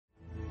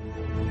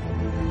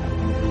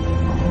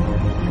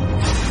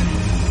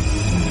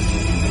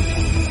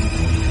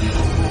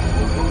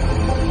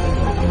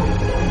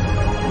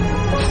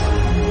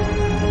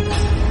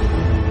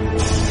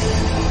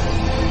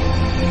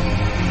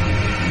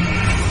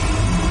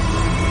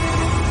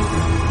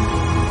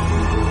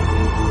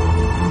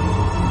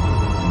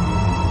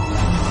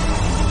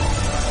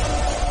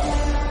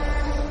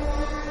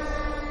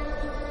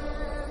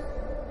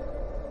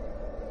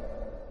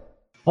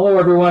Hello,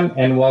 everyone,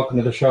 and welcome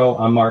to the show.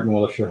 I'm Martin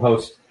Willis, your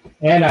host,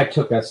 and I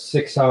took a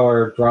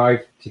 6-hour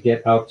drive to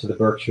get out to the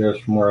Berkshires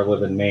from where I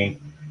live in Maine.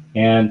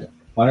 And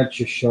why don't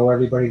you show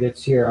everybody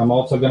that's here? I'm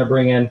also going to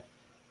bring in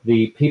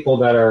the people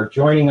that are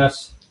joining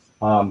us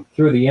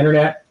through the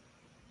internet,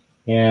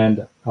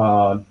 and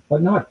but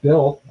not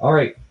Bill. All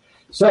right.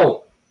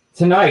 So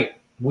tonight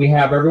we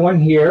have everyone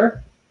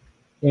here,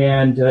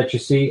 and that you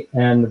see,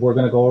 and we're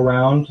going to go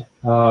around.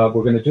 We're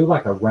going to do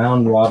like a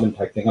round robin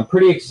type thing. I'm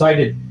pretty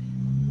excited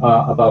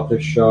about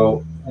this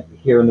show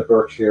here in the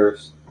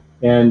Berkshires.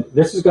 And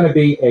this is going to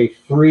be a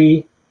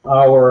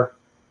 3-hour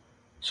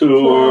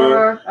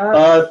tour.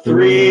 A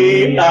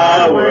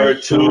 3-hour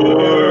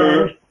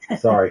tour.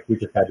 Sorry, we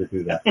just had to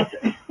do that.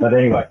 But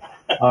anyway,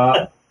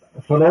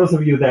 for those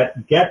of you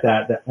that get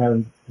that,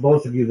 and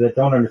those of you that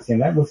don't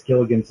understand, that was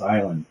Gilligan's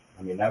Island.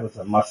 I mean, that was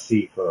a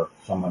must-see for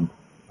someone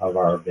of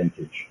our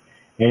vintage.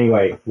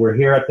 Anyway, we're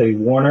here at the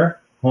Warner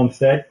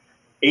Homestead.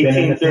 Been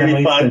in the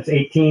family since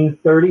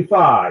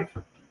 1835.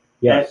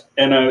 Yes.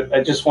 And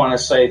I just want to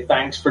say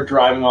thanks for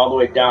driving all the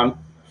way down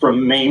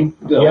from Maine.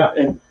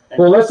 Yeah.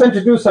 Well, let's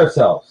introduce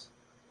ourselves.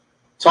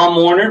 Tom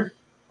Warner,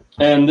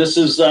 and this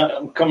is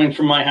coming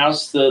from my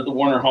house, the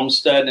Warner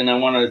Homestead, and I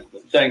want to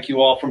thank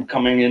you all for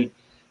coming in.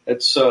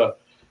 It's a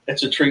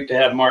treat to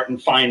have Martin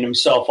find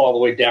himself all the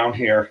way down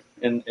here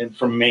and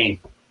from Maine.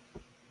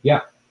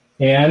 Yeah.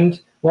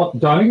 And, well,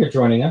 Donna, you're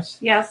joining us.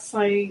 Yes,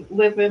 I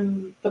live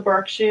in the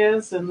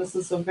Berkshires, and this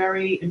is a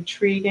very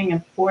intriguing,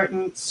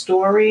 important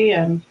story,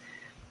 and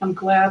I'm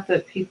glad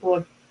that people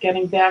are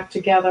getting back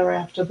together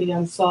after the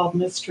Unsolved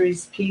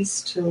Mysteries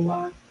piece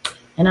to...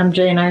 And I'm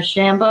Jane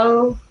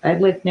Archambault. I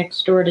lived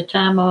next door to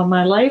Tom all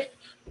my life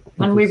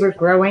when we were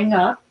growing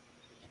up.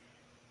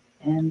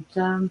 And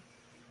that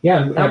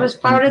was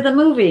part of the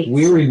movie.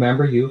 We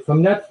remember you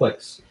from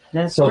Netflix.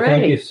 That's so great.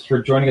 Thank you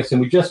for joining us.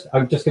 And I'm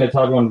just going to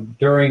tell everyone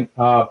during,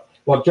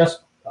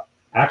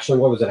 actually,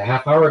 what was it, a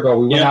half hour ago,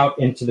 we went out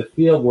into the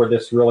field where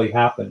this really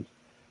happened.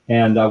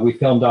 And we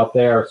filmed out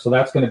there. So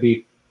that's going to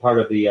be part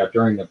of the,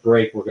 during the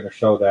break, we're going to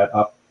show that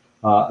up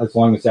as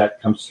long as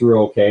that comes through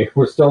okay.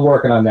 We're still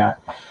working on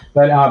that.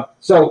 But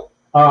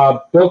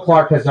Bill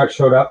Clark has not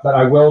showed up, but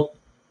I will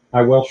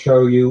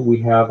show you.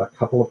 We have a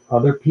couple of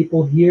other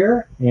people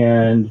here.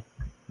 And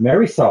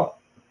Marisol,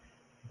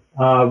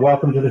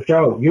 welcome to the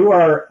show. You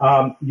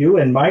are, you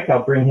and Mike,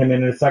 I'll bring him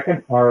in a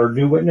second, are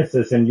new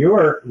witnesses. And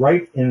you're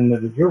right in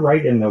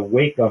the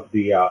wake of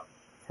the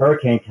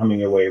hurricane coming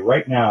your way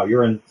right now.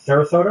 You're in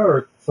Sarasota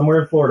or somewhere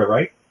in Florida,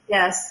 right?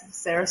 Yes,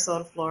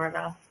 Sarasota,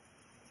 Florida.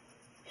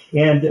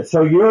 And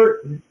so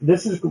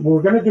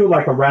we're going to do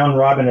like a round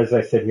robin, as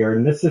I said here,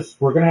 and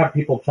we're going to have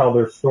people tell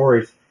their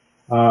stories,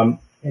 and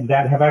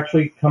that have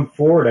actually come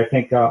forward. I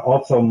think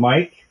also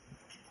Mike,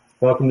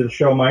 welcome to the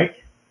show,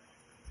 Mike.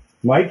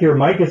 Mike, your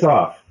mic is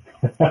off.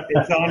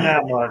 It's on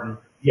now, Martin.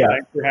 Yeah.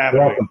 Thanks for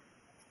having me.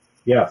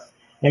 Yes.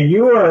 And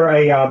you are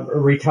a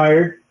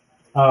retired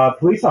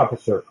police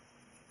officer.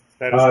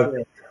 That is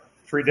correct.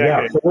 3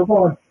 decades. Yeah,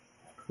 so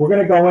we're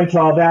going to go into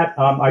all that.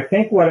 I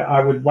think what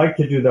I would like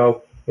to do,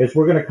 though, is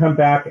we're going to come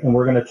back and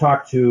we're going to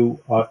talk to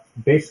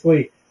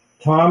basically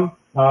Tom.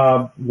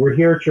 We're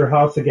here at your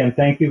house again.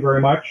 Thank you very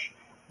much.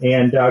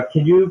 And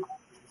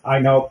I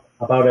know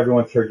about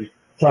everyone's heard you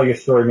tell your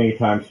story many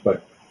times,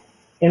 but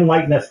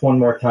enlighten us one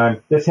more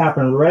time. This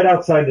happened right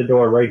outside the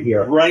door right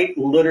here.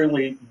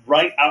 Literally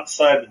right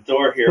outside the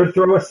door here. Could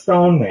throw a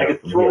stone there. I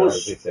could throw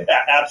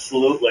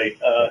absolutely.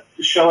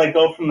 Shall I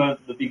go from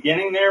the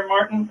beginning there,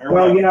 Martin?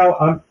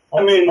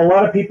 I mean, a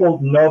lot of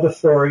people know the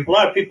story. A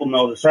lot of people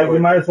know the story. But we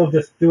might as well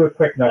just do a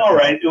quick note. All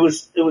right. It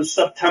was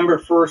September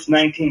 1st,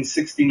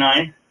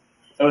 1969.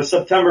 It was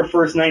September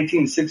 1st,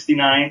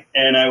 1969,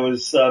 and I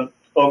was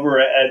over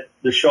at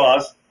the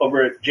Shaws,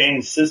 over at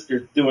Jane's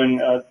sister,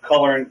 doing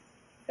coloring,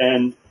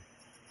 and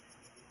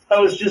I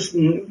was just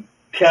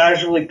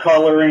casually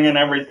coloring and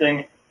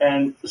everything,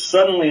 and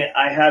suddenly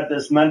I had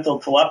this mental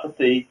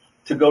telepathy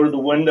to go to the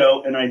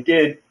window, and I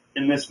did,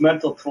 and this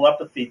mental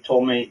telepathy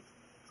told me,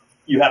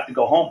 you have to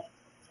go home.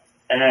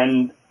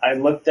 And I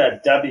looked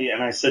at Debbie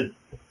and I said,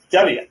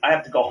 Debbie, I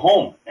have to go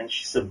home. And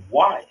she said,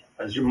 why?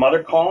 Is your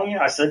mother calling you?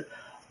 I said,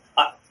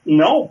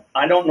 no,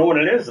 I don't know what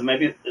it is.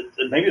 Maybe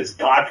it's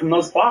God from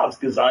those clouds,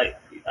 because I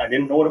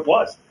didn't know what it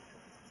was.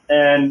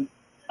 And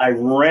I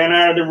ran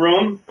out of the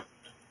room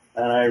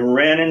and I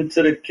ran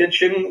into the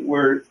kitchen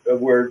where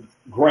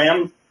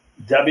Graham,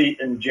 Debbie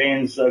and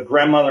Jane's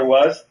grandmother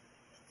was.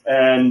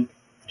 And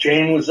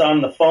Jane was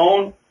on the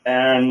phone.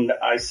 And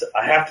I said,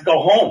 I have to go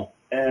home.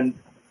 And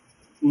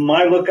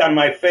my look on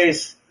my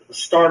face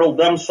startled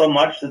them so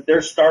much that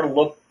their startled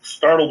look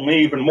startled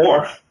me even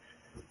more.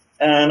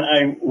 And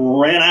I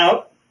ran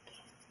out,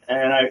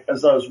 and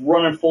as I was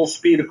running full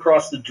speed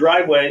across the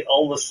driveway,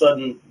 all of a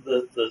sudden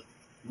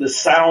the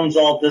sounds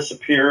all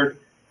disappeared.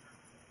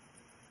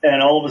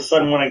 And all of a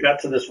sudden when I got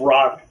to this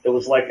rock, it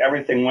was like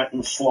everything went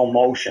in slow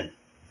motion.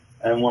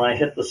 And when I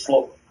hit the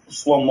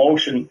slow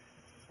motion,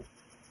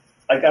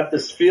 I got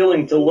this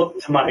feeling to look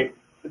to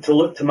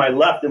my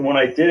left, and when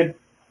I did,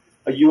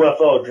 a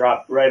UFO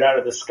dropped right out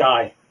of the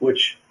sky,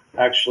 which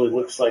actually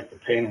looks like the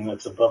painting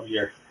that's above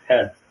your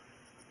head.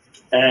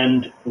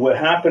 And what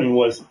happened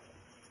was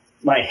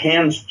my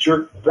hands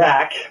jerked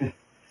back.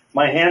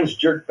 My hands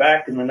jerked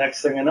back, and the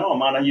next thing I know,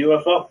 I'm on a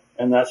UFO.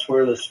 And that's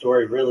where the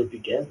story really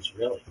begins,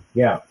 really.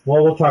 Yeah.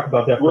 Well, we'll talk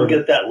about that We'll further.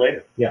 get that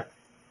later. Yeah.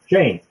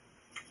 Jane.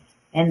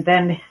 And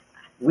then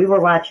we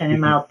were watching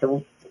him out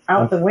the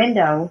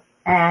window,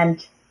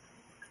 and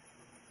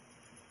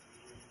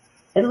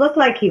it looked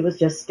like he was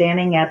just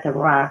standing at the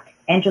rock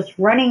and just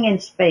running in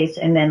space,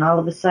 and then all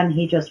of a sudden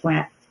he just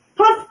went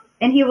poof,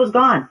 and he was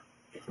gone.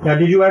 Now,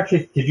 did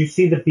you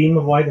see the beam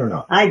of light or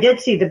not? I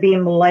did see the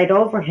beam of light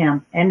over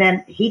him, and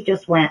then he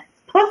just went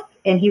poof,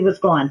 and he was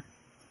gone.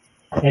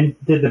 And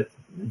did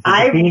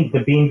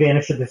the beam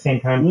vanish at the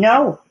same time?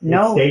 No.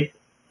 It stayed?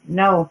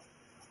 No.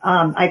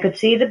 I could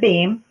see the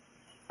beam.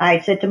 I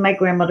said to my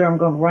grandmother, I'm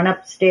going to run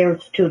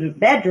upstairs to the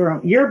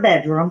bedroom, your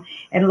bedroom,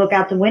 and look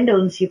out the window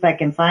and see if I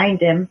can find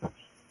him.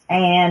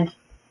 And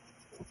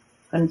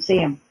couldn't see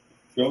him.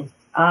 Yeah.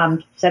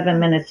 7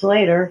 minutes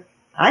later,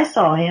 I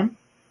saw him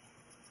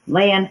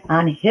laying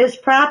on his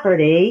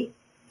property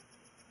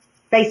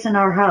facing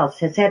our house.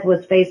 His head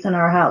was facing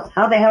our house.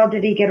 How the hell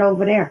did he get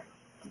over there?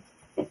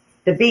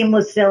 The beam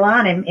was still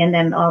on him, and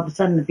then all of a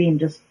sudden the beam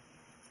just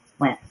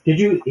went.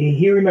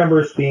 He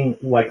remembers being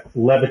like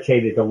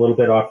levitated a little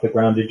bit off the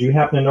ground. Did you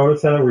happen to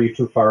notice that, or were you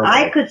too far away?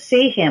 I could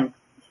see him,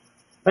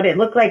 but it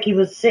looked like he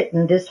was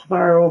sitting this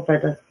far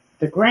over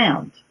the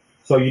ground.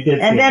 So you did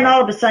see And then him.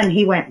 all of a sudden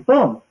he went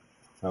boom.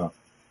 Oh.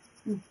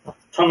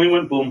 Tommy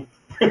went boom.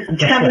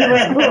 Tommy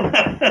went boom.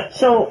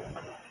 So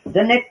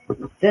the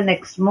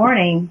next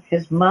morning,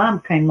 his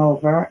mom came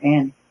over,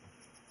 and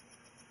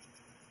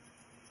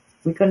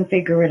we couldn't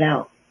figure it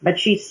out. But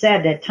she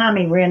said that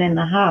Tommy ran in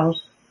the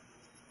house,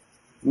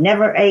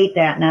 never ate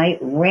that night,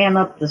 ran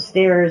up the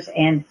stairs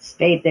and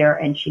stayed there,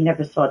 and she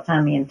never saw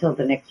Tommy until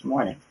the next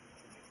morning.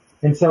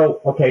 And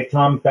so, okay,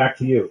 Tom, back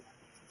to you.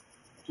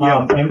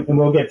 Yeah. And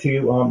we'll get to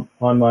you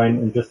online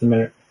in just a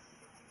minute.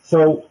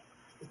 So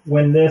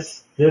when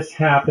this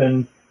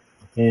happened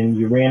and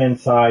you ran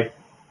inside,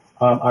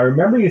 I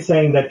remember you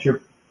saying that your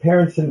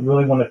parents didn't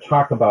really want to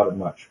talk about it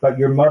much, but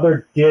your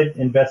mother did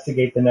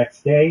investigate the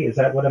next day. Is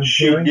that what I'm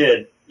hearing?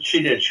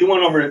 She did. She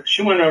went over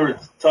to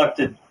talk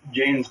to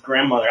Jane's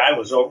grandmother. I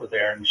was over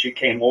there, and she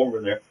came over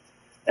there.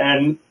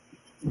 And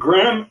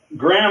Graham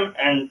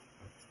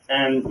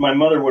and my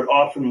mother would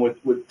often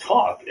would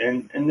talk,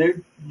 and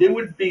they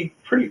would be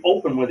pretty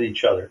open with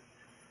each other.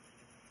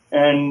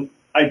 And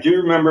I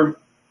do remember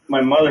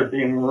my mother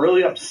being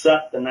really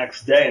upset the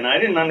next day, and I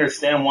didn't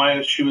understand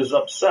why she was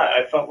upset.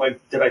 I felt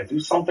like, did I do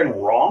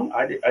something wrong?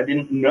 I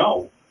didn't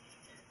know.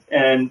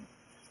 And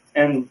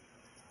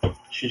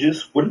she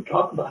just wouldn't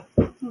talk about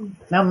it.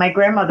 No, my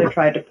grandmother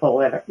tried to pull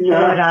it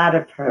out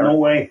of her. No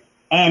way.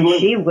 And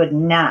she would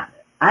not.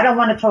 I don't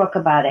want to talk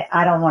about it.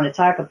 I don't want to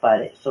talk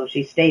about it. So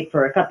she stayed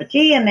for a cup of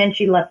tea, and then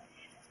she left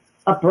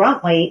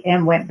abruptly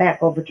and went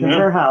back over to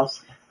her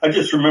house. I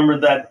just remember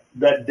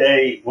that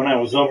day when I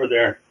was over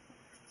there.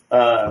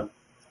 I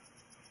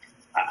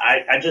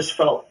just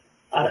felt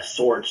out of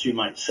sorts, you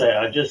might say.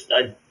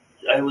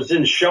 I was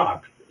in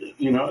shock.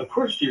 You know, of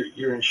course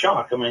you're in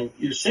shock. I mean,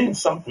 you're seeing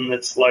something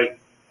that's like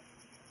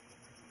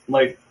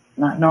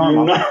not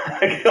normal. You're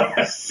not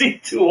gonna see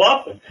too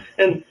often.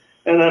 And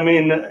I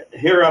mean,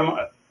 here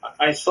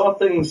I saw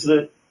things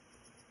that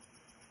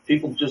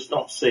people just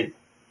don't see.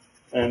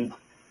 And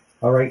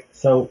all right,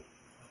 so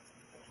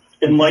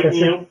enlighten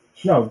you?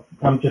 No,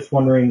 I'm just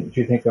wondering, do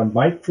you think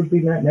Mike would be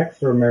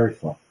next or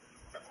Marisol?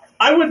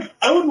 I would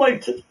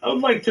like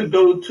to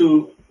go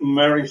to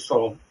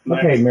Marisol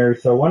next. Okay,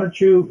 Marisol, why don't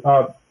you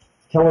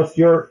tell us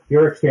your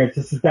experience?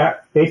 This is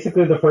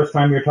basically the first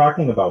time you're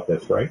talking about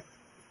this, right?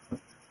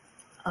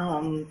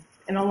 In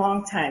a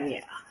long time,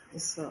 yeah.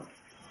 It's a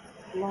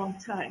long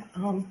time.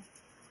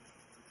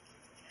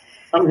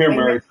 I'm here,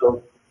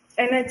 Marisol.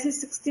 In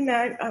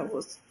 1969, I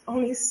was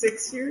only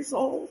 6 years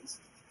old.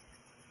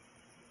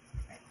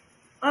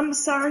 I'm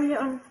sorry.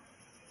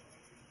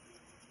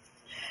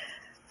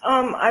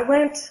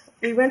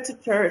 We went to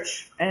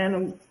church,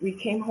 and we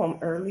came home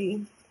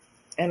early,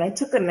 and I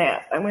took a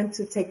nap. I went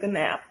to take a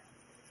nap,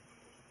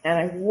 and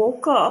I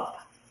woke up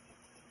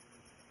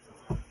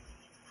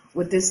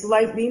with this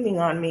light beaming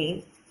on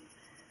me,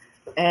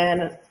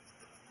 and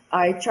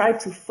I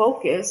tried to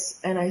focus,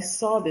 and I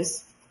saw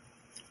this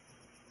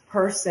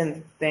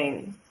person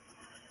thing.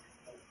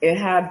 It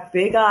had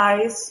big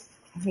eyes.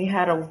 He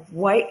had a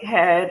white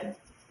head,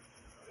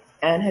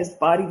 and his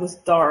body was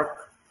dark.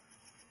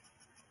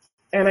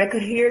 And I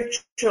could hear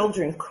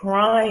children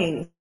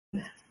crying,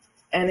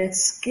 and it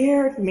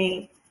scared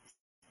me.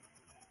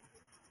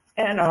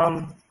 And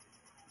I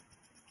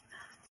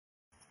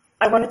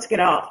wanted to get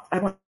out. I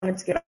wanted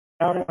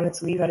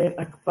to leave.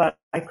 But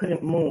I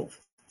couldn't move.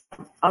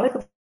 All I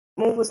could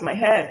move was my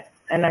head,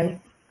 and I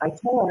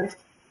turned,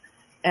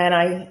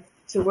 and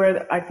to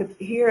where I could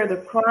hear the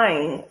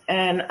crying,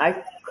 and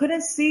I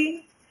couldn't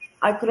see.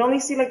 I could only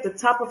see like the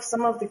top of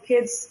some of the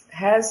kids'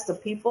 heads, the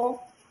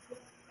people,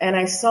 and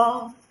I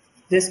saw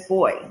this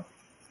boy,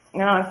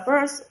 Now, at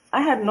first,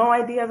 I had no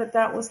idea that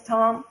that was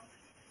Tom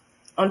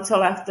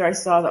until after I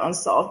saw the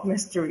Unsolved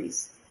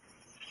Mysteries.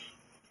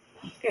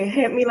 It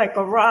hit me like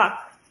a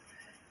rock.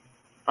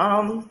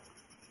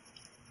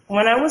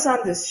 When I was on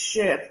this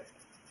ship,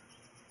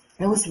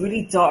 it was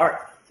really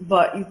dark,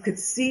 but you could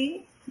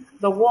see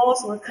the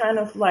walls were kind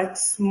of like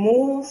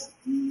smooth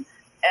and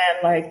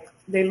like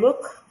they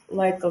look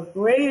like a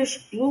grayish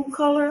blue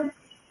color.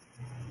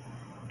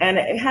 And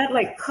it had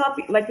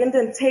like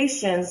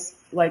indentations,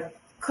 like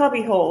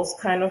cubby holes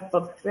kind of,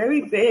 but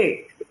very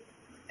big.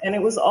 And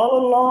it was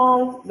all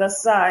along the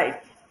side.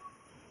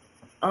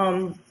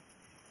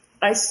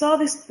 I saw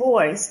this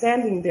boy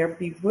standing there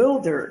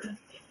bewildered,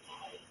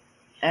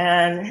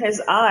 and in his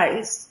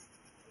eyes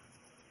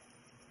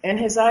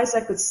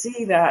I could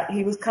see that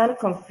he was kind of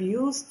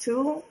confused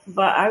too,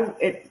 but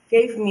it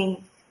gave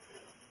me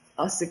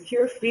a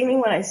secure feeling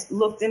when I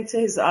looked into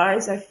his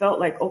eyes. I felt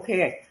like,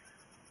 okay,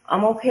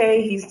 I'm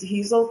okay.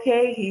 He's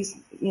okay.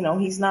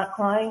 He's not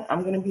crying.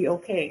 I'm going to be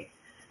okay.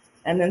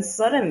 And then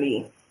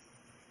suddenly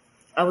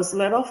I was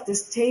let off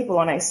this table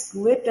and I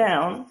slid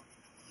down,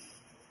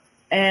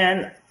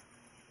 and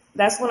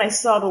that's when I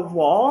saw the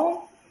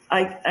wall.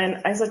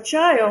 And as a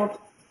child,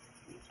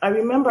 I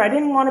remember I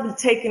didn't want to be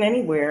taken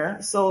anywhere.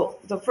 So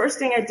the first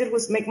thing I did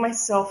was make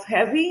myself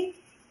heavy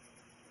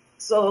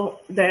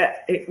so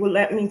that it would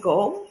let me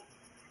go,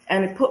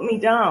 and it put me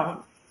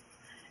down.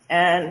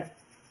 And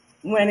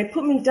when it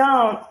put me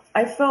down,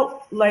 I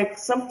felt like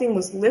something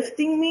was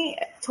lifting me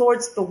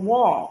towards the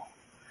wall.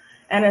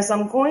 And as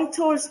I'm going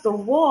towards the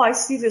wall, I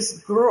see this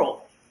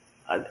girl,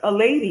 a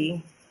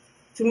lady.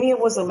 To me, it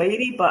was a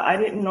lady, but I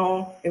didn't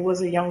know it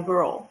was a young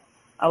girl.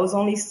 I was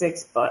only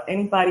 6, but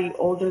anybody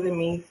older than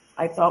me,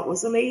 I thought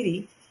was a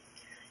lady.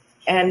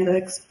 And the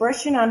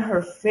expression on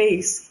her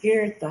face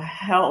scared the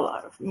hell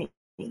out of me.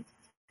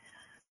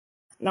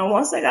 Now,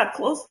 once I got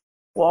close to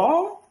the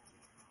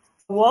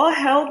wall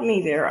held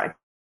me there. I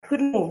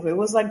couldn't move. It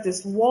was like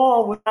this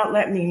wall would not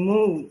let me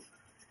move.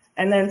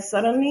 And then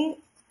suddenly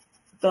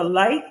the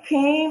light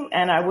came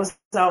and I was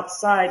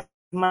outside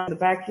in the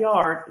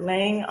backyard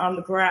laying on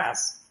the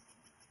grass.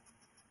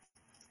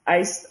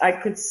 I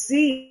could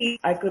see,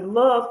 I could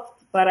look,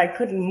 but I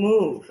couldn't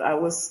move. I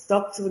was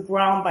stuck to the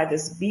ground by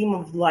this beam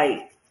of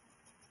light.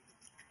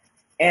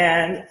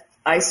 And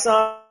I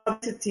saw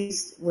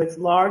entities with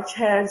large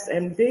heads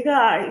and big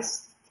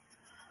eyes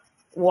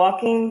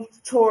walking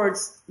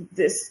towards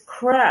this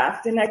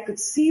craft, and I could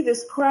see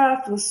this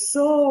craft was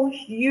so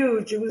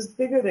huge. It was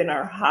bigger than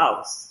our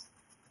house.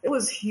 It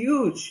was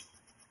huge.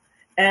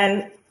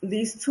 And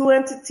these two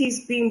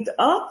entities beamed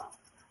up,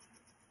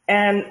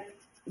 and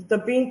the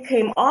beam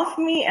came off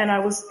me, and I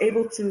was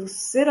able to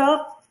sit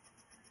up,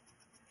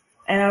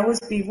 and I was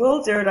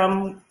bewildered.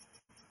 I'm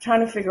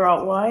trying to figure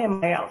out, why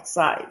am I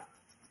outside?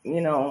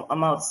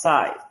 I'm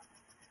outside.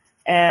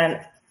 And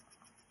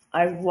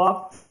I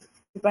walked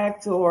the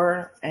back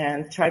door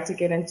and tried to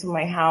get into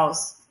my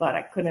house, but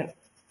I couldn't.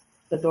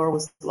 The door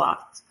was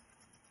locked.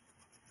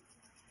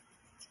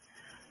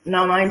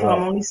 Now, mind you,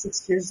 I'm only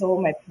 6 years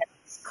old. My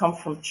parents come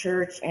from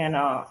church, and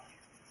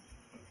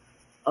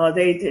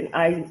they didn't.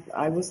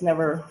 I would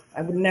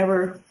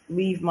never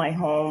leave my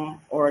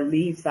home or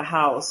leave the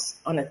house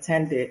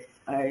unattended.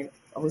 I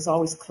was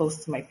always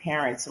close to my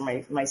parents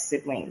or my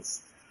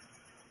siblings.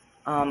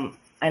 I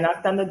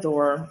knocked on the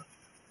door.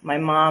 My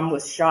mom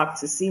was shocked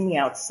to see me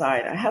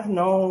outside. I have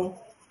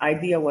no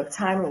idea what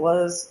time it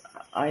was.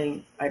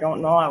 I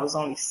don't know. I was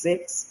only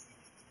 6.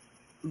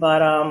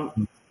 But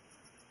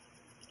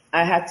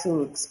I had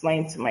to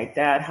explain to my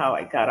dad how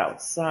I got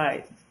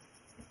outside.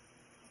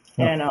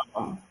 And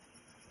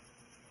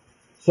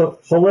so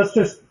let's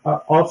just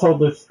also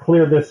just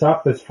clear this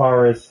up as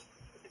far as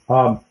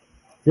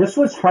this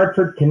was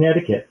Hartford,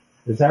 Connecticut.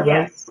 Is that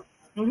right? Yes.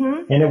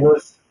 Mm-hmm.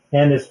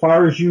 And as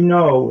far as you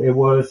know, it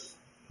was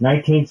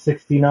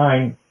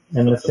 1969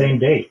 and the same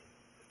date.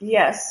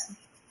 Yes.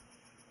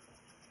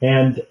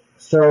 And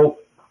so,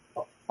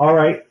 all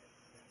right.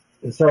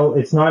 So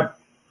it's not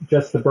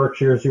just the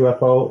Berkshires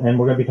UFO, and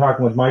we're going to be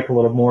talking with Mike a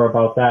little more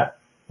about that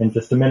in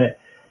just a minute.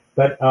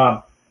 But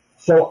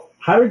so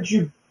how did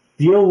you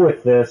deal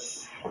with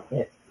this,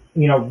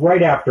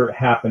 right after it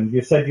happened?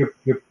 You said you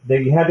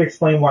had to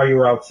explain why you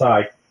were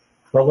outside.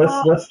 But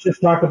let's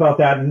just talk about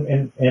that,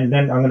 and then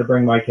I'm going to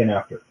bring Mike in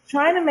after.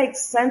 Trying to make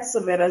sense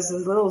of it as a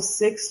little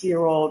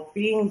 6-year-old,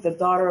 being the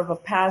daughter of a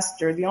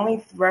pastor, the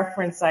only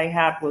reference I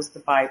had was the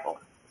Bible.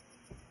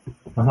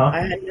 Uh-huh.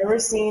 I had never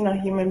seen a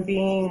human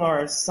being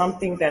or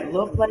something that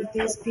looked like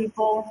these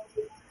people,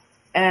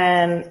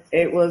 and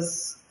I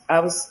was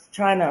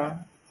trying to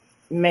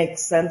make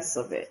sense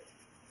of it.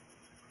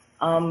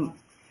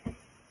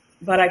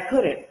 But I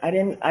couldn't.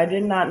 I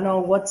did not know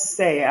what to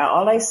say.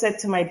 All I said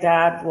to my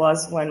dad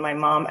was, when my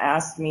mom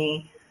asked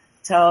me,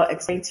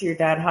 explain to your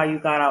dad how you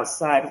got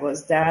outside,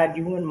 was, Dad,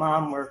 you and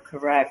Mom were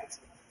correct.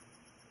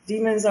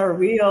 Demons are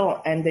real,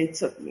 and they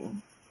took me.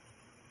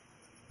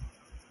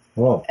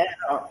 Whoa. And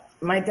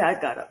my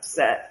dad got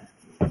upset.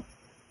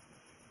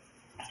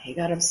 He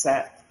got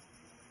upset.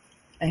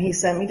 And he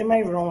sent me to my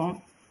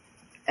room,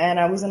 and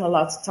I wasn't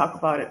allowed to talk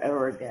about it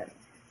ever again.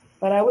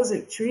 But I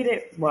wasn't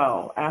treated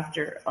well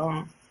after.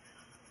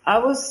 I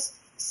was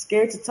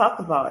scared to talk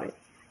about it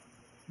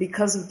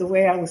because of the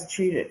way I was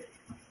treated.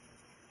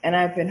 And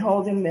I've been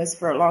holding this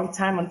for a long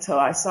time until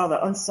I saw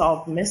the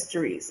unsolved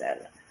mysteries. And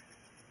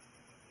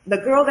the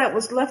girl that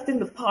was left in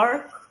the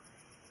park,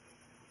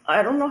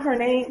 I don't know her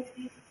name.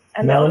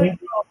 And Melanie?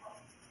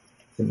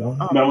 The other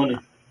girl, Melanie.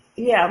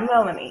 yeah,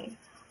 Melanie.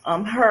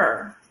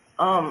 Her.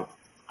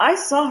 I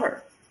saw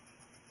her.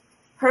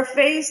 Her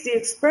face, the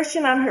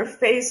expression on her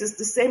face is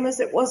the same as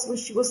it was when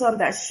she was on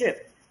that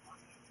ship.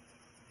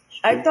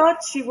 I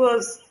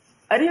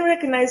didn't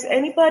recognize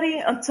anybody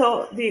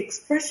until the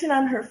expression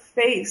on her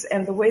face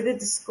and the way they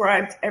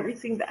described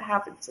everything that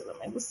happened to them.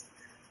 It was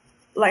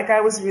like I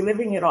was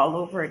reliving it all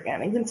over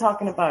again. Even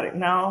talking about it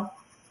now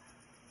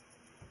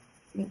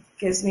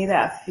gives me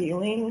that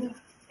feeling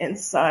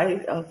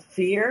inside of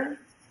fear.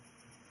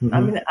 Mm-hmm.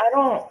 I mean,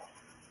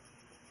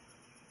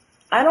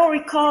 I don't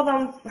recall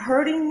them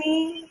hurting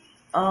me.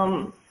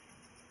 I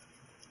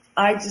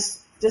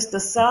just the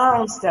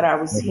sounds that I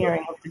was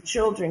hearing of the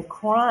children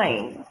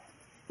crying.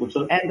 What's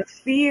that? And the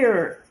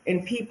fear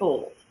in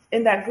people,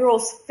 in that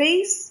girl's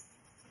face,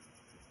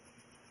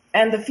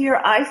 and the fear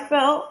I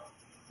felt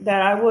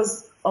that I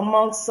was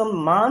amongst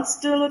some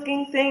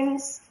monster-looking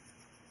things.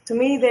 To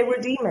me, they were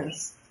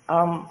demons.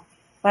 But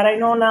I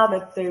know now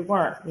that they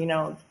weren't.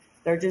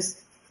 They're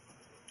just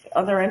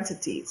other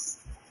entities.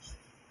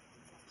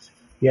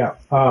 Yeah.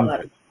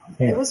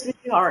 It was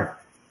really hard.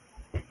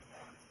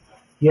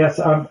 Yes.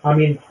 I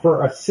mean,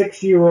 for a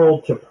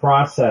 6-year-old to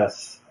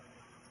process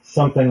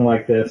something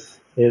like this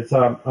is,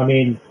 I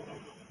mean,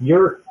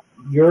 you're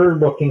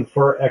looking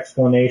for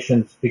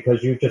explanations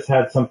because you just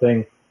had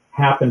something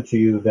happen to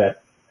you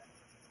that,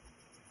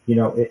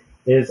 it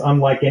is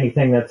unlike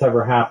anything that's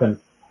ever happened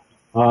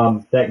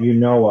that you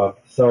know of.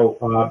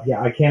 So,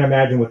 yeah, I can't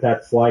imagine what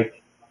that's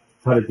like,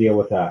 how to deal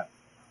with that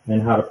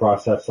and how to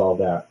process all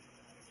that.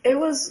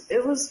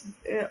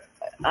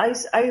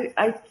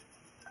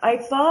 I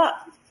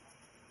thought,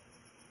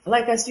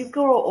 like, as you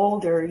grow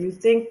older, you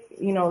think,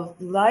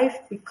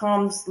 life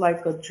becomes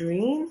like a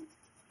dream.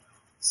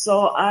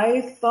 So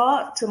I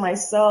thought to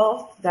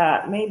myself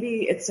that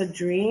maybe it's a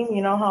dream.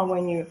 You know how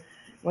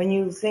when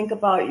you think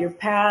about your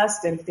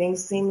past and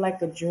things seem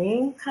like a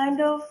dream,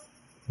 kind of?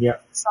 Yeah.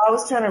 So I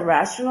was trying to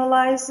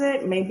rationalize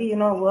it. Maybe, it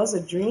was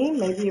a dream.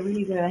 Maybe it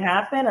really didn't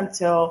happen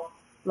until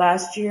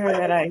last year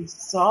that I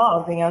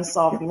saw the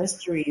unsolved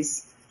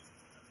mysteries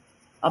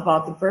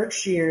about the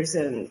Berkshires,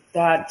 and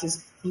that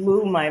just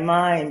blew my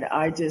mind.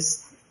 I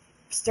just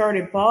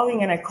started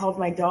bawling, and I called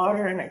my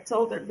daughter and I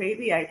told her,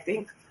 baby, I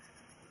think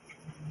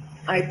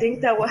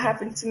that what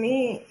happened to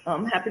me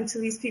happened to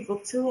these people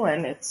too,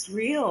 and it's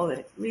real.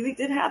 It really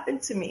did happen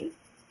to me.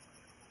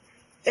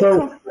 It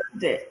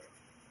confirmed it.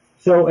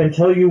 So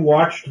until you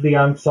watched the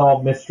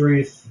Unsolved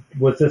Mysteries,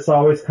 was this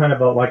always kind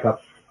of like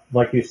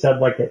you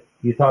said,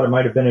 you thought it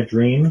might have been a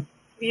dream?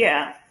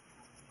 Yeah.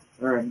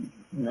 Or a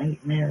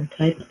nightmare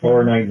type thing.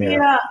 Or a nightmare.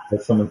 Yeah.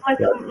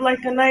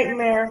 Like a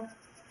nightmare.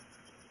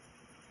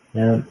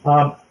 And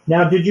now,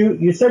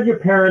 you said your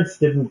parents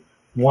didn't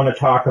want to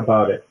talk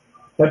about it,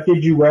 but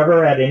did you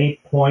ever at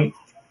any point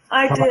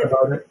talk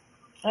about it?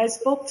 I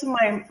spoke to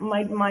my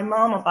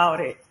mom about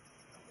it.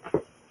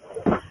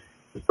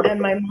 And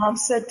my mom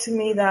said to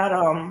me that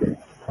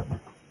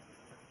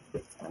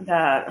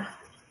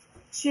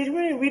she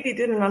really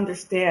didn't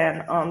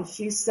understand.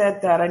 She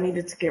said that I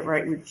needed to get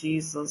right with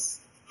Jesus.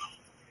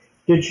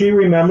 Did she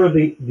remember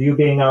you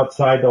being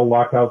outside, though,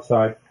 locked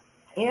outside?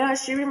 Yeah,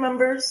 she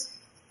remembers.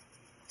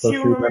 So she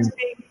remembers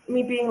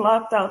me being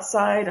locked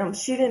outside.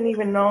 She didn't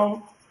even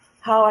know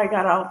how I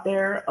got out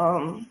there.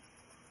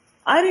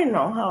 I didn't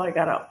know how I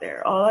got out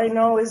there. All I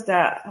know is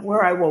that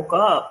where I woke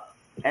up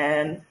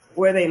and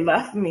where they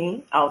left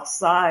me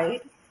outside.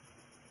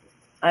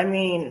 I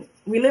mean,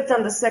 we lived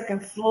on the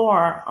second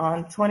floor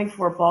on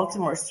 24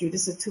 Baltimore Street.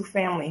 It's a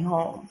 2-family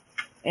home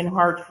in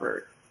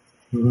Hartford.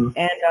 Mm-hmm.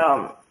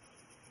 And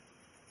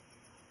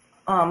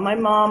my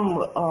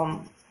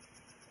mom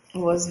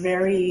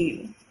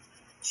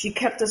she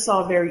kept us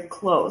all very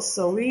close.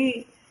 So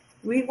we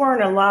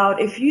weren't allowed,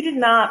 if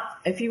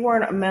you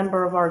weren't a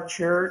member of our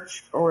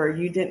church or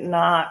you did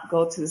not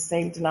go to the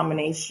same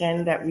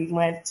denomination that we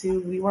went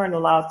to, we weren't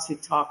allowed to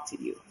talk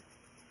to you.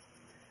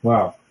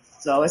 Wow.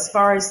 So as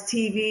far as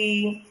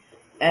TV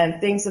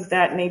and things of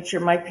that nature,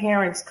 my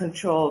parents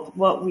controlled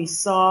what we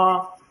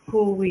saw,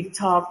 who we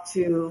talked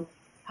to,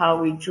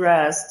 how we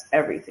dressed,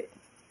 everything.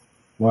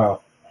 Wow.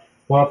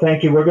 Well,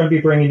 thank you. We're going to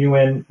be bringing you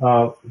in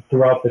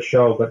throughout the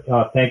show, but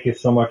thank you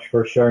so much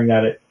for sharing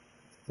that.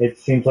 It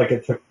seems like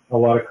it took a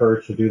lot of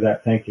courage to do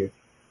that. Thank you.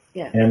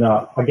 Yeah. And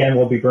again,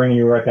 we'll be bringing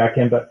you right back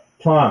in. But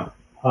Tom,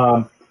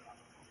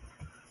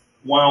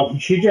 Wow.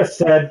 She just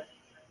said,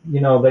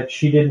 that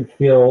she didn't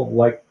feel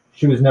like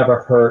she was never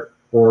hurt,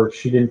 or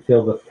she didn't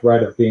feel the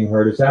threat of being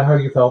hurt. Is that how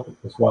you felt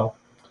as well?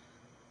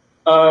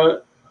 I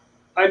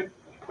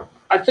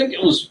think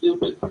it was.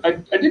 I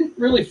didn't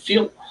really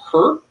feel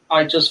hurt.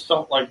 I just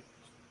felt like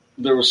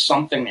there was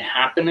something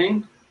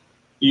happening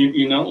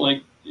You know,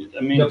 like,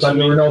 I mean, but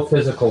there were no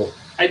physical.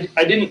 I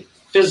didn't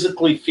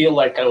physically feel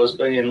like I was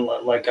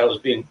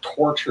being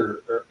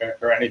tortured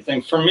or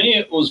anything. For me,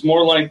 it was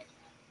more like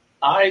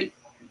I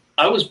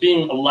was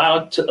being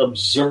allowed to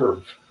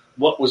observe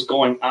what was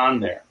going on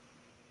there.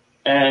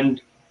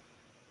 And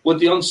what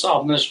the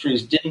Unsolved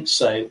Mysteries didn't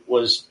say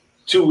was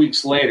 2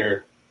 weeks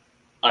later,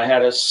 I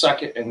had a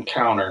second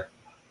encounter,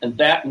 and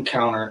that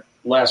encounter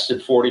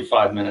lasted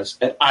 45 minutes,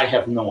 and I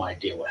have no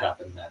idea what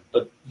happened then.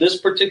 But this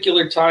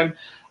particular time,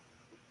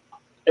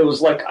 it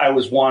was like I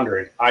was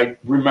wandering. I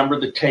remember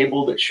the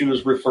table that she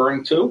was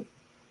referring to.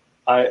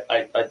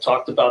 I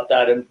talked about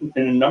that in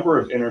a number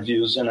of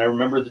interviews, and I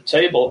remember the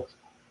table,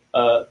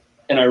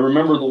 and I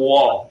remember the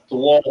wall. The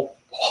wall,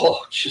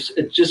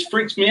 it just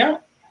freaks me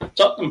out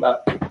talking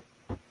about it.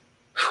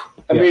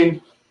 I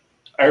mean,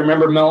 I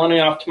remember Melanie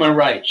off to my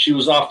right. She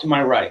was off to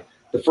my right.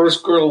 The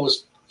first girl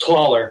was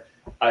taller.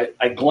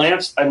 I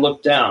glanced, I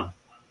looked down,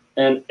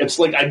 and it's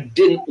like I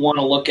didn't want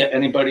to look at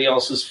anybody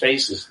else's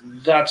faces.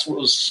 That's what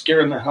was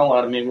scaring the hell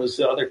out of me, was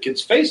the other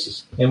kids'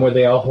 faces. And were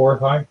they all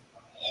horrified?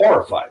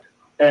 Horrified.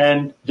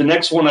 And the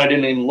next one I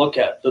didn't even look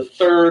at. The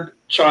third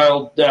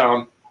child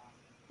down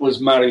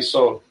was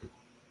Marisol.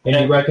 And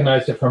you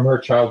recognized it from her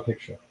child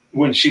picture?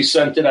 When she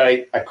sent it,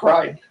 I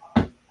cried.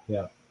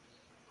 Yeah.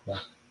 Yeah.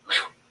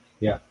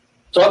 Yeah.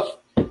 Tough.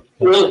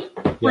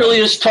 Really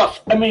is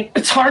tough. I mean,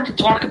 it's hard to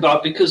talk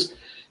about because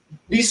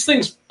these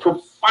things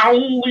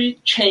profoundly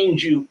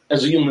change you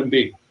as a human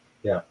being.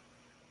 Yeah.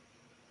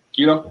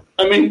 You know,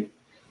 I mean,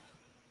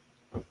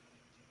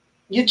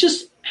 you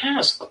just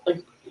ask,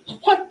 like,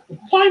 what?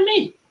 Why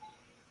me?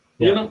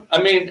 Yeah. You know,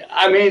 I mean,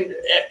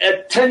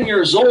 at 10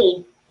 years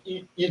old,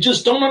 you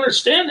just don't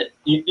understand it.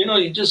 You know,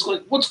 you just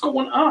like, what's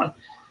going on?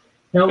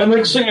 Now, and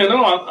next thing you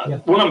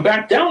know, when I'm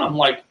back down, I'm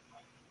like,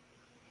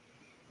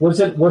 was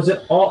it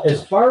all,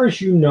 as far as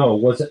you know,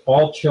 was it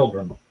all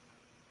children?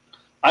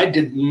 I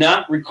did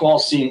not recall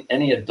seeing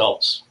any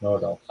adults. No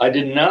adults. I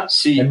did not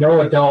see. And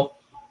no adult,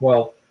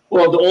 well,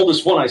 the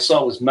oldest one I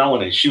saw was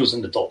Melanie. She was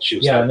an adult. She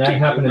was 13, and that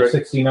happened in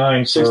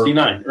 69.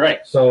 69, right.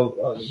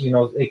 So, you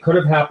know, it could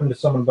have happened to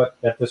someone, but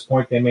at this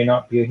point they may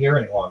not be here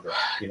any longer.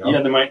 You know?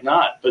 Yeah, they might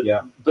not.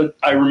 But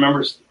I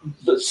remember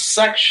the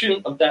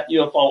section of that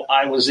UFO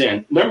I was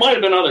in. There might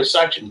have been other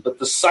sections, but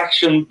the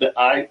section that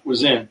I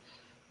was in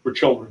were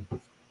children.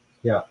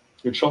 Yeah.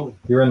 Your children.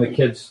 You're in the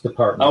kids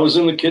department. I was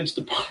in the kids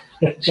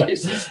department.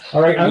 Jesus.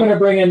 All right, I'm going to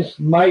bring in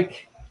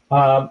Mike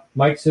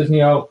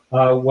Sisino.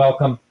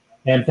 Welcome,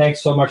 and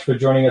thanks so much for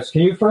joining us.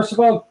 Can you first of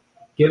all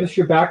give us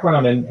your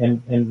background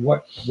and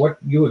what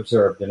you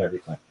observed and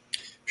everything?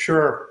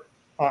 Sure.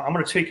 I'm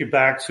going to take you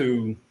back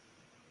to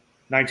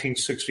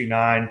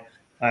 1969,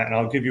 and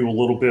I'll give you a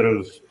little bit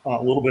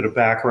of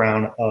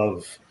background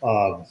of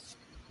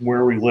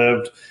where we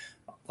lived.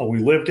 We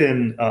lived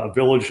in a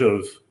village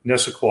of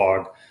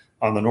Nissaquag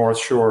on the north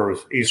shore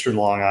of eastern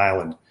Long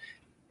Island.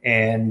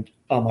 And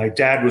my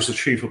dad was the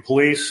chief of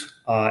police,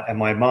 and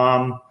my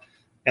mom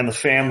and the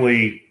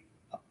family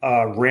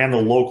ran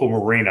the local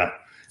marina.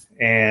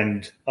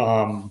 And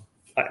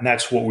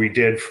that's what we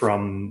did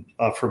from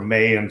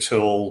May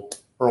until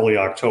early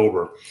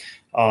October.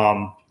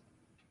 On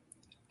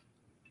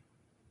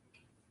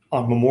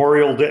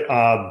Memorial Day,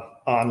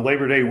 on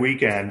Labor Day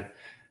weekend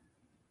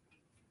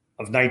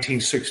of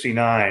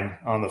 1969,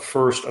 on the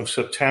 1st of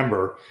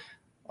September,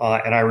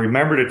 and I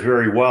remembered it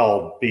very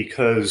well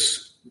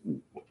because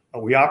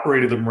we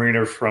operated the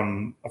marina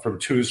from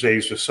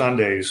Tuesdays to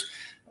Sundays,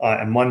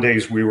 and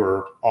Mondays we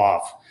were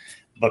off.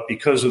 But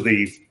because of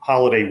the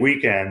holiday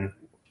weekend,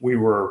 we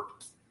were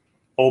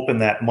open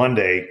that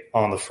Monday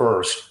on the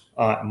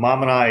 1st.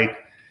 Mom and I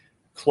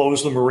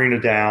closed the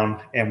marina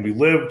down, and we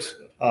lived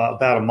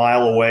about a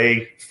mile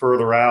away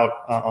further out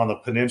on the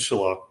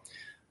peninsula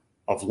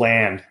of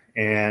land.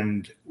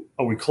 And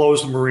we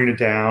closed the marina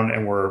down,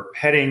 and we're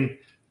heading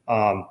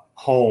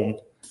home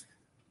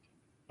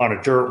on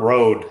a dirt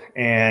road.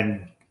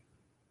 And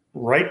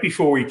right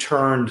before we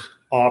turned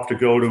off to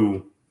go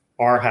to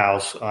our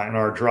house in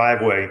our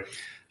driveway,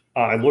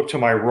 I looked to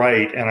my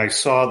right and I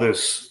saw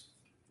this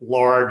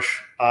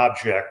large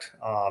object,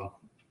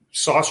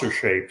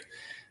 saucer-shaped,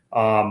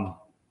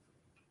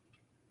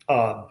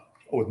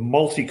 with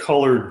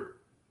multicolored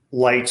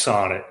lights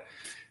on it,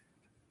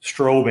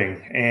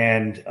 strobing,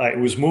 and it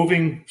was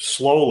moving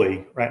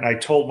slowly. Right, and I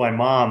told my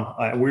mom,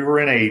 we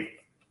were in a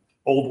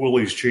old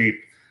Willys Jeep,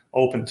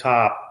 open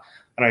top,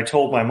 and I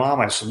told my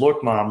mom, I said,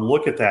 "Look, Mom,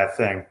 look at that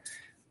thing."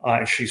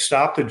 And she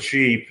stopped the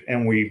Jeep,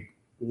 and we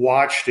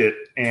watched it.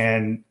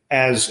 And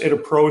as it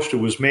approached, it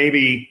was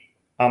maybe,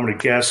 I'm going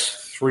to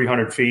guess,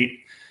 300 feet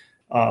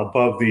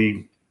above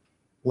the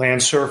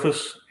land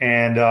surface,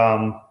 and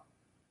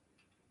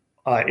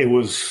it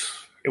was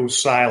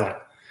silent.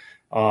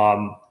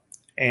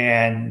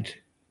 And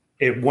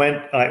it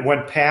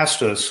went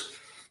past us,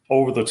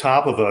 over the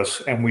top of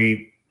us, and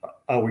we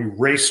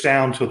raced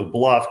down to the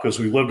bluff because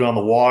we lived on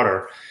the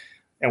water,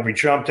 and we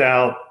jumped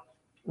out,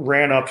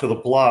 ran up to the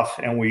bluff,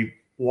 and we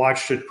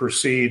watched it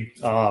proceed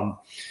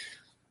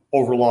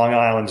over Long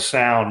Island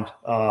Sound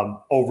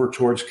over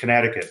towards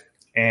Connecticut.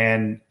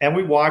 and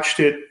we watched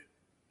it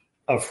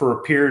for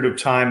a period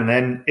of time, and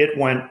then it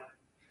went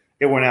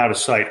out of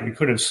sight. We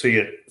couldn't see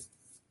it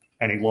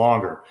any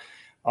longer.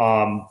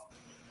 We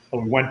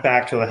went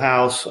back to the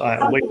house.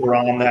 Later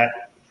on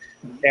that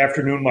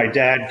afternoon, my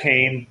dad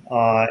came,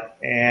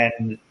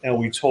 and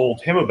we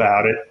told him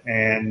about it.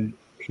 And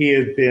he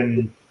had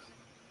been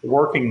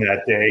working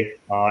that day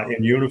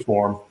in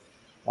uniform,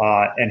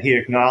 and he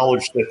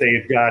acknowledged that they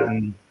had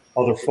gotten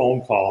other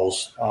phone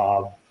calls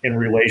in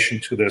relation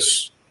to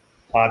this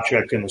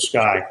object in the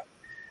sky.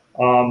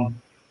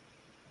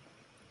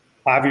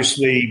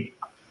 Obviously,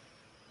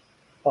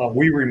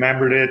 we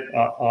remembered it,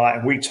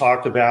 and we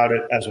talked about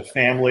it as a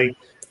family,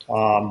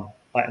 and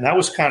that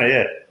was kind of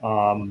it.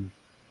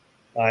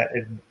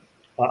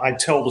 I'd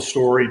tell the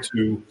story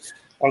to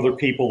other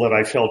people that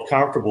I felt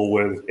comfortable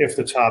with if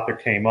the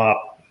topic came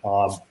up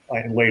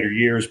in later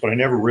years, but I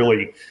never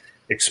really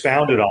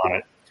expounded on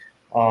it.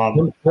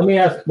 Let me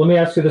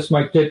ask you this,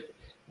 Mike.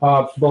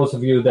 For those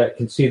of you that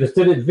can see this,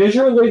 did it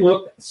visually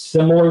look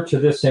similar to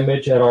this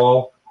image at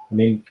all? I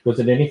mean, was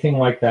it anything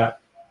like that?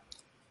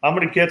 I'm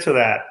going to get to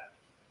that.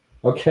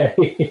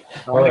 Okay.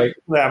 All right.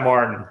 That,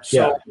 Martin.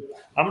 So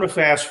I'm going to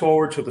fast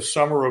forward to the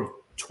summer of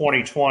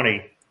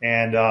 2020,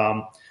 and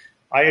I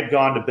had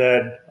gone to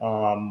bed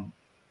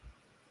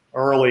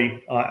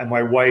early, and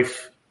my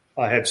wife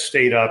had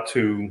stayed up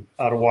to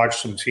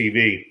watch some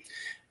TV.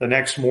 The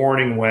next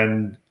morning,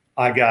 when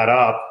I got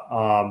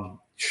up,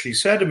 she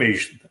said to me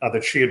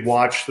that she had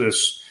watched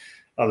this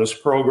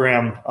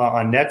program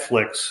on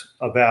Netflix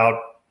about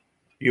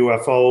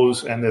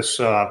UFOs and this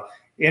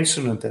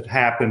incident that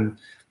happened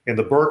in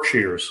the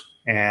Berkshires.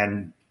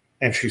 And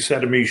she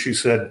said to me, she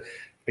said,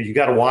 "You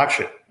got to watch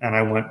it." And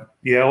I went,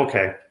 "Yeah,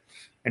 okay."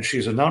 And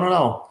she said,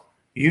 No,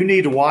 you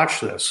need to watch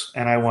this.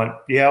 And I went,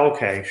 "Yeah,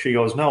 okay." She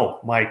goes, "No,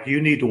 Mike,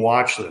 you need to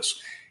watch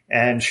this."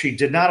 And she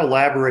did not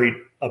elaborate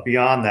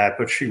beyond that,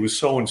 but she was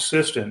so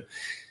insistent.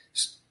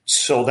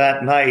 So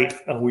that night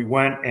we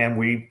went and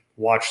we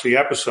watched the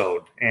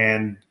episode.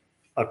 And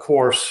of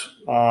course,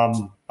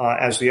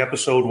 as the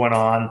episode went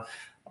on,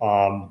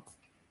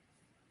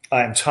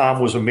 and Tom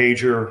was a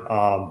major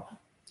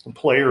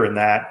player in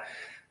that.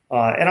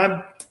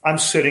 And I'm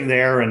sitting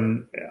there,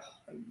 and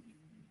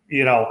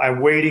I'm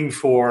waiting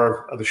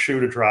for the shoe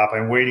to drop.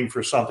 I'm waiting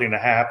for something to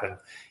happen,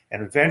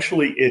 and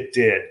eventually it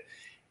did.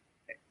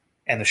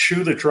 And the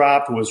shoe that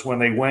dropped was when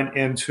they went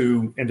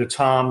into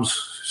Tom's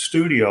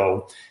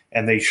studio,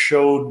 and they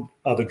showed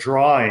the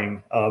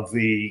drawing of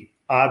the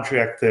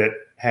object that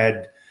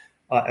had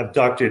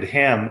abducted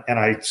him. And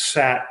I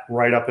sat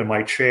right up in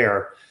my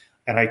chair.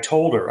 And I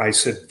told her, I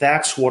said,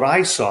 "That's what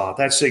I saw.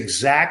 That's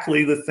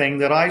exactly the thing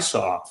that I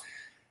saw."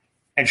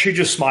 And she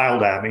just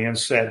smiled at me and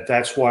said,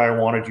 "That's why I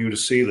wanted you to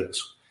see this."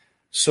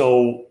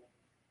 So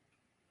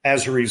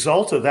as a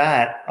result of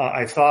that,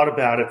 I thought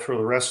about it for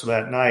the rest of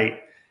that night.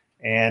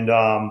 And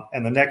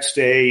the next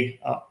day,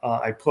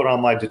 I put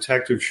on my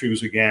detective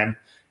shoes again,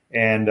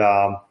 and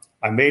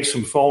I made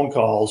some phone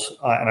calls,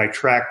 and I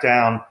tracked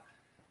down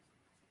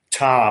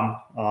Tom.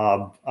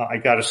 I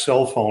got a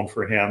cell phone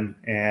for him,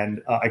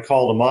 and I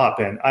called him up,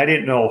 and I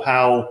didn't know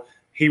how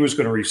he was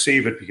going to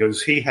receive it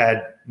because he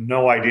had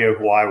no idea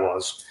who I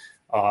was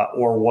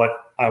or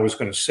what I was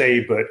going to say,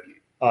 but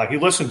he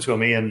listened to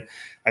me, and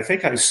I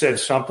think I said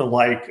something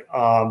like,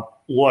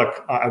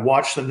 "Look, I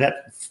watched the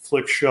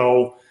Netflix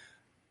show,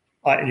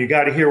 and you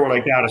got to hear what I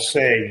got to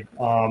say.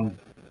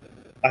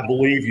 I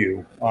believe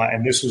you,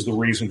 and this is the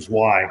reasons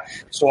why."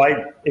 So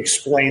I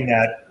explained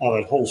that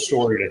whole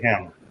story to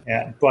him.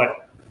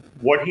 But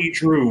what he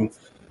drew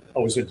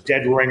was a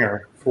dead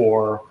ringer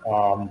for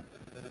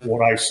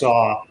what I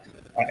saw,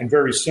 and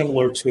very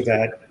similar to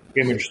that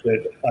image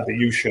that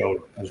you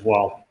showed as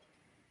well.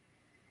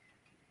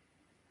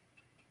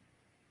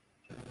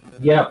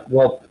 Yeah,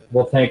 well,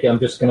 thank you. I'm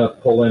just going to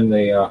pull in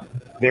the.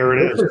 There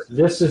it is.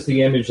 This is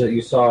the image that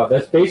you saw.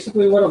 That's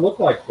basically what it looked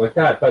like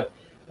that. But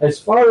as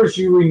far as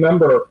you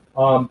remember,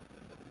 by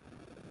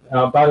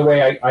the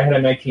way, I had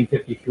a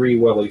 1953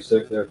 Willys. So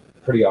they're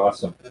pretty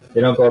awesome.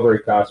 They don't go very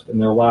fast,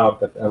 and they're loud,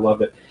 but I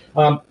love it.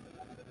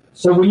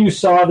 So when you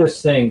saw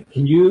this thing,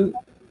 can you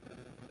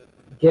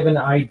give an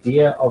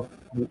idea of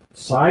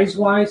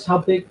size-wise how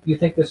big you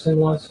think this thing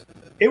was?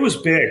 It was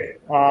big.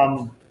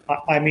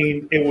 I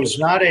mean, it was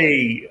not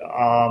it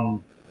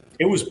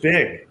was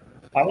big.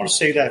 I want to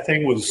say that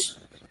thing was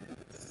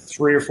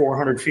 300 or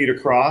 400 feet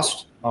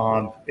across.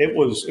 It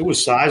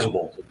was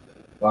sizable.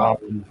 Wow.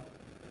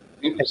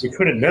 You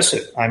couldn't miss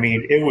it. I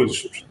mean, it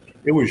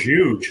was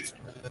huge.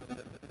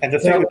 And the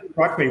thing that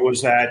struck me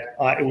was that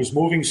it was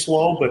moving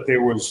slow, but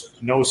there was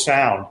no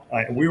sound.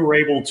 And we were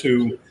able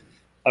to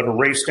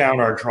race down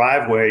our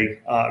driveway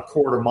a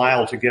quarter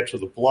mile to get to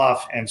the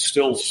bluff and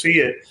still see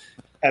it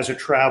as it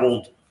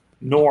traveled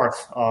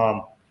north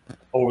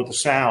over the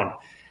sound.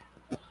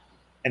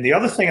 And the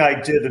other thing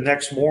I did the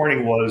next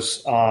morning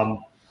was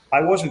I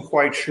wasn't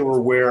quite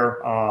sure where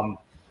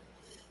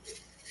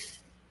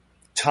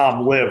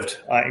Tom lived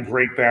in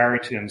Great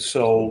Barrington.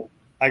 So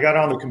I got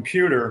on the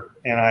computer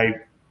and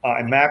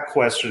I map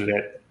quested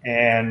it,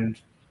 and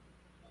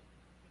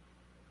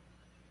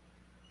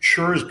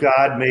sure as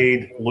God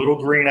made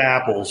little green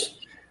apples,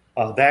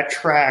 that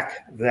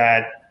track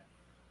that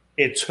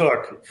it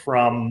took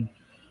from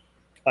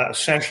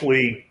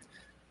essentially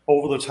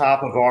over the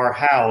top of our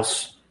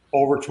house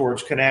over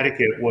towards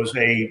Connecticut was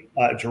a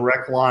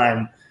direct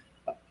line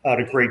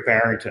to Great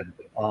Barrington.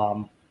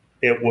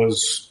 It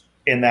was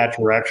in that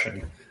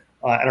direction.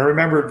 And I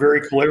remember it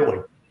very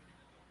clearly.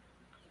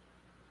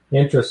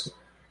 Interesting.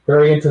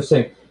 Very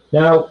interesting.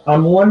 Now,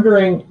 I'm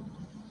wondering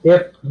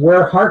if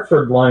where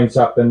Hartford lines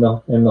up in the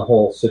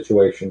whole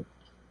situation.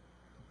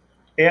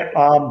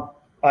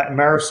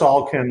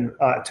 Marisol can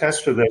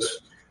attest to this.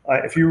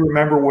 If you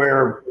remember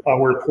where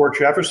Port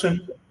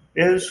Jefferson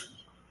is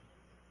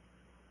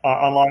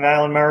on Long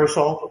Island,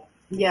 Marisol?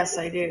 Yes,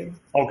 I do.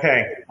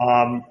 Okay.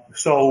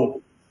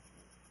 So,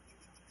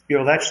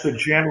 that's the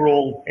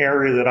general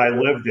area that I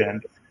lived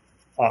in,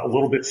 a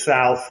little bit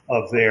south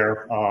of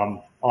there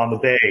on the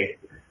bay.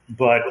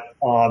 But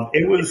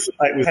it was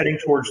heading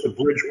towards the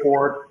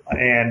Bridgeport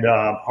and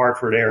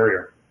Hartford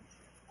area.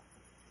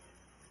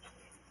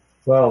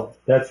 Well,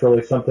 that's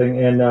really something,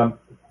 and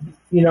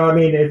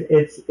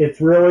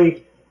it's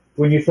really,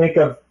 when you think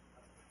of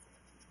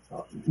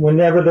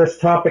whenever this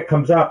topic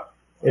comes up,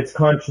 it's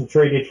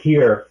concentrated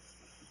here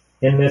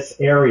in this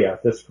area,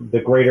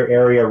 the greater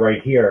area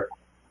right here.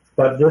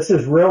 But this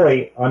is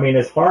really,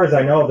 as far as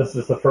I know, this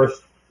is the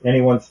first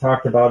anyone's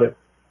talked about it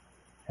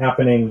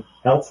happening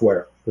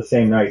elsewhere the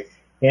same night.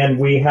 And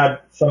we had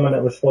someone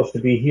that was supposed to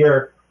be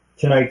here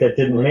tonight that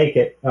didn't make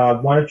it.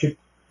 Why don't you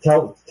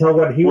tell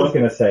what he was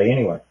going to say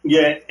anyway?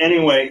 Yeah,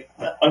 anyway,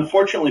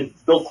 unfortunately,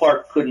 Bill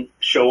Clark couldn't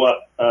show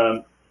up.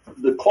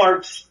 The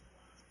Clarks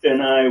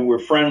and I were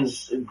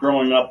friends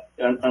growing up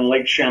on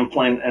Lake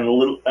Champlain and a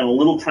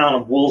little town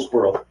of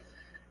Willsboro.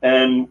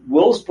 And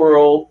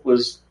Willsboro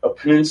was a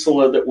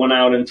peninsula that went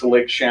out into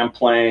Lake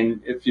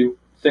Champlain. If you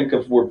think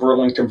of where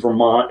Burlington,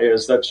 Vermont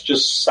is, that's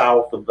just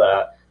south of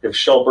that. You have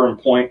Shelburne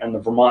Point on the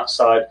Vermont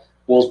side,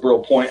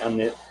 Willsboro Point on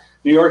the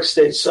New York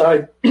State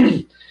side.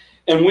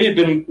 And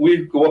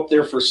we'd go up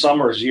there for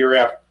summers year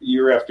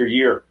after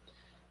year.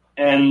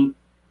 And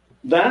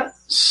that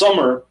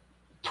summer,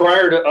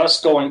 prior to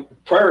us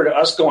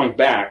going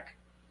back,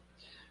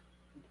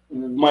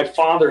 my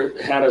father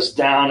had us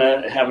down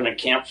having a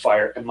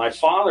campfire. And my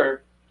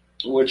father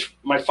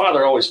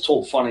always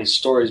told funny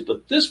stories,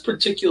 but this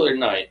particular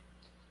night,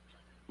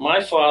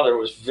 my father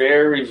was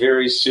very,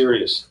 very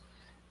serious.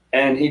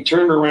 And he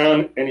turned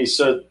around and he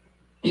said,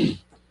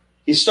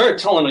 he started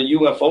telling a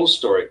UFO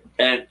story.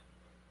 And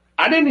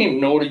I didn't even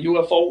know what a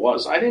UFO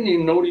was. I didn't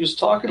even know what he was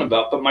talking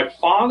about. But my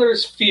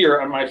father's fear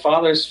on my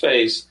father's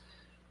face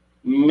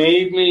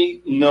made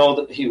me know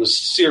that he was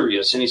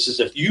serious. And he says,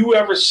 if you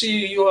ever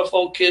see a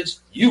UFO,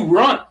 kids, you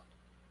run.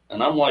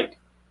 And I'm like,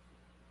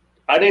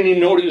 I didn't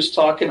even know what he was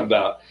talking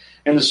about.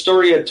 And the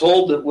story I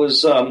told that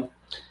was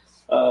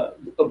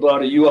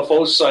about a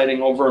UFO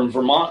sighting over in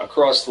Vermont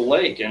across the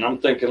lake. And I'm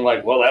thinking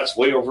like, well, that's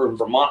way over in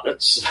Vermont.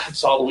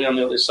 That's all the way on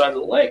the other side of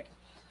the lake.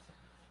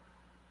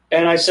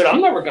 And I said,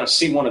 I'm never going to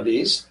see one of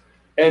these.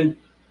 And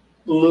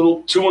a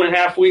little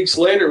 2.5 weeks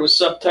later, it was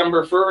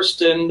September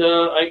 1st, and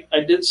I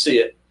did see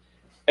it.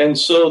 And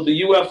so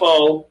the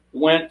UFO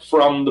went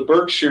from the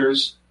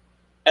Berkshires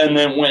and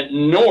then went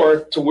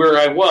north to where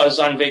I was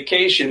on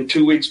vacation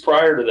 2 weeks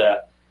prior to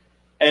that.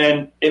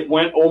 And it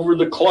went over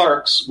the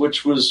Clarks,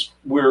 which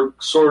we're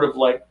sort of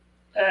like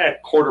a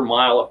quarter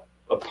mile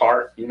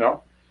apart,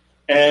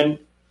 And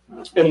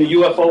the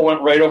UFO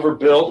went right over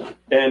Bill,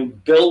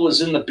 and Bill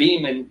was in the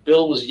beam, and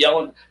Bill was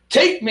yelling,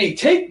 take me,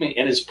 take me.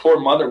 And his poor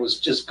mother was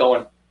just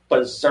going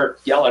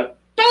berserk, yelling,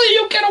 Billy,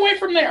 you get away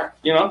from there,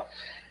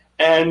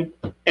 And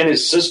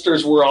his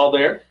sisters were all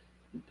there.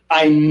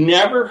 I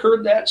never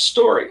heard that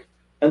story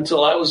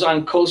until I was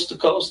on Coast to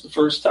Coast the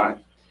first time.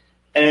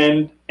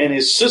 And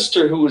his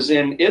sister, who was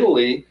in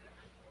Italy,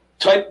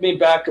 typed me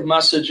back a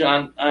message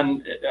on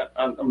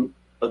an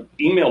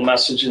email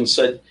message and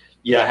said,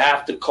 you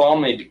have to call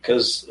me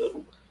because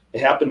it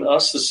happened to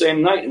us the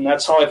same night. And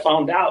that's how I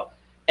found out.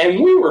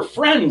 And we were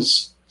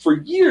friends for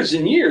years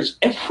and years,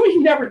 and we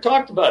never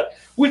talked about it.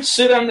 We'd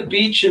sit on the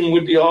beach and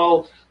we'd be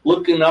all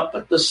looking up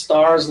at the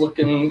stars,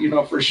 looking,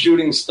 for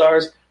shooting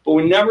stars. But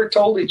we never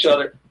told each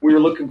other we were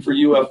looking for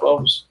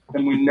UFOs.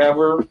 And we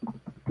never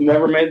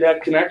made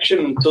that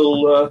connection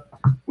until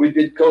we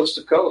did Coast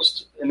to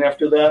Coast. And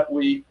after that,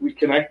 we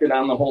connected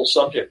on the whole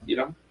subject,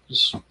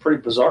 It's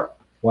pretty bizarre.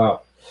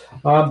 Wow.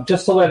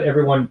 Just to let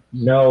everyone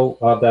know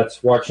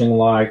that's watching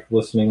live,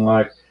 listening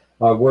live,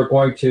 we're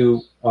going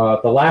to,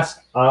 the last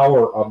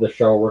hour of the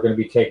show, we're going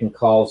to be taking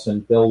calls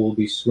and Bill will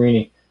be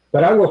screening.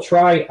 But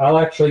I'll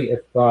actually,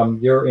 if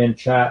you're in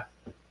chat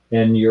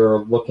and you're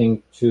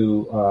looking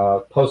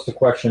to post a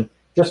question,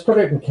 just put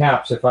it in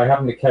caps if I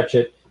happen to catch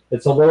it.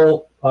 It's a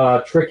little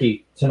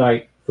tricky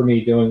tonight for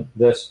me doing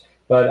this,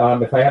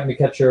 but if I happen to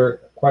catch your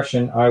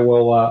question,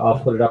 I'll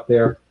put it up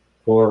there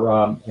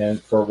for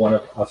one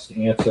of us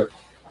to answer.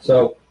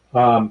 So,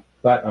 but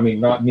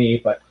not me,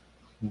 but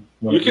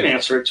you can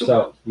answer it too.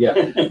 So,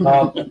 yeah.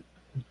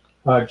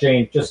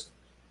 Jane,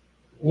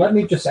 let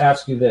me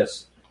ask you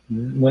this.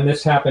 when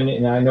this happened,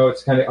 and I know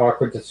it's kind of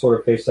awkward to sort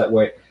of face that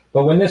way,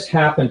 but when this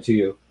happened to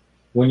you,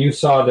 when you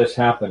saw this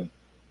happen,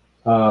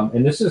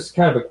 and this is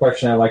kind of a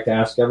question I like to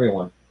ask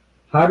everyone,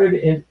 how did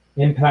it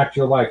impact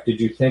your life? Did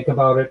you think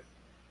about it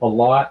a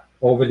lot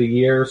over the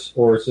years,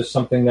 or is this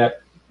something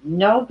that...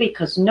 No,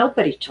 because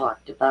nobody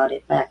talked about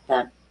it back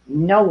then.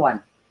 No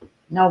one.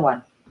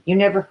 You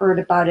never heard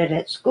about it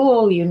at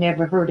school. You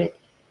never heard it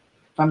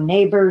from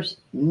neighbors.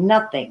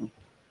 Nothing.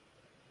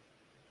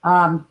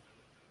 The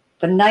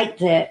night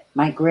that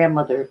my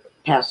grandmother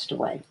passed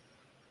away,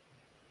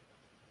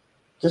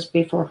 just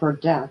before her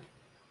death,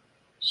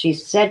 she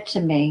said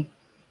to me,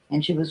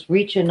 and she was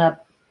reaching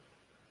up,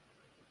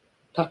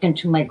 talking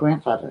to my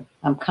grandfather,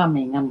 I'm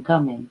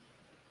coming.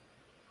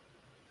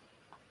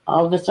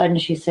 All of a sudden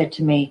she said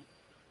to me,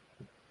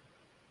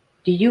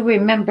 do you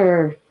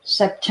remember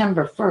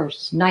September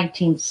 1st,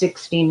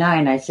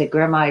 1969? I said,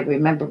 Grandma, I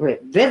remember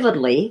it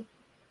vividly.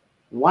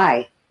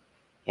 Why?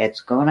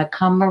 It's going to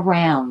come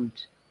around.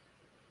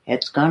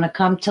 It's going to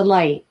come to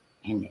light,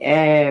 and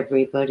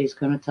everybody's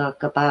going to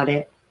talk about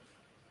it.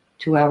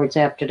 2 hours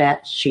after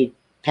that, she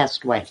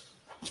passed away.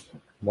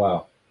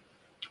 Wow.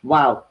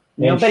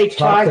 Nobody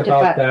talked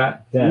about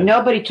that then.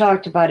 Nobody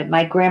talked about it.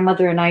 My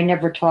grandmother and I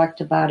never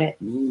talked about it.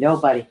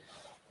 Nobody.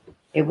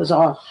 It was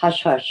all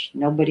hush-hush.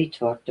 Nobody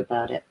talked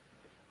about it.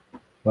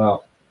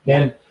 Wow.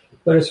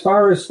 But as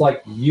far as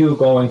like you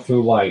going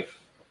through life,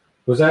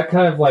 was that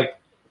kind of like...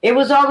 It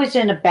was always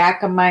in the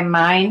back of my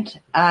mind.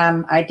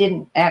 I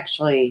didn't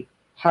actually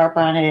harp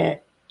on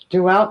it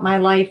throughout my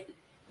life.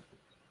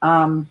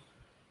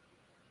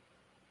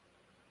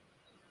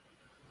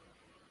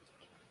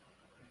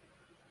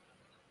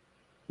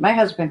 My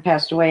husband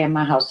passed away in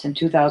my house in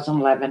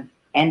 2011,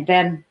 and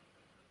then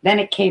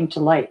it came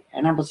to light,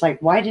 and I was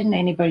like, why didn't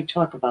anybody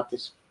talk about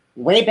this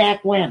way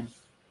back when?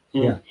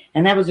 Yeah.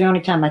 And that was the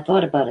only time I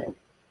thought about it,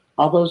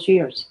 all those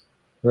years.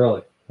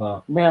 Really?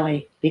 Wow.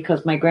 Really,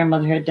 because my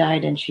grandmother had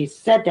died, and she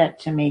said that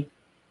to me,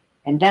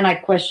 and then I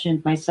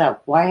questioned myself,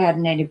 why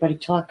hadn't anybody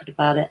talked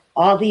about it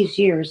all these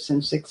years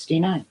since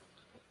 69?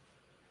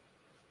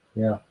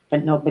 Yeah.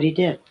 But nobody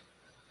did.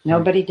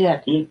 Nobody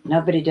did.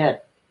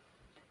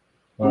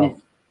 Wow.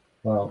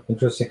 Wow,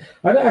 interesting.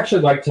 I'd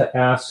actually like to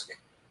ask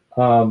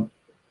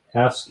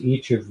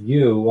each of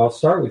you. I'll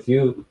start with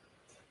you,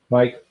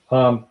 Mike.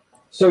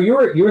 So you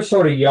were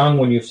sort of young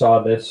when you saw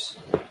this.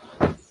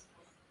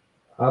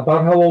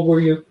 About how old were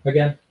you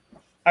again?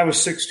 I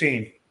was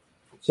 16.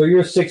 So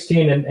you're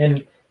 16,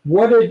 and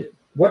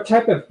what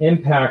type of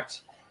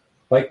impact,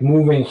 like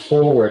moving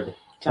forward?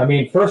 I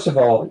mean, first of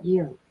all,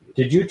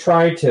 did you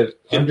try to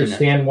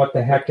understand what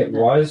the heck it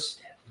was?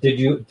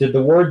 Did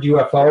the word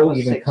UFO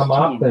even come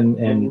up, and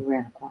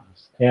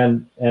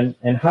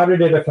how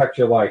did it affect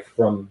your life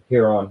from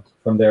there on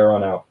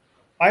out?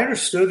 I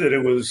understood that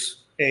it was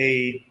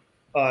a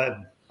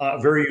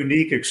very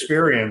unique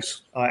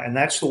experience, and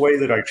that's the way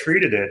that I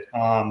treated it.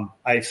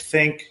 I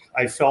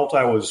felt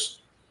I was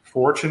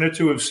fortunate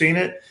to have seen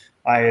it.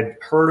 I had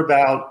heard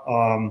about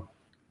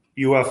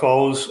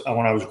UFOs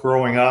when I was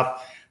growing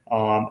up.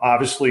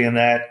 Obviously, in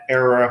that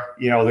era,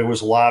 there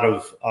was a lot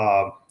of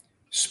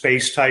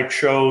space type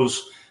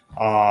shows,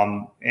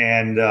 so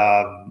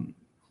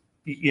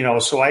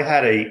I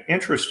had an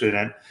interest in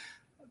it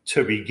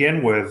to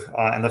begin with,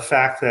 and the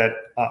fact that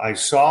I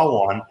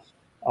saw one,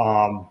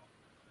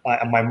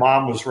 and my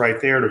mom was right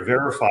there to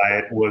verify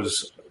it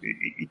was,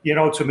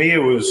 to me it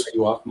was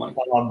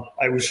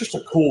just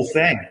a cool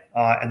thing,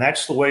 and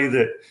that's the way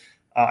that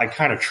I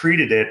kind of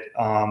treated it.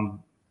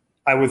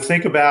 I would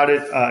think about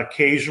it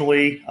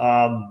occasionally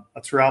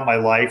throughout my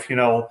life.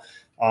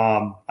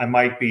 I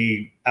might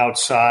be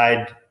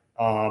outside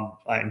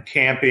and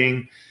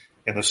camping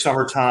in the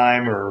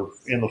summertime or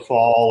in the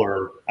fall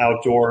or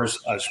outdoors,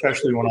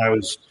 especially when I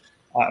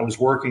was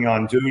working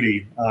on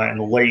duty in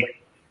the late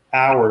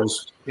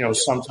hours.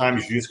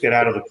 Sometimes you just get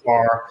out of the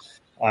car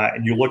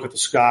and you look at the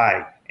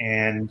sky.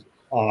 And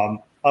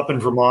up in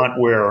Vermont,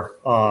 where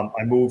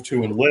I moved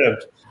to and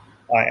lived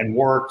and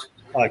worked,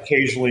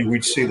 occasionally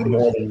we'd see the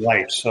northern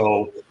lights.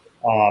 So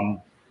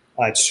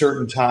at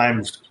certain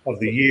times of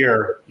the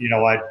year,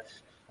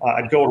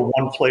 I'd go to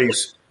one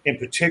place in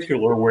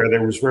particular where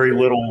there was very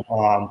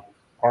little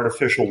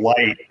artificial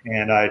light,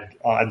 and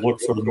I'd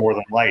look for the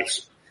northern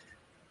lights.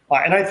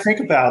 And I think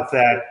about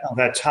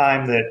that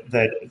time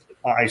that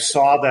I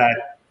saw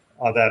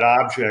that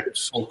object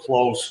so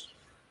close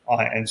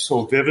and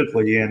so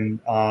vividly, and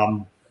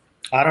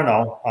I don't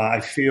know. I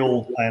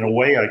feel, in a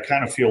way, I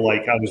kind of feel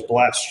like I was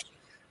blessed.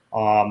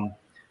 I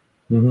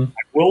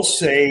will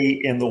say,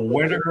 in the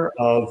winter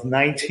of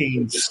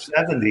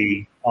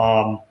 1970,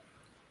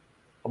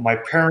 my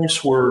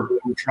parents were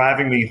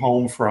driving me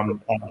home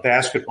from a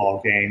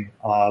basketball game.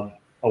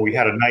 We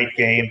had a night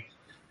game,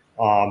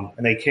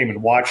 and they came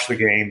and watched the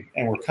game,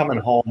 and we're coming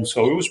home.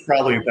 So it was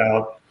probably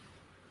about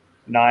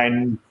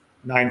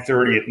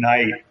 9:30 at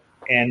night.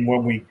 And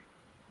when we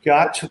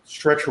got to the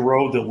stretch of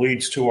road that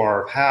leads to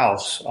our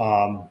house,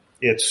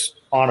 it's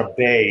on a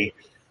bay.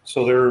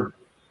 So there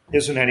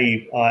isn't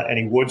any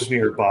woods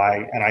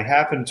nearby. And I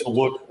happened to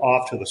look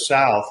off to the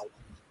south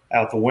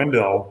out the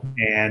window,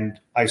 and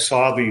I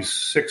saw these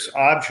 6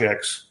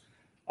 objects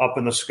up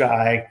in the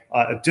sky,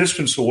 a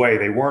distance away.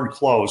 They weren't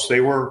close.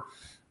 They were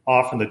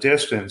off in the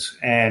distance.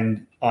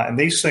 And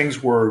these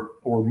things were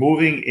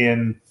moving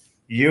in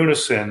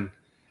unison,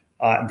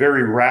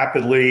 very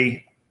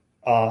rapidly,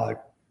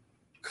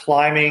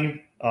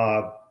 climbing,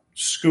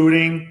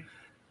 scooting,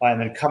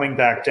 and then coming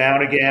back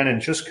down again, and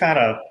just kind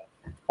of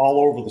all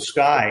over the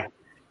sky.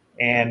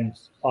 And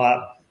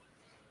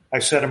I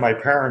said to my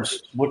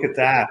parents, look at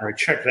that, or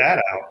check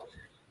that out.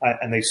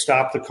 And they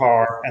stopped the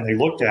car and they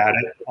looked at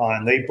it,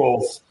 and they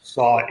both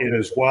saw it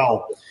as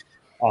well.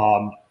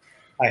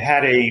 I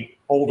had a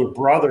older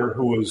brother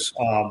who was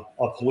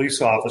a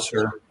police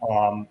officer,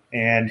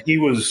 and he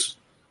was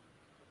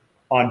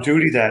on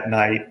duty that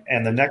night.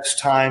 And the next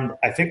time,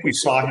 I think we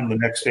saw him the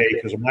next day,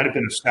 because it might have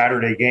been a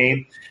Saturday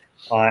game.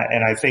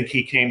 And I think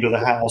he came to the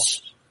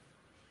house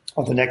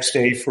the next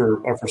day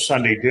for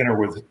Sunday dinner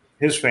with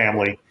his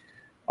family.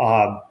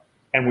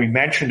 And we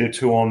mentioned it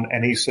to him,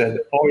 and he said,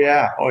 oh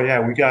yeah,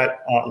 we got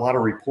a lot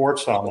of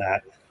reports on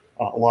that,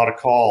 a lot of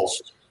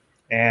calls.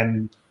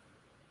 And,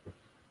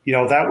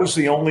 that was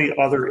the only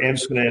other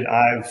incident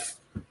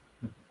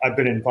I've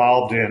been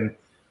involved in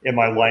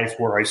my life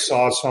where I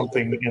saw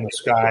something in the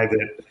sky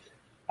that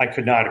I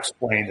could not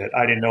explain, that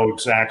I didn't know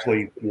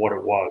exactly what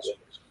it was.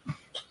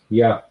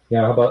 Yeah.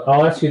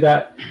 I'll ask you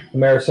that,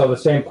 Marisol, the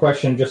same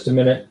question in just a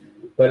minute.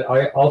 But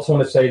I also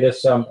want to say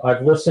this.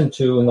 I've listened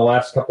to, in the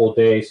last couple of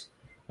days,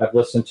 I've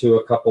listened to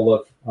a couple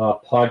of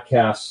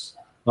podcasts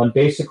on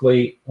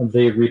basically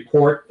the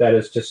report that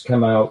has just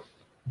come out.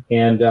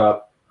 And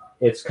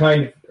it's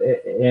kind of,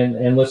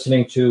 and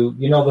listening to,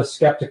 the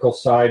skeptical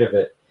side of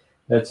it,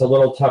 it's a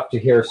little tough to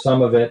hear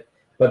some of it.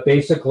 But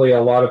basically,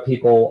 a lot of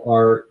people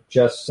are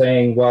just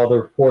saying, well, the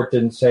report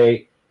didn't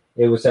say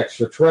it was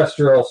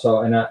extraterrestrial.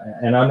 So, and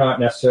I'm not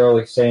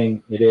necessarily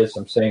saying it is.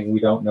 I'm saying we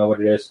don't know what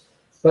it is.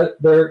 But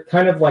they're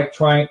kind of like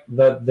trying,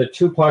 the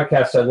 2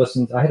 podcasts I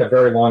listened, I had a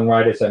very long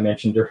ride, as I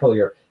mentioned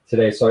earlier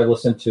today. So I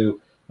listened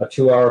to a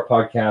 2-hour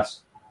podcast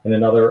and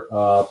another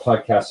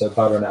podcast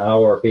about an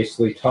hour,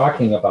 basically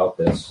talking about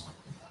this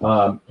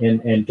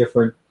and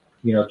different,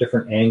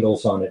 different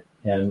angles on it.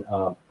 And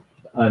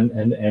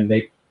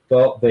they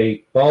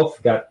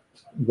both got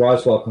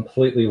Roswell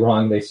completely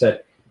wrong. They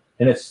said,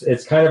 and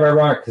it's kind of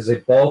ironic because they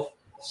both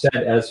said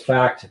as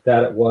fact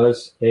that it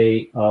was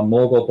a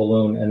mogul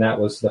balloon, and that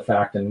was the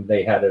fact, and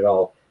they had it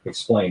all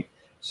explained.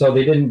 So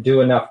they didn't do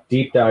enough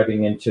deep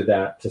diving into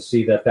that to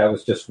see that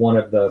was just one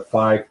of the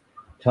 5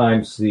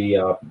 times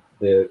the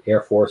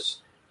Air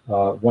Force,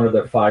 one of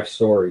their 5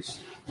 stories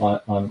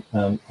on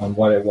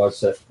what it was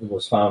that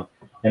was found.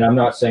 And I'm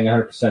not saying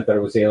 100% that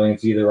it was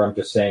aliens either. I'm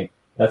just saying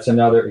that's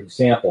another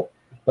example.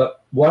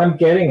 But what I'm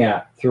getting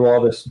at through all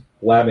this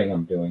blabbing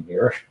I'm doing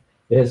here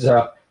is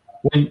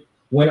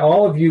when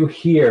all of you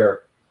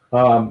hear,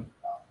 Tom,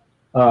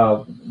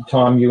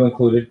 you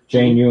included,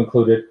 Jane, you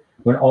included,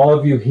 when all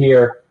of you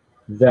hear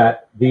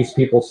that these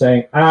people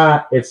saying,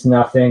 it's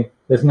nothing,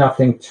 there's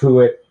nothing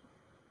to it.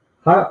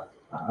 I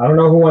don't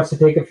know who wants to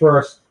take it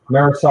first.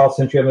 Marisol,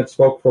 since you haven't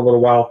spoke for a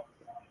little while,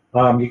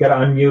 you got to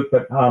unmute,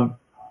 but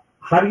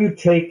how do you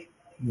take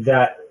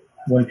that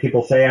when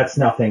people say it's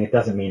nothing, it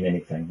doesn't mean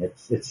anything?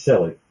 It's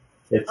silly.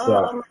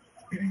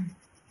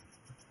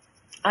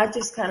 I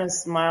just kind of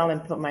smile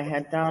and put my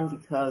head down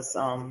because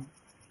I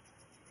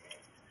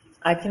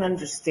can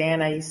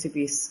understand. I used to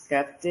be a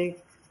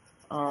skeptic.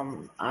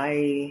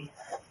 I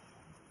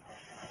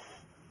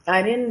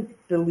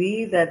didn't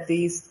believe that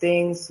these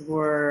things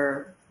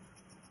were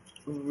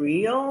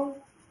real.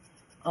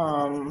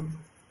 And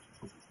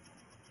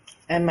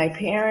my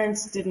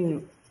parents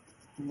didn't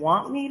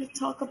want me to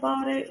talk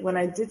about it. When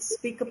I did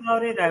speak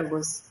about it, I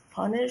was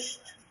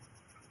punished.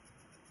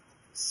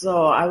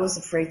 So I was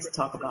afraid to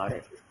talk about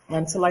it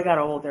until I got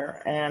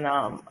older, and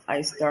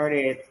I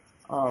started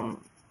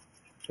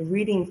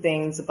reading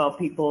things about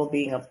people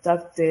being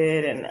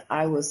abducted, and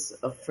I was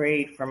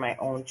afraid for my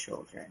own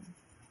children.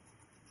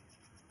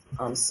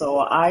 So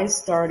I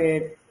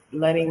started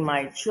letting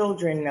my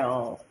children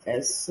know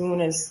as soon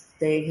as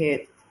they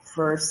hit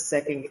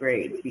 1st, 2nd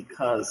grade,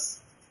 because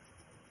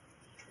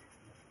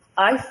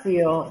I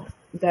feel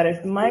that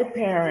if my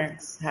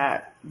parents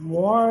had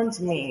warned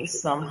me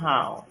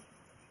somehow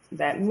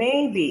that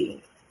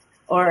maybe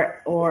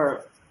or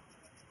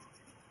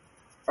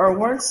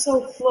weren't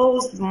so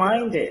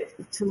closed-minded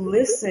to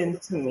listen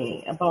to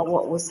me about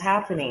what was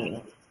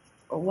happening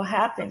or what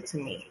happened to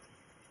me,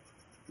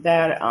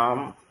 that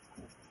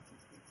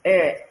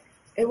it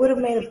would have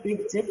made a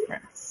big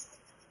difference.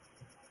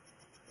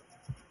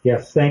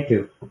 Yes, thank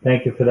you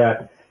for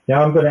that.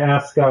 Now I'm going to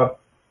ask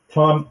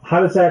Tom,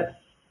 how does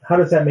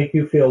that make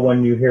you feel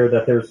when you hear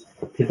that there's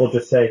people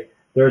just say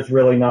there's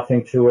really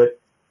nothing to it?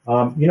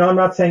 I'm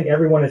not saying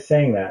everyone is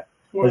saying that.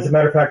 As a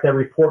matter of fact, that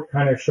report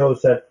kind of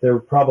shows that there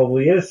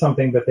probably is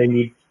something that they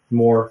need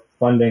more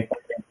funding,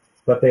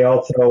 but they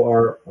also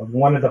are,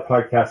 one of the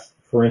podcasts,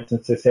 for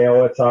instance, they say,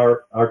 it's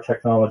our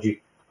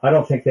technology. I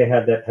don't think they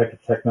had that type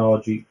of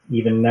technology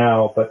even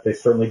now, but they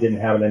certainly didn't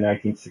have it in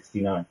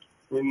 1969.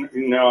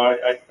 No,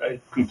 I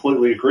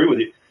completely agree with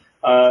you.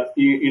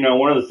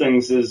 One of the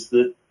things is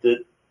that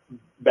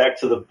back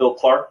to the Bill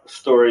Clark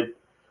story,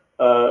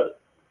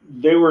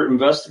 they were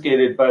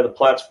investigated by the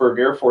Plattsburgh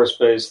Air Force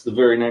Base the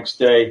very next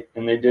day,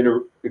 and they did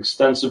an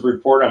extensive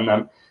report on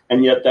them,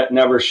 and yet that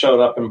never showed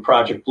up in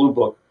Project Blue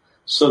Book.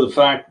 So the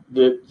fact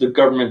that the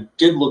government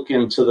did look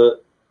into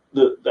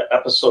the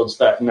episodes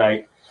that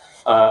night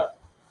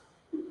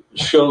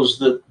shows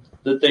that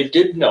they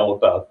did know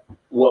about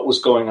what was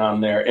going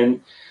on there.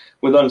 And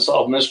with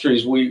Unsolved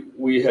Mysteries,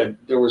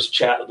 there was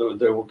chat that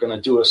they were going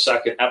to do a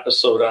second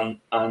episode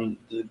on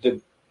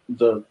the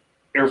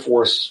Air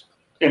Force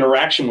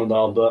interaction with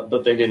all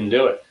but they didn't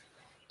do it.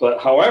 But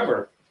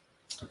however,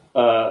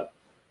 but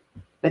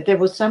there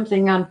was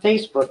something on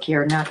Facebook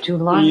here not too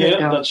long ago.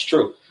 Yeah, that's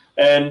true.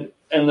 And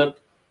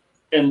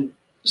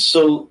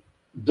so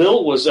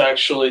Bill was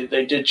actually,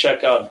 they did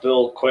check out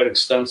Bill quite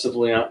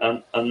extensively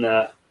on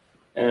that.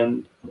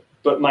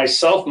 But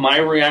my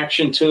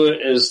reaction to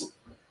it is,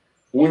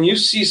 when you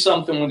see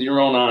something with your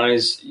own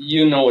eyes,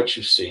 you know what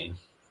you've seen.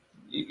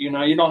 You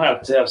don't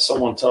have to have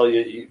someone tell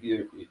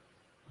you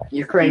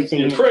you're crazy.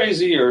 You're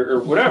crazy or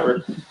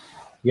whatever.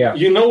 Yeah.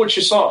 You know what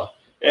you saw.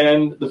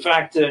 And the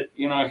fact that,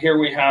 here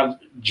we have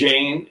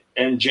Jane,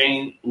 and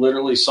Jane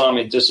literally saw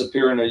me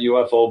disappear in a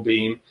UFO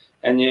beam.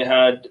 And you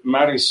had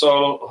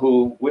Marisol,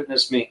 who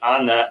witnessed me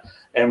on that.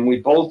 And we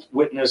both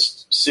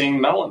witnessed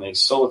seeing Melanie.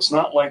 So it's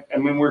not like,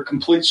 we're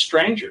complete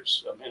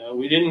strangers.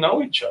 We didn't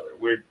know each other.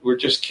 We're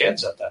just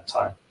kids at that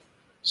time.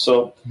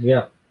 So,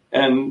 yeah.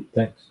 And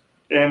thanks.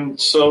 And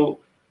so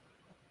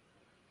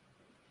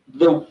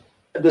the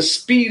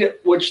speed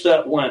at which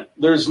that went,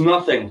 there's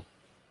nothing.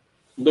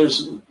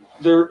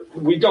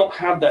 We don't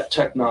have that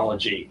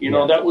technology.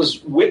 That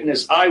was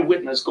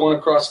eyewitness going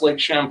across Lake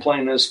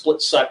Champlain in a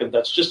split second.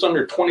 That's just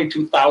under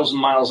 22,000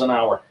 miles an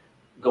hour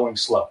going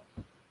slow.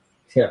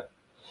 Yeah.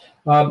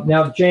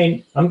 Now,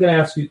 Jane, I'm going to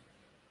ask you,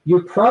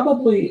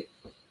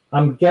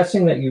 I'm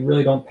guessing that you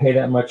really don't pay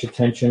that much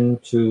attention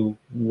to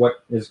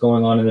what is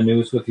going on in the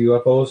news with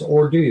UFOs,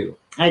 or do you?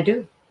 I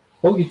do.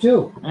 Oh, you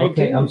do?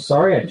 Okay, do. I'm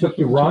sorry, I took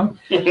you wrong.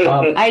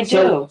 I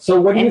do. So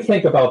what do you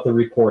think about the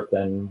report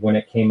then when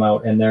it came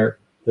out and they're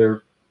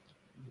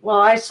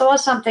Well, I saw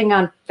something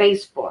on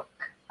Facebook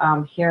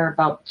here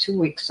about 2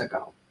 weeks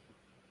ago,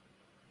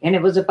 and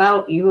it was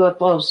about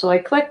UFOs, so I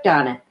clicked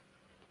on it.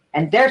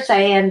 And they're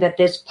saying that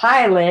this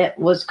pilot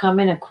was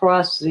coming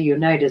across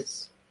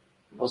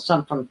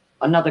some from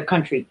another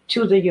country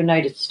to the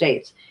United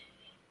States.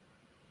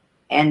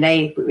 And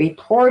they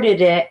reported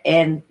it,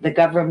 and the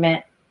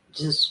government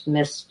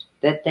dismissed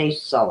that they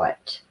saw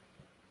it.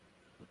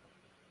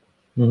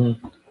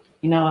 Mm-hmm.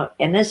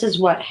 And this is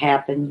what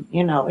happened.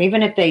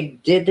 Even if they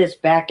did this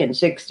back in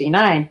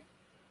 1969,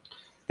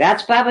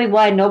 that's probably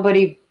why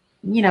nobody,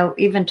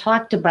 even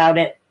talked about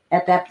it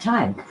at that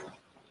time.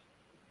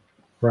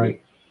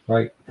 Right.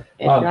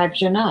 It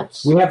drives you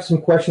nuts. We have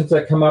some questions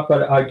that come up,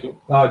 but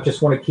I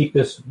just want to keep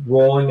this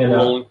rolling. And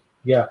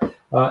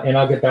and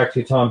I'll get back to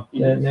you, Tom.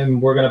 Mm-hmm. And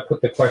we're going to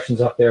put the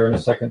questions up there in a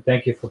second.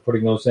 Thank you for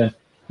putting those in.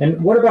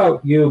 And what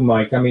about you,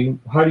 Mike?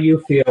 How do you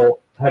feel?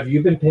 Have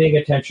you been paying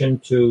attention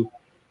to,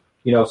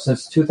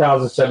 since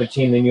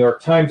 2017, the New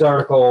York Times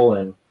article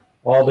and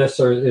all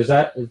this, or is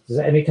there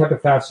any type of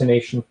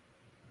fascination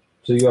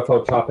to the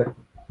UFO topic?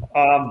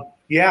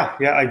 Yeah,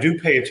 I do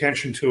pay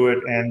attention to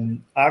it,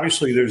 and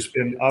obviously there's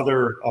been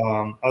other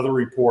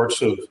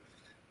reports of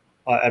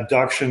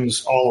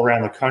abductions all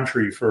around the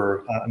country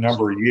for a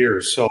number of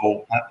years.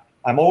 So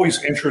I'm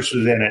always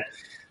interested in it.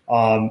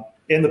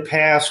 In the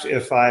past,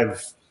 if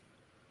I've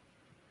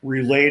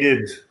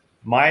related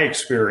my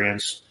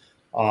experience,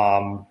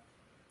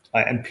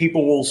 and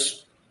people will,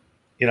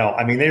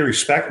 they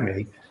respect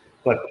me,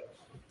 but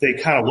they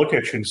kind of look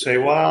at you and say,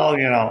 well,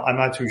 I'm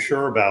not too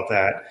sure about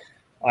that.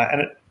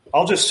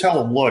 I'll just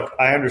tell them, look,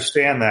 I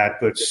understand that,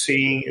 but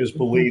seeing is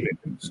believing.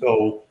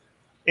 So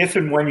if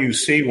and when you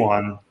see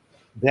one,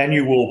 then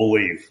you will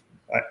believe.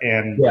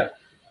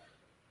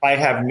 I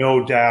have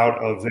no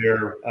doubt of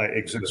their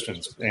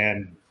existence.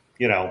 And,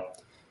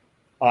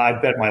 I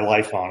bet my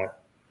life on it.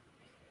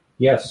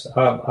 Yes,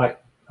 I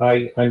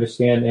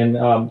understand. And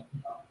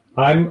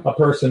I'm a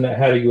person that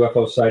had a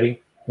UFO sighting,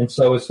 and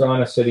so is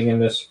Donna sitting in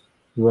this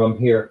room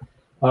here.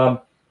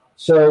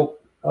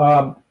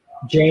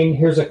 Jane,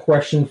 here's a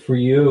question for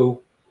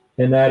you,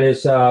 and that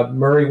is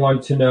Murray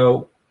wanted to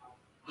know,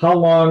 how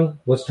long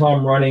was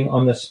Tom running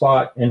on the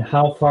spot, and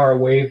how far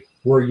away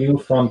were you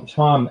from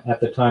Tom at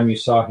the time you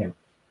saw him?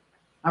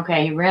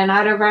 Okay, he ran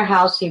out of our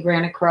house. He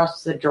ran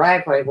across the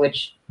driveway,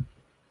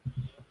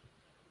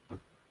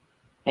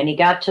 and he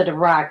got to the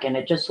rock, and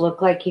it just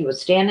looked like he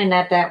was standing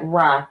at that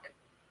rock,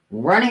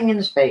 running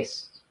in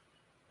space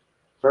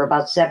for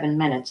about 7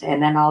 minutes,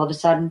 and then all of a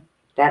sudden,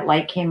 that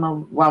light came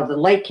over. Well, the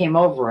light came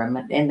over him,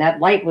 and that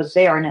light was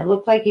there, and it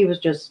looked like he was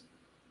just,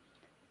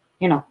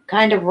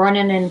 kind of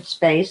running in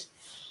space.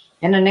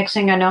 And the next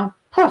thing I know,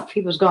 poof,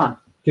 he was gone.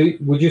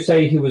 Would you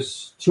say he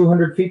was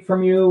 200 feet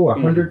from you,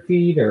 100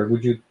 feet, or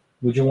would you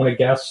want to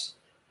guess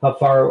how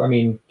far? I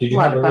mean, did you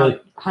What, have a about really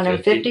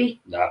 150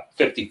 No,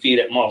 50 feet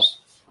at most.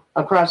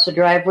 across the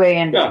driveway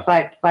and Yeah.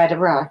 by the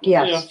rock?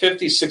 Yes. Yeah,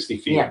 50, 60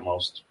 feet Yeah. at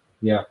most.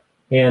 Yeah,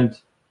 and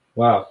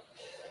wow.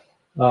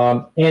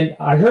 And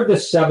I heard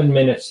this 7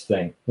 minutes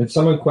thing, and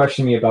someone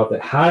questioned me about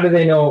that. How do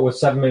they know it was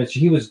 7 minutes?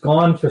 He was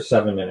gone for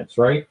 7 minutes,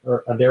 right,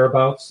 or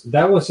thereabouts.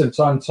 That was an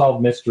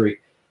unsolved mystery.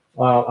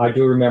 I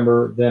do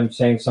remember them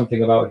saying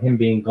something about him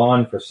being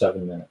gone for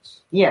 7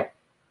 minutes. Yeah.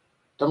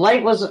 The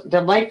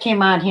light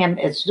came on him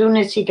as soon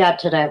as he got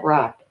to that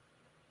rock.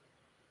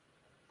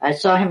 I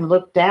saw him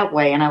look that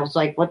way, and I was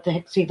like, what the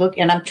heck's he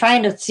looking? And I'm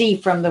trying to see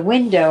from the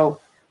window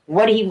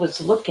what he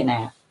was looking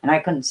at, and I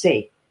couldn't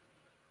see.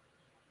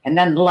 And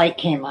then the light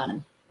came on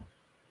him.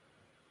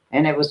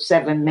 And it was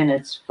 7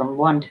 minutes from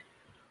one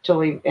till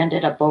he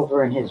ended up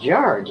over in his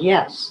yard,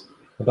 yes.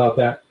 About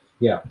that?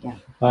 Yeah. Yeah.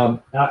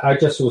 I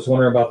just was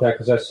wondering about that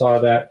because I saw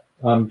that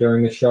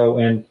during the show.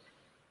 And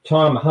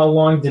Tom, how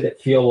long did it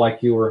feel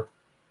like you were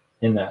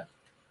in that?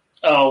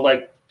 Oh,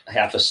 like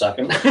half a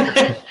second.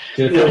 Did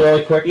it feel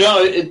really quick?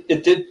 No, it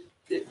did.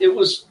 It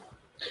was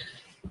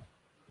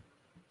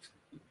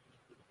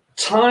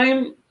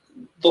time.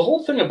 The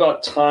whole thing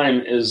about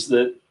time is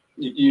that,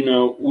 you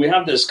know, we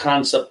have this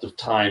concept of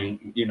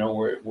time, you know,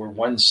 we're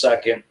 1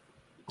 second,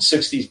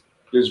 60,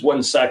 there's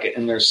 1 second,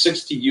 and there's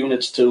 60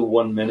 units to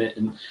 1 minute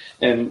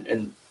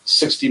and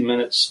 60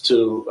 minutes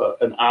to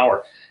an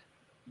hour.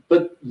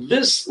 But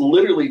this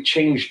literally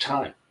changed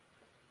time.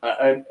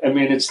 I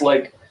mean, it's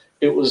like,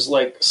 it was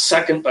like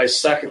second by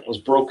second was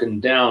broken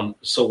down.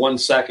 So 1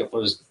 second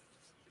was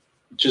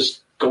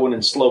just going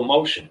in slow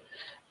motion.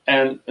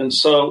 And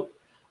so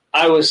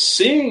I was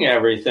seeing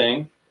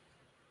everything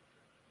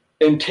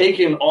and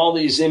taking all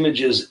these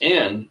images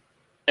in,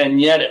 and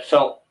yet it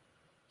felt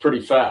pretty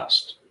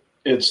fast.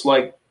 It's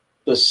like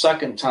the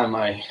second time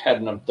I had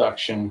an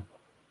abduction,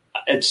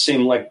 it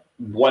seemed like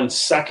 1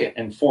 second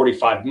and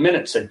 45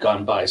 minutes had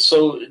gone by.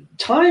 So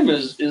time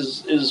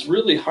is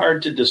really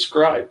hard to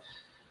describe.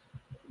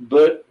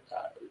 But,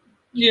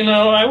 you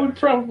know, I would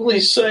probably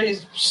say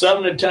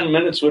 7 to 10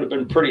 minutes would have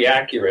been pretty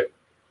accurate,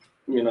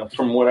 you know,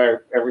 from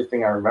what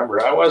everything I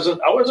remember. I wasn't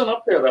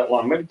up there that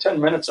long, maybe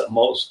 10 minutes at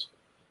most.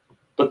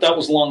 But that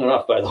was long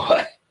enough, by the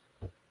way.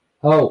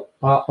 Oh,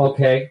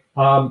 okay.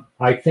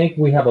 I think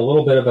we have a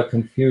little bit of a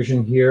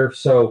confusion here.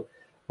 So,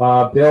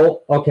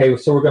 Bill, okay,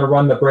 so we're going to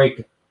run the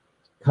break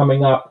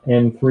coming up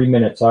in 3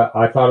 minutes.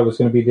 I thought it was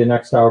going to be the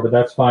next hour, but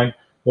that's fine.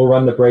 We'll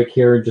run the break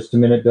here in just a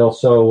minute, Bill.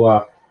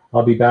 So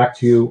I'll be back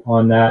to you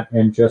on that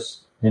in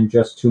just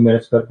 2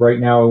 minutes. But right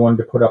now I wanted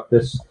to put up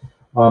this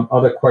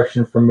other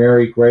question from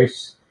Mary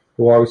Grace,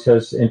 who always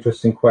has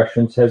interesting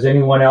questions. Has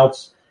anyone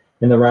else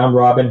in the round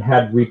robin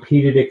had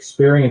repeated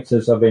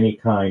experiences of any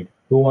kind?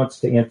 Who wants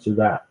to answer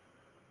that?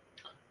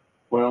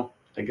 Well,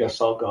 I guess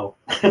I'll go.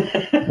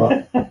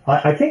 Well,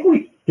 I think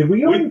we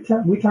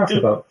talked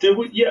about. Did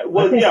we? Yeah.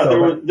 Well, yeah.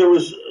 So, there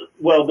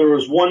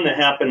was one that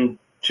happened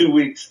 2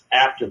 weeks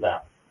after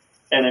that,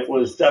 and it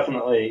was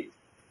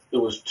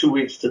 2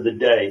 weeks to the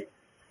day,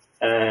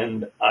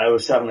 and I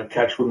was having a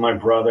catch with my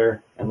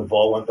brother, and the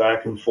ball went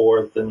back and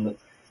forth, and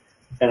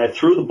I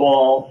threw the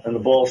ball, and the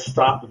ball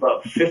stopped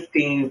about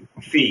 15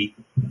 feet,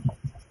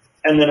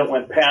 and then it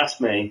went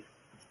past me.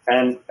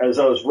 And as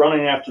I was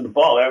running after the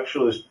ball,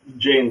 actually it was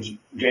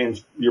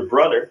James, your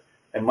brother,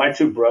 and my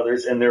two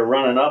brothers, and they're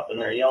running up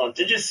and they're yelling,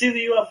 "Did you see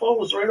the UFO? It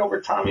was right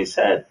over Tommy's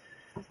head."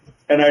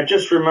 And I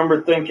just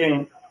remember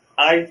thinking,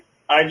 I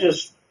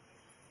just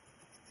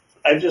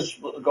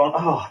going,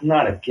 "Oh,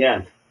 not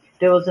again."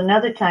 There was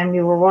another time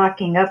you were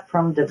walking up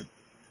from the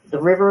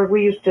river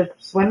we used to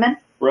swim in.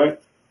 Right.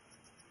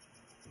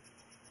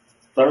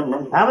 I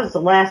remember. I was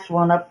the last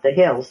one up the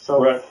hill,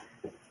 so Right.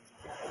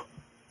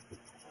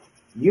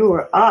 you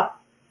were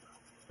up.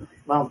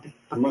 Well,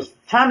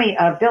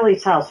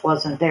 Billy's house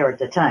wasn't there at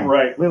the time.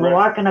 Right. We were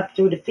walking up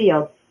through the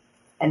field,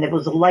 and there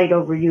was a light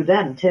over you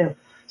then too.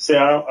 See,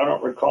 I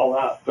don't recall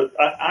that, but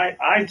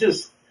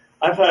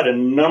I've had a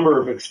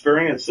number of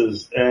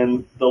experiences,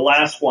 and the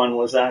last one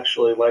was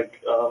actually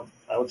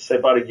I would say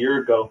about a year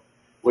ago,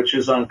 which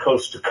is on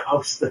Coast to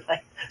Coast.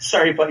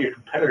 Sorry about your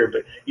competitor,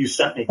 but you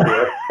sent me to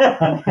her.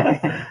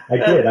 I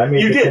did. I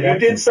mean, you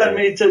did send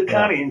me to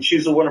Connie, and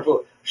she's a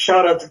wonderful.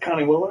 Shout out to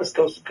Connie Willis,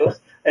 Coast to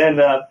Coast.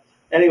 And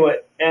anyway,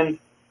 and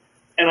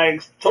I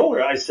told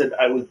her, I said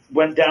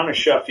went down to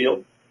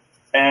Sheffield,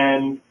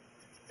 and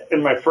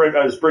my friend,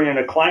 I was bringing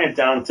a client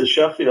down to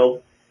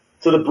Sheffield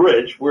to the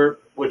bridge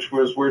which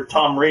was where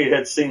Tom Reed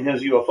had seen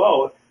his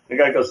UFO. The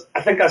guy goes,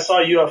 "I think I saw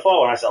a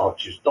UFO," and I said, "Oh,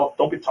 geez,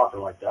 don't be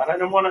talking like that. I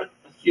didn't want to."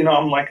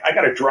 I'm like, I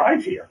got to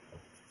drive here.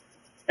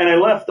 And I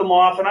left them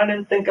off, and I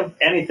didn't think of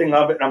anything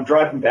of it. And I'm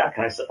driving back,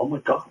 and I said, "Oh, my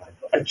God,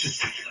 I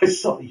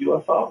saw a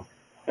UFO."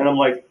 And I'm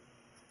like,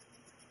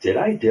 did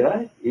I?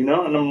 And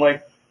I'm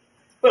like,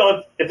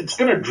 well, if it's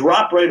going to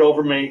drop right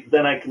over me,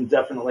 then I can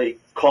definitely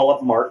call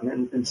up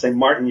Martin and say,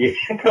 "Martin, you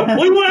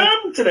completely what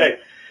happened today?"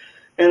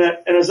 And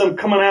as I'm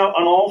coming out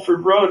on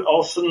Alford Road,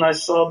 all of a sudden I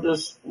saw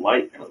this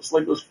light, and it was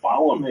like it was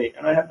following me.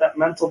 And I had that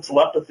mental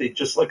telepathy,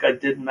 just like I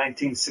did in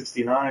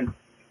 1969.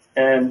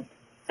 And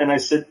I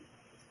said,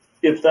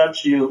 if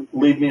that's you,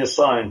 leave me a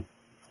sign.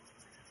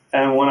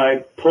 And when I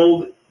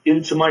pulled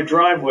into my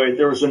driveway,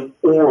 there was an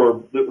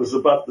orb that was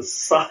about the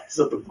size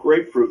of a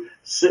grapefruit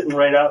sitting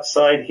right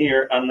outside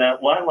here on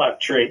that lilac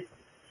tree.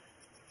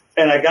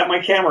 And I got my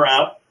camera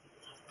out,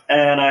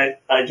 and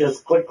I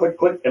just click,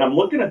 and I'm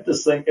looking at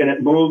this thing, and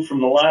it moved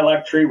from the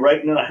lilac tree right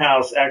into the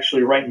house,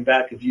 actually right in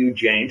back of you,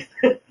 Jane.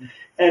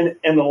 and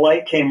the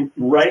light came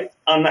right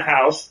on the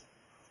house,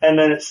 and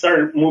then it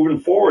started moving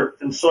forward.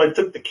 And so I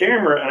took the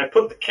camera, and I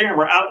put the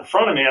camera out in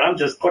front of me, and I'm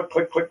just click,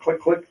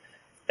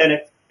 and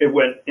it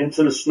went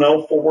into the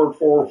snow,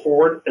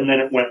 forward, and then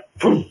it went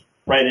boom,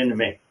 right into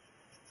me.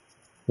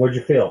 What'd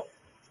you feel?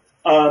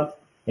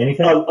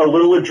 Anything? A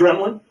little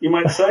adrenaline, you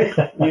might say.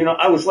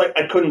 I was like,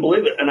 I couldn't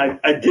believe it. And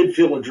I did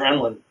feel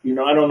adrenaline.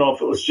 I don't know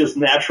if it was just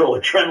natural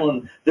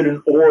adrenaline that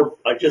an orb,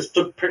 I just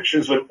took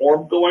pictures of an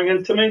orb going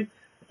into me.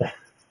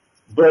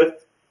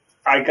 But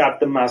I got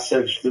the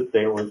message that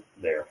they were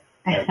there.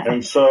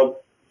 And so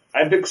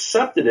I've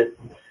accepted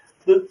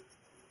it.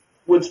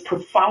 What's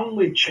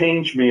profoundly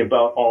changed me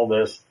about all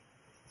this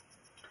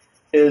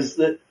is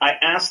that I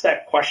asked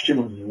that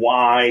question,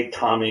 why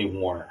Tommy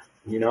Warner?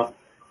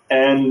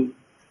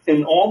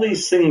 And all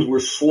these things were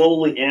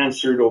slowly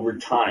answered over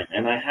time.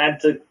 And I had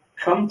to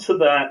come to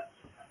that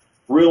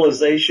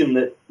realization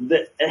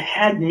that it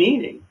had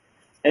meaning.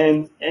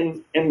 And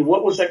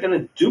what was I going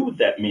to do with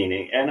that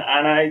meaning? And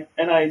I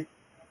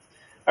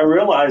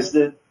realized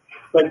that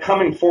by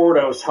coming forward,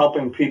 I was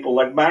helping people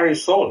like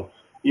Marisol,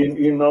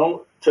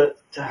 to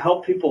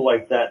help people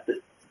like that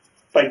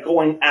by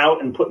going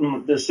out and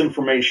putting this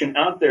information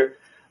out there.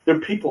 There are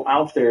people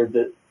out there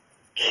that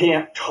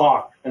can't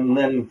talk, and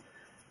then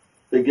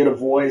they get a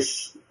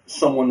voice,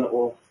 someone that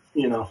will,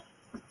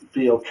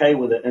 be okay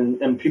with it.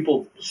 And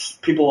people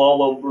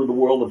all over the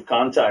world have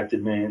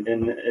contacted me.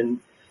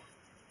 And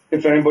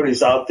if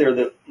anybody's out there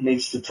that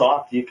needs to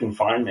talk, you can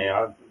find me.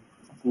 I'd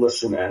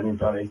listen to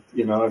anybody.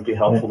 I'd be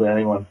helpful to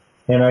anyone.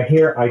 And I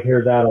hear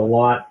that a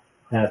lot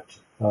at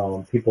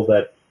people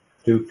that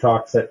do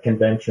talks at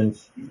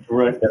conventions.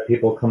 Right. That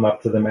people come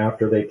up to them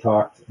after they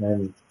talked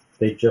and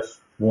they just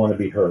want to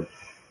be heard.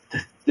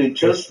 They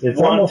just it's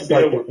want almost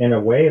to be like, in a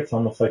way, it's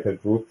almost like a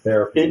group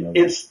therapy.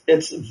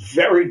 It's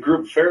very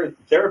group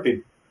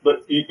therapy.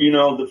 But,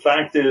 the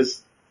fact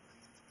is,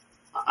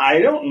 I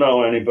don't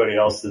know anybody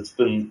else that's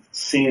been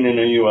seen in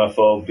a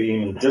UFO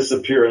beam and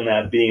disappear in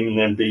that beam and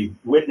then be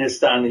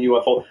witnessed on the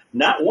UFO.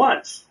 Not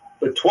once,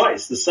 but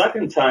twice. The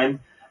second time,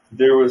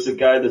 there was a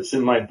guy that's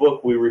in my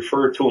book. We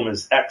refer to him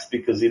as X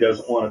because he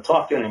doesn't want to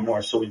talk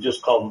anymore. So we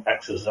just call him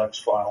X's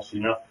X-Files,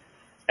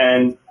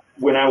 And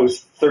when I was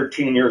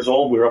 13 years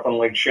old, we were up on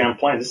Lake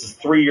Champlain. This is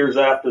 3 years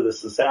after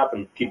this has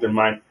happened, keep in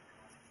mind.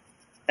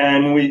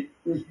 And we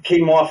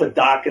came off a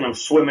dock, and I'm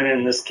swimming in,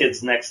 and this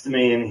kid's next to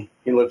me, and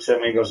he looks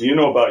at me and goes, "You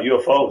know about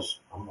UFOs?"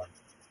 I'm like,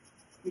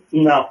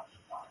 "No."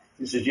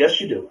 He says,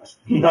 "Yes, you do." I said,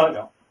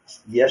 No.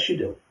 Said, "Yes, you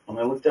do." And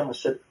I looked at him and I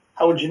said,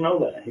 "How would you know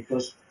that?" He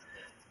goes,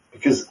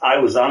 "Because I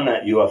was on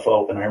that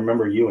UFO, and I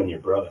remember you and your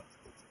brother."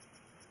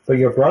 But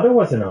your brother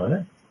wasn't on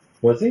it,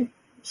 was he?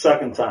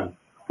 Second time.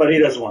 But he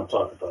doesn't want to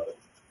talk about it.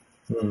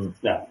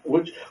 No,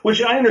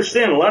 which I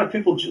understand. A lot of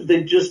people,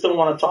 they just don't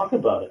want to talk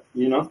about it,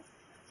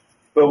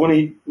 But when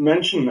he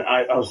mentioned,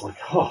 I was like,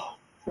 oh.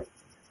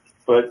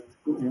 But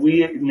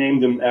we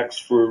named him X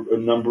for a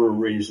number of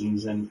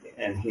reasons, and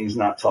he's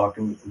not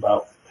talking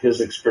about his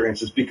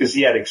experiences because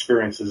he had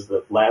experiences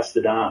that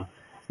lasted on.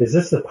 Is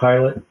this the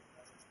pilot?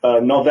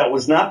 No, that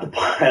was not the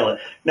pilot.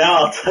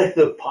 Now I'll tell you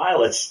the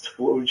pilot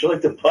story. Would you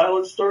like the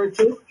pilot story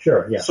too?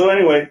 Sure, yeah. So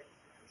anyway,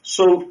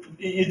 so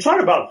you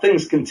talk about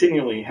things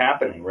continually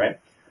happening, right?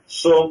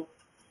 So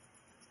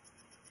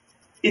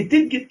it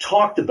did get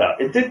talked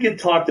about.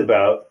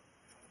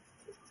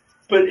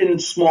 But in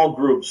small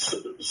groups.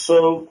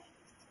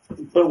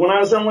 But when I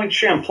was on Lake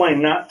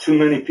Champlain, not too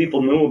many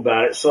people knew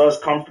about it, so I was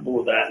comfortable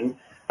with that. And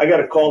I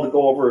got a call to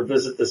go over and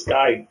visit this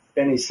guy,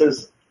 and he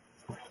says,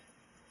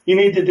 "You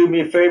need to do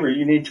me a favor.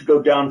 You need to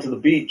go down to the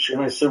beach."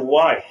 And I said,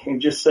 "Why?" He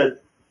just said,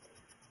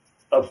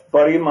 "A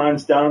buddy of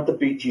mine's down at the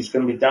beach. He's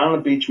going to be down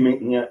at the beach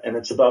meeting you, and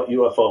it's about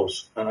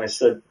UFOs." And I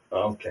said,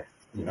 "Okay."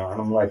 And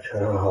I'm like,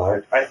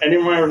 oh, I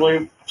didn't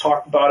really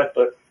talk about it,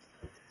 but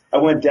I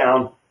went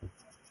down,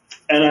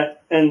 and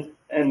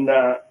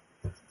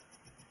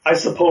I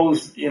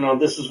suppose,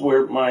 this is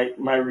where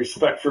my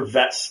respect for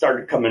vets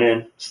started coming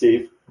in.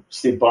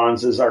 Steve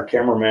Bonds is our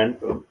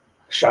cameraman.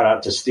 Shout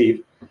out to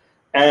Steve.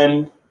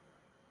 And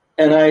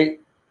I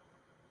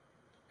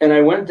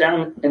went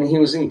down, and he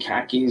was in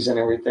khakis and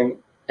everything,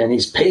 and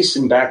he's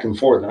pacing back and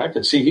forth, and I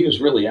could see he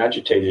was really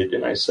agitated.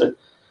 And I said,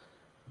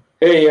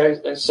 "Hey,"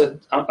 I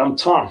said, "I'm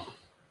Tom."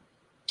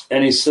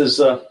 And he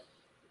says,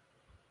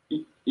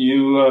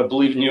 "You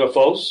believe in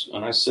UFOs?"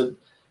 And I said,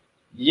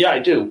 "Yeah, I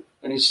do."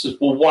 And he says,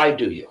 "Well, why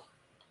do you?"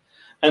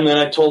 And then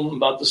I told him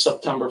about the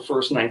September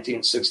 1st,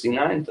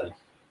 1969 thing.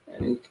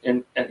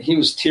 And he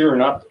was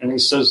tearing up, and he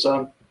says,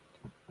 I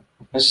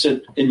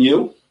said, and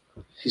you?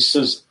 He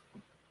says,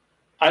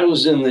 I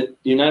was in the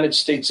United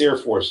States Air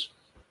Force,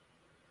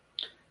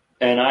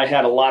 and I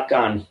had a lock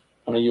on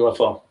a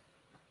UFO.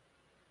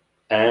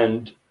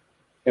 And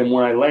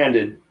when I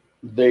landed,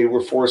 they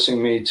were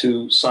forcing me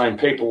to sign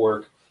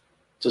paperwork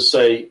to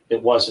say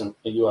it wasn't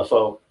a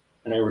UFO.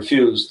 And I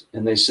refused.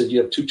 And they said,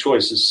 you have two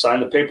choices, sign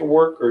the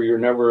paperwork or you're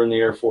never in the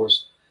Air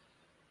Force.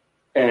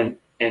 And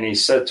he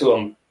said to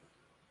him,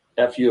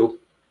 F you.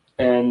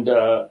 And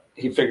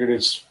he figured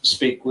he'd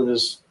speak with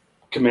his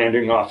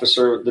commanding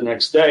officer the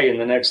next day.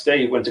 And the next day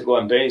he went to go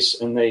on base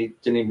and they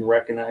didn't even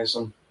recognize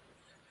him.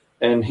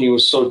 And he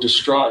was so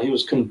distraught, he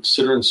was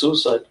considering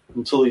suicide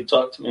until he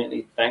talked to me and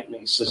he thanked me.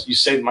 He says, you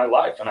saved my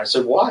life. And I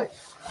said, why?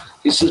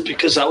 He says,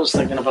 because I was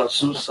thinking about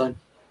suicide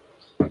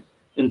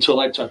until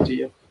I talked to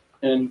you.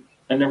 And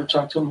I never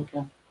talked to him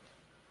again.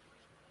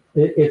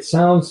 It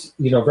sounds,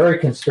 very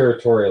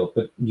conspiratorial,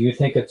 but do you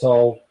think it's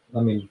all,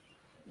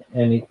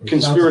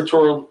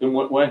 conspiratorial in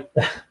what way?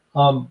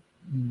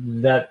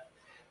 That,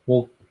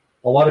 well,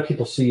 a lot of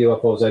people see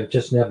UFOs. I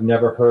just have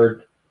never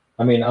heard.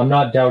 I'm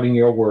not doubting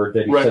your word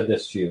that he said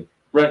this to you.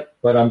 Right.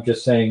 But I'm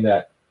just saying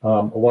that a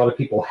lot of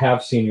people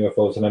have seen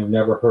UFOs, and I've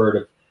never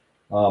heard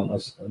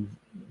of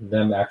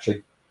them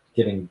actually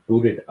getting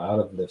booted out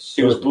of this service.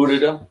 He was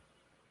booted out.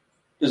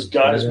 This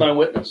God is my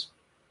witness.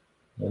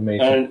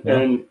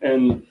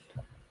 Amazing.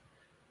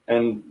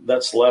 And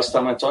that's the last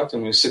time I talked to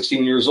him. He was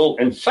 16 years old.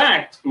 In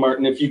fact,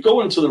 Martin, if you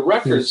go into the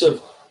records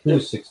of... He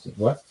was 16.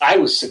 What? I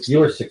was 16. You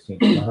were 16.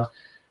 Uh-huh.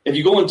 If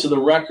you go into the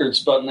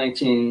records about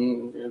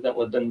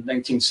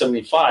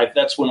 1975,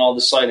 that's when all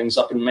the sightings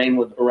up in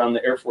Maine around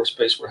the Air Force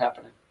Base were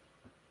happening.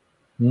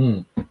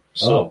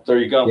 So there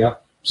you go. Yeah.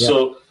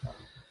 So,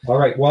 all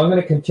right. Well, I'm going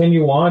to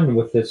continue on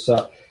with this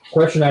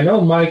question. I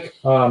know, Mike,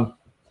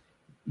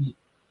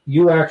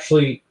 you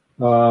actually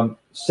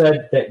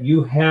said that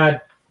you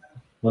had,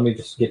 let me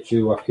just get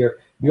you up here.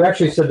 You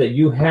actually said that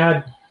you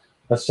had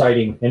a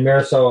sighting. And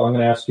Marisol, I'm going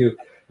to ask you,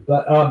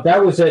 but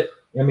that was it.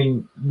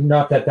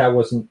 Not that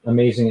wasn't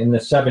amazing. In the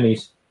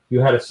 70s, you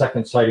had a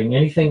second sighting.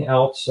 Anything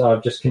else,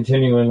 just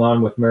continuing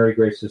on with Mary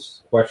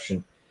Grace's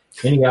question,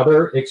 any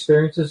other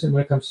experiences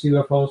when it comes to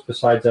UFOs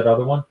besides that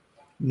other one?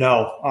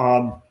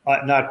 No,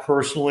 not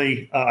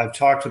personally. I've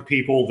talked to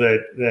people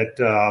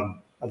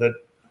that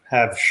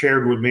have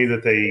shared with me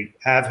that they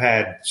have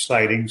had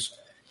sightings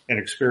and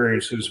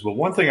experiences. But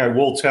one thing I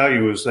will tell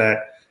you is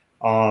that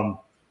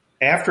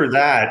after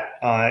that,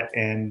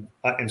 and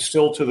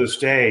still to this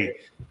day,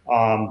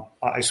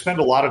 I spend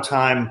a lot of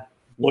time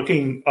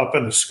looking up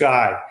in the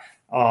sky,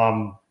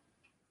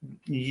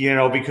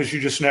 because you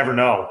just never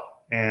know.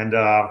 And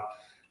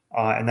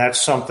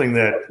that's something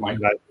that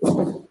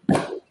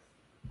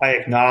I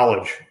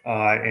acknowledge.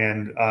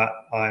 And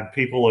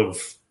people have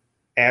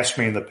asked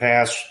me in the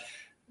past,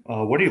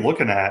 what are you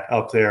looking at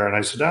up there? And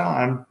I said,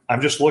 no,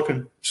 I'm just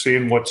looking,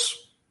 seeing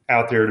what's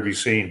out there to be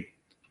seen.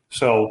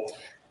 So,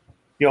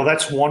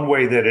 that's one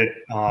way that it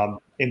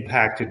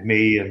impacted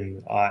me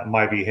and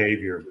my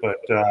behavior. But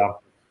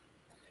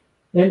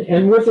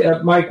and with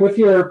Mike, with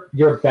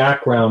your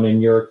background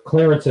and your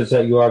clearances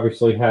that you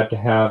obviously had to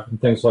have and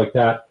things like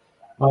that,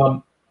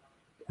 how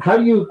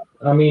do you?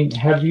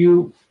 Have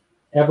you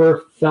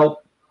ever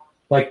felt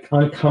like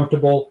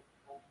uncomfortable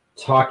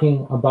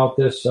talking about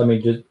this?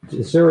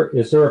 Is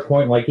there a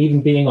point, like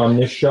even being on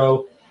this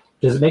show,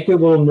 does it make you a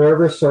little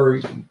nervous,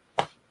 or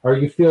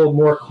you feel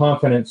more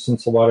confident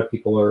since a lot of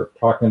people are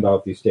talking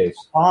about these days?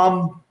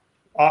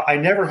 I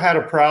never had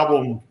a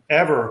problem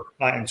ever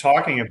in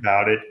talking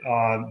about it.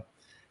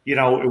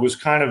 It was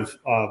kind of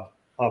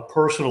a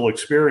personal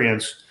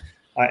experience,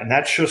 and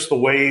that's just the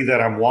way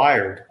that I'm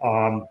wired.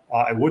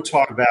 I would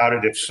talk about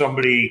it if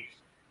somebody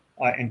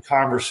in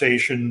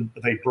conversation,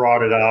 they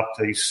brought it up,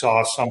 they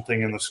saw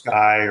something in the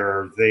sky,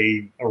 or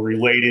they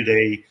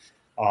related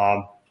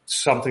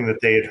something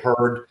that they had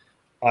heard.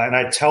 And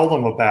I tell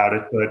them about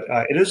it, but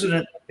it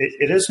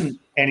isn't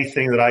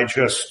anything that I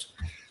just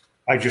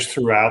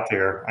threw out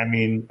there.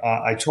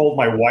 I told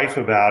my wife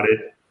about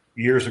it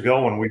years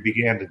ago when we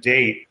began to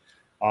date,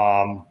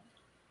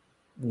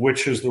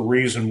 which is the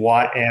reason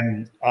why.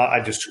 And I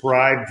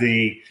described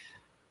the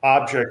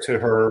object to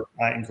her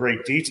in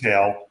great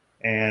detail,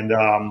 and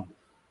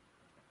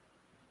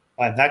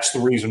that's the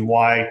reason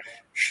why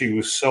she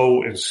was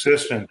so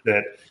insistent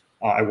that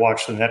I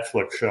watched the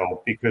Netflix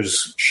show,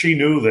 because she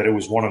knew that it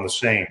was one and the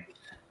same.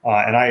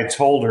 And I had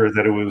told her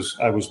that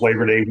I was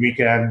Labor Day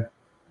weekend,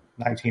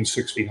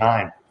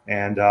 1969.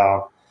 And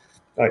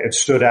it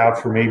stood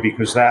out for me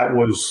because that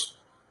was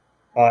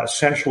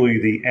essentially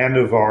the end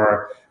of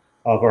our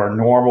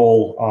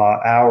normal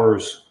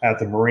hours at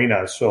the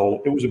marina.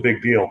 So it was a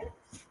big deal.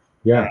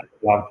 Yeah.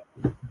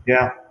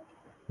 Yeah.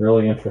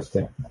 Really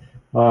interesting.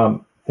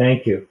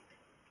 Thank you.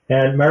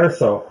 And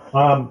Marisol,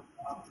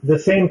 the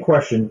same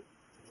question.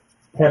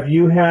 Have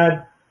you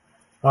had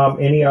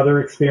any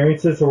other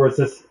experiences, or was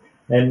this,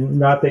 and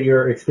not that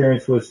your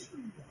experience was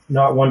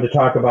not one to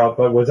talk about,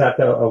 but was that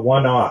a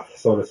one-off,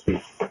 so to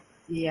speak?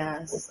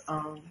 Yes.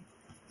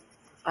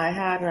 I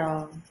had,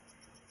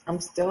 I'm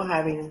still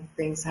having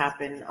things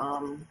happen.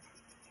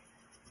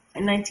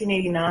 In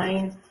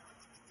 1989,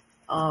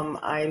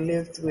 I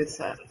lived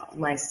with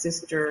my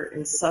sister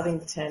in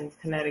Southington,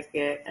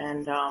 Connecticut,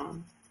 and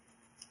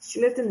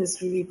she lived in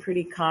this really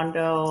pretty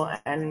condo,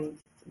 and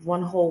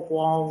one whole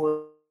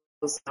wall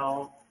was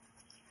out,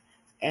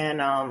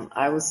 and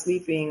I was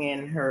sleeping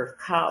in her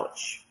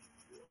couch.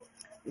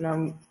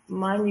 Now,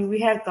 mind you, we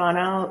had gone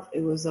out.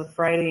 It was a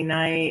Friday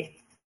night.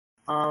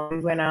 We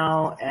went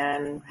out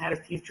and had a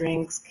few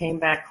drinks, came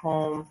back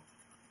home,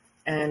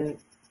 and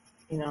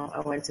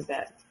I went to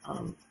bed.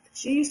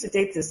 She used to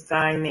date this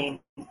guy named,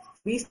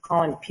 we used to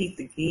call him Pete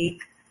the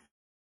Geek.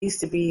 He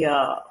used to be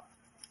a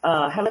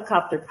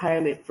helicopter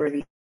pilot for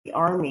the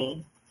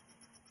Army,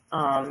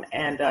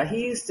 and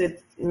he used to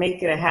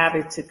make it a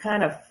habit to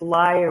kind of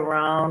fly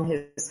around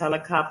his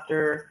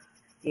helicopter,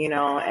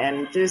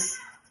 and just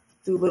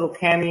do little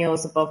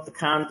cameos above the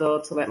condo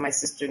to let my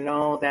sister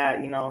know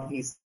that,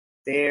 he's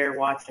there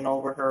watching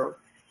over her.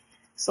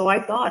 So I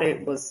thought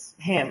it was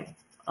him.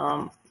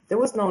 There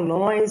was no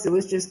noise. It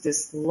was just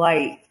this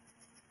light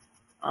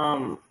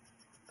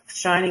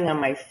shining on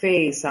my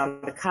face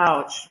on the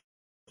couch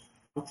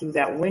through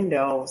that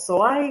window.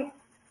 So I,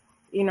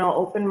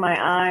 opened my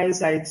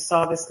eyes. I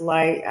saw this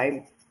light.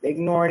 I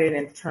ignored it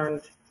and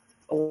turned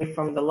away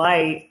from the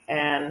light.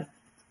 And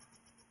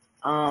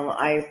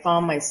I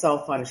found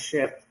myself on a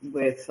ship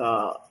with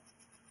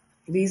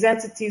these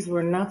entities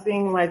were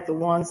nothing like the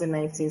ones in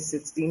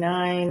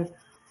 1969.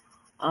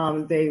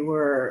 They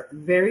were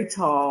very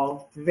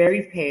tall,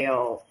 very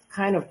pale,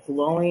 kind of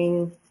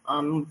glowing,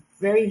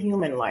 very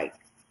human-like.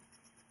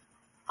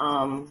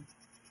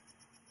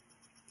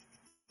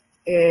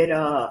 It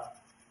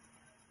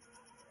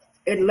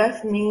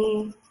left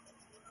me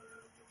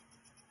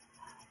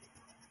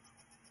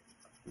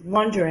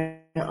wondering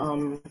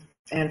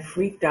and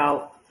freaked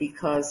out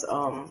because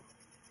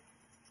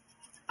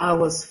I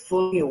was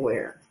fully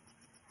aware.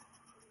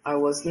 I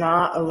was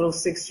not a little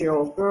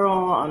 6-year-old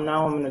girl.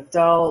 Now I'm an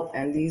adult,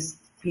 and these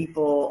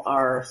people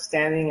are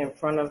standing in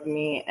front of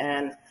me,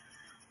 and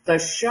the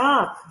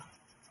shock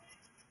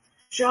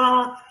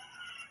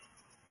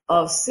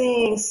of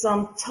seeing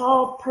some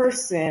tall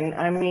person.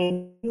 I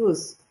mean, he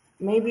was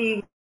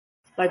maybe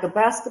like a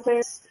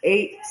basketball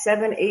player,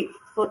 7, 8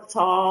 foot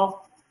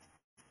tall,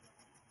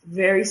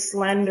 very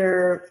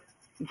slender,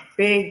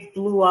 big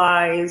blue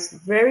eyes,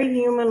 very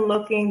human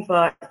looking,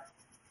 but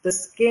the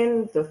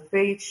skin, the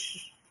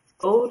face,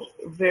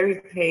 very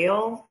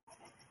pale.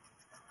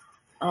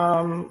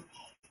 And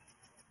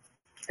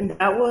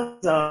that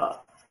was,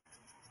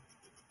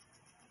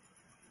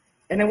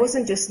 and it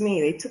wasn't just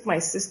me. They took my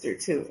sister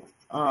too.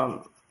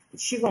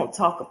 She won't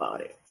talk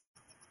about it.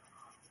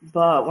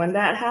 But when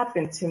that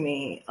happened to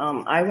me,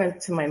 I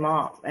went to my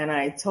mom and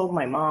I told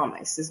my mom,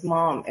 I says,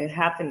 Mom, it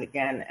happened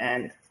again.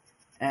 And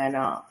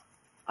I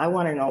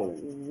want to know,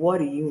 what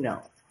do you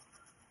know?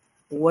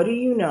 What do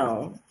you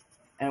know?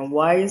 And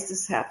why is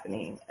this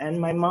happening? And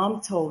my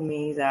mom told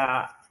me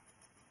that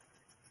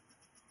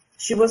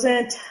she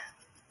wasn't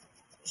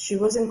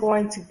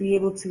going to be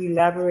able to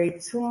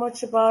elaborate too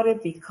much about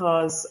it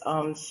because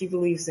she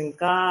believes in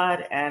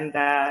God and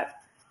that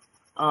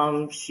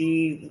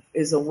she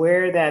is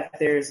aware that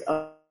there's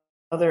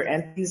other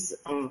entities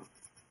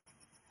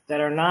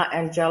that are not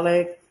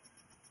angelic,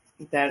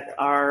 that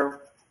are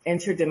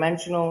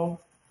interdimensional,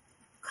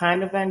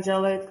 kind of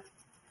angelic.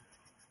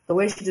 The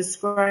way she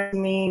described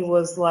me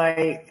was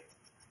like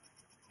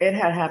it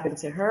had happened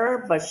to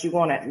her, but she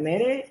won't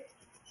admit it.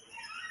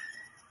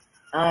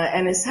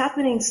 And it's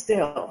happening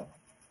still.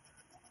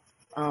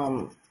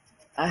 I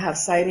have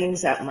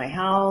sightings at my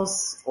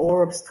house,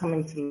 orbs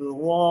coming through the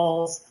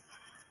walls.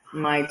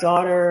 My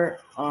daughter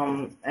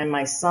and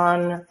my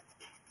son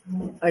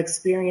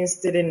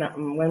experienced it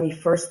when we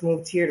first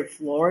moved here to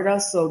Florida.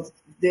 So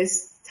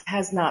this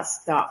has not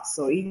stopped.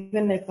 So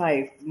even if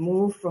I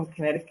move from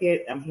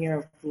Connecticut, I'm here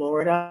in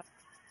Florida,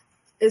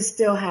 it's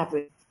still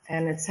happening.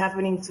 And it's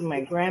happening to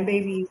my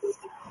grandbabies.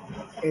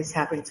 It's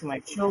happening to my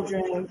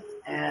children.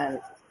 And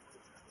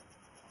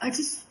I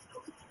just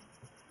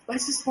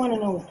want to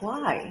know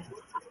why.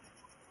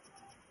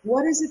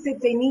 What is it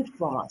that they need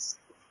from us?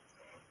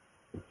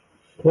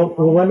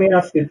 Well, let me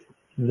ask you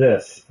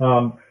this.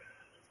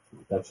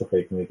 That's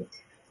okay for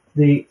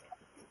me.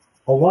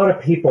 A lot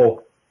of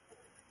people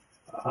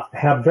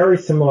have very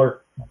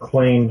similar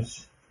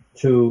claims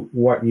to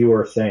what you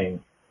are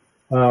saying.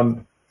 As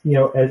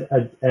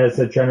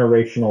a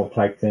generational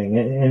type thing,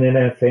 and in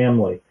a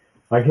family.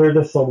 I hear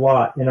this a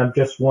lot, and I'm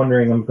just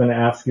wondering. I'm going to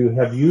ask you: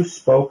 have you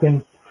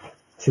spoken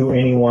to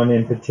anyone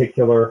in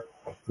particular?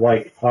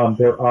 Like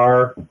there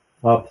are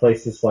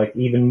places like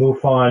even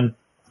MUFON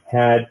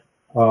had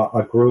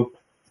a group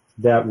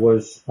that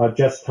was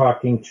just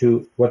talking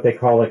to what they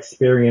call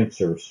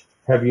experiencers.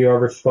 Have you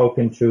ever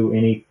spoken to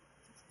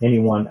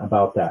anyone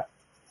about that?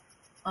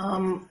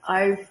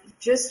 I've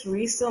just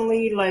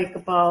recently, like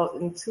about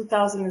in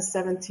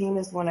 2017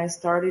 is when I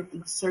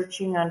started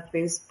searching on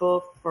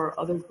Facebook for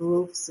other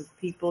groups of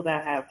people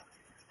that have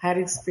had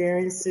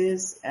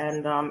experiences,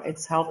 and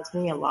it's helped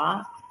me a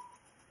lot.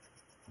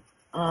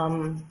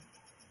 But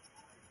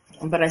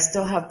I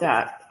still have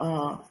that.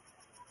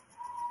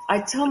 I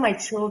tell my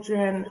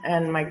children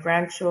and my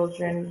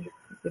grandchildren,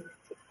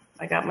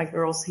 I got my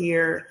girls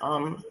here,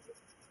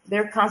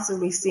 they're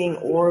constantly seeing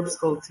orbs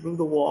go through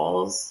the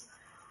walls,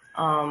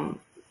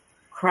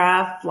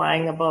 craft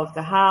flying above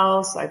the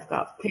house. I've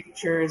got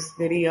pictures,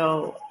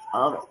 video.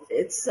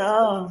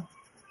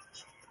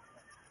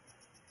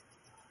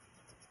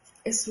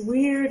 It's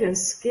weird and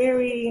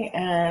scary,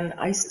 and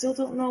I still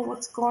don't know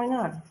what's going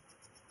on.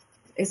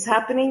 It's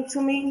happening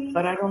to me,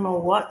 but I don't know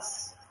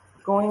what's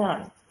going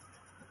on.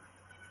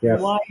 Yes.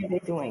 Why are they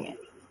doing it?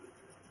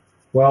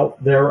 Well,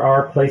 there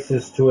are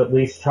places to at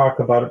least talk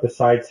about it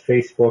besides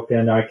Facebook,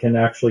 and I can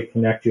actually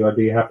connect you. I'd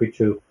be happy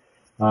to.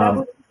 That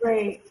would be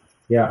great.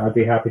 Yeah, I'd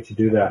be happy to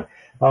do that.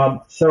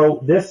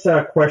 So this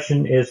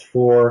question is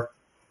for,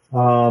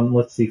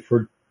 let's see,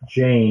 for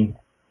Jane.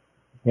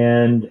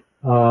 And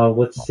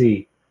let's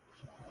see.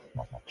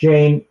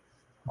 Jane,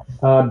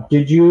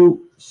 did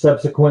you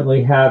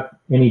subsequently have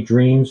any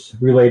dreams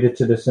related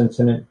to this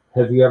incident?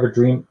 Have you ever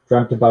dreamt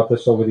about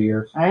this over the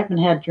years? I haven't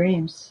had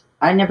dreams.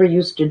 I never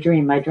used to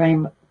dream. I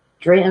dreamt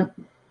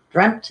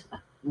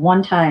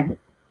one time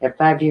at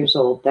 5 years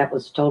old. That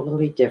was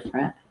totally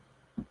different.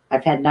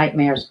 I've had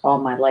nightmares all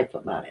my life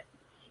about it.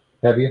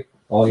 Have you?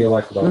 All your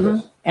life about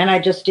this? And I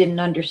just didn't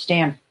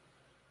understand.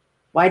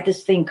 Why'd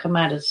this thing come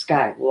out of the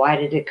sky? Why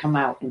did it come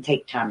out and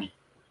take Tommy?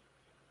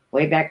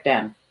 Way back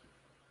then.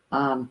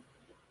 And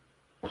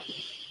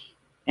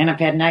I've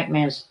had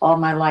nightmares all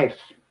my life.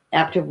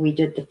 After we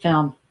did the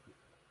film,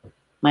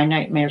 my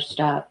nightmares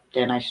stopped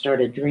and I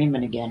started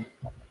dreaming again.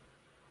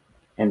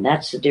 And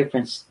that's the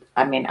difference.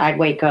 I mean, I'd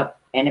wake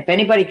up, and if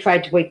anybody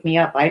tried to wake me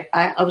up,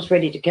 I was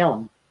ready to kill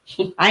them.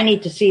 I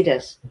need to see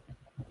this.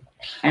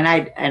 And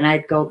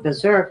I'd go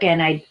berserk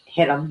and I'd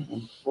hit them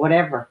and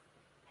whatever.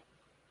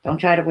 Don't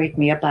try to wake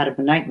me up out of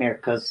a nightmare,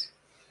 because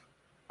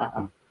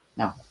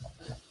no.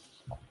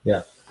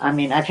 Yeah. I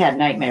mean, I've had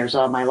nightmares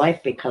all my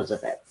life because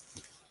of it.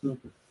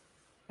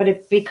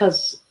 But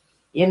because,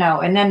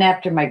 and then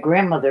after my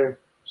grandmother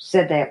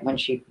said that when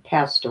she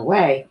passed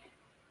away,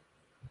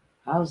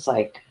 I was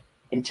like,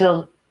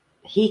 until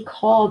he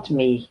called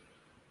me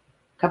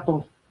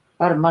about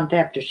a month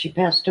after she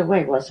passed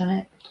away, wasn't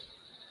it?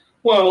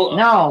 Well,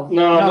 no,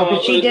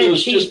 but she did. It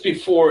was just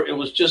before. It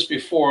was just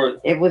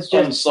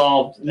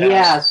unsolved.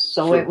 Yes,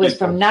 so it was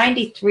from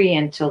 '93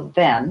 until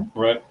then,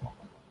 right?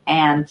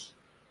 And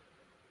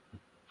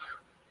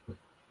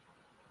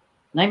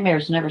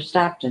nightmares never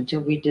stopped until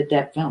we did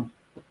that film.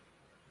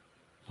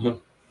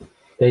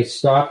 They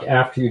stopped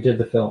after you did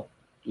the film?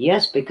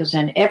 Yes, because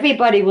then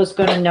everybody was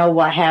going to know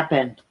what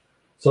happened.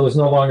 So it was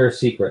no longer a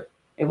secret?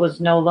 It was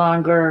no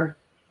longer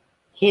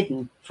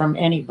hidden from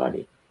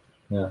anybody.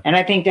 Yeah. And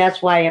I think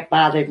that's why it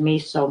bothered me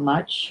so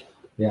much.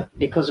 Yeah.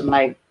 Because of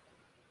my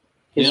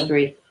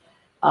history.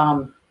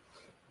 Yeah.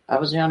 I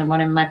was the only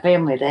one in my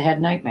family that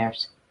had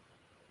nightmares.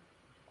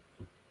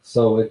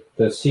 So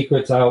the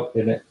secret's out,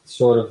 and it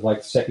sort of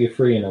like set you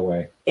free in a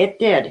way. It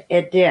did.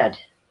 It did.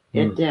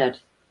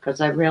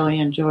 Because I really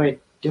enjoyed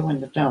doing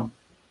the film.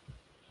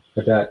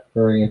 But that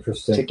very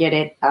interesting. To get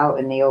it out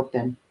in the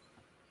open.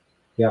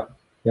 Yeah.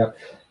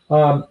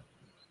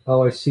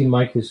 I see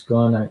Mike is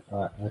gone.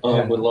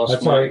 We lost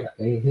that's Mike.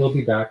 All right. He'll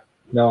be back.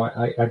 No,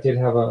 I did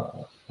have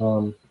a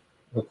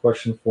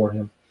question for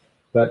him,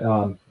 but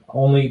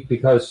only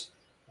because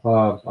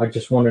I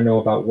just want to know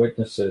about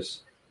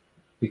witnesses,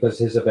 because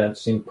his event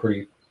seemed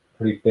pretty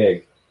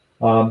big.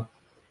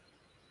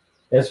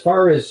 As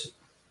far as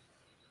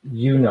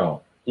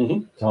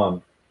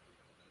Tom,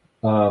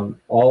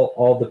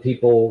 all the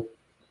people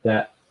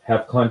that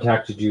have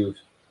contacted you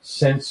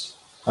since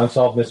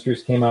Unsolved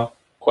Mysteries came out?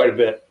 Quite a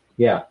bit.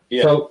 Yeah.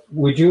 So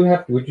would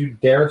you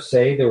dare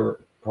say there were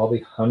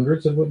probably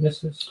hundreds of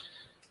witnesses?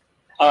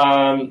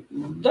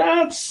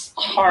 That's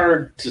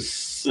hard to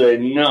say.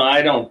 No,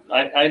 I don't.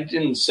 I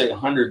didn't say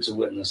hundreds of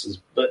witnesses,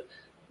 but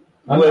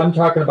I'm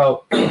talking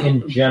about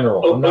in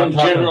general. Oh, I'm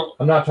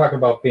not talking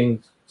about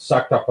being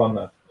sucked up on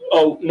the.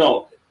 Oh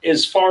no!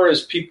 As far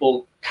as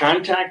people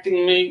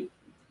contacting me,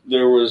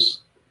 there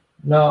was.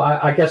 No,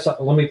 I guess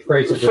let me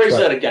phrase it. Phrase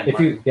that again.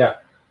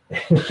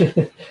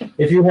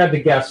 If you had to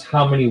guess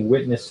how many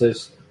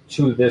witnesses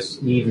to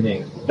this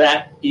evening.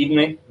 That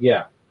evening?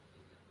 Yeah.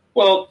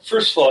 Well,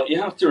 first of all,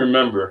 you have to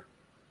remember,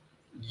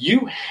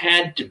 you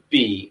had to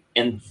be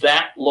in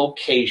that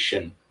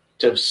location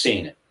to have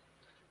seen it.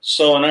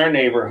 So in our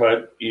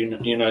neighborhood, you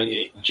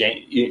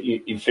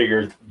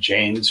figure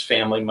Jane's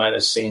family might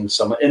have seen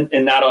some,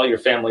 and not all your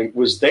family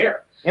was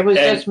there. It was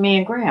just me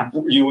and Graham.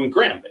 You and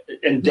Graham.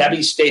 And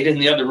Debbie stayed in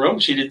the other room.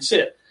 She didn't see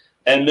it.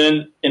 And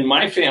then in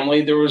my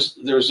family, there was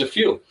a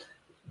few.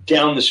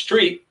 Down the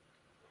street,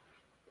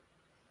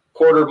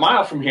 quarter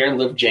mile from here,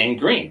 lived Jane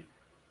Green.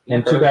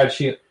 And too bad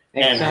she...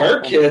 And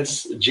her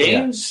kids,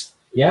 Jane's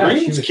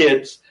Green's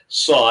kids,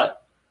 saw it.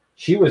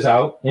 She was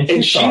out,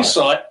 and she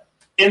saw it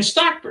in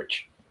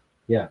Stockbridge.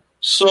 Yeah.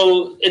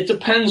 So it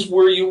depends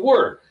where you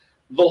were.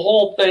 The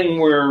whole thing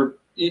where,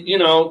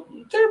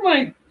 there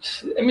might...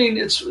 I mean,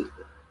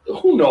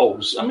 who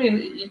knows? I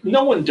mean,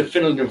 no one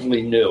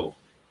definitively knew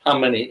how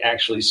many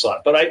actually saw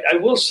it. But I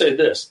will say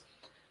this.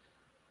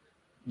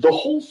 The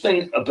whole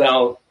thing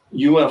about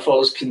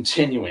UFOs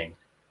continuing,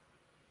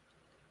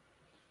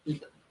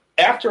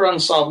 after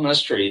Unsolved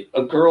Mystery,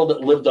 a girl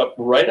that lived up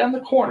right on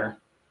the corner,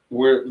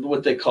 where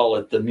what they call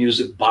it, the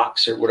music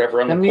box or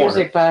whatever on the corner.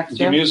 Music box,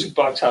 the music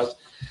box house.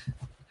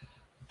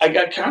 I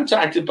got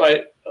contacted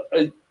by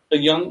a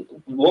young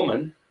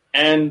woman,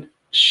 and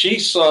she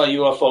saw a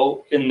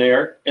UFO in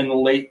there in the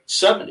late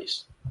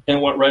 70s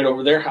and went right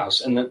over their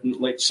house in the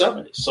late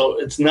 70s. So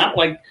it's not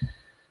like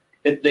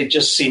they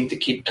just seem to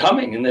keep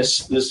coming in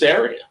this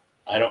area.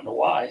 I don't know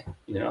why,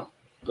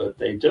 but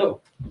they do.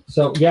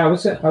 So, yeah, I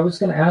was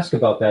going to ask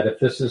about that, if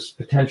this is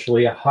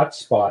potentially a hot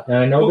spot. And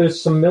I know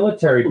there's some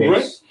military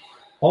base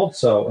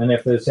also, and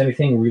if there's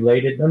anything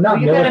related. No,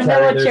 not You've military.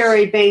 got a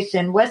military base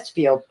in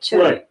Westfield,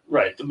 too.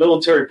 Right. The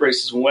military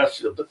base is in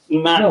Westfield, but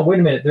not. No, wait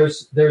a minute.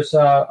 There's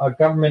a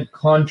government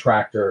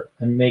contractor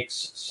and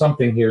makes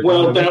something here.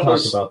 Well, that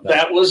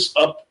was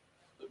up.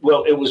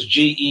 Well, it was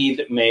GE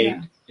that made.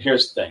 Yeah.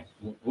 Here's the thing: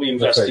 we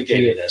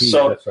investigated this.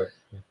 So, that's right.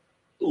 Yeah.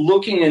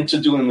 Looking into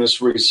doing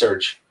this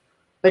research.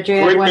 But you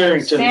had one in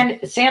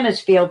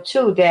Sanesfield,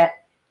 too,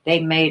 that they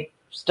made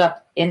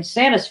stuff in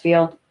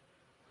Sanesfield,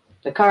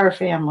 the Carr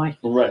family.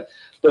 Right.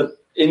 But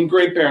in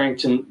Great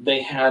Barrington,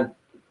 they had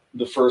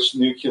the first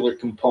nuclear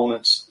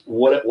components.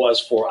 What it was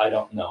for, I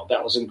don't know.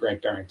 That was in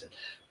Great Barrington.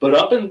 But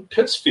up in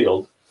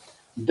Pittsfield,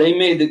 they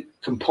made the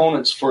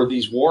components for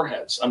these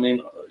warheads. I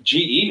mean,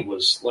 GE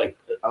was like,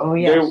 they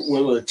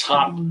were the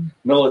top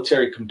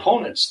military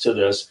components to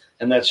this,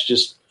 and that's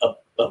just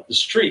up the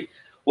street.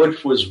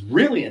 What was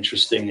really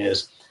interesting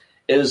is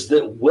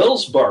that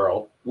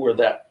Willsboro, where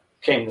that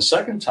came the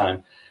second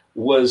time,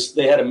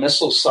 they had a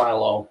missile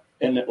silo,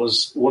 and it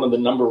was one of the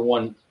number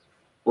one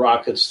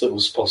rockets that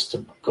was supposed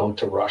to go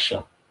to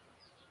Russia.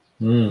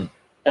 Mm.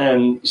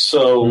 And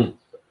so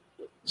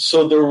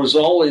there was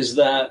always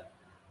that.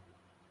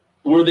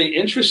 Were they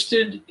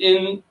interested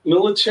in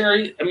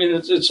military? I mean,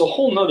 it's a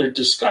whole nother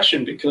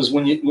discussion, because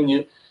when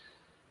you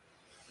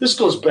this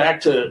goes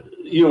back to,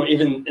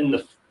 even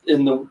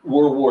in the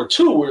World War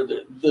II, where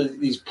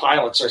these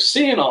pilots are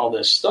seeing all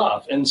this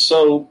stuff. And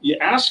so you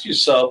ask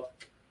yourself,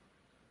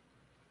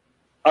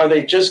 are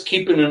they just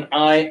keeping an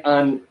eye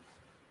on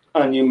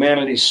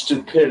humanity's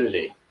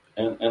stupidity?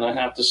 And I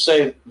have to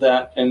say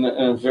that in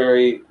a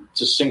very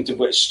distinctive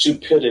way,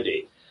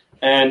 stupidity.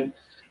 And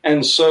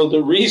so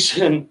the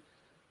reason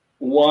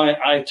why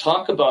I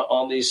talk about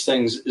all these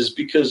things is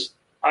because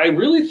I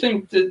really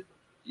think that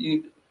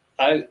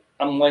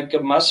I'm like a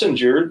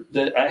messenger,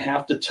 that I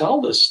have to tell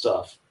this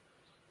stuff.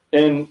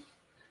 And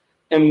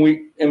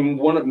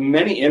one of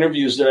many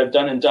interviews that I've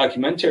done in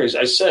documentaries,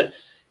 I said,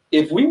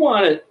 if we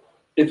want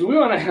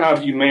to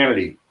have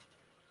humanity,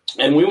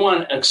 and we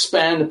want to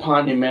expand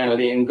upon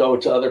humanity and go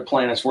to other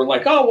planets, we're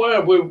like, oh,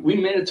 well, we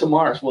made it to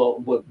Mars. Well,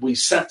 we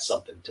sent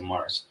something to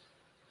Mars.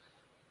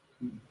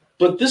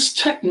 But this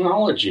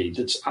technology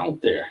that's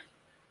out there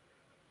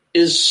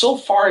is so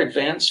far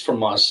advanced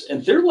from us,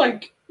 and they're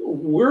like,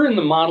 we're in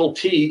the Model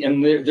T,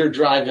 and they're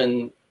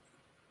driving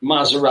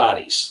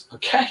Maseratis,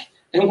 okay?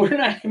 And we're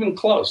not even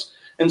close.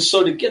 And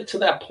so to get to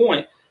that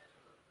point,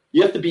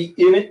 you have to be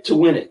in it to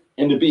win it.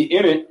 And to be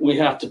in it, we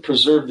have to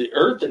preserve the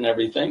earth and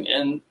everything.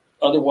 And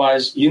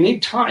otherwise, you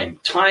need time.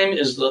 Time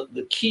is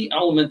the key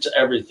element to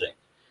everything.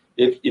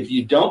 If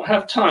you don't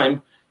have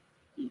time,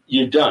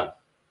 you're done.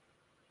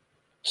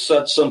 It's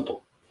that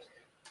simple.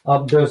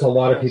 There's a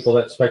lot of people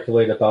that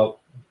speculate about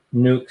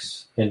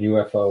nukes and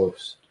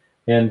UFOs.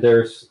 And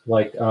there's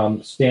like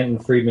Stanton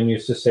Friedman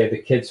used to say, the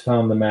kids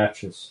found the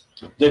matches.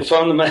 They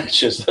found the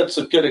matches. That's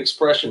a good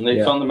expression.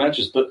 They found the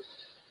matches. But,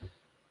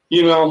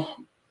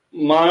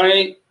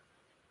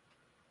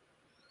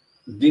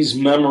 these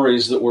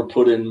memories that were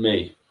put in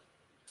me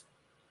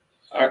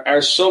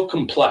are so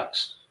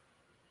complex.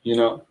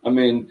 I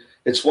mean,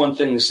 it's one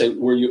thing to say,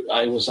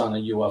 I was on a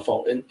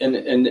UFO. And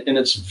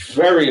it's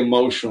very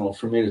emotional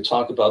for me to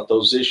talk about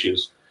those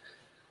issues,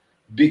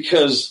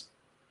 because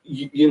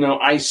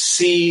I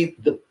see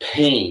the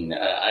pain.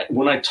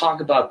 When I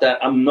talk about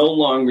that, I'm no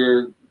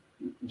longer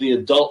the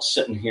adult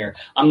sitting here.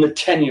 I'm the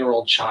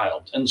 10-year-old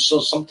child. And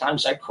so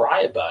sometimes I cry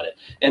about it.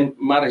 And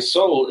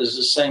Marisol is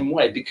the same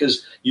way,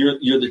 because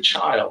you're the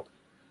child.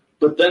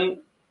 But then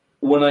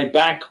when I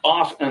back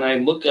off and I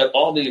look at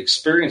all the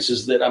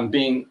experiences that I'm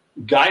being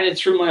guided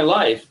through my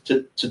life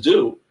to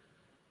do,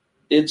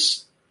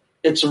 it's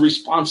a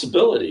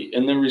responsibility.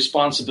 And the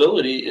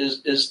responsibility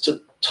is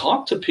to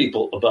talk to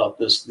people about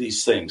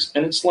these things.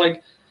 And it's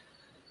like,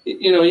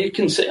 you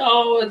can say,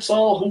 oh, it's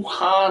all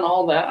hoo-ha and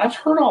all that. I've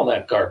heard all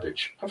that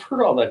garbage.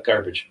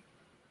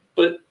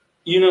 But,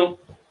 the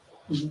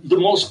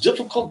most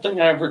difficult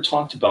thing I ever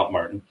talked about,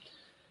 Martin,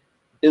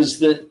 is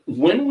that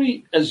when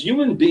we, as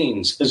human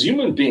beings,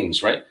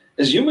 right?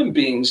 As human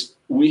beings,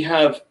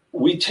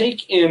 we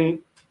take in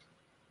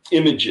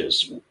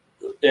images,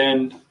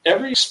 and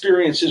every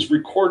experience is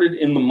recorded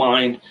in the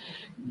mind,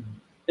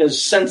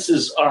 as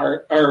senses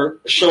are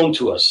shown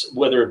to us,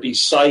 whether it be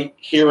sight,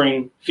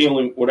 hearing,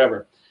 feeling,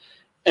 whatever.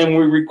 And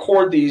we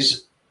record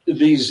these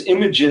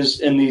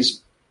images and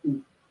these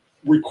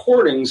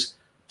recordings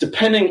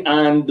depending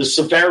on the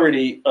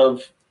severity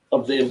of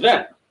the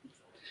event.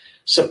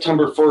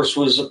 September 1st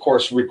was, of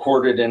course,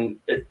 recorded in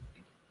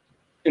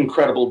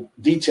incredible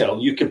detail.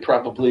 You could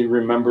probably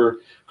remember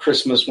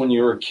Christmas when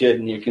you were a kid,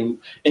 and you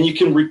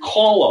can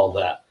recall all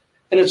that.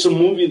 And it's a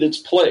movie that's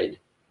played.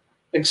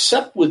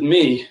 Except with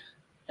me,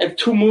 I have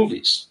 2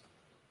 movies.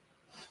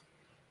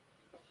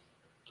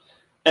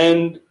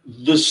 And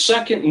the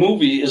second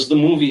movie is the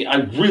movie I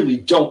really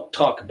don't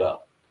talk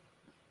about.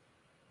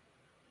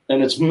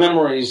 And it's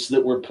memories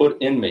that were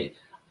put in me.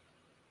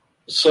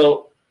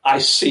 So I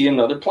see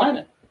another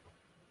planet.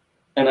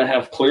 And I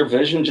have clear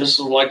vision, just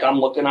like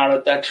I'm looking out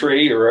at that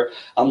tree, or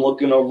I'm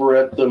looking over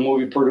at the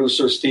movie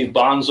producer Steve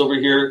Bonds over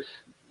here,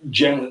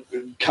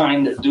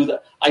 kind that do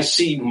that. I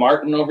see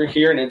Martin over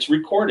here, and it's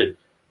recorded.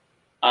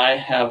 I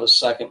have a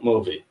second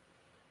movie,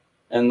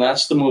 and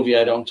that's the movie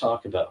I don't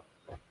talk about.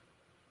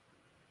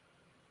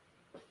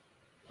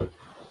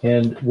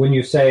 And when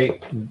you say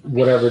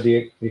whatever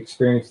the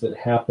experience that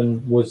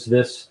happened, was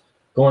this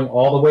going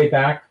all the way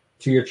back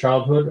to your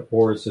childhood,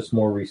 or is this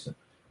more recent?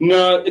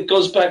 No, it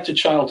goes back to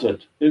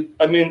childhood.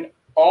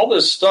 All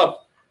this stuff,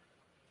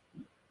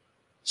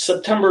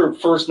 September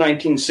 1st,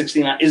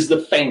 1969 is the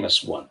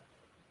famous one.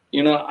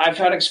 I've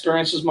had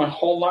experiences my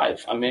whole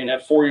life.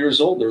 At 4 years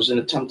old, there was an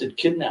attempted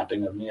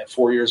kidnapping of me at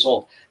 4 years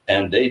old,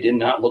 and they did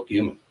not look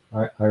human.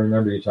 I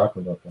remember you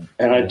talking about that.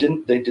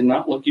 And they did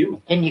not look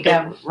human. And you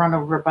got run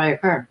over by a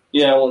car.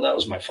 Yeah, well, that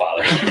was my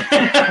father.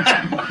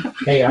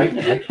 Hey, I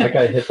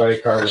got hit by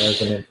a car when I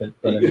was an infant,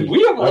 but I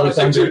was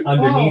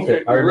underneath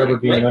it. I remember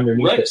being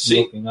underneath it and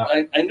looking up.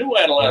 I knew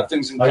I had a lot of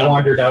things in common. I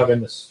wandered out in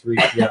the street,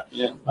 yeah.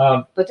 Yeah.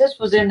 But this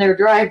was in their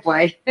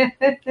driveway.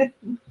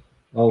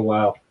 Oh,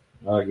 wow.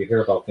 You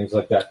hear about things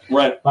like that.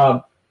 Right.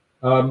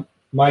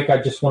 Mike,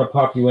 I just want to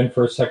pop you in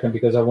for a second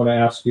because I want to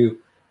ask you,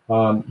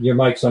 your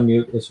mic's on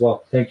mute as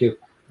well. Thank you.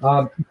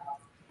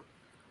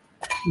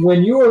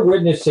 When you were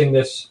witnessing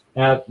this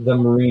at the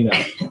marina,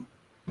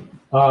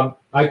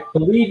 I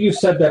believe you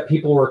said that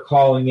people were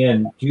calling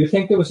in. Do you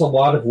think there was a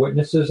lot of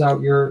witnesses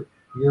out your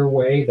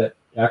way that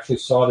actually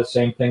saw the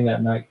same thing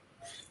that night?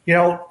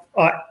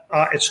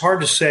 It's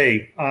hard to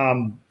say.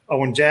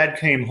 When Dad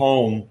came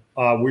home,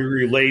 we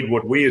relayed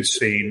what we had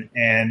seen,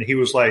 and he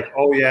was like,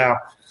 "Oh yeah,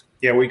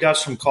 we got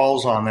some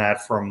calls on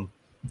that from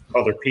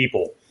other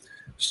people."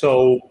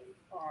 So,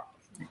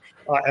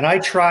 and I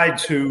tried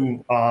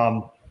to.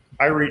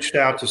 I reached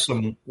out to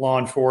some law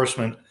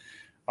enforcement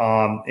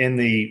in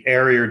the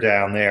area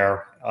down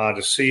there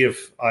to see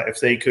if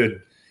they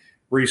could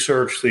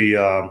research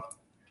the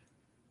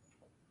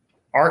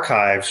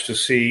archives to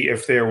see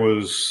if there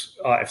was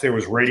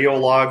radio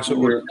logs that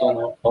were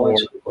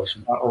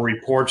or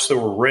reports that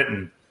were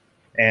written,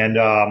 and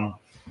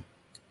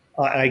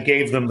I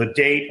gave them the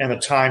date and the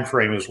time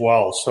frame as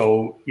well.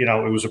 So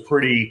it was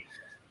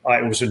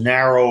it was a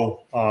narrow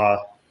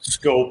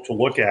scope to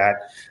look at,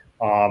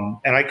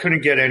 and I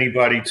couldn't get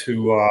anybody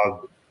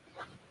to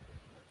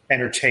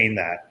entertain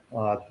that.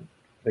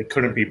 They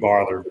couldn't be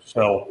bothered.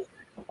 So,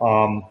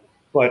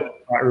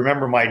 but I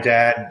remember my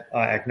dad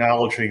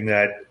acknowledging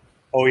that,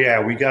 "Oh yeah,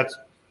 we got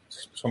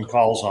some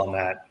calls on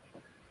that,"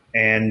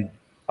 and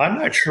I'm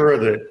not sure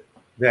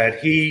that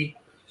he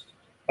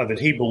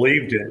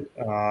believed it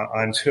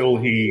until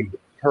he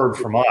heard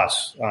from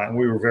us, and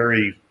we were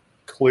very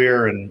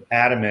clear and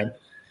adamant.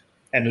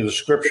 And the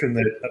description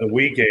that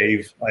we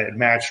gave, it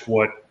matched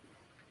what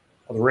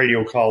the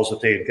radio calls that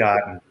they had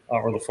gotten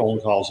or the phone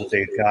calls that they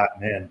had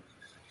gotten in.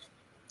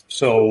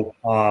 So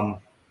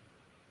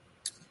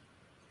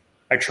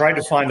I tried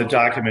to find the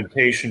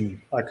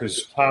documentation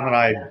because Tom and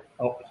I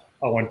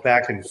went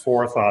back and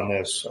forth on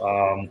this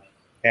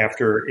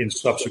in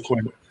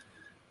subsequent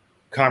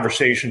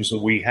conversations that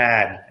we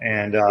had,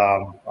 and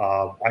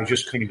I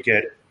just couldn't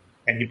get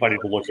anybody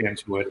to look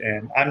into it.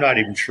 And I'm not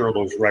even sure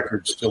those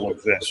records still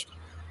exist,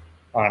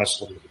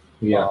 honestly.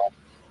 Yeah.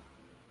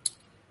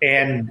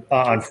 And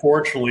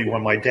unfortunately,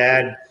 when my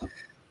dad,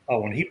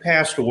 when he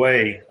passed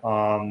away,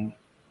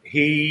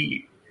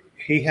 he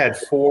had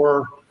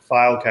 4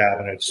 file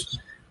cabinets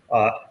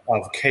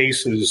of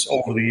cases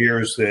over the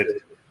years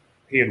that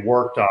he had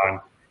worked on,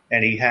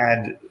 and he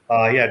had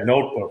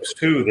notebooks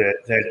too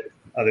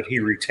that he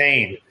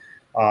retained,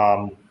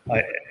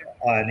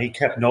 and he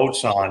kept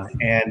notes on.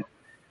 And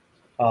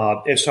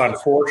it's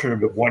unfortunate,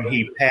 but when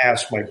he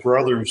passed, my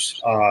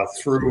brothers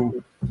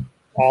threw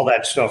all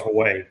that stuff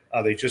away.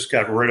 They just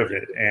got rid of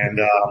it, and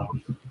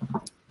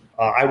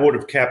I would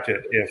have kept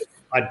it if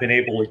I'd been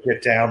able to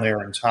get down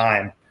there in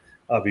time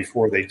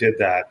before they did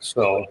that.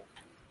 So,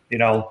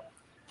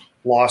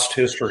 lost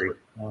history.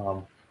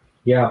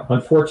 Yeah,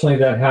 unfortunately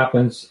that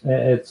happens.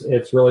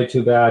 It's really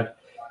too bad,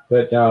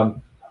 but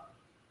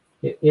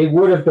it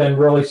would have been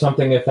really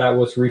something if that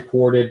was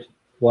reported.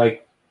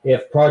 Like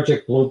if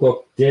Project Blue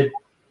Book did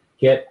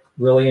get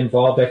really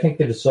involved, I think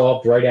they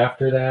dissolved right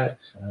after that.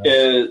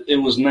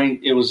 It was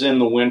in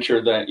the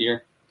winter that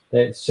year.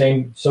 That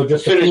same. So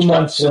just a Finished few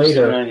about months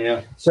later. 69,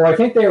 yeah. So I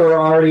think they were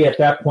already at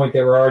that point.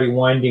 They were already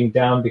winding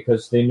down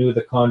because they knew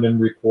the Condon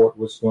report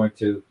was going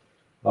to,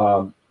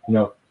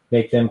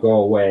 make them go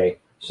away.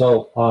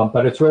 So,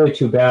 but it's really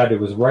too bad.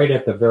 It was right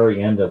at the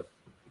very end of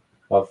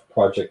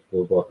Project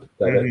Blue Book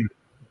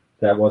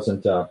that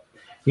wasn't. There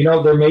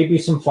may be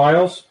some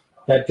files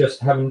that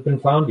just haven't been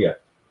found yet.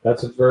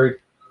 That's a very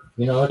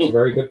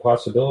good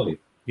possibility.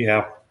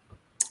 Yeah.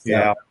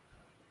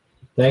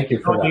 Thank you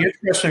for that. The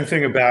interesting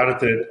thing about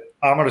it that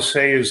I'm going to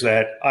say is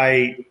that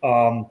I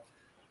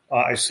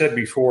said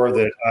before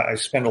that I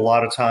spend a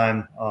lot of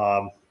time,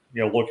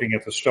 looking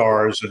at the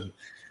stars and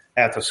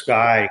at the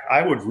sky.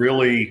 I would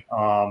really,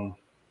 I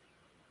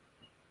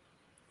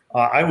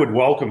would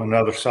welcome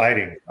another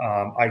sighting.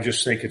 I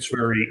just think it's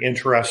very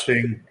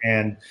interesting.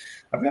 And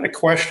I've got a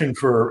question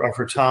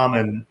for Tom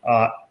and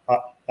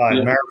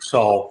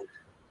Marisol.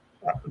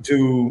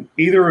 Do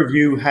either of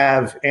you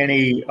have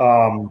any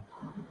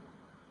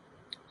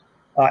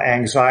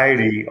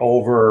anxiety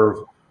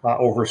over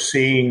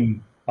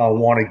seeing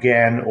one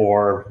again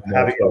or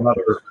having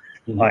another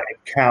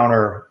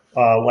encounter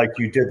like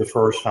you did the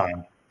first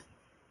time?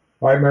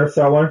 All right,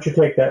 Marisol, why don't you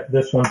take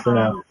this one for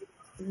now?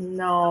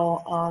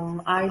 No,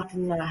 I do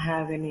not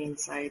have any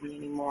anxiety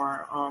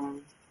anymore.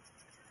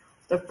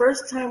 The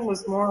first time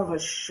was more of a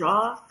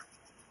shock.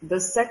 The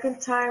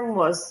second time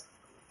was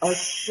a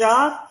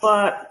shock,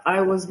 but I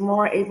was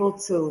more able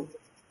to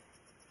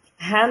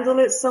handle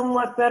it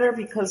somewhat better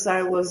because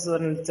I was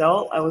an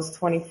adult. I was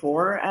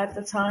 24 at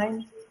the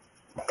time.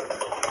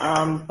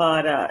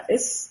 But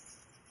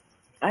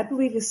I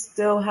believe it's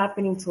still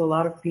happening to a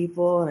lot of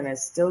people, and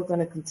it's still going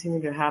to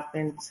continue to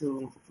happen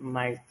to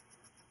my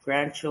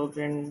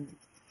grandchildren,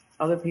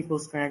 other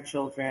people's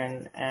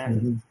grandchildren,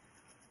 and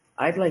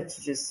I'd like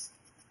to just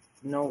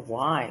know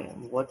why.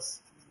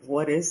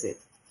 What is it?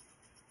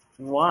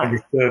 Why?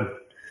 Understood.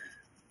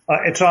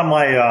 It's on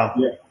my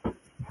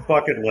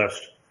bucket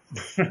list.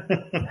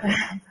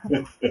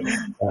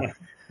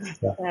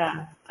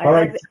 Yeah. All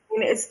right. I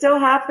mean, it still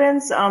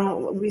happens.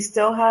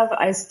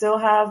 I still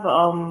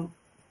have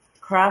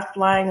craft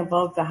flying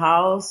above the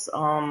house,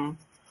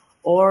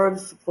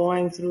 orbs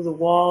going through the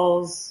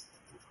walls.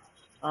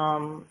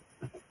 I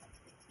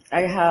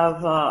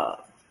have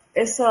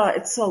it's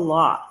a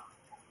lot.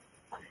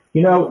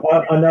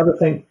 Another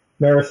thing,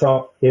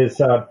 Marisol, is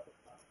a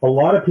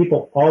lot of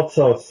people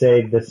also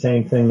say the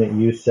same thing that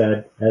you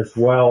said, as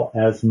well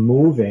as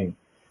moving.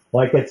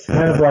 Like, it's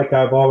kind of like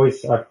I've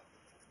always, like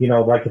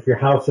if your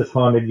house is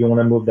haunted, you want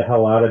to move the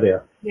hell out of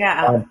there.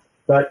 Yeah.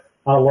 But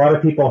a lot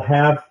of people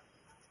have,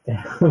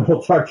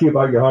 we'll talk to you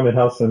about your haunted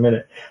house in a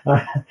minute,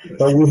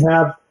 but we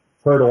have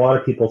heard a lot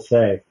of people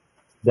say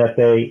that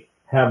they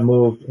have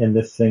moved and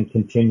this thing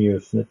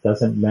continues and it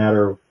doesn't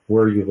matter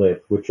where you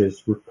live, which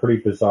is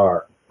pretty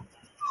bizarre.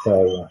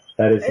 So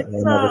that is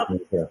another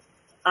thing here.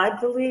 I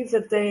believe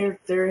that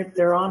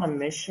they're on a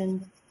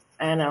mission,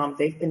 and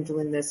they've been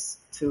doing this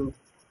to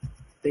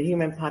the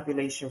human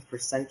population for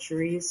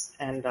centuries,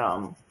 and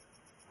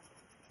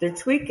they're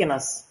tweaking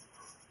us.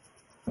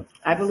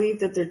 I believe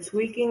that they're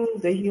tweaking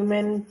the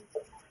human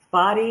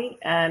body,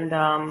 and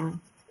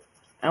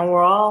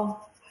we're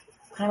all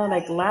kind of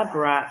like lab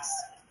rats.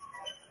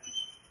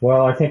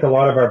 Well, I think a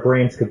lot of our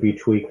brains could be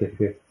tweaked, if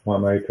you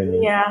want my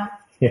opinion. Yeah.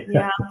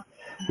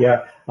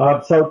 Yeah.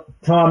 So,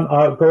 Tom,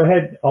 go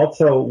ahead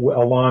also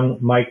along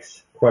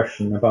Mike's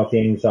question about the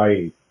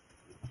anxiety.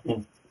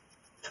 Mike,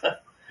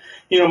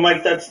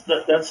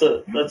 that's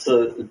a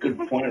good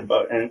point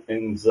about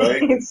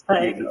anxiety.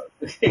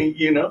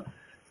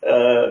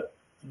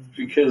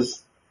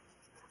 Because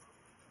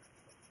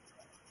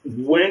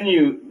when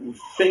you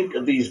think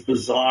of these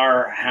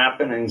bizarre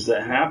happenings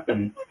that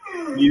happen,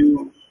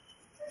 you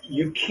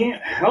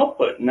can't help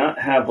but not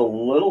have a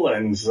little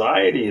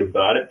anxiety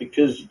about it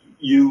because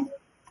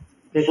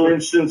for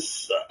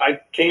instance,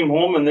 I came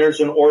home and there's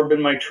an orb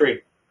in my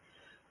tree,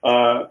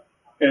 or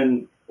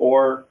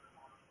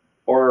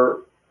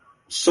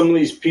some of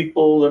these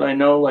people that I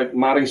know, like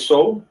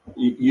Marisol,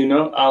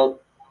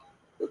 out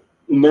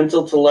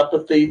mental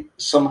telepathy,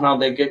 somehow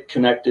they get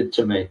connected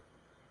to me,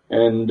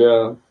 and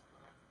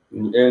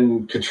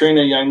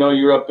Katrina, I know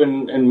you're up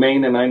in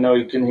Maine, and I know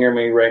you can hear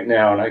me right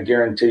now, and I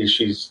guarantee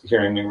she's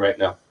hearing me right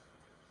now.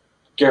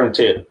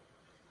 Guarantee it.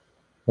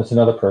 That's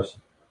another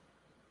person.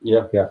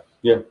 Yeah.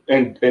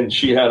 And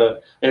she had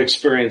an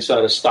experience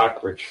out of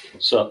Stockbridge,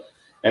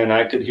 and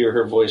I could hear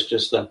her voice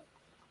just then.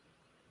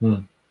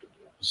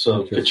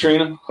 So,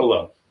 Katrina,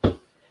 hello.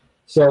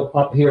 So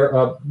up here,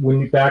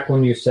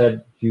 when you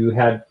said you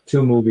had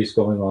two movies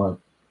going on,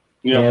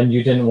 and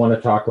you didn't want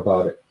to talk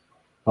about it.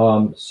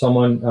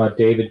 Someone,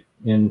 David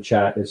in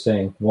chat, is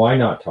saying, why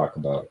not talk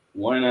about it?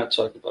 Why not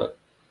talk about it?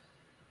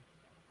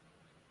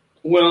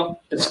 Well,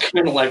 it's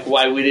kind of like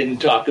why we didn't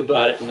talk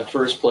about it in the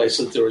first place,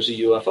 that there was a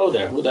UFO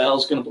there. Who the hell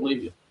is going to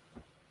believe you?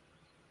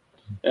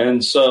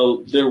 And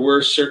so there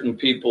were certain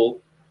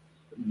people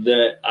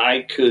that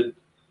I could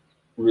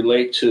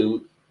relate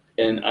to,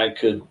 and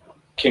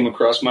came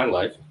across my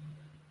life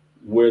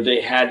where they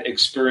had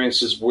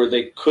experiences where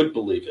they could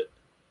believe it.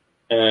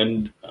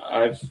 And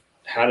I've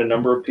had a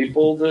number of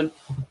people that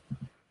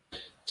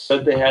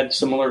said they had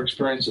similar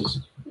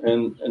experiences,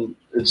 and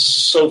it's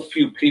so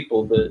few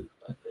people that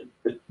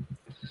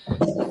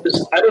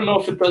I don't know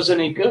if it does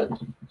any good.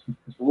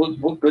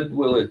 What good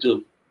will it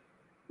do?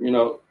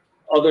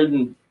 Other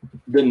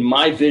than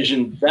my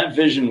vision. That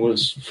vision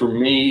was for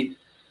me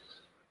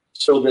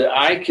so that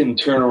I can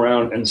turn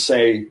around and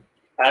say,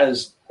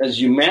 as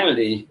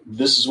humanity,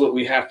 this is what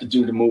we have to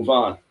do to move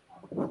on.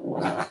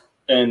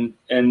 And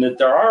that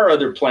there are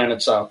other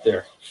planets out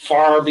there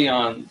far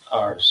beyond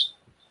ours.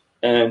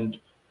 And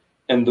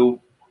the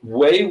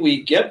way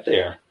we get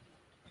there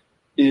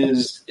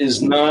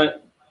is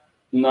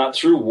not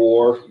through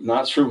war,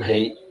 not through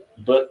hate,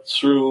 but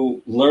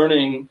through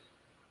learning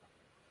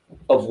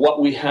of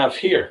what we have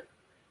here.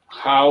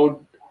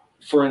 How,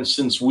 for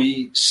instance,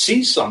 we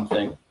see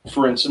something.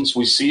 For instance,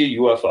 we see a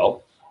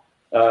UFO,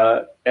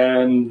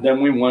 and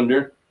then we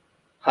wonder,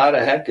 how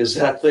the heck is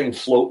that thing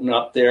floating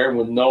up there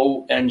with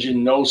no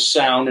engine, no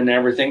sound and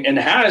everything? And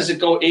how does it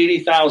go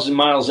 80,000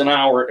 miles an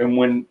hour and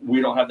when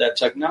we don't have that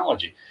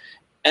technology?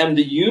 And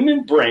the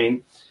human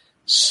brain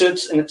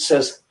sits and it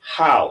says,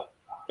 how?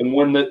 And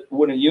when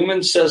a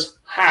human says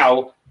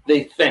how,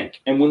 they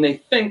think. And when they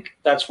think,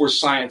 that's where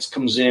science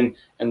comes in,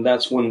 and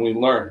that's when we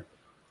learn.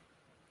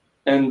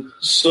 And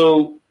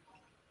so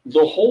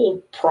the whole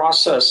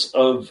process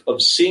of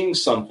seeing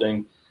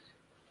something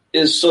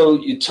is so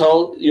you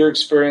tell your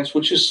experience,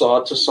 what you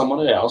saw, to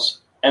someone else,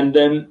 and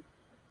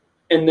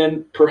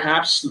then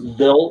perhaps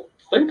they'll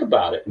think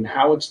about it and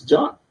how it's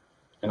done.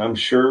 And I'm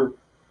sure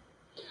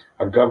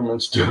our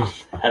government's doing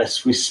that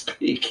as we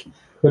speak.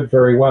 Could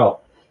very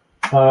well.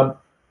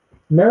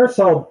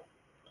 Marisol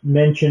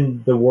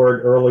mentioned the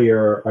word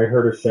earlier. I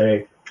heard her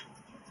say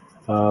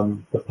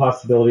the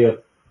possibility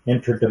of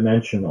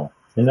interdimensional,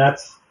 and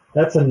that's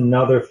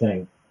another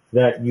thing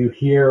that you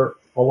hear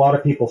a lot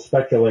of people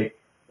speculate.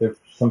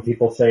 Some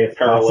people say it's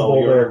parallel possible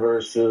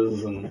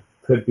universes, and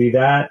could be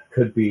that,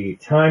 could be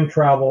time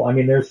travel. I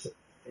mean,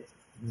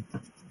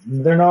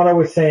 they're not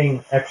always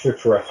saying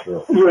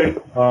extraterrestrial. right.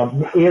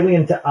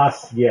 Alien to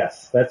us,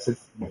 yes, that's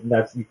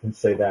you can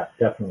say that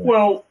definitely.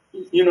 Well,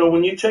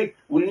 when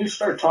you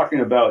start talking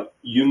about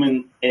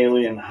human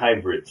alien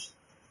hybrids,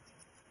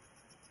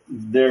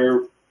 they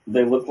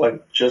look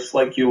like just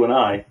like you and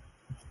I,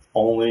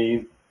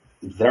 only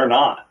they're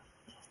not.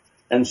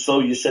 And so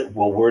you said,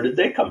 well, where did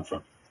they come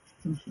from?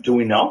 Do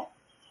we know?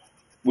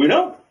 We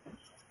don't.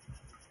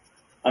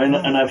 And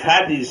I've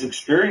had these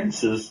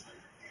experiences,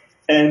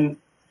 and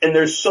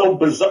they're so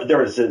bizarre.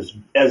 They're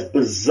as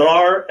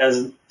bizarre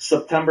as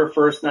September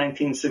 1st,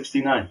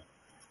 1969.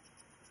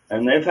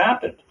 And they've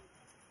happened.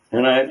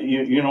 And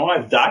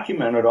I've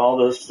documented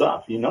all this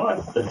stuff.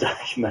 I've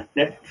documented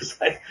it because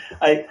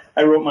I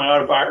wrote my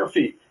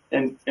autobiography,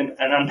 and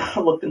I'm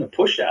not looking to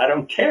push it. I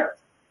don't care.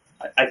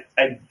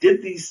 I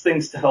did these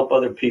things to help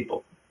other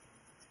people,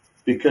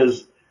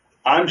 because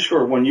I'm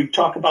sure when you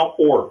talk about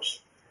orbs,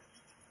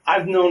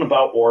 I've known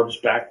about orbs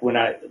back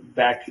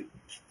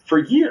for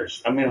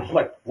years. I mean, I'm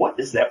like,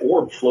 what is that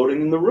orb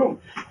floating in the room?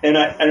 And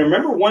I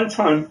remember one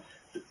time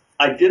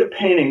I did a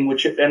painting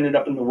which ended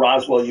up in the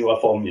Roswell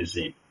UFO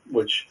Museum,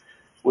 which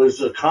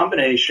was a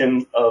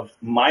combination of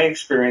my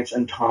experience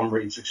and Tom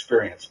Reed's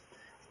experience.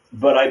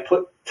 But I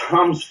put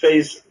Tom's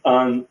face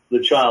on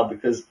the child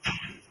because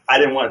I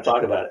didn't want to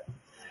talk about it.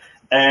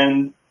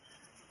 And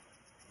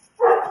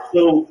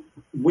so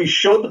we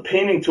showed the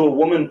painting to a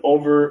woman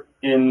over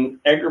in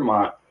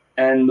Egremont,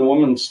 and the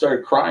woman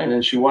started crying,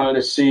 and she wanted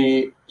to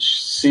see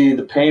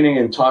the painting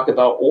and talk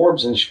about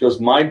orbs. And she goes,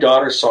 my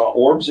daughter saw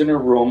orbs in her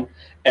room,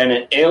 and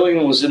an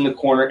alien was in the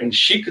corner, and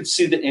she could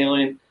see the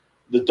alien.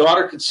 The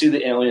daughter could see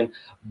the alien,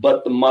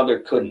 but the mother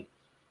couldn't.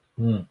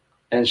 Mm.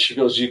 And she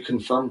goes, you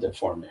confirmed it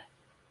for me.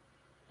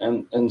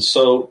 And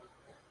so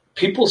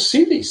people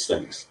see these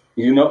things,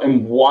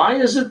 and why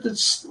is it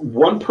that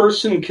one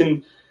person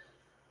can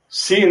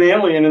see an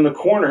alien in the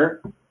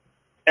corner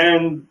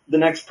and the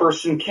next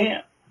person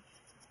can't?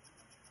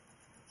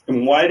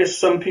 And why do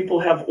some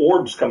people have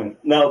orbs coming?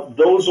 Now,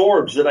 those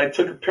orbs that I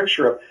took a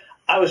picture of,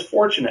 I was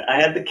fortunate.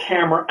 I had the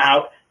camera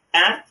out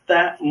at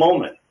that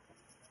moment.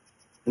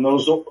 And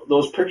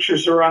those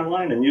pictures are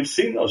online, and you've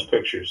seen those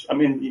pictures. I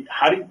mean,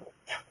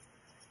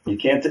 you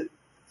can't,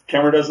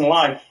 camera doesn't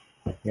lie.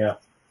 Yeah.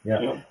 I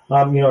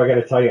got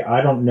to tell you, I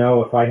don't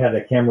know if I had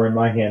a camera in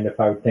my hand if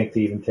I would think to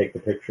even take the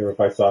picture if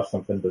I saw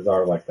something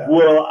bizarre like that.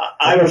 Well,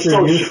 I was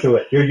you're used to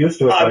it. You're used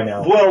to it by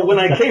now. Well, when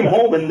I came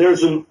home and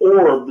there's an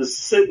orb that's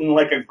sitting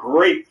like a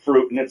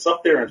grapefruit and it's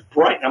up there and it's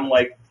bright, and I'm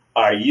like,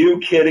 are you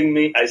kidding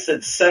me? I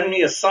said, send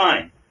me a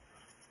sign.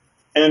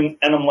 And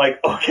I'm like,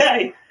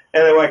 okay.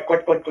 And I like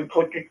click, click, click,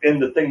 click, and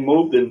the thing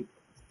moved and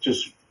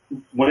just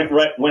when it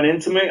went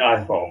into me,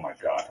 oh my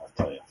God, I'll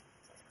tell you.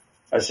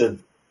 I said,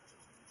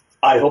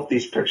 I hope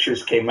these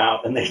pictures came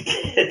out, and they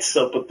did.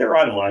 So, but they're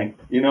online,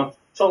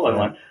 it's all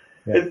online.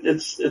 Yeah.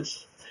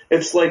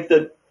 It's like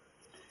the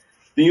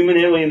human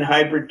alien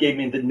hybrid gave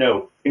me the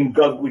note, In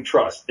Gug We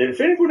Trust. And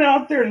if anyone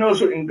out there knows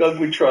what In Gug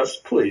We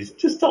Trust, please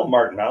just tell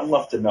Martin. I'd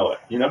love to know it,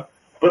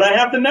 But I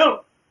have the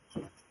note.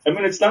 I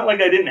mean, it's not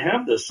like I didn't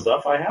have this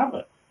stuff. I have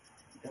it.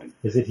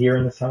 Is it here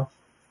in this house?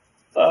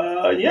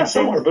 Yeah,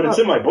 somewhere, but it's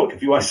in my book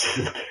if you want to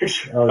see the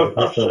picture. Oh,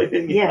 I'll show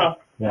you. Yeah.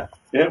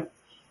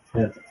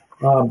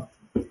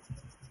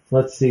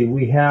 Let's see.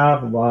 We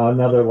have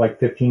another like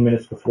 15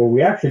 minutes before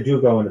we actually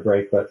do go into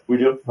break, but We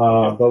do.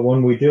 but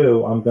when we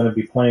do, I'm going to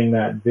be playing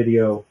that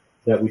video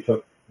that we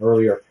took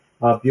earlier.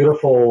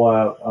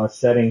 Beautiful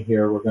setting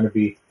here. We're going to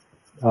be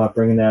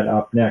bringing that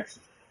up next,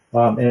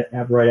 and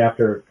right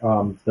after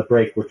the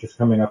break, which is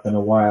coming up in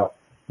a while.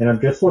 And I'm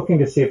just looking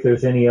to see if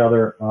there's any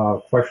other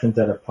questions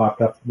that have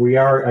popped up. We're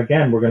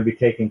going to be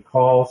taking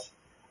calls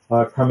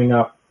coming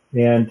up.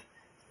 And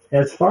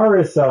as far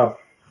as, all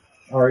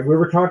right, we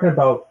were talking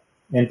about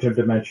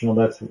interdimensional.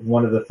 That's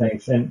one of the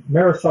things. And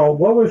Marisol,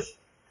 what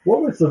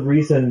was the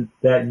reason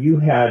that you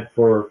had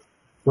for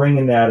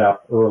bringing that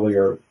up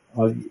earlier?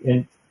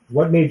 And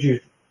what made you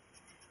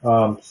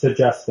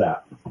suggest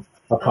that,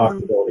 a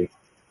possibility?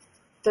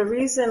 The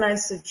reason I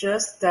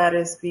suggest that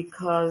is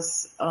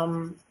because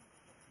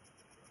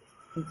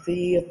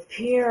the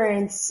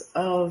appearance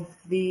of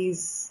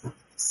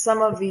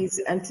some of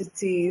these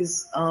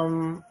entities,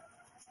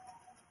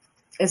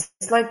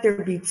 it's like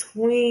they're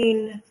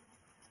between,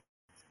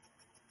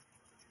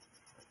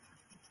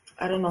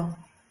 I don't know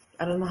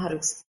how to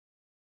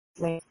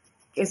explain.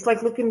 It's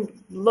like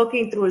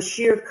looking through a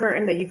sheer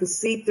curtain that you could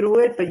see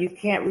through it, but you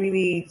can't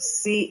really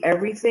see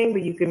everything,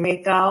 but you can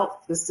make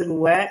out the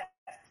silhouette.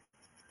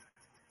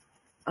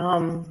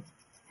 My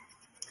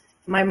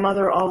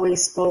mother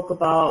always spoke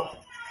about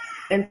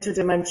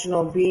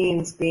interdimensional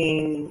beings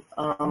being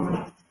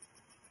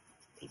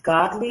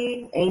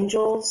godly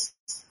angels.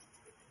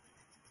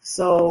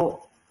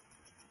 So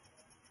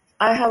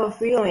I have a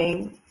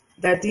feeling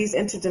that these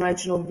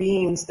interdimensional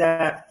beings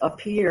that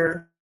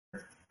appear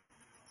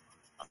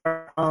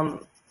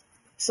are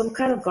some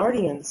kind of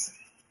guardians.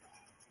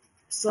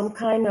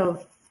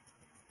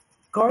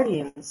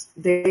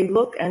 They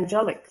look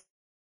angelic.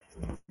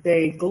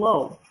 They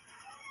glow.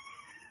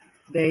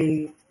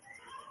 They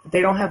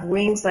don't have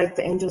wings like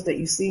the angels that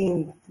you see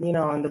in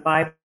the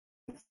Bible.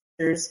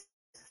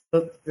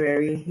 Look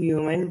very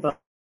human, but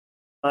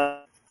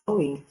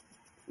glowing,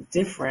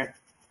 different.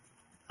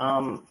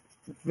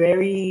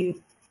 Very.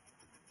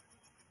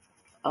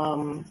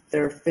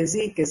 Their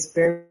physique is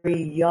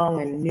very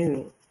young and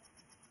new.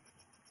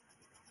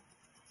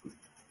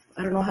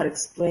 I don't know how to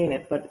explain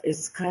it, but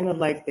it's kind of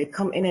like they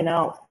come in and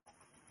out.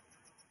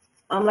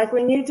 Like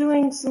when you're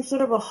doing some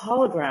sort of a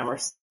hologram or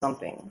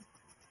something,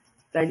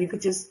 that you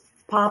could just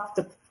pop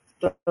the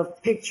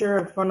picture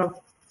in front of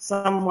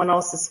someone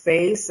else's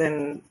face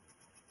and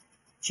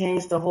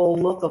change the whole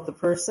look of the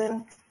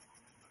person.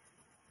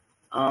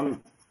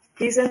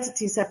 These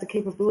entities have the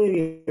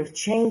capability of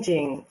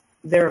changing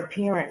their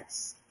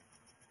appearance.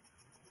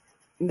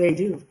 They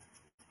do.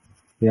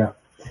 Yeah.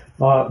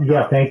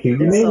 Yeah, thank you.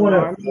 You may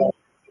want to...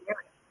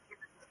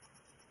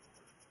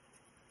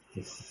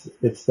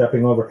 It's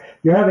stepping over.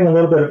 You're having a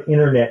little bit of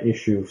internet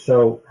issue,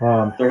 so...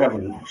 They're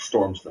having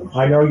storms though.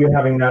 I know you're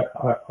having that.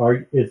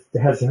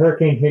 Has the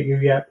hurricane hit you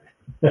yet?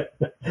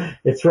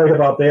 It's right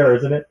about there,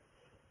 isn't it?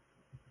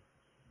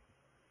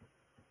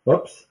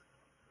 Whoops.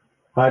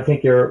 I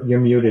think you're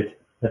muted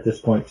at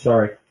this point.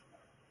 Sorry.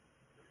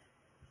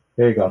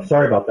 There you go.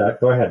 Sorry about that.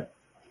 Go ahead.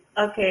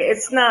 Okay,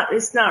 it's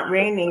not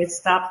raining. It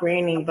stopped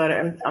raining, but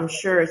I'm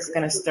sure it's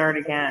going to start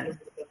again.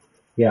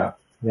 Yeah.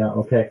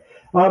 Okay.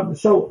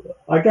 So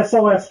I guess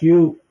I'll ask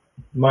you,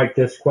 Mike,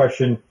 this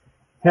question.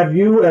 Have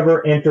you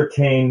ever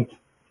entertained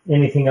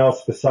anything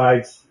else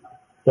besides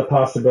the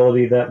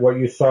possibility that what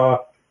you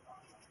saw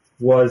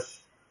was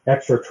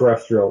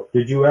extraterrestrial?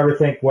 Did you ever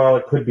think, well,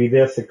 it could be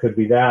this, it could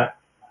be that?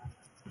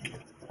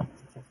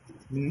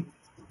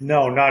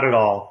 No, not at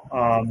all.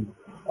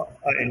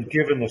 And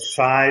given the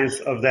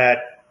size of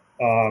that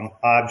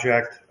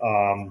object,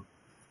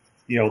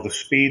 the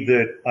speed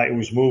that it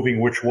was moving,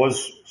 which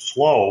was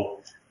slow,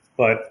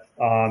 but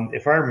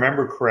if I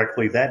remember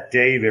correctly, that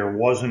day there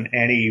wasn't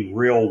any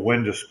real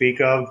wind to speak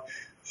of.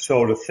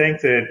 So to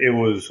think that it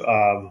was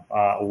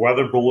a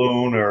weather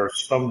balloon or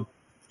some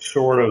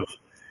sort of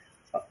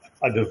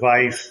a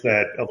device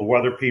that the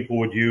weather people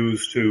would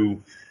use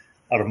to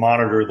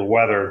monitor the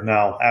weather,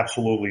 no,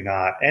 absolutely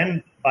not.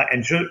 And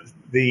just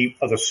the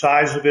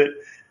size of it,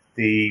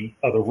 the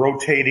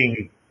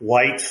rotating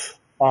lights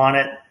on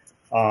it,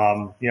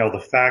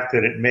 the fact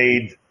that it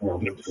made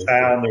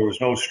sound, there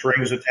was no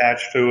strings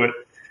attached to it,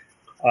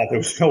 there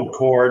was no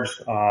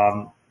cords.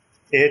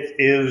 It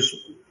is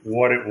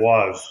what it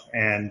was,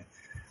 and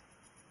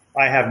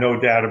I have no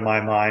doubt in my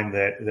mind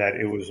that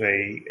it was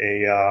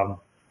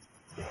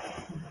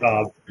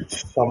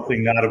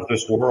something not of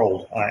this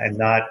world and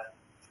not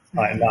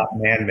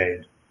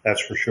man-made.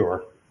 That's for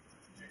sure.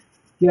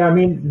 Yeah, I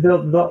mean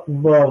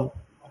the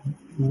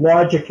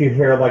logic you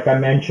hear, like I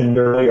mentioned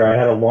earlier, I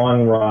had a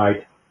long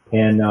ride,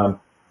 and I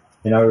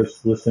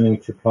was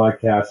listening to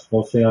podcasts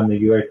mostly on the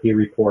UAP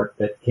report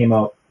that came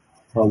out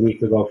a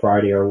week ago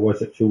Friday, or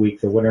was it 2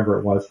 weeks, or whatever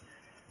it was.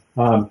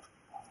 A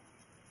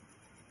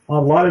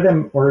lot of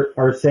them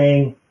are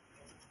saying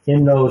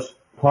in those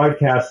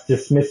podcast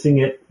dismissing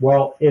it.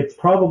 Well, it's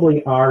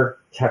probably our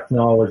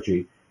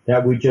technology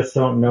that we just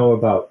don't know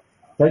about.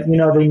 But, you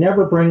know, they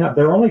never bring up,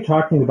 they're only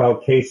talking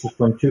about cases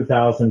from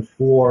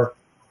 2004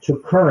 to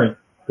current.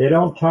 They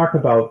don't talk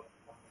about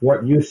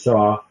what you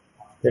saw.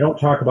 They don't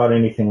talk about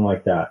anything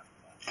like that.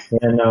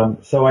 And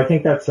so I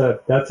think that's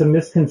a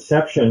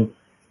misconception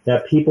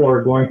that people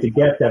are going to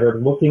get that are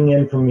looking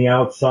in from the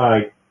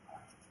outside,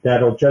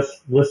 that'll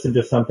just listen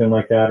to something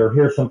like that or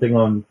hear something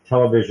on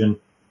television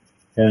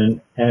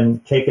and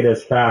take it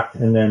as fact,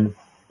 and then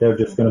they're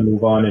just going to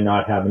move on and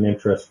not have an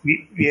interest.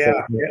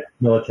 Yeah,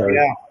 military.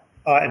 Yeah,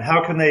 and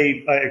how can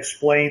they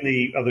explain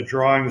the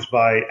drawings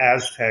by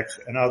Aztecs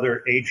and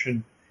other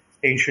ancient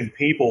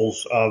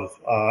peoples of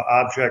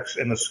objects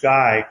in the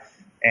sky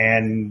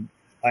and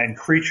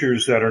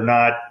creatures that are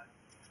not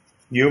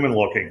human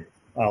looking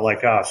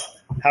like us?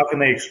 How can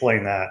they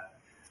explain that?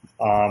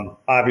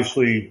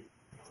 Obviously,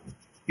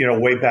 you know,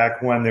 way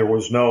back when there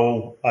was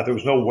no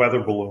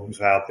weather balloons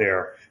out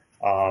there.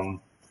 How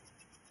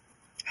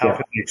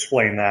can they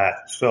explain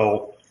that?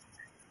 So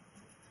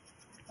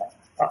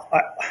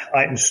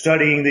I'm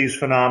studying these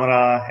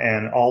phenomena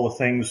and all the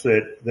things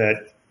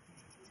that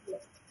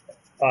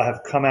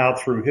have come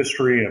out through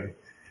history and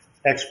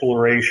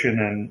exploration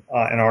and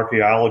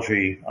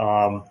archaeology.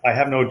 I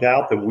have no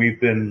doubt that we've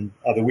been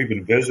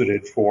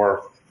visited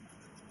for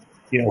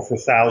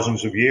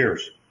thousands of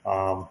years.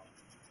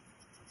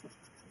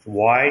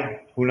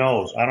 Why? Who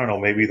knows? I don't know.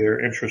 Maybe they're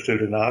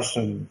interested in us,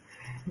 and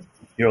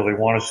they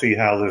want to see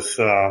how this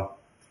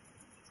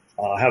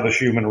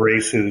human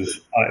race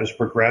is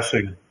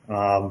progressing,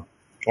 or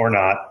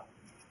not.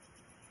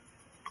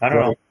 I don't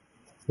know.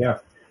 Yeah.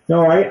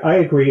 No, I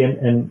agree.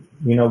 And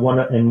one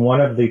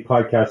of the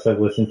podcasts I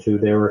listened to,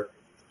 they were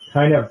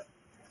kind of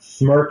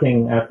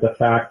smirking at the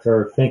fact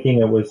or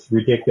thinking it was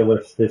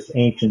ridiculous, this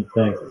ancient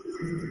thing.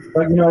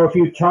 But, if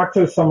you talk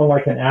to someone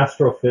like an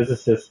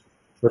astrophysicist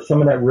or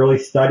someone that really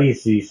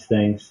studies these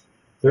things,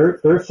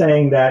 they're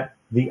saying that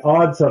the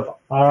odds of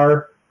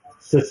our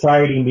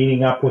society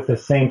meeting up with the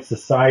same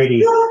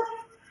society.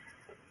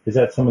 Is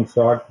that someone's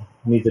dog?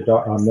 Needs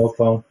a milk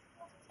phone?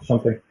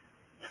 Something?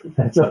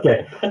 That's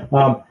okay.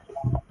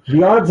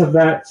 The odds of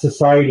that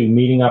society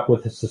meeting up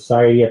with a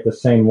society at the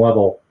same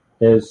level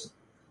is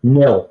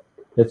nil.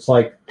 It's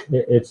like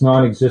it's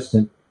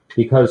non-existent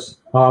because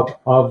of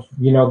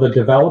the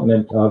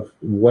development of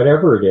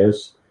whatever it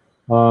is.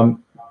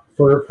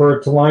 For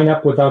it to line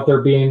up without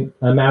there being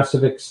a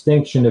massive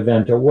extinction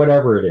event or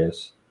whatever it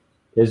is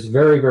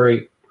very,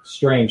 very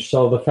strange.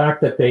 So the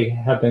fact that they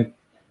have been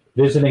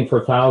visiting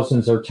for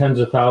thousands or tens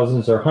of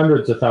thousands or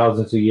hundreds of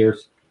thousands of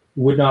years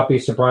would not be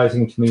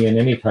surprising to me in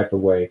any type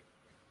of way.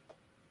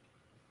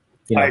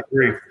 I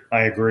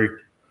agree.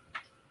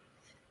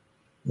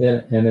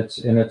 And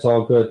it's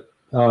all good.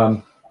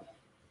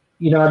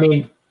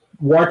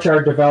 Watch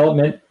our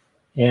development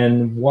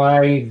and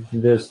why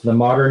the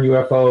modern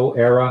UFO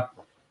era,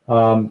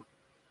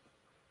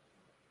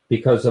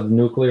 because of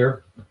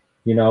nuclear.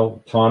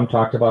 Tom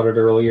talked about it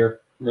earlier,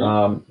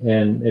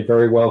 and it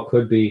very well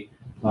could be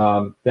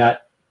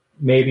that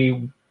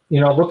maybe,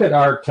 look at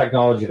our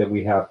technology that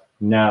we have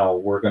now.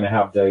 We're going to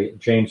have the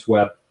James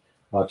Webb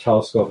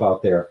telescope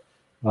out there.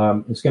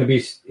 It's going to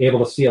be able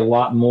to see a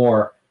lot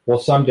more. Well,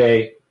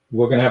 someday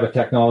we're going to have a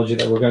technology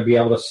that we're going to be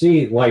able to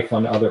see life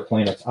on other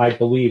planets. I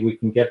believe we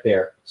can get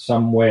there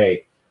some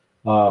way,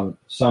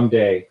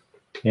 someday.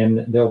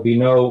 And there'll be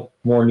no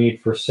more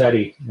need for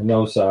SETI and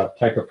those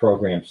type of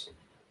programs.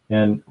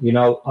 And,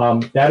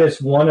 that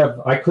is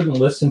I couldn't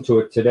listen to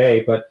it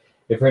today, but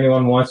if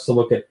anyone wants to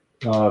look at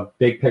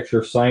Big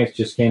Picture Science,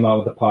 just came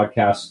out with a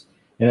podcast,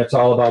 and it's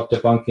all about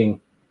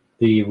debunking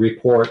the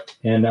report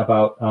and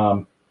about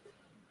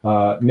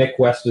Mick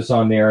West is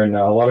on there, and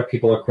a lot of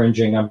people are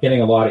cringing. I'm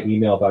getting a lot of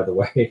email, by the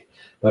way,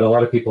 but a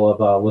lot of people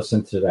have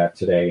listened to that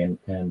today.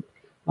 And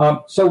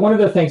so one of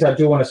the things I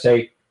do want to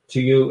say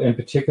to you in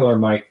particular,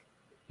 Mike,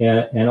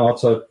 and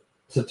also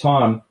to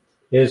Tom,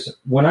 is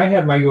when I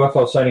had my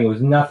UFO sighting, it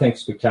was nothing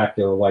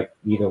spectacular like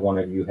either one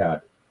of you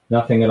had.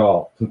 Nothing at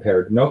all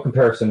no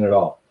comparison at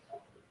all.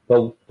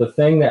 The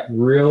thing that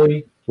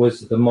really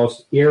was the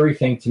most eerie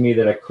thing to me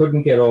that I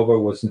couldn't get over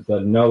was the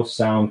no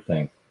sound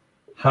thing.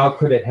 How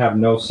could it have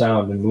no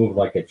sound and move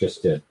like it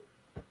just did?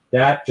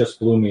 That just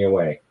blew me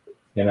away.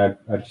 And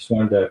I just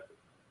wanted to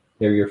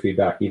hear your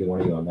feedback, either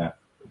one of you, on that.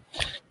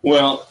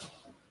 Well,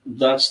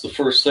 that's the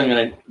first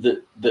thing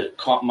that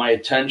caught my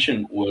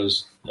attention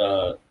was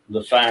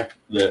the fact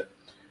that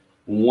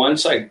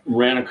once I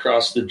ran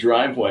across the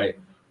driveway,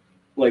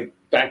 like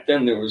back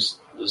then there was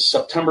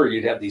September,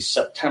 you'd have these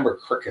September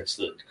crickets.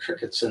 The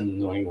crickets in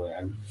New England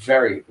are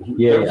very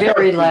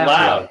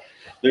loud.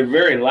 They're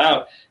very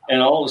loud.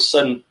 And all of a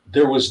sudden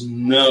there was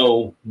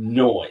no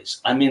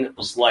noise. I mean, it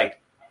was like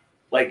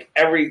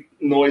every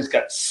noise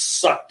got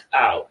sucked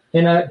out.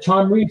 And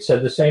Tom Reed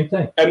said the same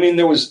thing. I mean,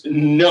 there was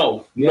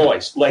no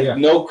noise,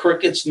 no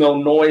crickets, no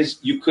noise.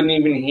 You couldn't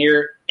even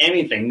hear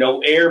anything,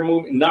 no air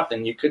moving,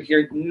 nothing. You could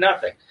hear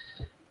nothing.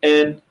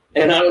 And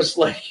I was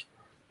like,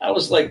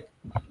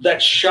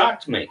 that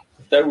shocked me.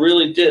 That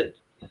really did.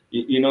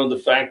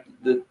 The fact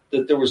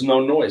that there was no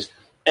noise.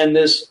 And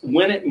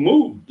when it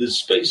moved, the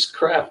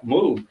spacecraft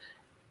moved,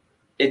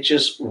 it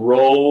just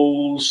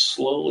rose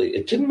slowly.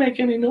 It didn't make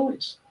any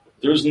noise.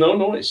 There was no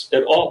noise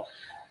at all.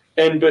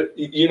 But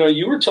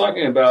you were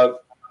talking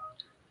about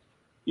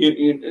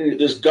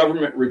this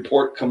government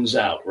report comes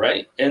out,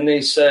 right? And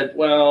they said,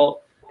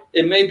 well,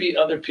 it may be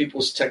other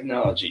people's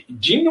technology.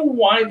 Do you know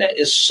why that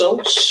is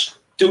so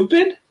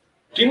stupid?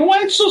 Do you know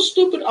why it's so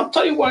stupid? I'll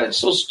tell you why it's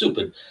so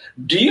stupid.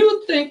 Do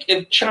you think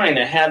if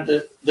China had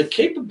the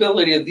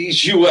capability of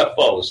these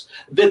UFOs,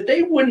 that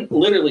they wouldn't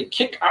literally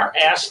kick our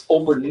ass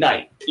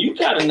overnight? You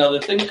got another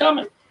thing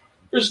coming.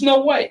 There's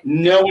no way.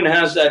 No one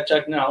has that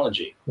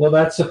technology. Well,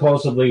 that's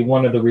supposedly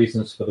one of the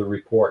reasons for the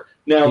report,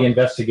 the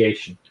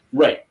investigation.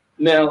 Right.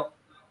 Now,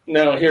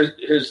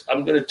 here's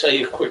I'm going to tell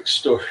you a quick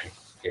story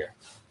here.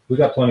 We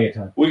got plenty of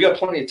time.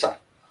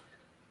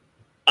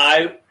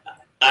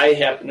 I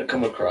happened to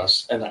come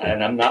across, and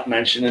I'm not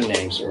mentioning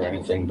names or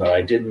anything, but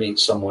I did meet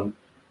someone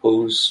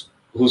whose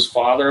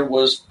father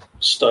was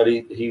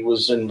he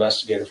was an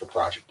investigator for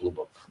Project Blue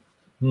Book.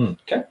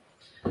 Okay?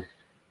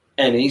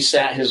 And he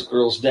sat his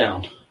girls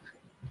down,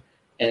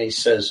 and he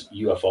says,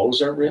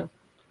 UFOs are real,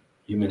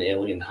 human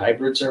alien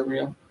hybrids are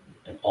real,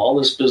 and all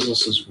this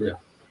business is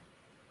real.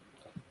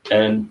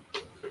 And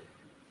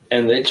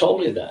they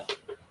told me that.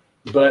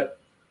 But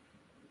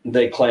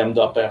they clammed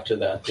up after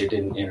that. They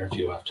didn't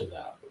interview after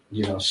that.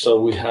 So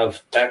we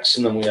have X,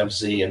 and then we have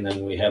Z, and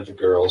then we have the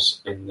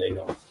girls, and they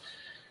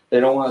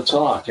don't want to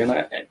talk.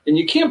 And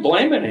you can't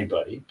blame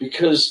anybody,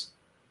 because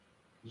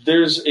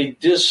there's a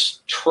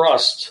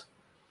distrust.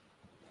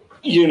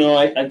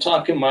 I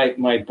talk in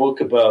my book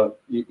about,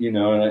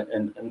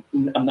 and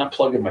I'm not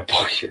plugging my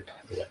book here, by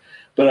the way,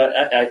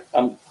 but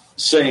I'm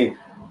saying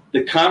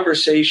the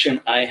conversation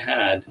I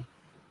had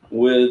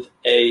with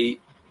a,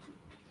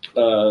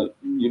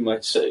 you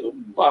might say,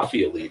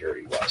 mafia leader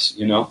he was,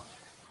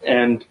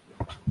 and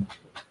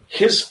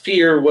his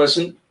fear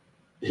wasn't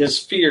his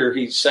fear.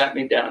 He sat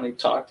me down, he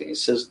talked to me, he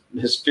says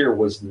his fear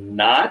was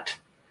not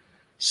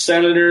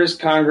senators,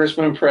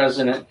 congressmen,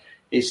 president.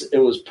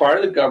 It was part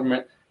of the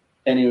government,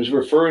 and he was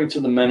referring to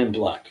the men in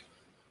black.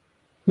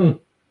 And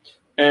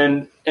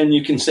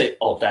you can say,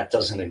 oh, that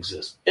doesn't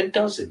exist. It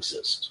does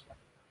exist.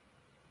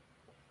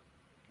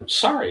 I'm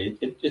sorry,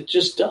 it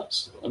just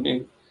does. I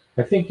mean,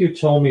 I think you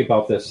told me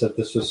about this, that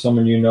this was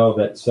someone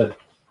that said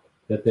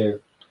that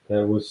there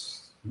was...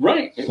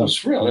 Right, it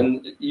was real.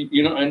 And,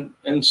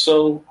 and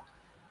so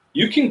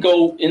you can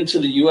go into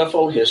the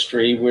UFO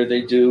history where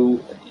they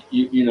do,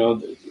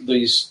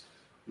 the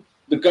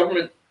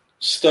government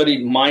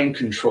studied mind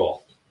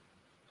control.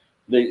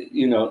 They,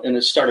 and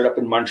it started up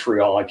in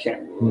Montreal. I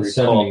can't recall. In the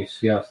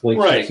 70s, yeah. Late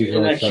right, 60s,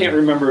 and I 70s, can't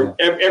remember.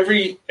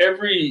 Yeah.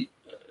 Every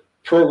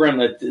program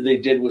that they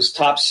did was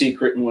top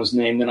secret and was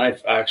named, and I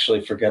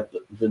actually forget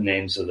the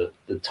names of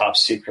the top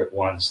secret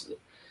ones.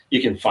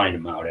 You can find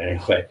them out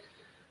anyway.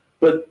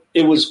 But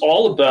it was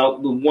all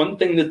about, the one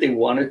thing that they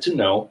wanted to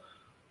know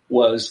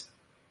was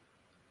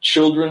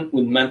children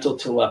with mental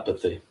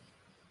telepathy.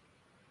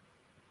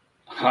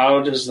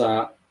 How does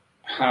that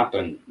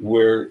happen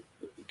where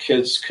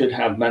kids could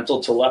have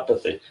mental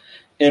telepathy?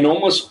 And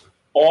almost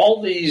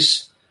all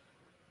these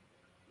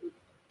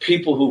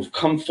people who've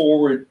come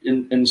forward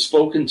and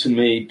spoken to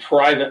me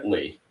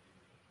privately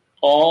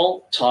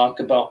all talk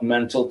about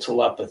mental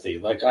telepathy.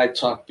 Like I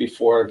talked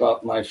before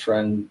about my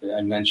friend,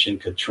 I mentioned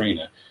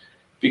Katrina,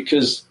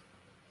 because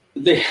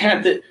they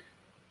had that.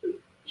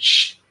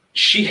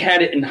 She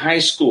had it in high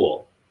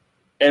school,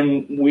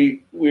 and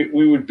we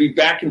would be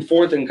back and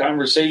forth in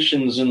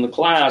conversations in the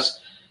class,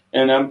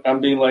 and I'm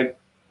being like,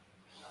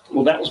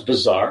 well, that was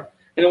bizarre.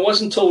 And it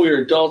wasn't until we were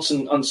adults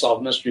and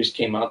Unsolved Mysteries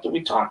came out that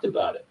we talked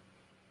about it.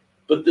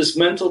 But this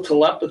mental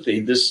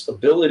telepathy, this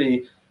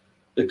ability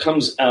that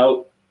comes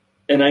out,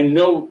 and I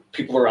know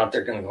people are out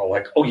there going to go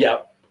like, oh yeah,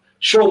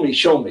 show me.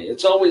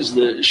 It's always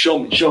the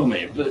show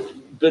me.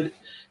 But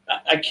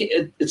I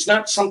can't. It's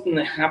not something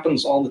that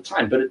happens all the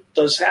time, but it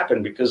does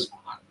happen, because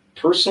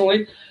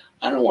personally,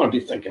 I don't want to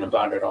be thinking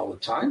about it all the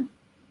time.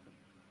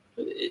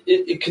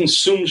 It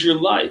consumes your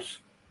life.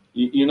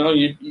 You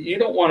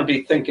don't want to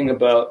be thinking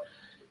about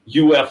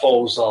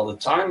UFOs all the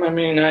time. I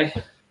mean, I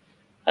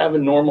have a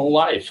normal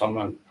life. I'm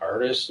an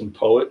artist and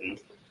poet,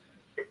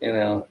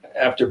 and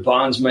after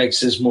Bonds makes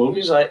his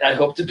movies, I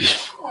hope to be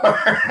more.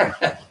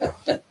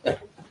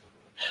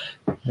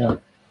 Yeah.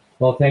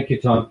 Well, thank you,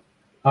 Tom.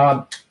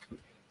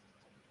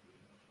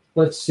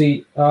 Let's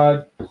see.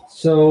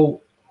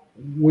 So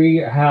we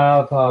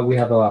have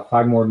about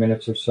 5 more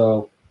minutes or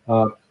so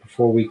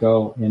before we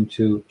go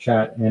into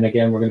chat. And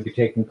again, we're going to be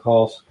taking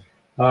calls.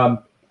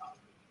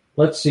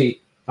 Let's see.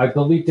 I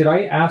believe, did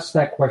I ask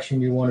that question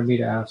you wanted me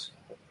to ask?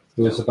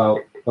 It was about,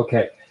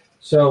 okay.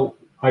 So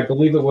I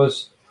believe it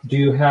was, do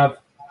you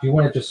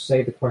want to just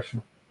say the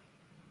question?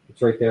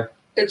 It's right there.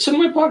 It's in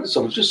my pocket,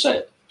 so just say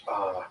it.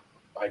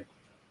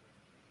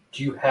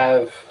 Do you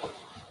have...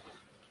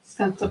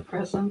 Sense of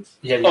presence.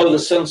 Yeah. The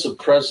sense of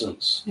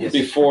presence Yes.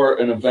 before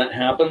an event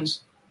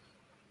happens.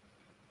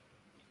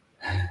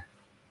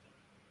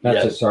 That's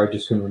Yeah. it. Sorry,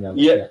 just couldn't remember.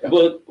 Yeah.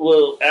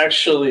 Well,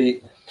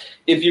 actually,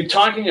 if you're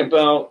talking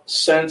about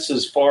sense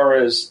as far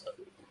as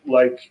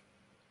like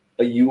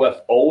a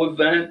UFO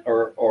event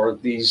or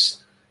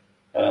these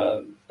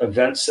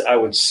events that I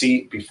would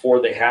see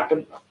before they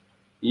happen,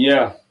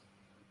 yeah,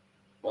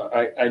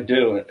 I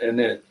do, and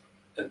it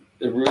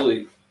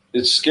really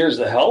scares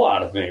the hell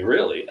out of me.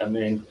 Really, I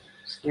mean,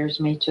 Scares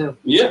me too.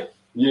 yeah,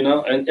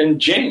 and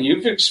Jane,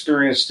 you've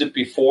experienced it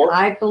before.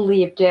 I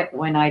believed it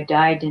when I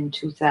died in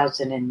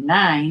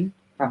 2009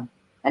 from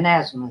an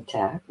asthma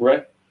attack.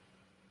 Right.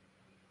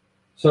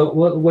 So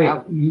wait,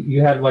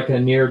 you had like a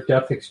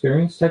near-death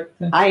experience type of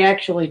thing? I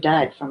actually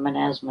died from an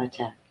asthma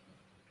attack.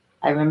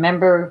 I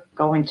remember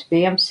going to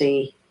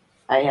BMC.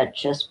 I had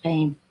chest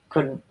pain,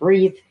 couldn't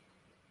breathe.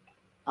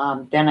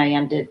 Then I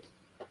ended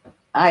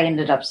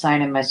up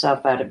signing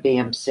myself out of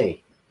BMC.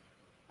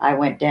 I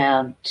went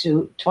down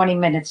to 20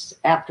 minutes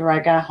after I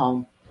got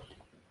home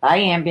by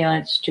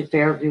ambulance to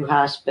Fairview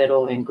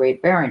Hospital in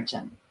Great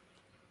Barrington.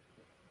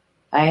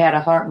 I had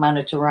a heart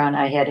monitor on.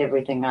 I had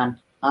everything on.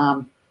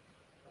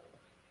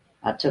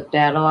 I took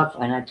that off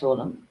and I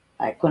told him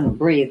I couldn't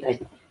breathe. I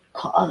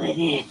call it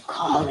in,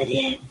 call it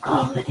in,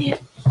 call it in.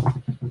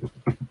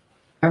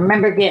 I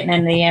remember getting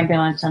in the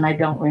ambulance and I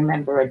don't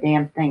remember a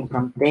damn thing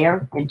from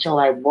there until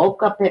I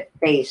woke up at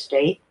Bay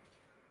State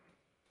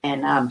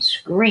and I'm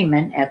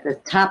screaming at the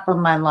top of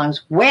my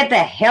lungs, where the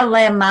hell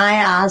am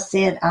I? I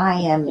said,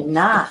 I am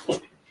not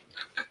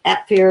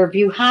at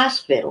Fairview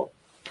Hospital.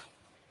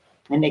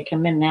 And they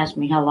come in and ask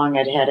me how long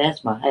I'd had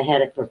asthma. I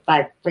had it for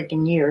 5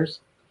 freaking years.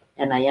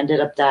 And I ended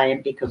up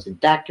dying because the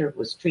doctor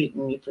was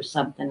treating me for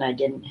something I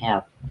didn't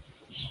have.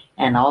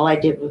 And all I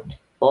did was,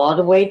 all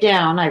the way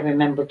down, I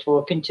remember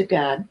talking to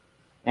God.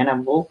 And I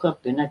woke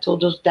up and I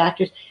told those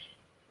doctors,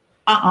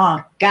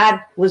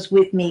 God was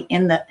with me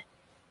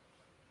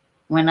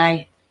when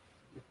I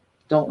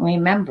don't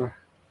remember.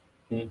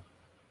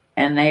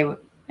 And I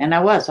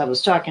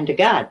was talking to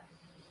God.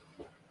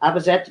 I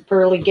was at the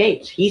pearly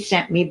gates. He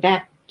sent me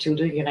back to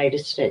the United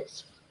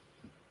States.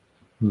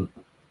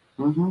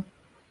 Mm-hmm.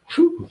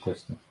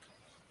 Interesting.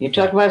 You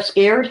talk about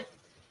scared?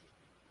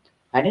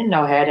 I didn't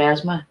know I had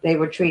asthma. They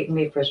were treating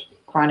me for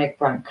chronic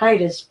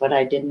bronchitis, but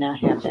I did not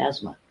have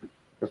asthma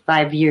for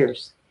 5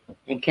 years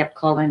and kept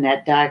calling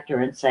that doctor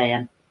and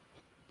saying,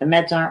 the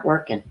meds aren't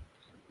working.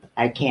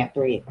 I can't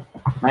breathe.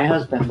 My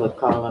husband would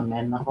call him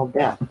in the whole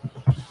deal.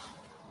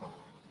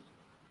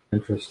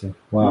 Interesting.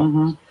 Wow.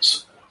 Mm-hmm.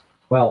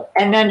 Well,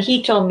 and then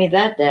he told me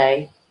that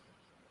day,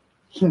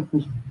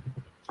 and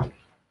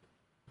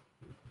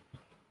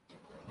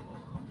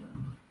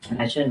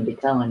I shouldn't be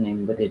telling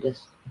him, but it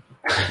is.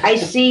 I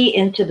see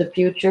into the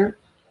future,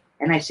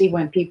 and I see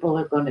when people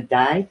are going to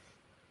die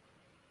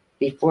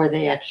before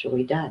they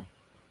actually die.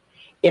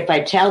 If I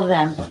tell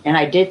them, and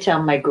I did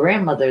tell my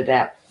grandmother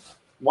that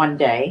one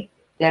day,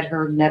 that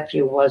her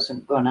nephew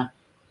wasn't going to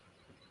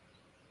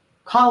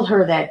call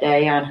her that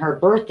day on her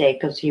birthday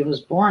because he was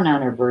born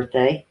on her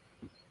birthday.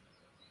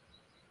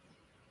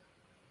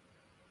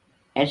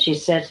 And she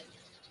said,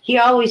 he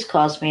always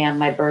calls me on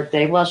my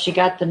birthday. Well, she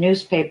got the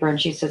newspaper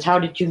and she says, how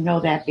did you know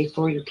that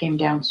before you came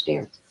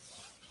downstairs?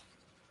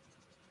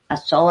 I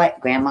saw it,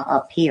 Grandma,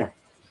 up here.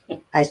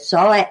 I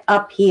saw it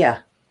up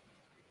here.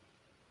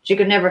 She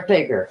could never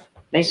figure.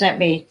 They sent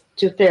me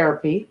to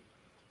therapy.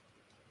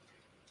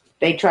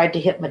 They tried to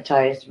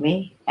hypnotize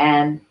me,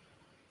 and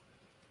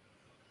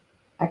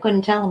I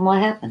couldn't tell them what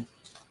happened.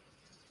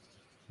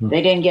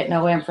 They didn't get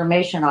no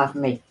information off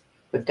me.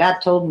 But God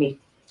told me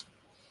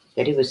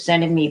that he was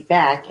sending me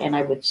back, and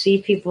I would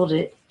see people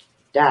that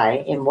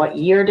die, and what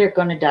year they're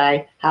going to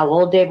die, how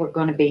old they were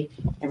going to be,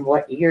 and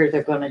what year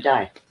they're going to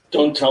die.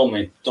 Don't tell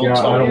me. Don't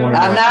tell me.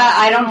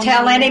 I don't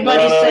tell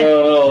anybody.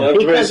 No.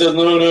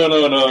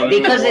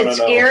 Because it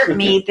scared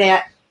me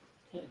that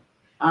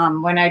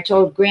when I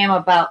told Grandma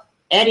about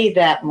Eddie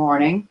that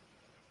morning,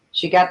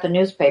 she got the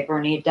newspaper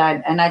and he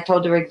died. And I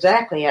told her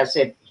exactly. I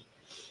said,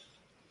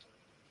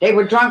 they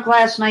were drunk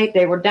last night.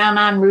 They were down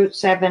on Route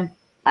 7.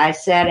 I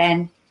said,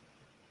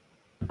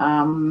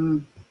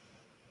 and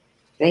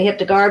they hit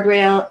the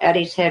guardrail.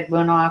 Eddie's head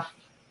went off.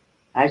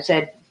 I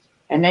said,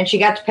 and then she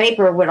got the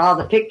paper with all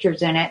the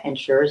pictures in it. And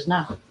sure as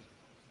enough,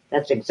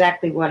 that's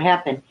exactly what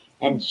happened.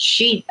 And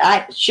she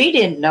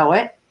didn't know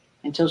it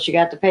until she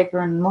got the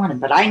paper in the morning.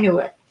 But I knew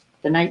it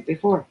the night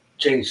before.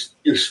 James,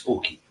 you're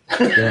spooky.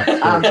 Yeah.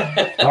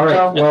 All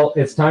right. Well,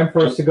 it's time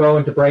for us to go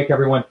into break,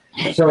 everyone.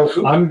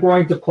 So I'm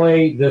going to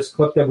play this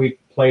clip that we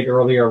played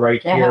earlier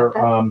right here.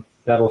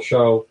 That'll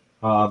show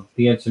the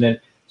incident.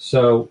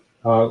 So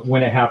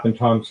when it happened,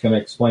 Tom's going to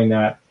explain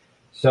that.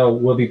 So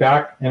we'll be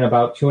back in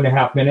about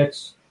 2.5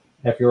 minutes.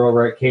 If you're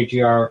over at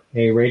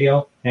KGRA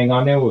Radio, hang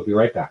on there. We'll be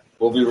right back.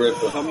 We'll be right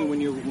back. Tell me when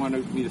you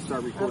want me to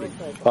start recording.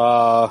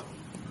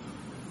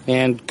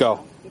 And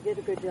go. You did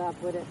a good job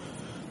with it.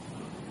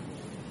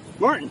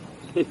 Martin.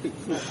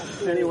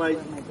 Anyway,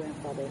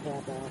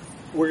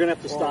 we're going to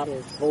have to stop.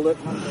 Hold it.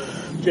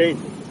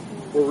 Jane,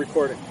 we're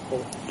recording.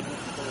 Hold it.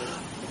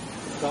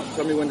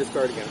 Tell me when to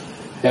start again.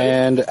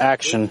 And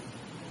action.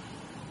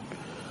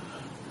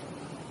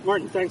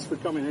 Martin, thanks for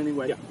coming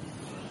anyway. Yeah.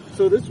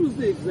 So this was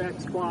the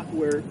exact spot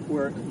where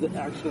the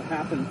actual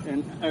happened,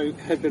 and I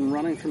had been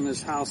running from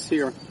this house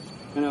here,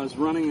 and I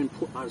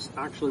was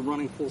actually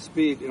running full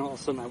speed, and all of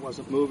a sudden I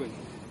wasn't moving.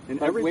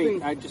 And everything.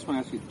 Wait, I just want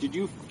to ask you, did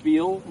you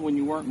feel when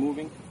you weren't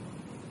moving?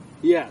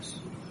 Yes.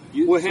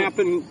 What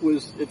happened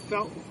was it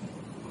felt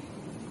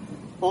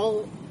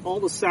all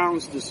the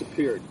sounds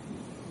disappeared,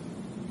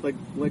 like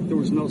there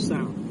was no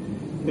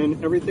sound,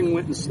 and everything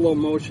went in slow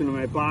motion, and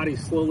my body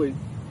slowly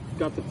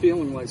got the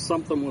feeling like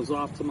something was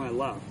off to my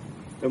left.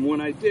 And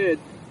when I did,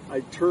 I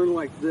turned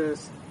like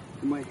this,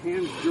 and my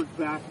hands jerked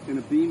back, and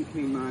a beam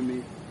came on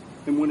me.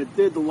 And when it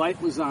did, the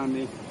light was on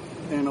me,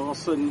 and all of a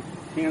sudden,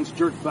 hands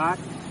jerked back,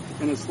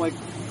 and it's like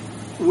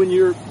when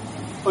you're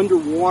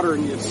underwater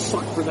and you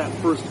suck for that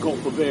first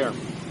gulp of air.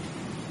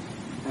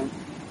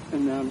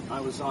 And then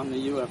I was on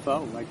the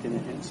UFO, like in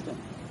an instant.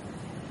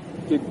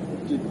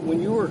 When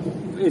you were,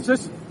 is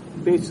this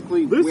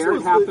basically where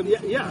it happened?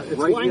 Yeah, it's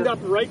right lined here? Up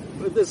right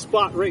at this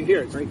spot right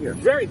here. It's right here.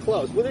 Very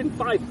close, within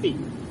 5 feet.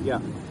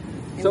 Yeah.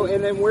 So,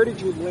 and then where did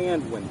you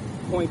land when?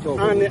 Point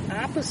over. On the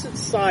opposite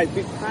side.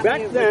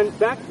 Back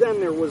then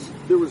there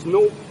was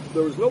no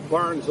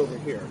barns over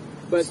here.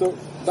 But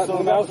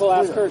Marisol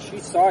asked her, she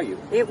saw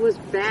you. It was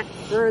back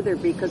further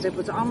because it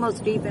was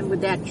almost even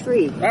with that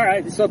tree. All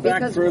right, so back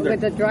because further.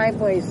 With the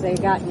driveways they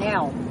got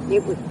now,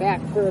 it was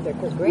back further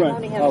because Graham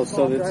only had a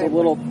small driveway. So it's a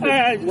little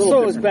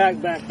so it's back a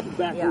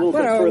little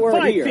bit further. We're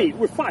 5 here. feet.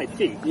 We're 5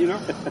 feet, you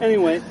know?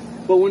 Anyway,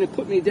 but when it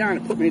put me down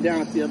at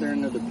the other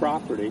end of the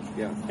property.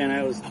 Yeah. And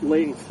I was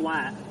laying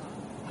flat,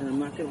 and I'm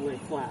not going to lay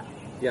flat.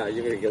 Yeah,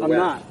 you're going to get I'm wet.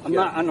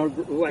 not on a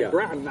wet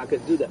ground. I'm not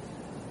going to do that.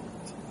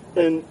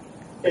 And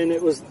I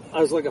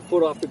was like a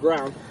foot off the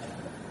ground,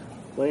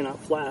 laying out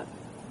flat,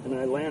 and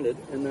I landed,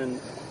 and then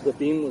the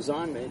beam was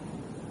on me,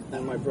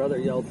 and my brother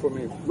yelled for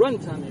me, "Run,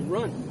 Tommy,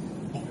 run!"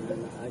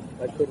 And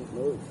I couldn't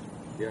move.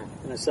 Yeah.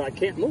 And I said, "I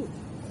can't move."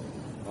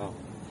 Wow.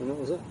 And that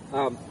was it.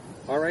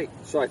 All right.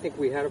 So I think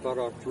we had about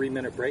a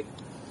 3-minute break.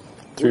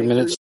 3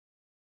 minutes.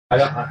 No.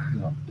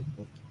 Are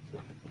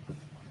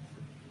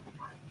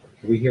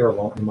we here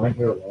alone? Am I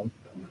here alone?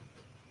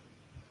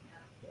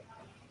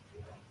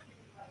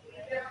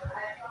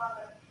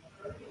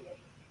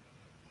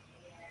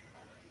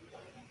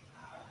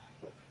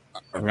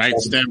 All right,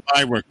 stand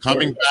by. We're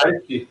coming back.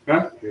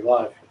 You're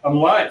live. I'm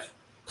live.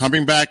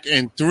 Coming back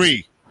in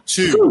 3,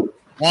 2,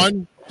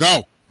 1,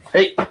 go.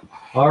 Hey.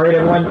 All right,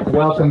 everyone.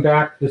 Welcome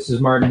back. This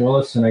is Martin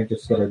Willis, and I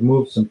just got to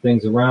move some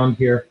things around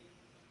here.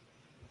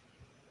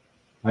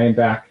 I am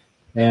back,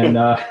 and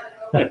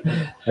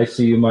I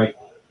see you, Mike.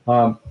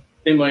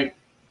 Hey, Mike.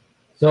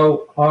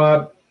 So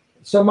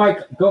Mike,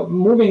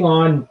 moving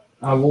on.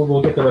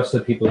 We'll get the rest of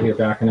the people here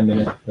back in a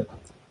minute. But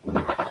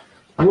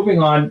moving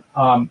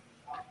on.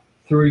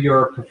 Through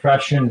your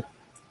profession,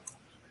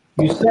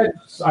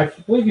 I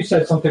believe you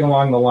said something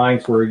along the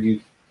lines where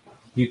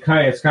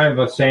it's kind of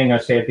a saying I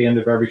say at the end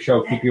of every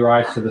show: keep your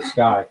eyes to the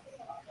sky.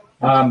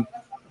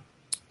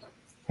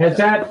 Has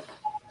that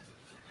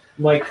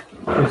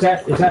is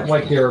that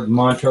like your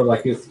mantra?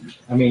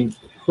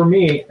 For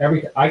me,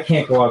 I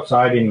can't go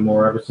outside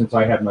anymore ever since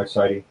I had my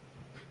sighting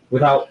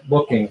without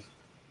looking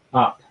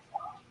up.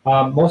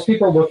 Most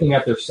people are looking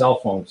at their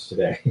cell phones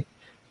today,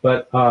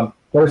 but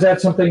is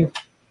that something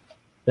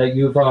that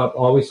you've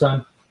always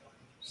done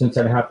since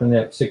that happened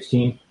at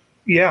 16?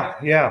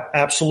 Yeah,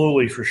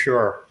 absolutely, for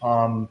sure.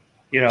 And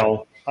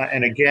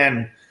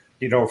again,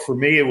 for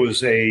me, it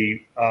was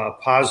a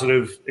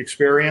positive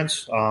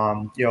experience.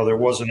 There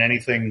wasn't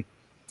anything.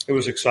 It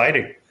was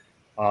exciting,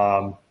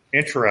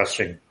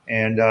 interesting,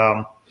 and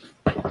I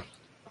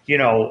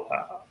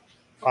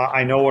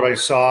know what I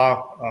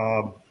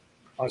saw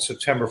on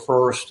September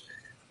 1st.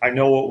 I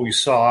know what we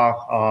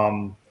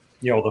saw.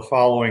 The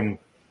following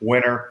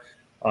winter.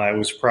 It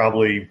was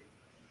probably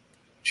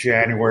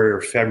January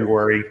or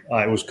February.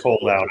 It was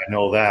cold out. I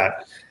know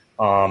that.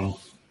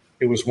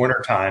 It was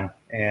wintertime.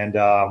 And,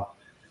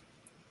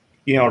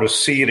 to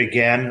see it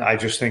again, I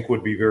just think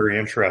would be very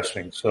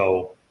interesting.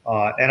 So,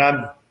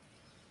 and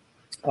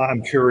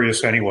I'm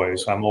curious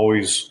anyways. I'm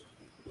always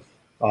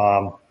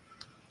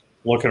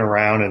looking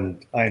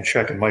around and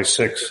checking my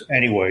 6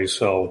 anyway.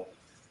 So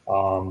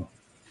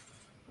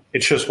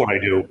it's just what I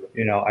do.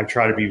 I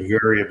try to be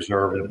very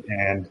observant,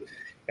 and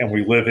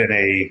we live in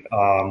a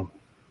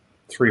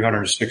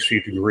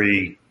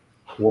 360-degree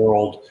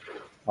world,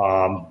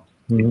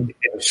 in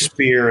a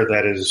sphere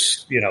that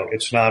is,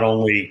 it's not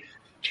only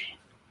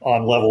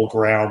on level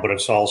ground, but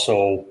it's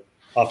also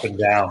up and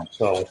down.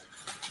 So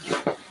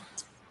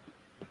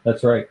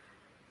that's right.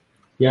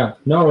 Yeah.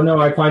 No.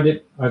 I find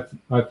it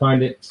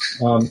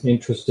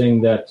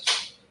interesting that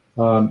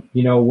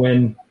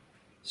when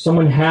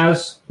someone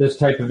has this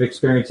type of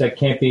experience that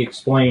can't be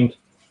explained,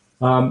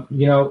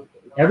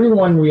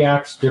 everyone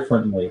reacts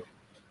differently.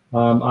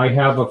 I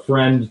have a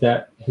friend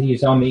that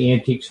he's on the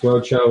Antiques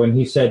Roadshow, and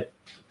he said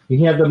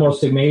he had the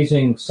most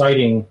amazing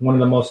sighting, one of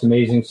the most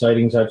amazing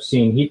sightings I've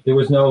seen. There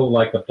was no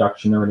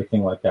abduction or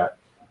anything like that,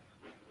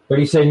 but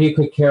he said he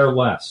could care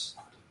less.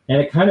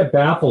 And it kind of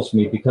baffles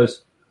me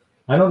because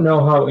I don't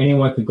know how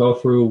anyone could go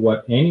through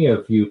what any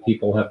of you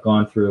people have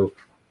gone through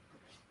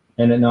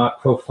and it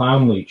not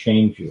profoundly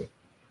change you.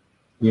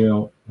 You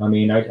know, I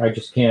mean, I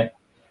just can't.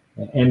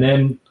 And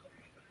then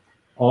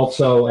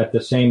also at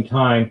the same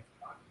time,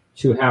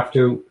 to have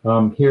to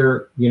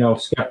hear, you know,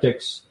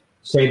 skeptics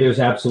say there's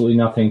absolutely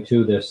nothing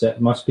to this.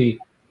 That must be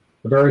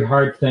a very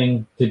hard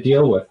thing to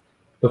deal with.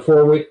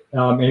 Before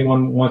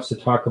anyone wants to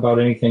talk about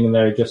anything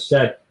that I just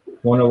said, I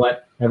want to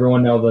let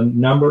everyone know the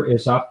number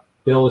is up.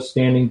 Bill is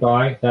standing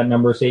by. That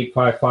number is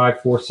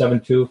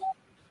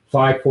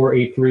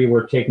 855-472-5483.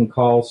 We're taking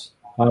calls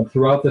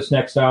throughout this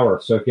next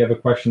hour. So if you have a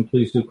question,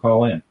 please do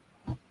call in.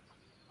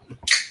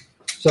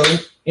 So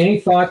any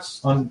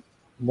thoughts on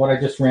what I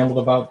just rambled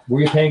about? Were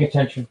you paying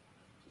attention?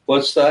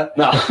 What's that?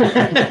 No.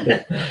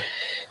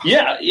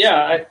 Yeah.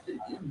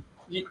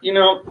 You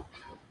know,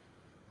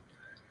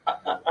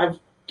 I've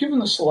given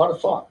this a lot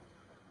of thought.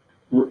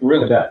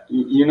 Really.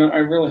 You know, I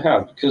really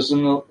have. Because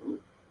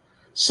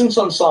since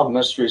Unsolved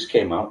Mysteries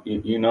came out,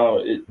 you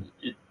know,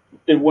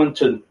 it went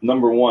to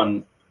number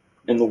one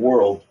in the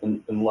world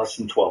in less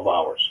than 12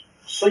 hours.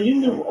 So you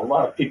knew a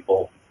lot of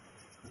people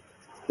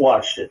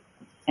watched it.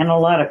 And a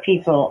lot of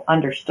people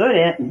understood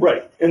it.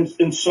 Right. And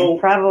so... And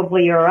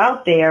probably are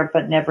out there,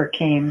 but never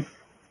came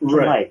to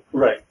light.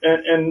 Right.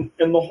 And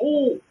the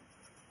whole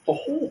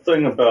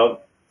thing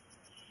about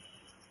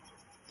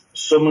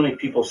so many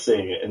people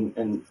seeing it,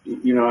 and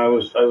you know, I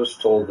was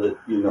told that,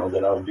 you know,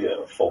 that I would be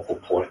a focal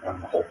point on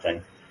the whole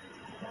thing.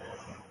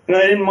 And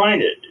I didn't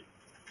mind it.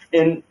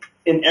 And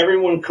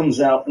everyone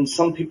comes out, and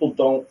some people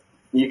don't.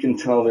 You can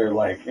tell they're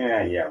like,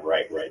 yeah,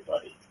 right,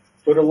 buddy.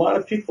 But a lot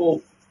of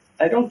people...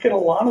 I don't get a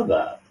lot of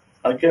that.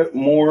 I get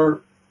more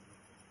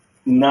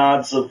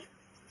nods of,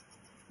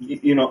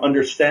 you know,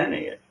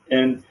 understanding it.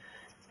 And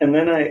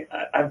then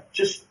I've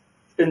just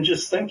been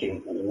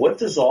thinking, what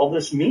does all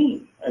this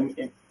mean? I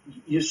mean,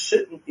 you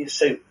sit and you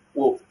say,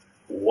 well,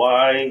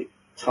 why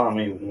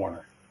Tommy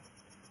Warner?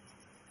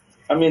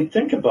 I mean,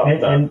 think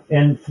about that.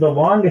 And for the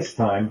longest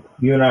time,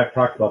 you and I have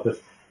talked about this,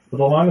 for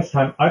the longest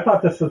time, I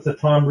thought this was a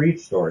Tom Reed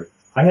story.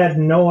 I had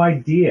no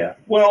idea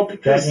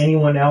that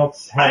anyone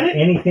else had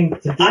anything to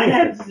do with it. I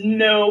had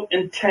no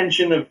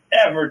intention of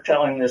ever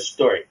telling this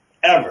story,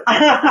 ever.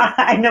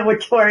 I know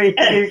what story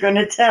you're going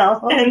to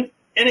tell. And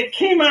it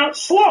came out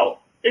slow.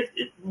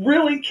 It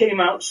really came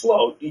out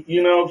slow.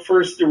 You know,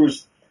 first there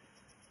was,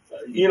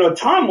 you know,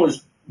 Tom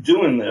was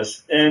doing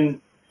this,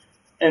 and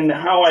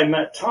how I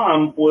met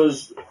Tom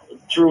was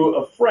through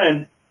a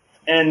friend,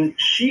 and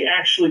she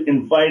actually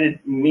invited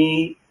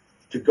me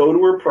to go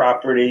to her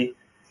property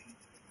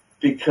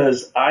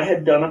because I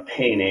had done a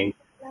painting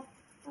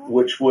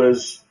which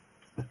was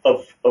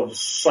of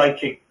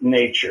psychic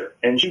nature,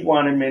 and she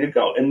wanted me to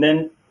go. And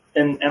then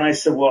and I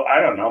said, well,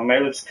 I don't know,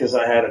 maybe it's because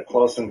I had a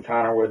close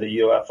encounter with a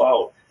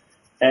UFO.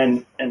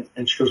 And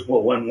she goes,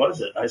 well, when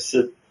was it? I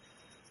said,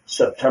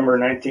 September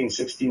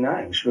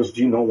 1969. She goes,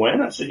 do you know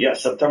when? I said, yeah,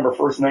 September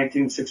 1st,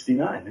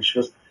 1969. And she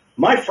goes,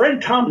 my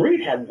friend Tom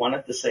Reed had one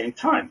at the same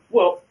time.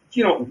 Well,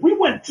 you know, we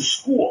went to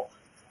school.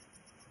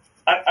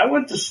 I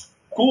went to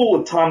school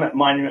with Tom at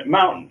Monument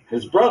Mountain.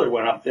 His brother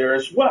went up there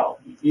as well.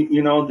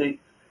 You know, they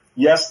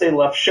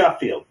left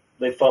Sheffield.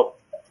 They felt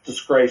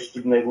disgraced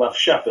and they left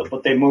Sheffield,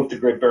 but they moved to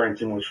Great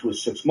Barrington, which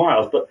was 6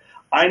 miles. But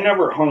I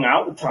never hung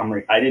out with Tom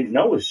Reed. I didn't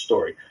know his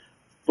story.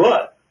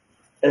 But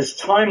as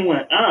time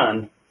went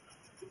on,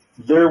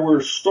 there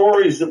were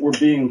stories that were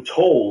being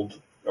told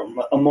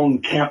among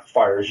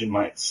campfires, you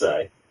might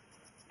say.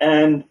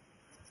 And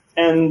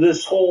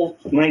this whole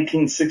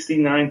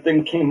 1969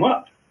 thing came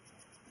up.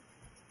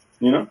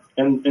 You know,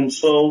 and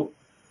so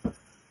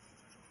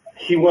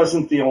he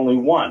wasn't the only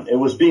one. It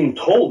was being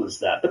told as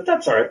that, but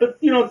that's all right. But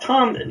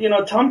Tom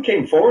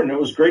came forward, and it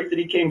was great that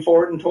he came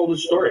forward and told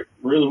his story. It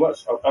really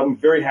was. I'm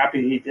very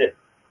happy he did.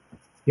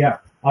 Yeah.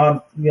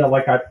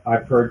 Like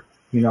I've heard,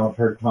 I've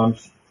heard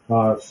Tom's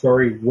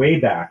story way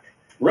back.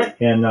 Right.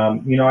 And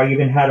I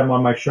even had him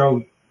on my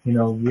show,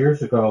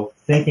 years ago,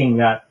 thinking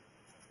that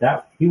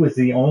he was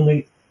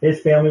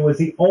his family was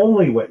the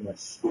only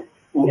witness,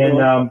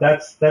 and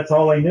that's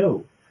all I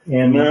knew.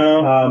 And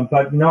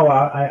but no,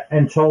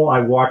 until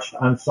I watched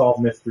Unsolved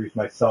Mysteries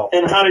myself.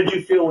 And how did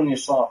you feel when you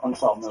saw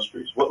Unsolved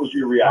Mysteries? What was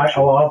your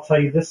reaction? I'll tell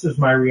you, this is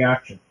my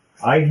reaction.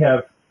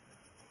 I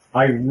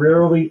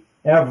rarely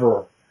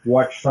ever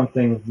watch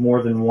something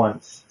more than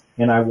once,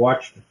 and I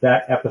watched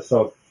that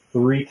episode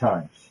 3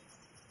 times,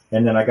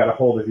 and then I got a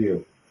hold of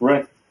you.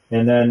 Right.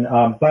 And then,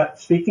 but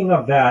speaking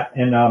of that,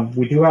 and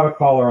we do have a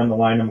caller on the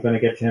line. I'm going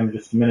to get to him in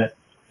just a minute.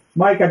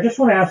 Mike, I just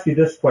want to ask you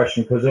this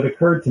question because it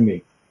occurred to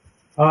me.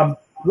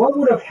 What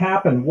would have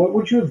happened? What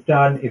would you have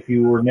done if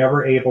you were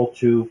never able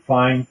to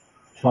find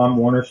Tom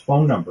Warner's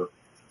phone number?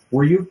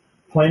 Were you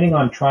planning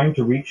on trying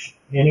to reach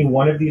any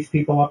one of these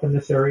people up in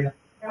this area?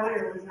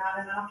 Failure was not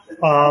an option.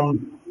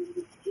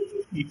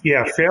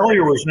 Yeah,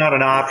 failure was not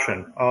an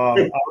option.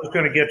 I was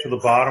going to get to the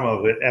bottom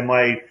of it, and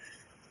my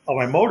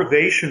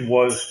motivation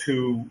was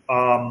to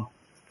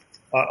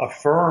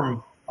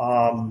affirm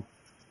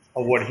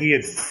what he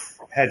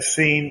had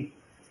seen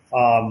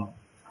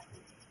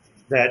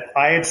that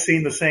I had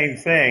seen the same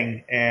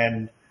thing,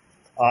 and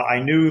I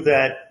knew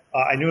that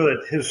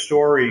his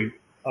story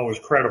was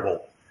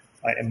credible.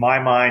 In my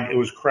mind, it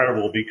was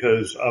credible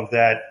because of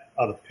that.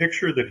 The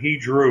picture that he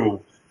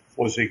drew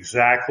was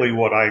exactly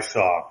what I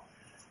saw.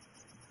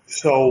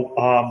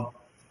 So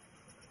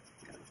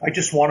I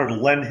just wanted to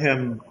lend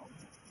him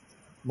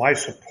my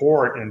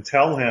support and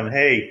tell him,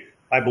 hey,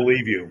 I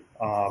believe you,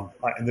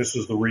 and this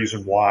is the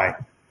reason why.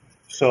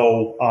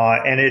 So,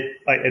 and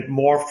it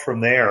morphed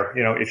from there.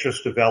 It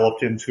just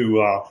developed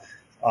into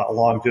a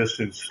long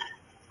distance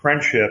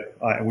friendship,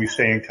 and we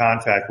stay in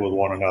contact with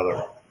one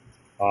another.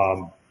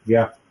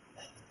 Yeah,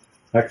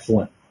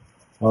 excellent.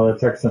 Oh,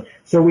 that's excellent.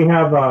 So we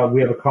have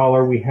a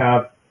caller. We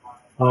have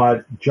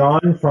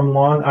John from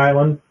Long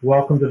Island.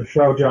 Welcome to the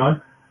show,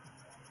 John.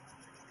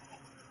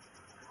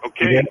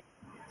 Okay.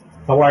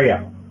 How are you?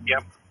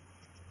 Yep.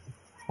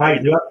 Hi.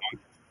 Yep.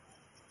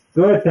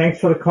 Good. Thanks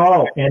for the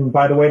call. And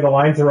by the way, the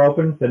lines are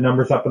open. The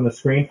number's up on the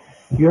screen.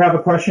 Do you have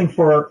a question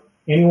for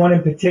anyone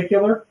in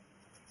particular?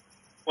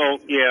 Well,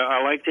 yeah,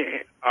 I'd like to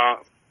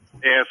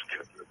ask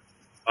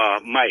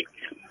Mike.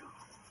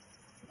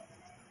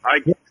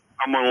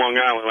 I'm on Long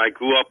Island. I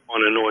grew up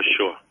on the North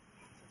Shore.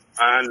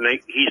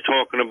 And he's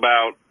talking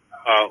about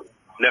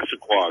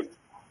Nessaquag.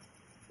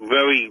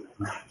 Very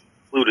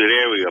polluted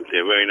area up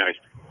there. Very nice.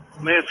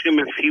 I'm asking him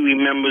if he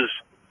remembers,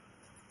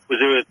 was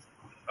there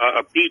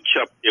a beach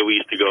up there we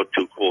used to go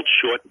to called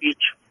Short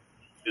Beach?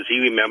 Does he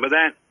remember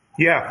that?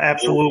 Yeah,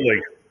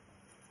 absolutely.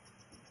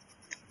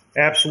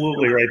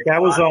 Absolutely right.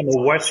 That was on the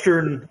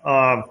western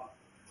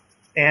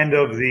end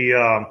of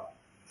the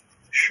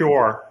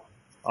shore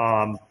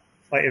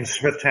in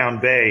Smithtown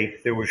Bay.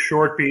 There was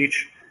Short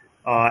Beach,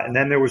 and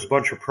then there was a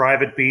bunch of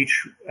private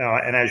beach.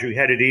 And as you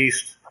headed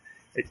east,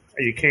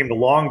 you came to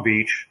Long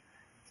Beach.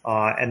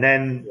 And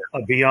then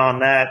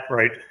beyond that,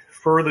 right,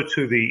 further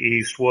to the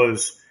east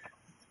was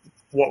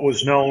what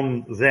was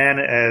known then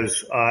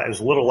as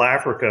Little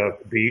Africa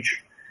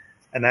Beach,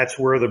 and that's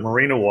where the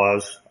marina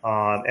was,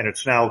 and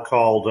it's now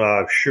called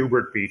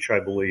Schubert Beach, I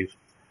believe.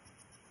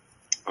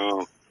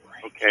 Oh,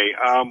 okay.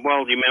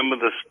 Well, do you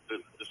remember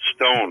the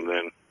stone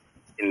then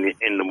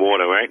in the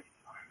water, right?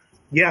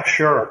 Yeah,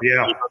 sure.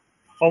 Yeah,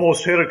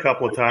 almost hit a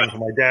couple of times on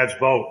my dad's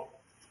boat.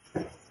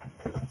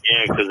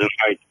 Yeah, because the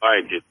high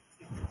tide it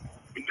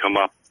would come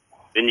up.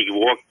 Then you could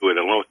walk through it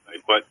on low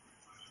tide. But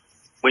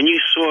when you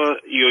saw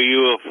your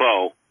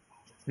UFO,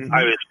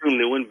 I assume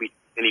there wouldn't be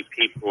any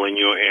people in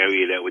your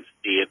area that would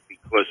see it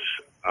because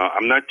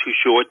I'm not too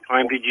sure. What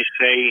time did you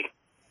say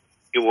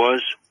it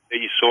was that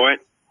you saw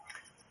it?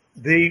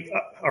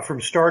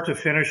 From start to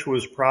finish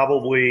was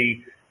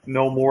probably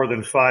no more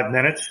than 5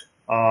 minutes.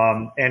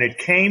 And it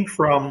came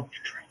from,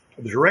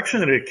 the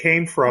direction that it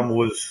came from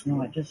was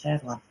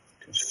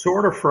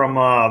sort of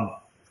from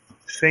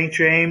St.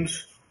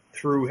 James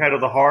through head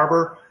of the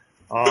harbor,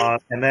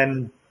 and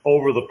then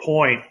over the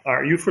point.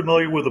 Are you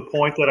familiar with the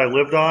point that I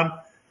lived on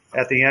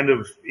at the end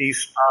of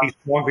East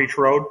Long Beach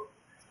Road?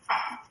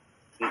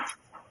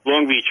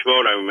 Long Beach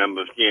Road, I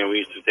remember. Yeah, we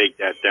used to take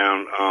that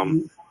down.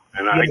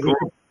 And I grew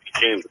up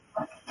in James.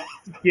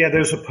 Yeah,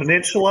 there's a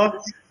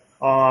peninsula.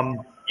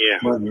 Yeah.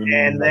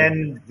 And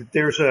then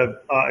there's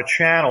a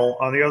channel.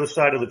 On the other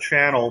side of the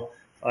channel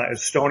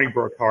is Stony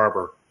Brook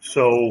Harbor.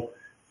 So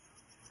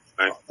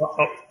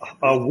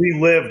we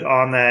lived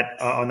on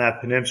that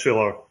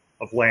peninsula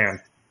of land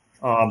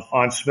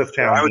on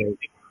Smithtown Bay.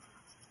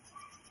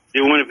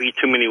 There wouldn't be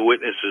too many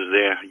witnesses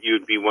there.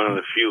 You'd be one of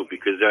the few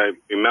because I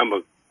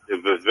remember there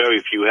were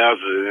very few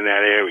houses in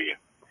that area.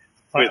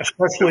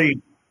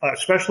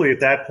 Especially at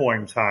that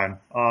point in time.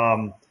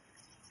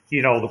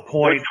 The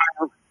point.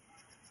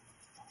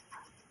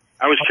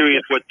 I was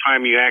curious what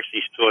time you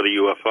actually saw the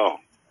UFO.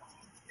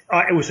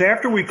 It was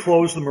after we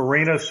closed the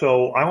marina,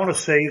 so I want to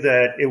say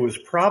that it was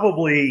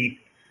probably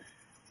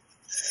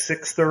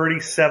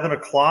 6:30, 7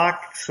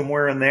 o'clock,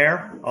 somewhere in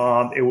there.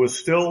 It was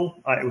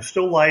still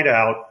light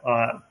out,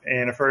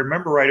 and if I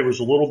remember right, it was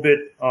a little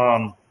bit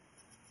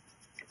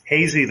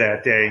hazy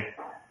that day,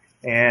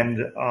 and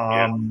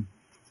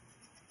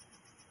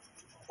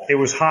it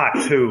was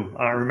hot too.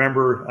 I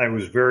remember I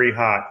was very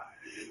hot,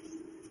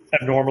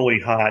 abnormally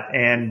hot,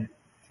 and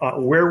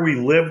where we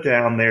lived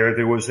down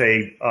there was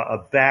a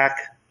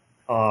back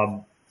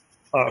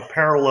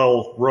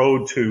parallel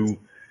road to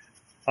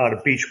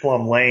Beach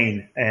Plum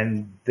Lane,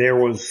 and there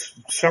was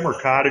summer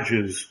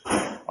cottages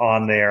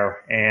on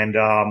there, and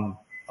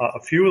a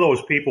few of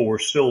those people were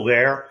still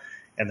there,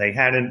 and they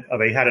hadn't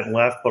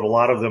left, but a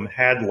lot of them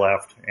had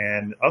left.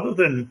 And other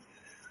than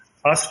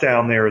us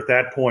down there at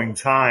that point in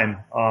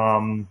time,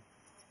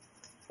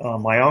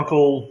 my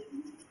uncle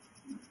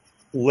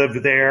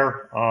lived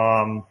there.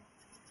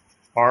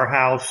 Our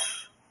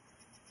house,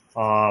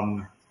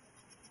 I'm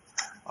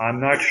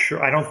not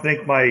sure. I don't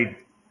think my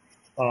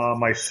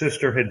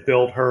sister had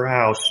built her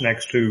house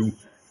next to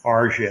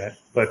ours yet,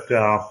 but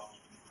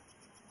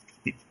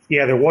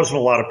yeah, there wasn't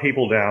a lot of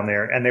people down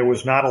there, and there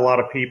was not a lot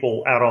of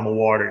people out on the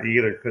water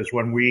either. Because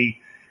when we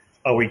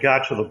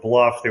got to the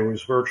bluff, there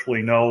was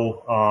virtually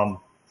no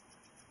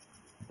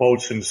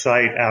boats in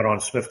sight out on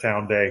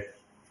Smithtown Bay.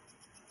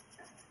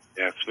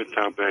 Yeah,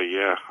 Smithtown Bay.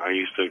 Yeah, I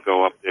used to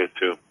go up there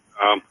too.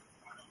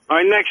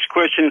 My next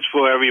question is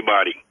for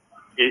everybody.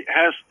 It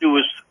has to do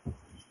with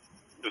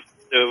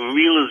the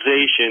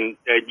realization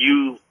that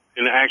you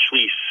can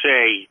actually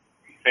say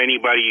to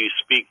anybody you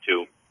speak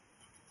to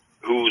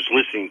who's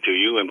listening to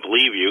you and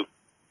believe you,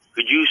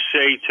 could you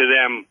say to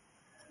them,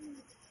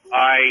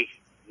 I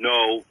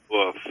know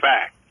for a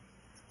fact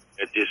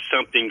that there's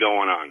something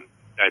going on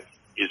that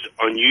is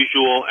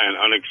unusual and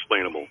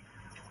unexplainable?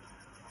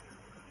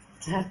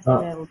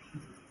 Definitely.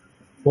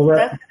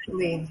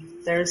 Definitely,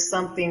 there's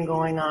something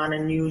going on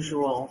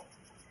unusual.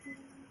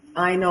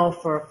 I know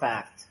for a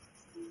fact.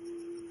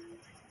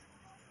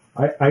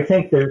 I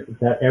think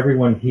that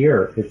everyone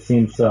here, it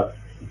seems,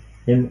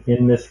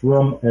 in this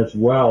room as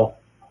well,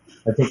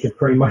 I think could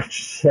pretty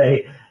much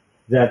say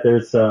that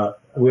there's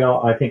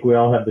I think we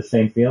all have the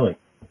same feeling.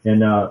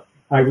 And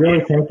I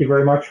really thank you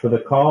very much for the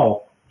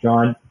call,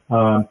 John.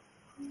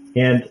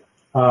 And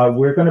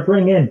we're going to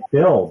bring in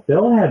Bill.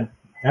 Bill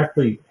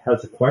actually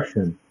has a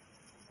question,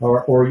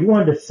 or you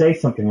wanted to say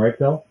something, right,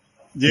 Bill?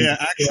 Yeah,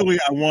 actually,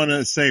 I want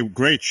to say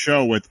great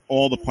show with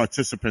all the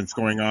participants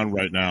going on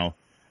right now.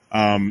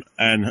 And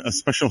a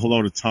special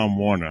hello to Tom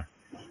Warner.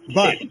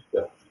 But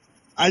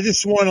I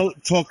just want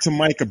to talk to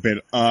Mike a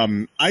bit.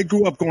 I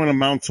grew up going to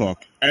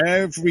Montauk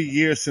every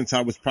year since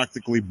I was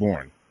practically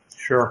born.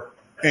 Sure.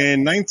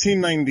 In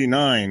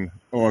 1999,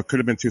 or it could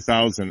have been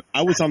 2000,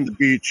 I was on the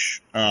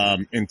beach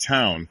in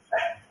town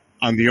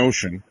on the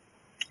ocean,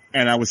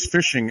 and I was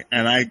fishing,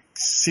 and I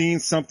seen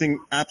something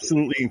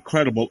absolutely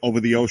incredible over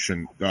the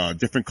ocean.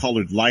 Different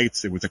colored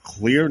lights. It was a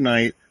clear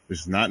night.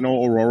 There's not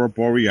no aurora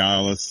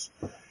borealis.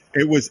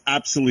 It was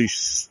absolutely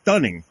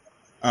stunning.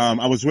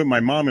 I was with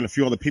my mom and a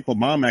few other people.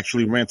 Mom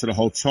actually ran to the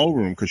hotel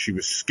room because she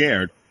was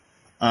scared.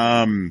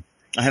 I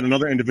had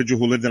another individual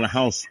who lived in a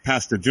house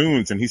past the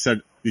dunes, and he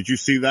said, did you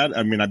see that?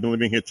 I mean, I've been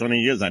living here 20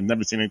 years. I've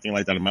never seen anything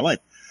like that in my life.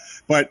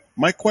 But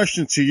my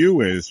question to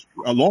you is,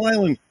 Long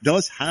Island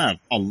does have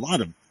a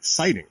lot of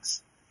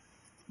sightings.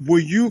 Were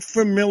you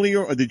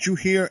familiar, or did you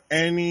hear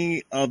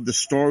any of the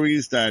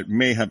stories that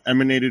may have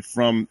emanated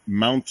from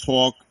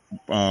Montauk,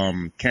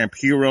 Camp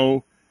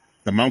Hero,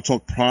 the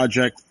Montauk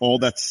Project, all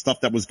that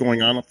stuff that was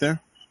going on up there?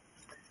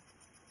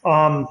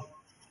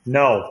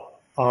 No.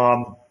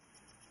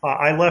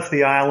 I left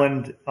the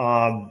island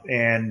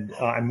and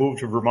I moved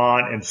to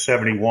Vermont in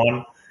 '71.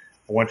 I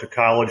went to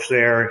college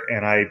there,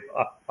 and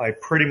I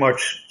pretty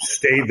much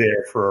stayed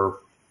there for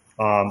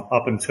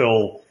up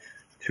until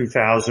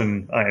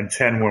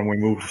 2010 when we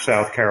moved to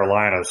South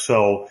Carolina.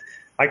 So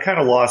I kind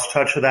of lost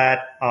touch of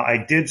that. I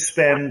did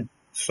spend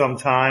some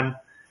time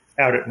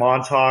out at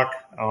Montauk.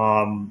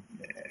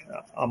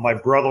 My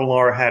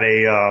brother-in-law had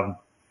a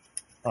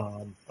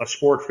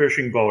sport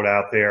fishing boat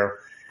out there,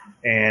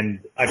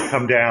 and I'd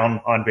come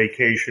down on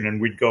vacation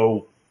and we'd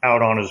go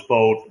out on his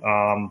boat,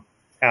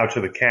 out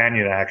to the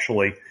canyon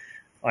actually,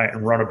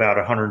 and run about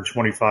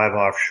 125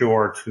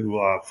 offshore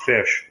to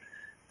fish.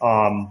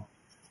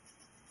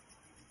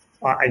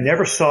 I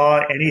never saw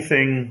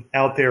anything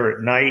out there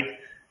at night,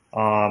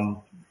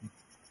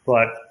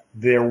 but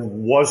there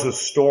was a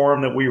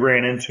storm that we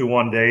ran into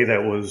one day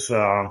that was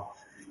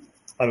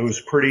it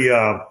was pretty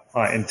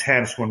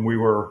intense when we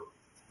were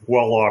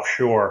well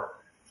offshore,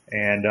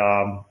 and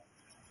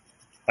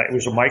it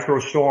was a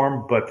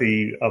microstorm, but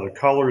the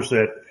colors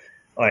that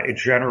it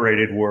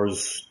generated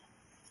was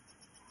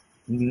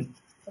it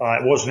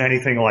wasn't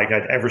anything like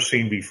I'd ever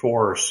seen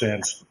before or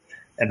since,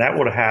 and that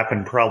would have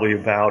happened probably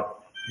about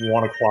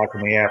 1 o'clock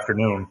in the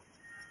afternoon.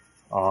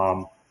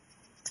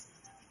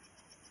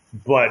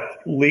 But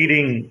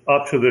leading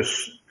up to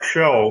this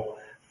show,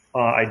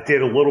 I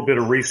did a little bit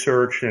of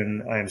research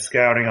and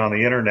scouting on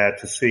the internet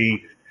to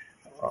see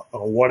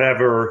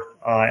whatever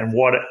and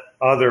what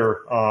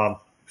other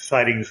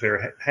sightings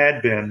there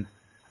had been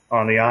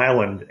on the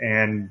island,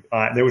 and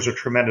there was a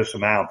tremendous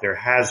amount. There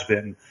has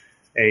been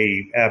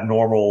a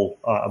abnormal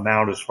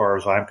amount as far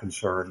as I'm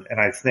concerned, and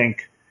I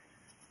think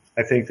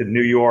that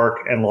New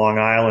York and Long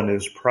Island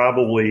is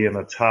probably in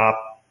the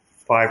top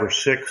 5 or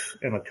 6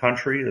 in the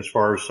country as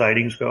far as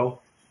sightings go.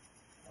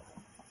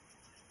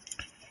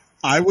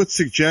 I would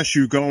suggest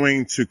you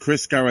going to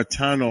Chris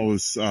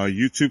Garatano's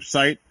YouTube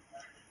site.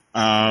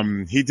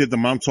 He did the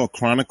Montauk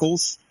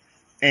Chronicles,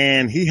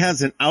 and he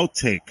has an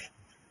outtake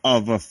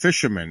of a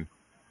fisherman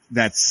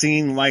that's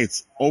seen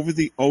lights over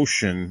the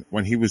ocean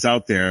when he was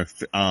out there,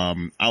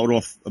 out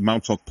off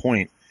Montauk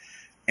Point.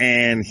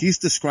 And he's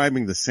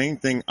describing the same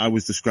thing I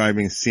was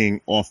describing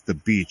seeing off the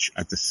beach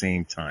at the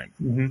same time.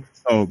 Mm-hmm.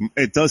 So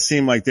it does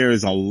seem like there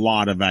is a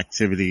lot of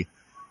activity.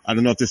 I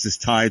don't know if this is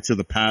tied to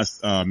the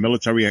past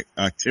military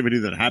activity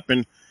that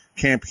happened,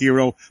 Camp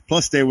Hero.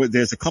 Plus,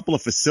 there's a couple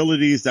of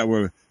facilities that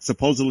were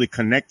supposedly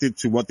connected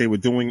to what they were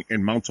doing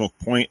in Montauk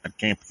Point at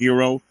Camp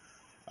Hero.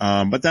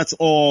 But that's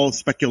all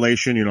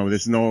speculation. You know,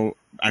 there's no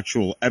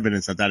actual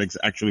evidence that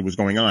actually was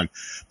going on.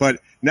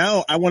 But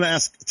now I want to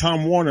ask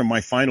Tom Warner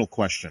my final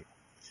question.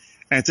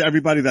 And to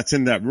everybody that's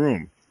in that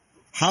room,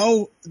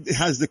 how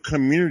has the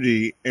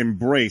community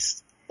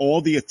embraced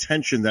all the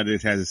attention that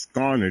it has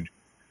garnered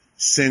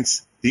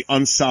since the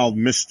Unsolved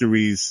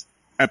Mysteries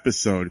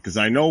episode, because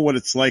I know what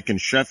it's like in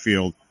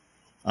Sheffield.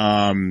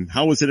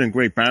 How is it in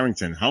Great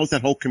Barrington? How is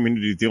that whole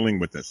community dealing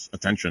with this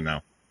attention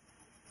now?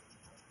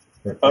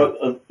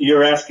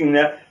 You're asking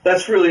that?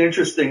 That's really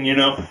interesting.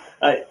 One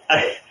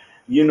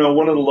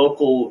of the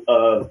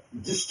local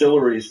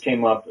distilleries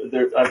came up.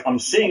 I'm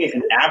seeing it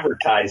in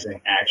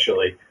advertising,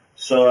 actually.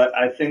 So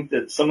I think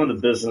that some of the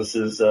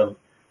businesses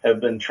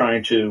have been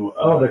trying to.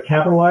 They're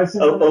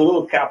capitalizing? A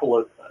little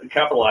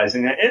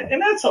capitalizing,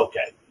 and that's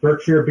okay.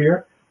 Berkshire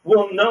beer?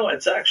 Well, no,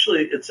 it's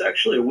actually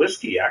a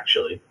whiskey,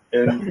 actually.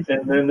 And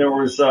then there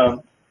was,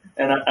 and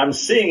I'm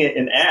seeing it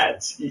in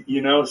ads,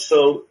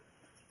 so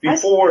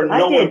before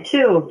I did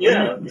too.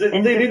 Yeah.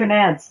 In different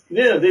ads.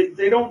 Yeah,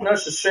 they don't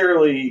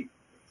necessarily,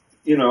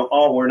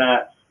 we're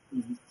not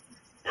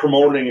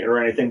promoting it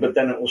or anything, but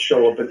then it will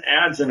show up in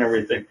ads and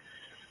everything.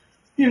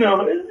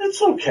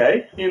 It's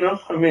okay.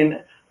 I mean,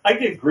 I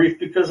get grief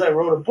because I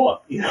wrote a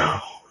book,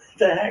 what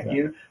the heck,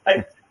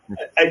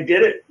 I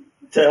did it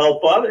to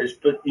help others,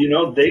 but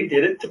they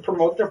did it to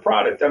promote their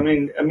product. I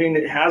mean,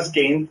 it has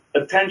gained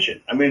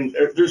attention. I mean,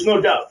 there's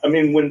no doubt. I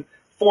mean, when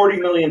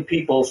 40 million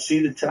people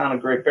see the town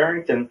of Great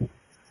Barrington,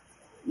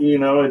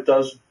 it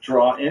does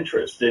draw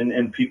interest,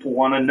 and people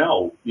want to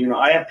know.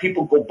 I have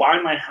people go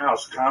by my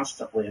house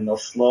constantly, and they'll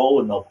slow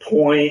and they'll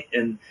point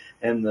and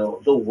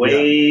they'll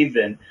wave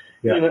and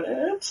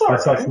it's all right.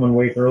 I saw someone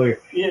wave earlier.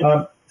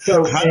 Yeah.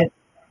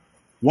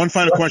 One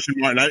final question,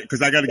 Martin,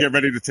 because I got to get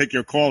ready to take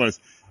your callers.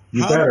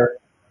 You better.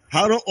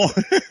 How do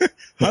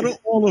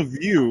all of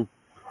you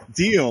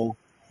deal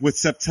with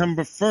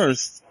September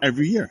 1st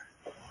every year?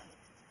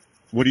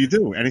 What do you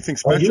do? Anything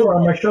special? You were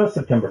on my show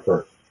September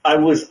 1st. I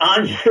was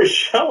on your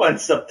show on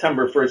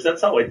September 1st.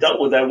 That's how I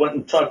dealt with it. I went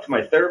and talked to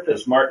my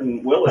therapist,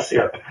 Martin Willis,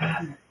 here.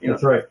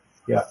 That's right.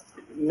 Yeah.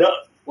 No,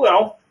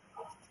 well,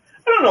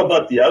 I don't know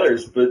about the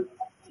others, but,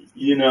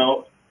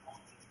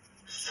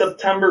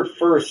 September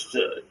 1st,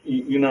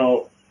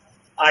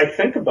 I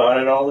think about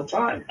it all the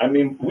time. I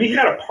mean, we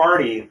had a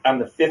party on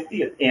the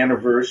 50th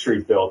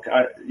anniversary, Bill.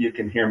 You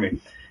can hear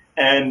me.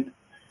 And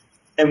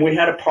we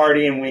had a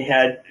party, and we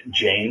had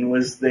Jane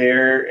was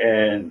there,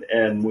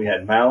 and we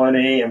had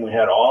Melanie, and we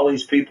had all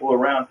these people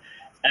around.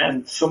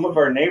 And some of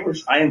our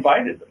neighbors, I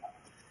invited them.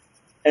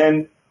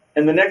 And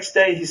the next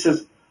day he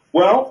says,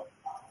 well,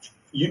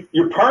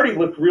 your party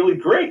looked really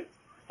great.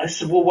 I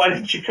said, well, why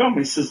didn't you come?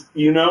 He says,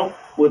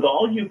 with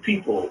all you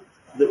people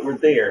that were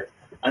there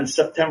on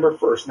September 1st,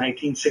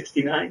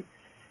 1969,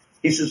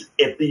 he says,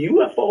 if the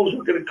UFOs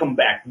were going to come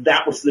back,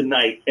 that was the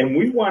night, and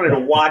we wanted to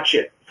watch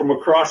it from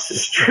across the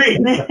street.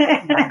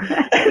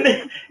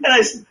 and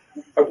I said,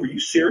 were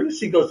you serious?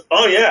 He goes,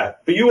 oh, yeah,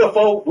 the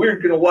UFO, we're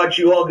going to watch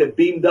you all get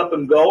beamed up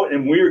and go,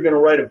 and we were going to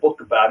write a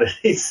book about it,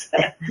 he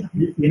said.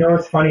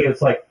 It's funny.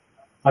 It's like,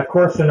 of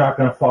course they're not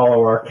going to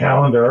follow our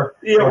calendar.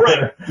 Yeah,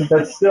 right.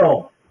 But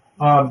still,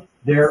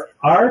 there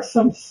are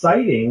some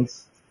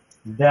sightings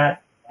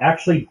that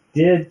actually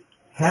did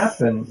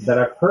happen that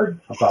I've heard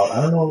about.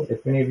 I don't know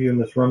if any of you in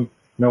this room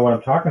know what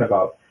I'm talking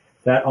about.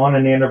 That on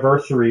an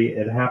anniversary,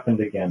 it happened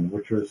again,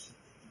 which was,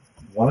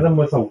 one of them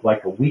was a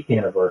week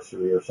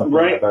anniversary or something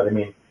like that. I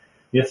mean,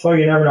 so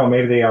you never know.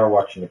 Maybe they are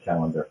watching the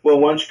calendar. Well,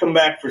 why don't you come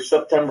back for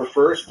September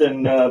 1st?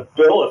 And,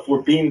 Bill, if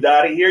we're beamed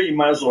out of here, you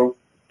might as well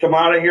come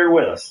out of here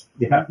with us.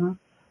 Yeah. Mm-hmm.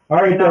 All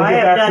right, Bill, I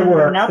get have back to done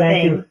work. nothing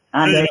Thank you.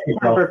 on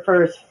September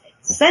 1st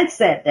since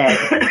that day.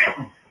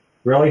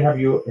 Really? Have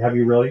you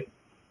really?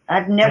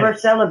 I've never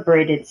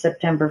celebrated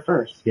September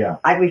 1st. Yeah.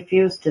 I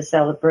refuse to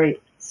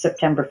celebrate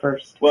September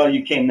 1st. Well,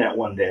 you came that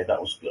one day. That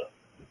was good.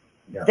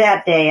 Yeah.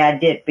 That day I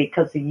did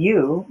because of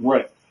you.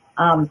 Right.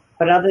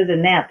 But other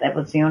than that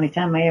was the only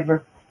time I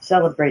ever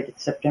celebrated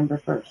September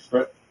 1st.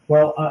 Right.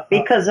 Well,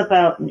 because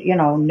about,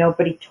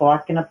 nobody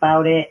talking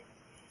about it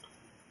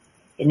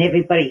and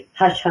everybody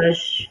hush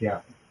hush. Yeah.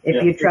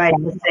 If you tried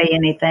to say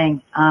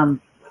anything,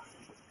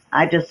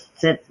 I just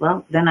said,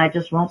 well, then I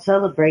just won't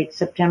celebrate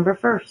September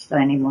 1st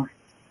anymore.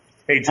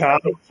 Hey, Tom.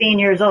 I'm 16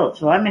 years old,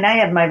 so I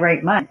have my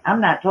right mind.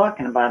 I'm not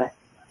talking about it.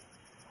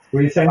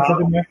 Were you saying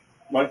something, Mike?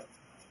 Mike?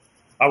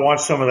 I want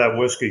some of that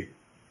whiskey.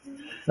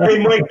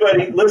 Hey, Mike,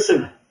 buddy,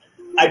 listen,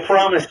 I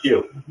promised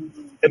you,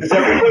 if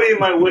everybody in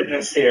my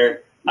witness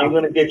here, I'm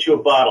going to get you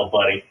a bottle,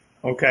 buddy.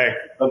 Okay.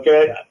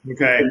 Okay?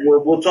 Okay.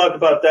 We'll talk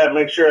about that.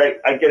 Make sure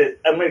I get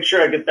it. I'll make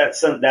sure I get that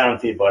sent down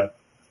to you, bud.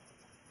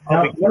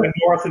 I'll be coming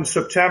north in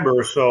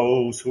September,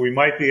 so we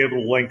might be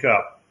able to link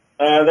up.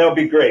 That'll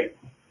be great.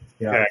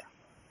 Yeah. Okay.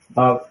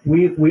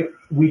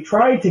 We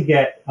tried to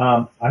get,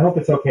 I hope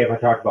it's okay if I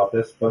talk about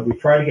this, but we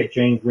tried to get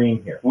Jane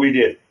Green here. We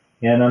did.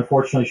 And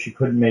unfortunately she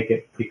couldn't make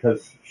it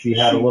because she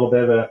had a little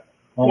bit of a...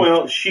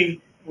 Well,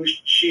 she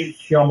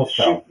almost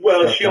fell.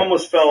 She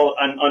almost fell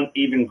on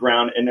uneven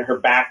ground, and her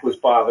back was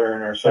bothering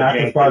her. So back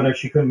was bothering her.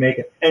 She couldn't make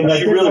it. And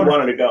she really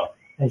wanted to go.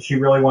 And she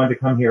really wanted to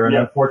come here. And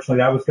unfortunately,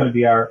 that was going to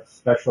be our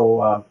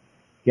special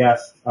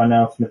guest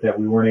announcement that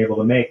we weren't able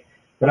to make.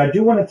 But I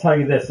do want to tell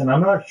you this, and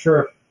I'm not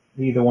sure if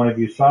either one of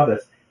you saw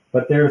this,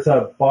 but there's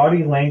a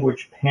body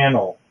language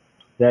panel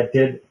that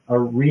did a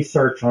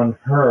research on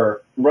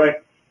her. Right.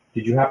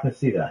 Did you happen to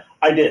see that?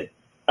 I did.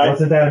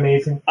 Wasn't that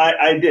amazing?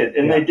 I did,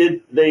 and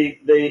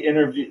they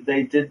interviewed.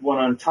 They did one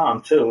on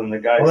Tom too, and the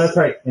guy. Oh, that's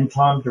right, and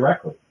Tom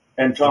directly.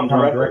 And Tom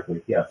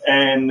directly, yes.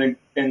 And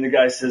the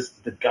guy says,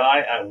 the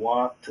guy I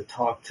want to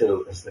talk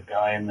to is the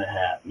guy in the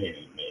hat,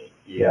 meaning me.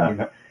 Yeah. You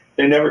know,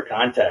 they never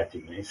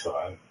contacted me, so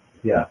I.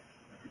 Yeah,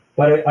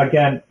 but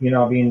again, you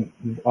know, I mean,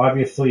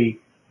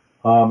 obviously,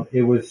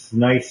 it was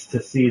nice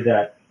to see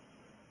that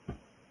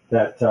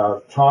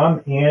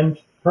Tom and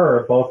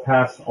her both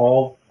passed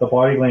all the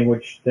body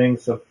language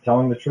things of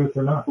telling the truth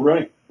or not.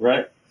 Right.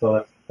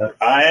 So that's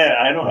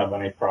I don't have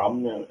any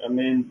problem. I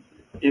mean,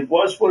 it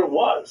was what it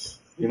was,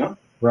 you know.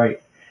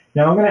 Right.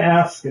 Now I'm going to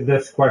ask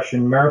this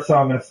question, Marisol.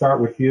 I'm going to start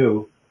with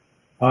you.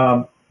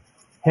 Have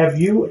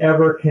you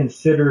ever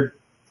considered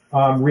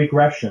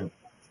regression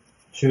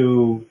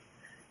to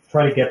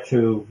try to get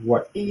to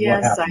what?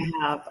 Yes, what I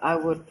happened?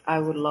 have. I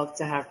would love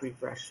to have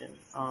regression,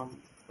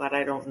 but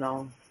I don't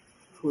know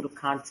who to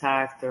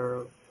contact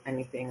or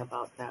anything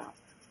about that.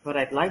 But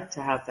I'd like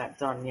to have that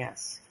done.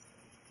 Yes.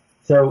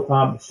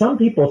 So some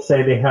people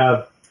say they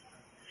have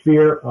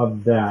fear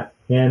of that,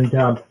 and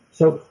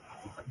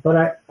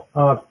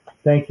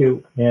thank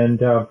you, and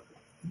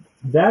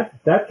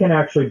that can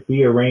actually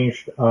be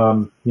arranged.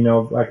 You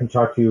know, I can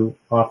talk to you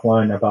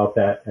offline about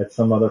that at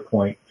some other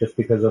point, just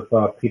because of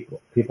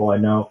people I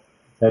know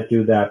that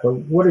do that. But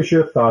what is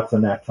your thoughts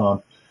on that,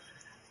 Tom?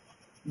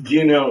 Do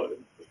you know,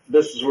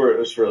 this is where it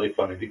was really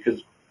funny,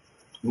 because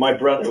my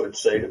brother would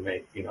say to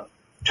me, you know,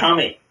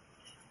 Tommy,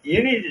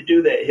 you need to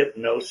do that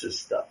hypnosis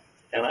stuff.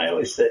 And I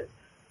always said,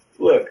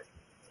 look,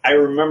 I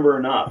remember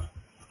enough.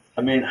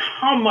 I mean,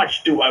 how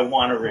much do I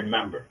want to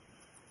remember?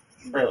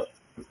 Really?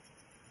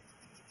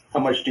 How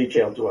much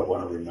detail do I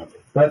want to remember?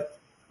 But,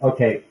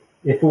 okay,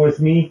 if it was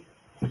me,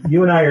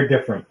 you and I are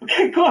different.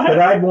 Okay, go ahead. But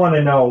I'd want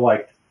to know,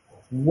 like,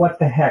 what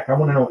the heck? I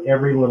want to know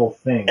every little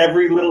thing.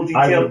 Every little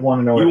detail? I would want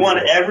to know You want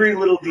every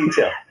little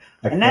detail.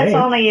 And that's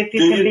only if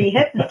you can be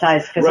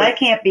hypnotized, because I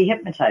can't be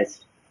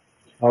hypnotized.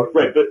 Oh,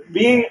 right, but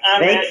being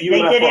on that UFO.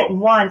 They did it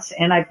once,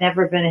 and I've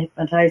never been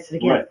hypnotized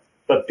again. Right,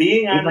 but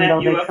being on even that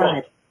though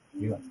UFO.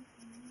 they tried.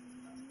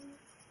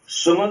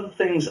 Some of the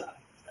things,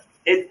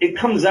 it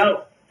comes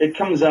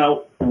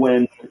out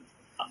when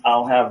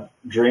I'll have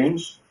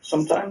dreams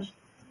sometimes,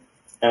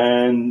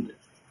 and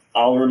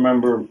I'll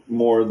remember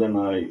more than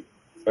I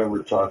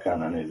ever talk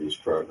on any of these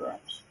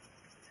programs.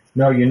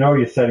 No, you know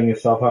you're setting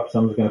yourself up.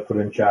 Someone's going to put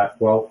in chat.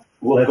 Well,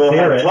 let's go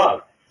hear ahead and it.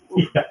 talk.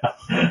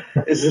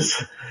 Yeah. Is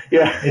this?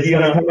 Yeah. It's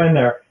going to come in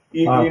there.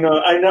 You know,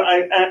 I know,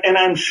 and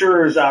I'm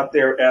sure is out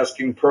there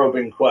asking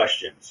probing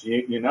questions.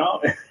 You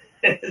know,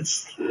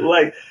 it's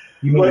like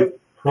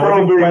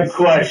probing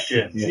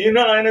questions. Yeah. You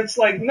know, and it's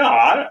like,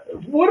 no,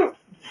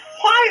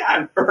 why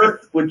on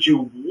earth would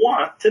you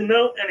want to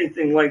know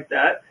anything like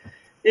that?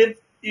 If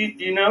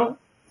you know,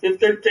 if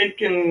they're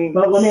taking.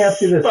 But let me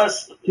ask you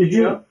this: Did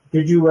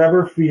you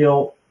ever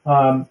feel,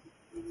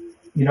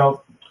 you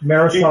know,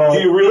 Marisol? Do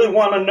you really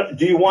want to know?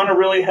 Do you want a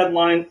really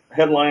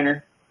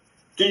headliner?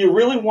 Do you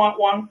really want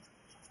one?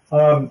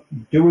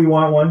 Do we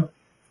want one?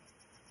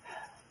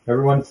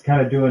 Everyone's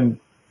kind of doing,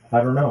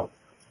 I don't know.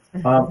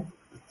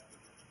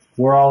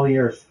 We're all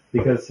ears,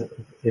 because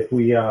if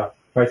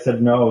I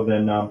said no,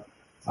 then I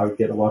would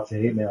get lots of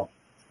hate mail.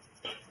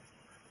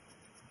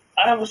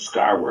 I have a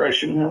scar where I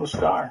shouldn't have a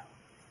scar.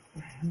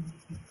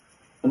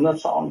 And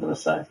that's all I'm going to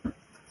say.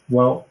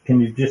 Well,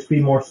 can you just be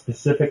more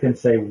specific and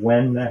say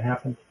when that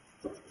happened?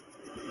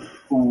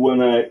 In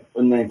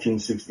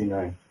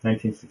 1969.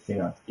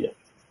 1969. Yeah.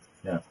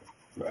 Yeah.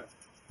 Right.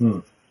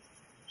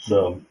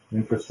 So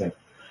interesting.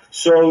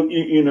 So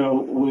you know,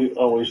 we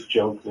always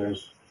joke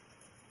there's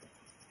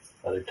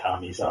other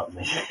Tommies out in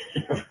the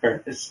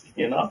universe,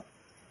 you know,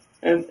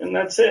 and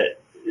that's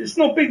it. It's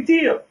no big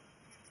deal.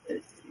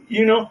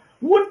 You know,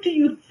 what do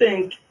you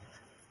think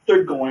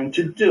they're going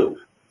to do?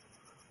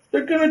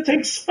 They're going to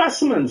take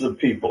specimens of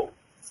people.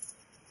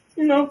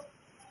 You know,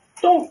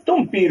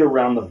 don't beat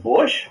around the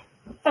bush.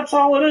 That's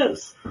all it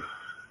is.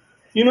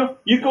 You know,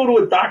 you go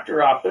to a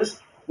doctor office.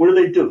 What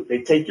do? They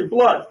take your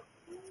blood.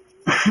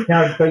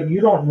 Now, but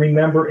you don't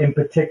remember in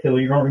particular.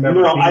 You don't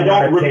remember. No, being I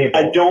don't. at a table.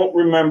 I don't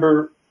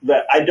remember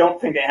that. I don't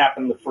think it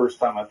happened the first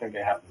time. I think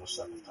it happened the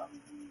second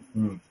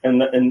time.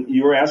 And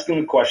you were asking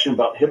a question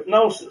about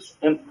hypnosis,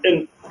 and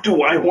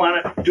do I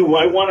want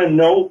to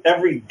know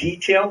every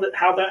detail that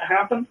how that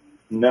happened?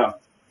 No,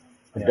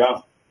 I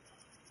don't.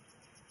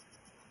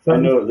 I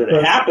know that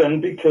it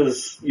happened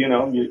because you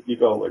know you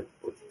go like,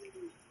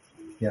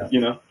 you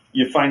know,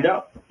 you find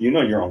out. You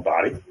know your own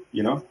body.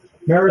 You know.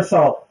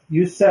 Marisol,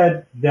 you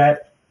said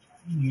that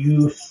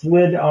you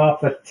slid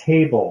off a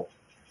table.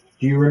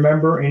 Do you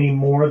remember any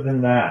more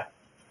than that?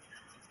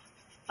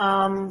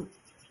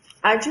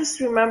 I just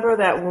remember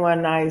that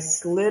when I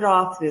slid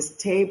off this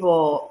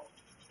table,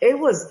 it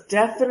was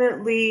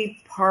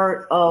definitely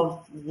part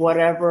of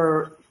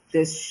whatever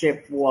this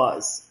ship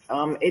was.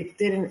 It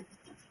didn't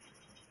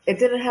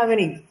have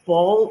any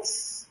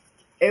bolts.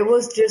 It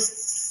was just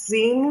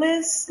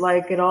seamless,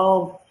 like it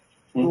all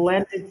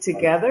blended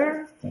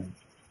together.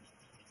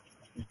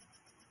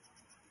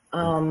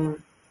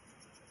 Um,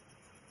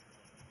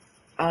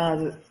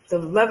 the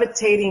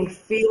levitating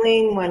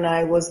feeling when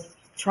I was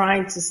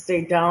trying to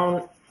stay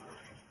down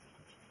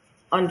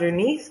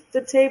underneath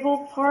the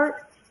table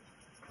part.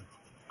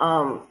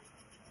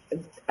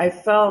 I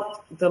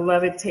felt the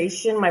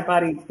levitation, my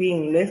body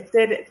being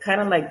lifted, kind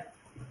of like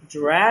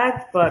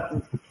dragged,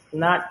 but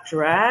not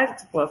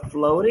dragged, but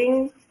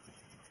floating.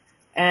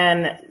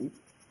 And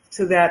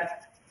to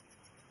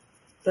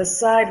the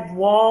side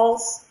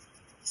walls,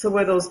 to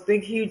where those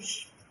big,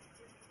 huge,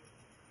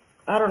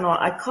 I don't know,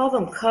 I call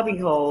them cubby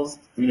holes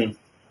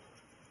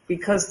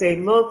because they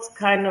looked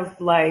kind of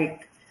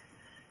like,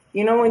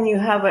 you know, when you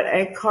have an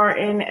egg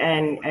carton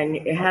and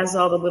it has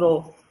all the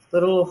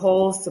little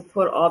holes to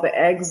put all the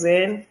eggs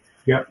in.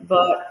 Yep.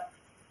 But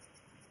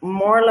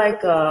more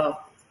like a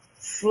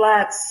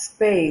flat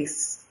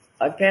space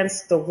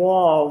against the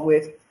wall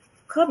with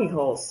cubby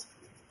holes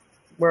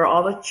where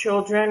all the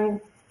children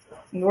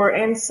were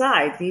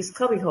inside these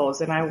cubby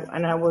holes, and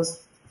I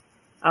was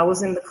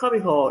in the cubby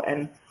hole.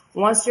 And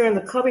once you're in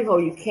the cubby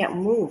hole, you can't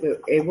move.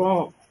 It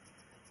won't.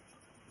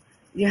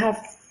 You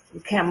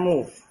can't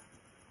move.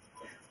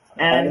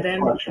 And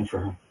then question for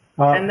him.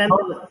 And then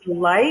the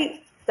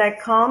light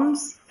that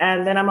comes,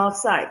 and then I'm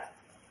outside.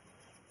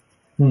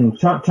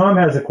 Tom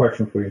has a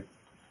question for you.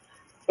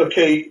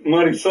 Okay,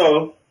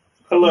 Marisol,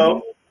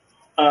 hello.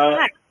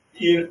 Hi.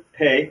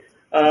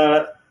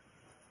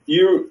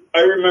 I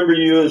remember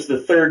you as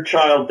the third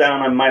child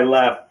down on my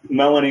lap.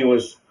 Melanie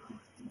was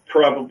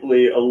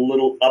probably a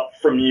little up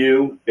from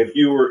you. If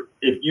you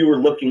were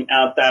looking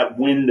out that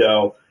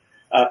window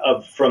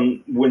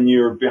from when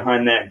you were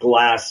behind that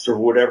glass or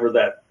whatever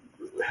that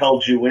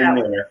held you in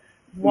there,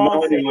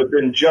 Melanie would have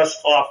been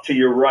just off to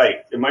your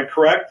right. Am I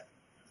correct?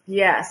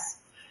 Yes.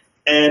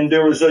 And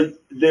there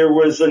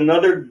was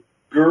another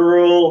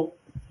girl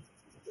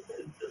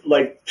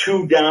like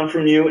two down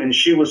from you, and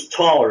she was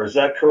taller. Is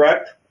that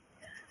correct?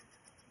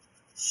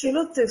 She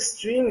looked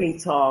extremely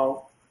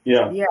tall.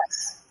 Yeah.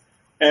 Yes.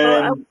 And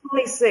well, I was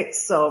only 6,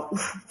 so.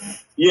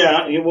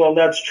 Yeah, well,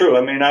 that's true.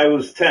 I mean, I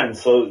was 10,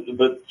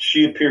 but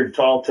she appeared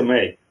tall to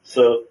me.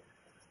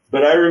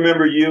 But I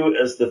remember you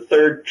as the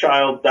third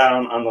child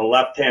down on the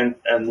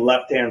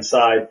left-hand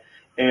side,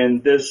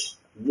 and this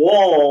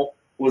wall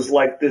was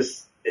like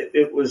this.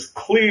 It was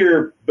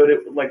clear, but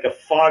it like a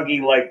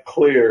foggy, like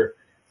clear,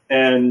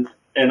 and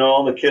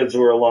all the kids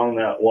were along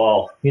that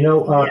wall. You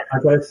know, I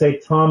gotta say,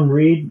 Tom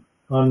Reed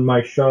on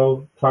my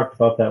show talked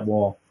about that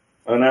wall.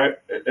 And I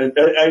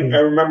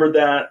remember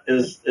that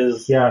is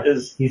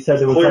he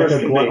said it was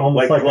like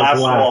almost like glass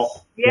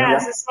wall.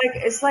 Yes,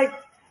 yeah.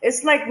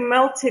 It's like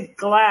melted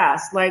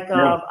glass, like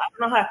I don't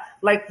know how,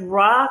 like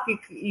rock.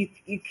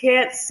 You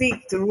can't see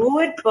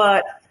through it,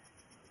 but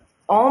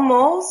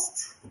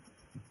almost.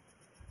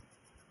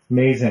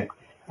 Amazing.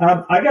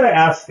 I gotta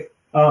ask.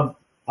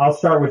 I'll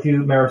start with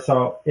you,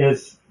 Marisol.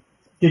 Do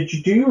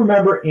you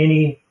remember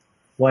any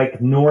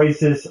like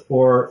noises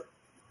or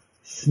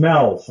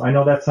smells? I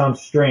know that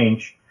sounds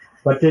strange,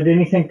 but did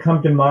anything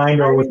come to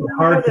mind, or was it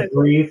hard to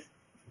breathe?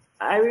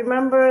 I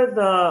remember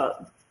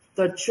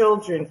the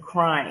children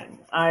crying.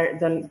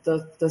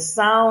 The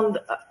sound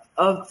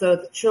of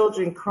the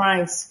children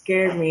crying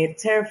scared me. It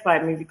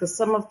terrified me because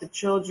some of the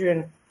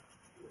children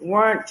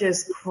weren't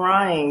just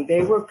crying.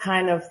 They were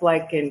kind of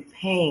like in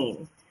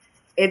pain.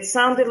 It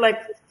sounded like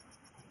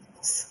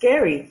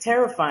scary,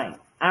 terrifying.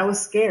 I was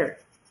scared.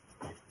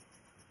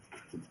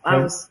 I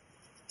was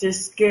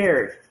just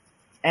scared.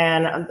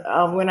 And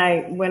when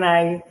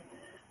I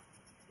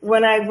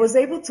was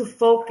able to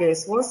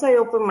focus, once I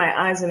opened my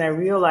eyes and I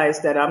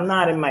realized that I'm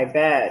not in my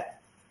bed,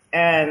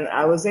 and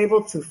I was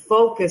able to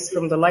focus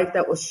from the light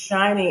that was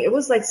shining, it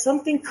was like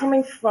something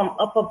coming from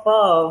up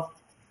above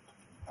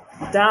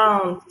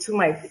down to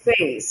my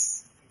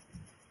face.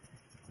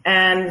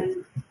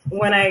 And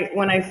when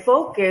I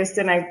focused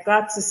and I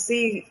got to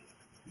see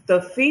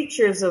the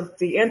features of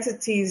the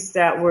entities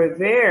that were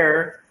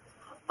there,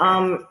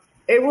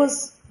 it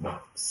was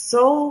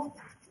so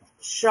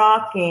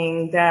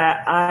shocking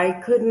that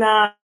I could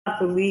not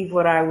believe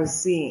what I was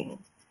seeing.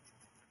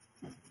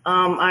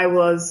 I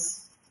was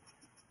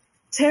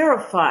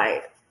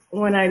terrified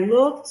when I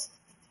looked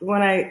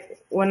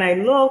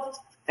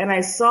and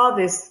I saw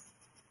this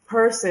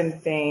person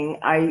thing.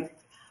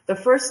 The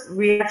first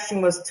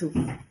reaction was to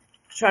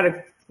try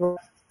to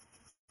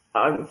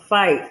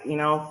fight,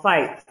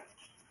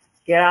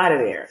 get out of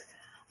there.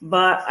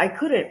 But I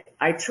couldn't.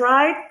 I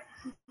tried,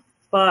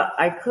 but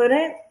I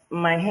couldn't.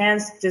 My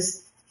hands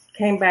just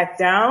came back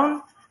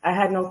down. I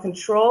had no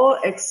control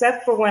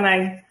except for when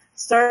I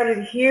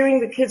started hearing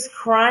the kids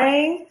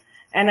crying,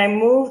 and I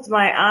moved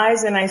my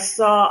eyes and I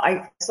saw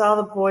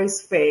the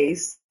boy's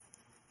face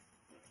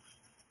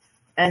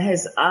and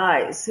his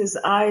eyes. His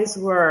eyes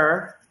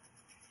were,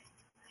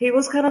 he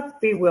was kind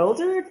of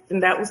bewildered,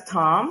 and that was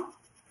Tom.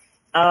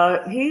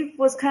 He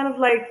was kind of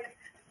like,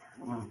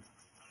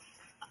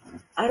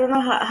 I don't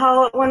know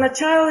how when a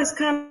child is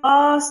kind of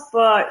lost,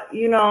 but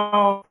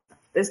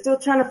they're still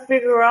trying to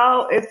figure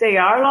out if they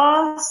are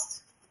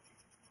lost.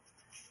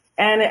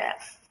 And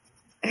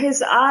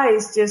his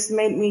eyes just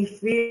made me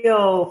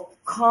feel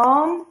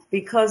calm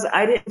because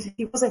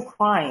he wasn't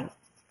crying.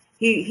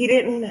 He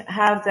didn't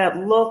have that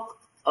look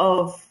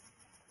of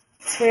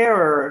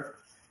terror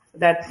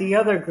that the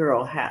other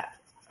girl had.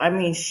 I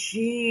mean,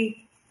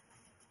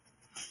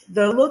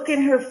 the look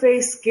in her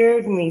face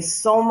scared me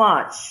so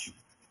much.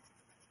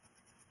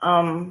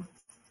 I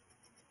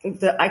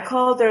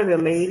called her the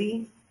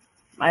lady.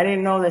 I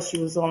didn't know that she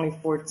was only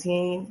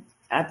 14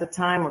 at the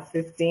time, or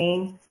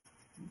 15,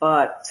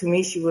 but to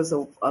me she was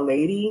a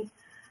lady.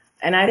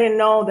 And I didn't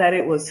know that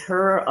it was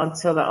her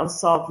until the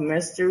Unsolved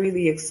Mystery.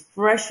 The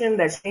expression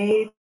that she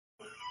made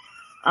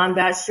on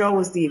that show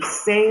was the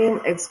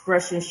same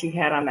expression she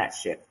had on that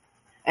ship.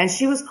 And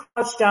she was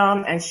crouched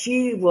down and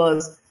she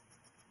was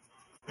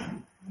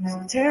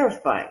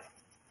terrified.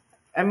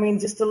 I mean,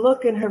 just the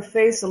look in her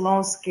face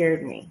alone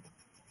scared me.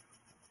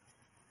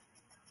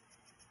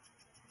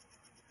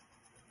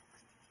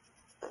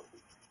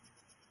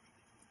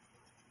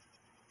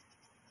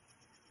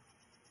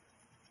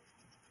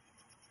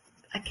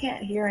 I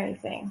can't hear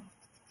anything.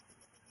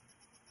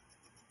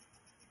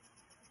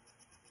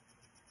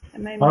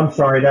 I'm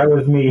sorry, that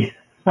was me.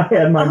 I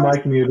had my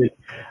mic muted.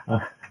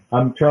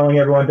 I'm telling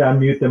everyone to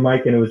unmute their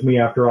mic, and it was me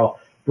after all.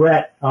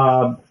 Brett,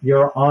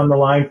 you're on the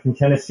line from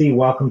Tennessee.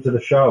 Welcome to the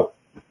show.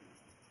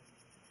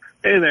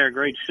 Hey there,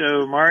 great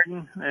show,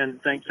 Martin,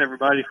 and thanks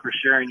everybody for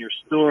sharing your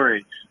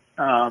stories.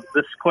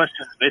 This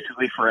question is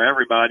basically for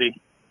everybody.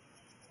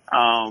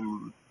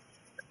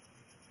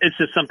 It's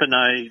just something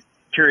I'm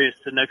curious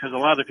to know, because a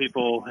lot of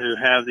people who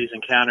have these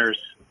encounters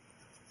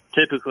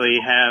typically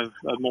have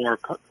a more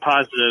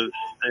positive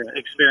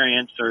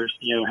experience, or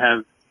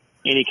have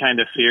any kind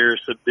of fear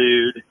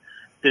subdued.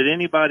 Did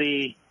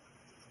anybody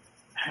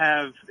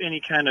have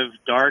any kind of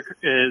dark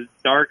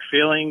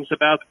feelings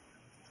about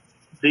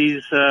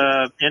these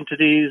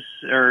entities,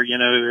 or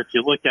if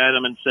you looked at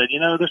them and said,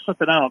 there's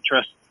something I don't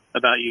trust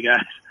about you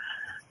guys?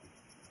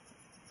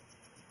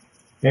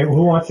 Hey,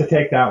 who wants to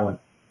take that one?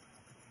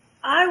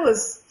 I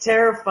was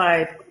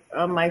terrified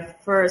on my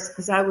first,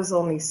 because I was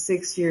only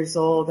 6 years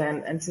old,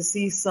 and to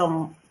see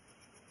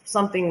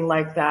something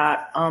like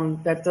that,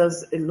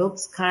 it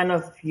looks kind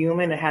of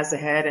human. It has a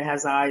head, it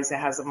has eyes, it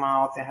has a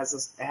mouth, it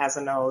has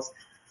a nose,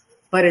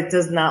 but it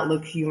does not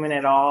look human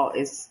at all.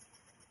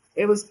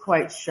 It was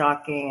quite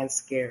shocking and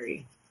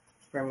scary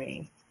for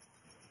me.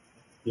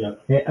 Yeah,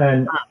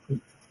 and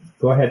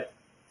go ahead.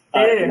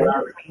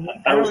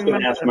 I was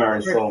going to ask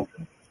Marisol.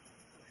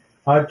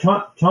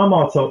 Tom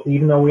also,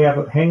 even though we have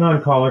a, hang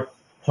on, caller.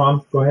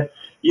 Tom, go ahead.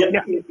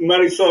 Yeah.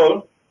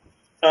 Marisol,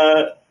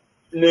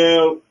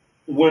 now,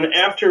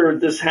 after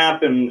this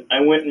happened,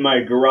 I went in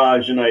my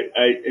garage, and I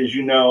as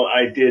you know,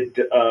 I did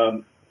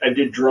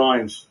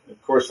drawings. Of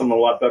course, I'm a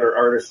lot better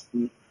artist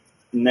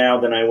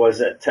now than I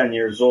was at 10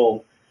 years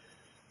old.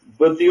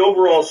 But the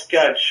overall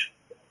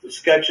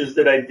sketches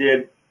that I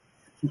did,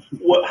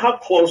 how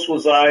close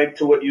was I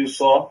to what you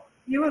saw?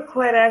 You were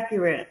quite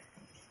accurate.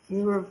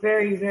 You were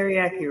very, very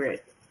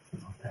accurate.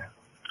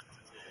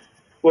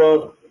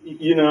 Well,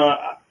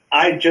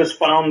 I just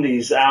found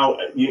these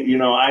out.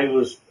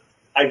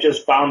 I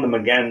just found them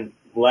again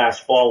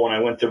last fall when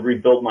I went to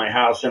rebuild my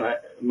house and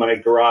my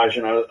garage,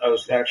 and I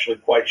was actually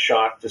quite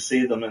shocked to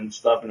see them and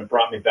stuff. And it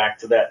brought me back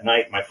to that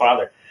night. My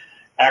father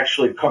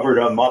actually covered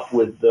them up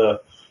with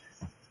tongue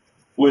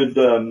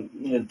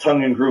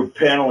and groove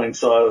paneling,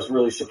 so I was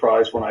really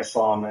surprised when I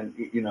saw them.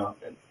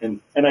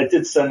 And I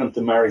did send them to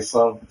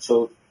Marisol,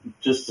 so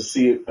just to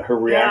see her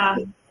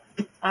reaction.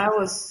 Yeah, I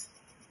was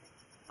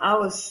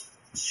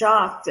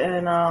shocked,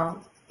 and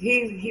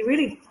he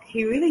really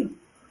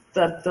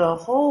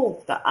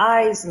the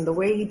eyes and the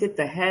way he did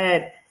the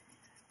head,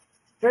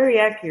 very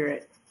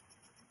accurate.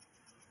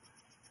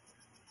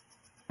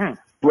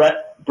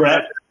 Brett,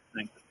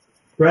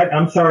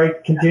 I'm sorry.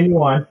 Continue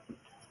on.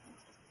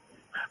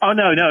 Oh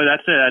no,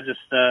 that's it. I just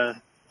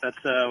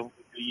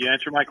you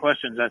answered my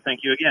questions. I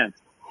thank you again.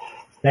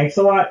 Thanks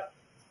a lot.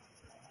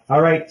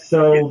 All right,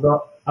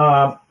 so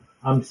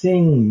I'm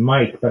seeing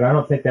Mike, but I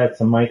don't think that's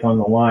a mic on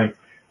the line.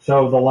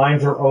 So the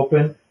lines are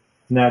open,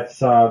 and that's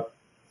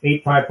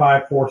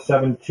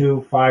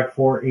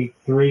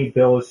 855-472-5483.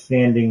 Bill is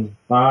standing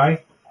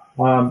by.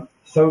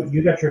 So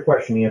you got your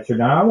question answered.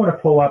 Now I want to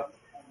pull up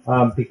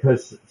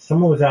because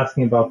someone was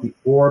asking about the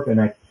orb,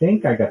 and I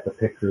think I got the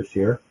pictures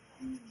here.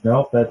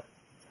 No,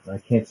 I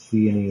can't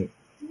see any.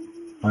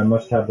 I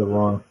must have the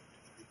wrong.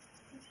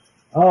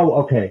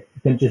 Oh, okay.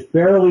 You can just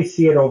barely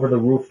see it over the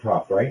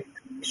rooftop, right?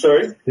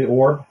 Sorry? The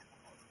orb?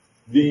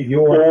 The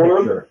orb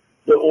picture.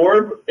 The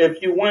orb,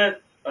 if you went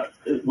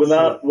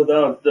without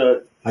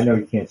I know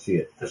you can't see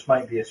it. This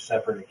might be a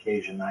separate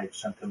occasion. I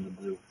sent them the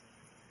blue.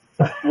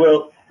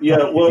 Well,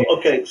 yeah, well,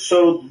 okay.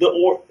 So the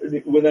orb,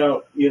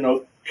 without,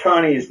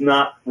 Connie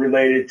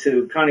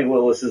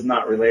Willis is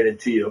not related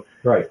to you.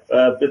 Right.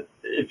 But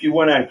if you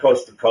went on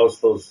Coast to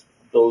Coast,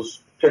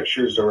 those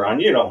pictures are on.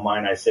 You don't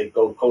mind, I say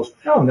go coast.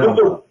 Oh,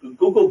 no.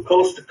 Google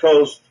Coast to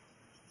Coast,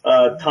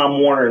 Tom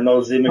Warner, and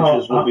those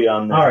images will be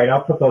on there. All right,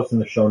 I'll put those in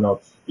the show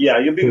notes. Yeah,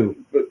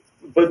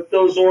 but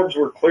those orbs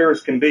were clear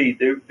as can be.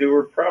 They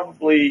were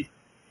probably,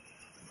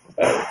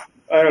 I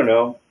don't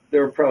know, they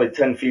were probably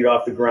 10 feet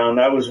off the ground.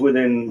 I was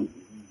within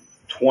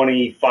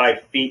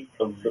 25 feet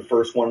of the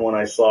first one when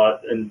I saw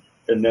it, and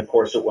then of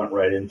course it went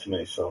right into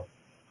me. So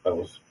that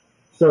was.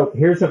 So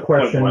here's a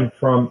question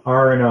from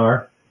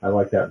R&R. I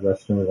like that,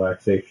 rest and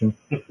relaxation.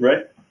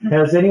 Right.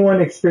 Has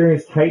anyone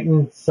experienced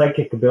heightened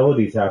psychic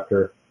abilities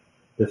after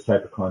this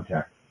type of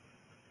contact?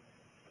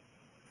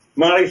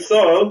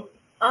 Marisol?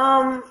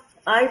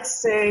 I'd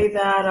say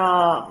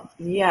that,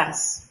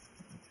 yes.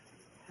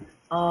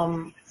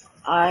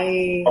 I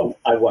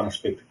want to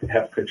speak.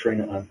 Have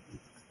Katrina on.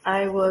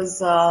 I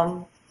was,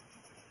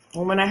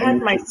 when I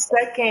had my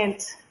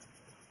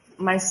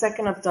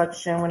second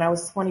abduction when I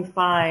was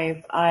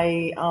 25,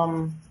 I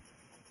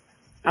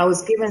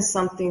was given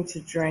something to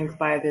drink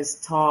by this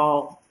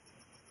tall,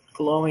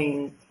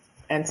 glowing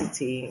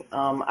entity.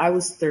 I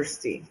was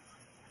thirsty.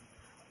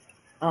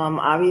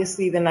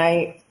 Obviously, the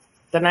night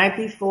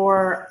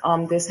before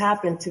this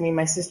happened to me,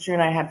 my sister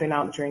and I had been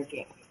out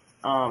drinking.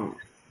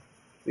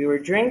 We were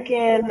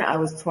drinking. I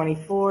was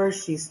 24.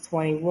 She's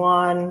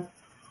 21.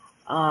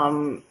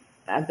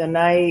 At the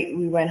night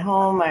we went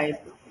home,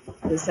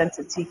 this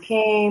entity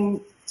came,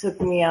 took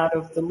me out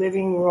of the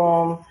living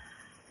room,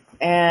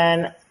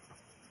 and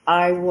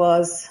I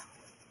was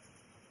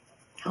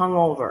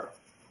hungover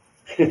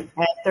and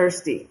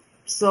thirsty.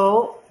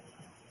 So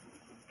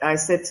I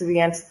said to the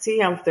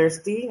entity, I'm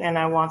thirsty and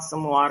I want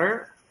some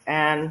water.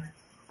 And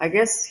I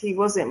guess he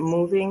wasn't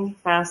moving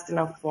fast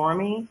enough for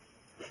me.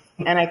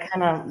 And I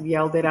kind of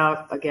yelled it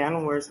out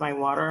again, where's my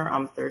water?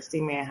 I'm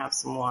thirsty. May I have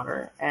some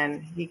water?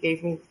 And he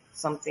gave me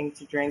something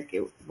to drink.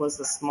 It was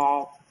a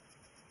small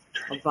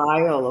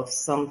vial of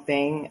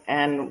something.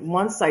 And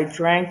once I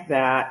drank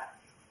that,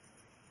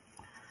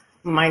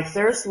 my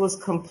thirst was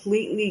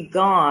completely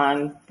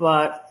gone,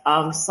 but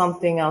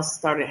something else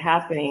started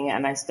happening,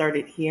 and I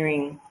started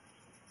hearing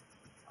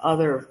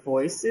other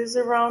voices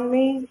around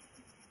me,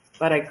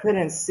 but I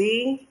couldn't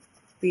see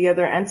the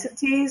other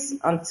entities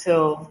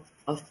until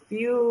a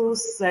few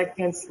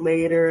seconds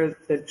later.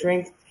 The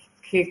drink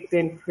kicked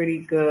in pretty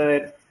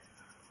good.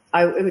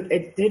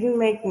 It didn't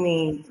make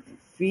me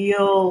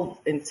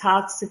feel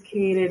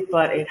intoxicated,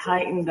 but it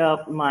heightened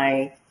up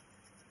my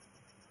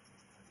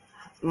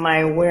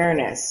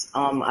awareness.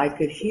 I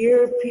could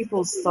hear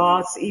people's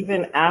thoughts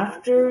even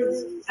after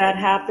that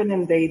happened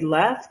and they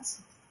left.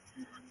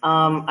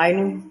 I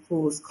knew who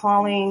was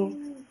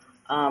calling.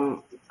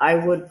 I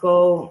would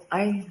go.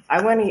 I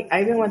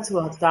even went to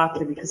a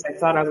doctor because I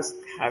thought I was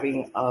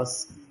having a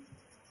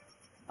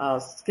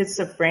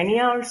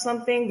schizophrenia or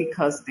something,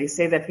 because they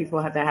say that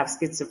people that have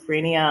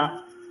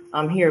schizophrenia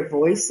hear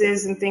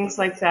voices and things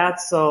like that.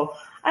 So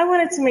I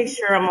wanted to make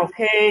sure I'm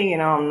okay. You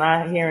know, I'm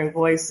not hearing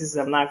voices.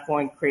 I'm not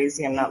going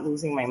crazy. I'm not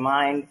losing my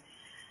mind.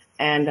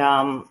 And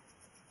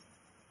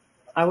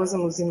I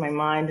wasn't losing my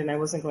mind and I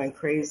wasn't going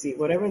crazy.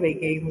 Whatever they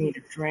gave me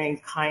to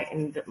drink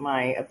heightened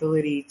my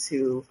ability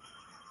to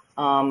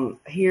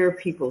hear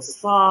people's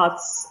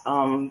thoughts.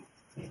 I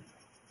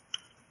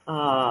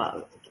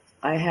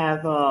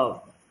have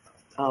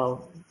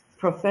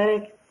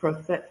prophetic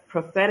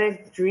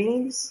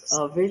dreams,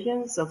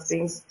 visions of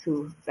things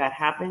that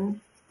happened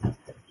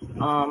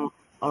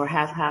or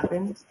have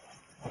happened.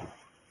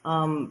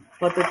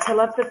 But the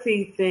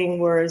telepathy thing,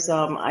 whereas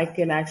I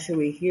can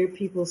actually hear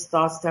people's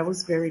thoughts, that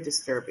was very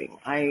disturbing.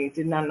 I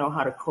did not know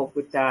how to cope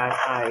with that.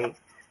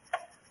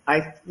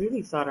 I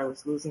really thought I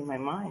was losing my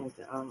mind.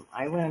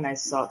 I went and I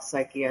sought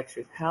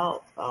psychiatric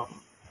help.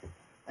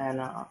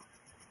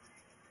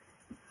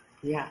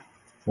 Yeah.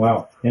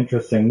 Wow,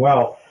 interesting.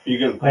 Well,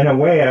 in a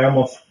way, I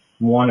almost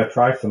want to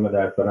try some of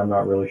that, but I'm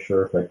not really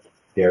sure if I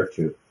dare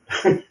to.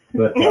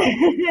 But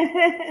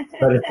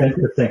it's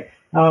interesting.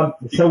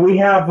 So we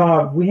have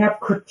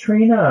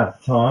Katrina,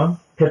 Tom.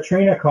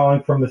 Katrina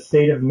calling from the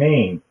state of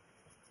Maine,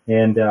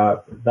 and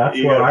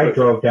that's where I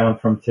drove down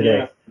from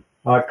today.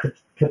 Yeah.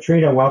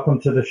 Katrina, welcome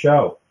to the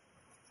show.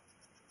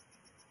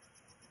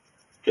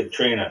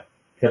 Katrina,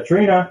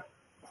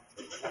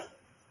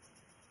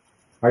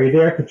 are you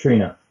there,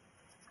 Katrina?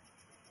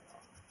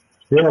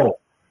 Bill.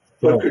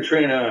 Put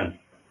Katrina on.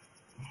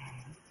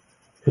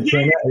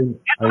 Katrina, are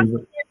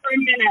you for a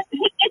minute?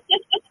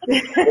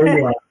 There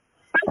you are.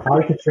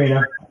 Hi,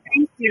 Katrina.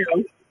 Thank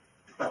you.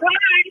 Hi.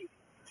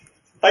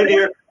 Hi,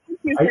 dear.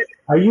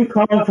 Are you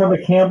calling from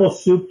a Campbell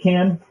soup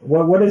can?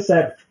 What is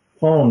that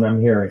phone I'm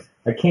hearing?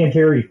 I can't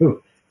hear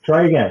you.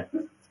 Try again.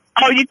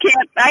 Oh, you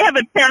can't. I have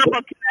a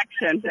terrible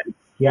connection.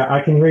 Yeah,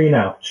 I can hear you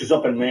now. She's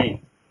up in Maine.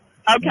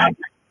 Okay.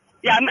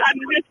 Yeah, I'm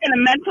just going to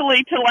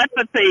mentally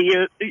telepathy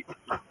you.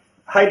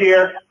 Hi,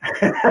 dear.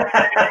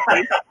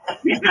 Hi.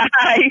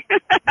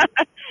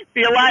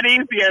 Be a lot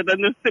easier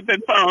than the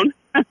stupid phone.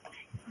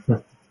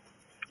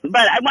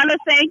 But I want to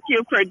thank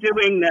you for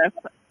doing this.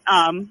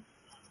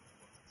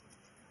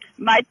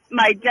 My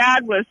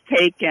dad was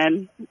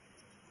taken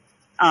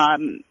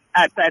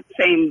at that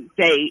same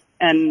date,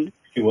 and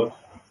he was.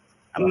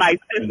 My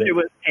sister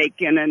was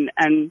taken,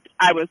 and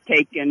I was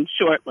taken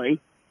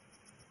shortly.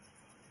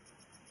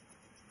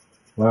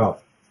 Wow.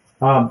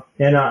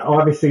 And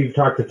obviously you've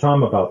talked to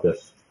Tom about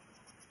this.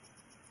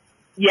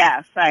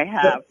 Yes, I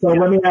have. So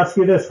let me ask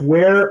you this: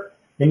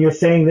 and you're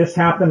saying this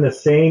happened the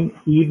same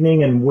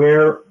evening, and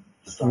where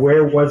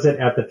was it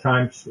at the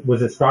time?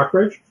 Was it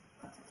Stockbridge?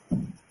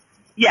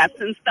 Yes,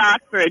 in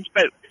Stockbridge,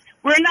 but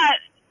we're not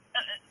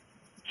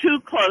too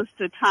close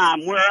to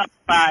Tom. We're up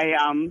by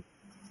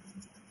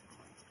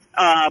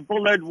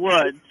Bullard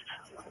Woods.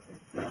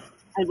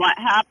 And what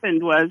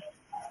happened was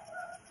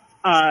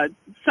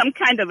some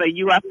kind of a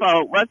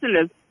UFO. It wasn't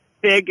as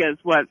big as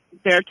what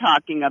they're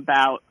talking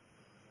about.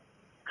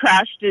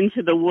 Crashed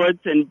into the woods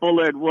in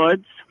Bullard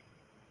Woods.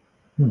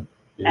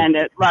 And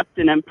it left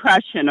an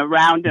impression, a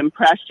round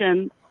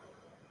impression,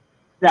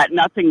 that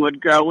nothing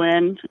would grow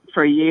in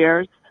for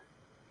years.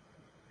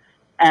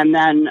 And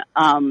then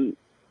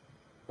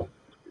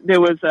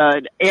there was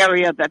an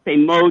area that they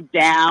mowed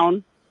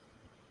down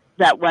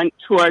that went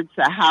towards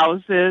the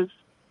houses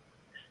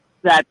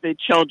that the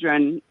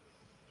children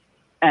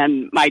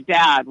and my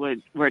dad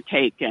were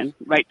taken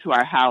right to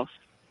our house.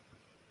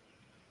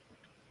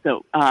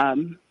 So,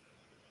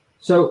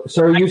 so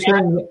are you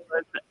saying?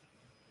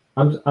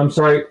 I'm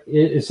sorry.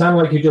 It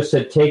sounded like you just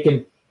said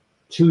taken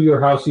to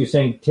your house. You're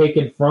saying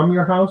taken from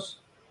your house?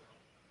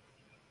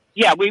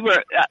 Yeah, we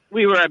were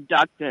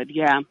abducted.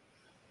 Yeah.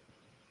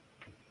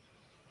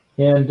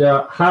 And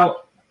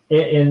how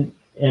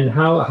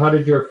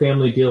did your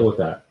family deal with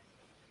that?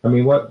 I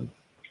mean,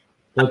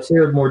 let's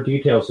hear more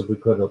details if we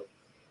could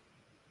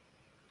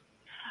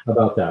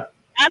about that.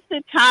 At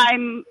the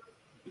time,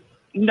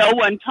 no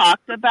one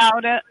talked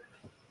about it.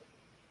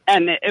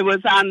 And it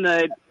was on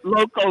the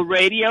local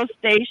radio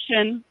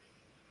station,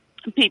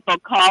 people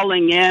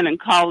calling in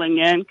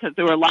because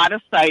there were a lot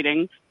of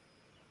sightings.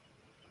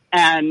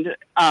 And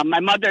my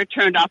mother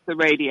turned off the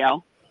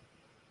radio.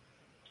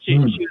 She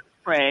was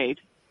afraid.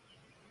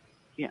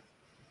 Yeah.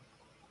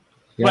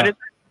 What is it?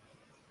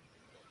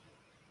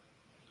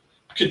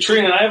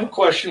 Katrina, I have a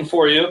question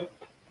for you.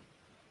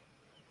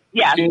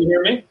 Yeah. Can you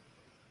hear me?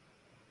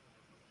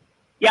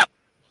 Yep.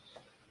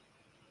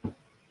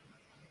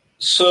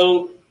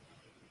 So,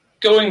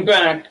 going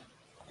back,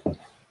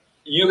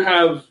 you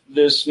have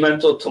this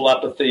mental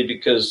telepathy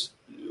because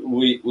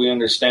we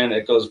understand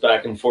it goes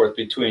back and forth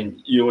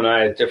between you and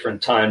I at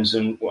different times,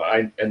 and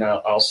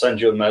I'll send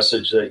you a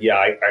message that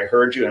I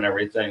heard you and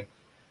everything.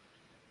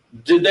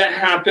 Did that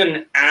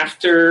happen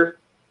after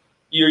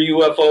your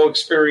UFO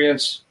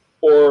experience,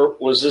 or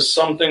was this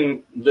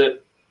something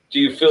that do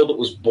you feel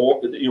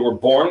that you were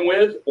born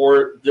with,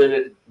 or did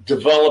it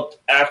develop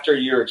after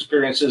your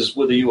experiences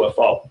with a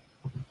UFO?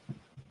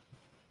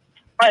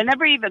 I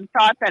never even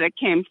thought that it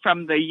came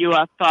from the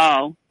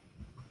UFO,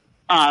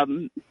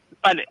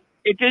 but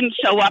it didn't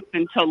show up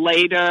until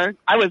later.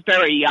 I was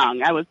very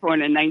young. I was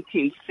born in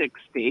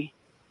 1960.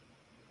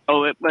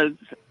 So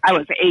I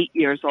was 8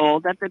 years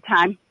old at the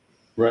time.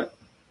 Right.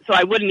 So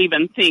I wouldn't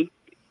even think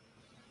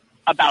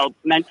about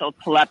mental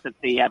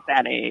telepathy at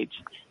that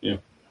age. Yeah.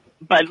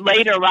 But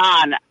later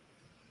on,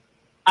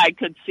 I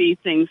could see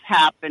things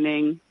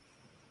happening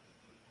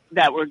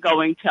that were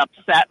going to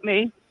upset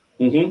me.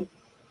 Mm-hmm.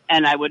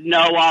 And I would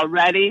know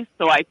already,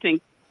 so I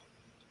think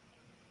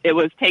it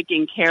was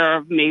taking care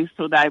of me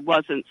so that I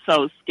wasn't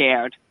so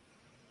scared.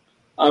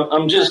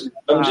 I'm just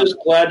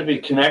glad to be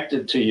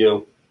connected to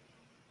you,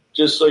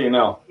 just so you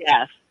know.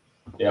 Yes.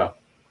 Yeah.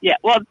 Yeah.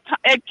 Well,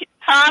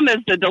 Tom is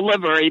the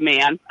delivery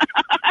man.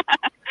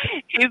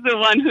 He's the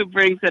one who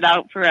brings it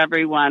out for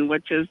everyone,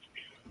 which is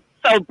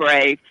so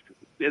brave.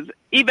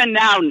 Even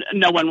now,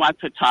 no one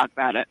wants to talk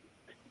about it.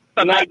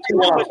 But my dad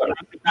would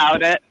talk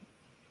about it.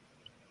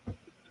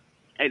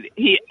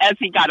 As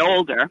he got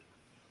older,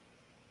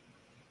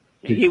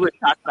 he would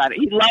talk about it.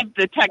 He loved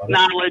the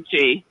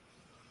technology.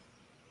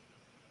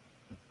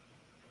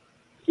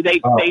 They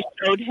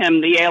showed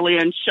him, the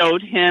aliens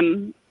showed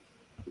him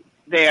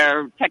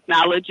their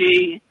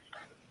technology,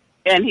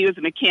 and he was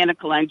a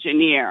mechanical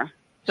engineer.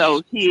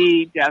 So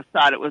he just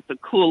thought it was the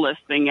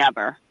coolest thing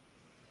ever.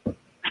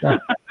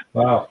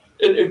 Wow.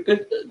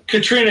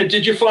 Katrina,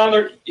 did your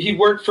father, he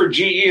worked for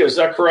GE, is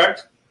that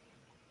correct?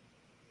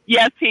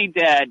 Yes, he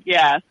did.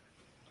 Yes.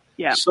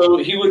 Yeah. So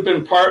he would have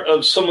been part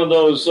of some of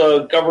those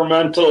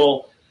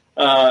governmental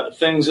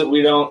things that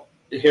we don't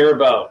hear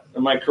about.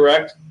 Am I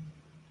correct?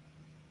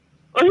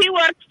 Well, he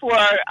worked for,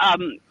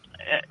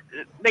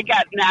 they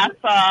got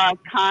NASA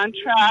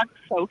contracts,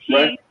 so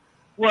he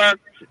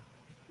worked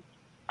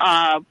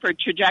for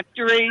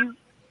trajectories.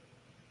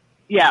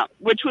 Yeah,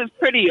 which was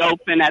pretty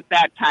open at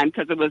that time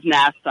because it was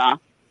NASA.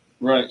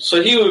 Right.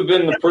 So he would have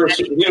been the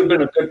person, he would have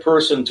been a good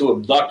person to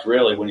abduct,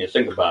 really, when you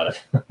think about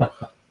it.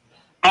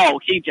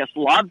 Oh, he just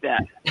loved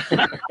it.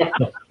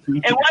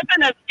 It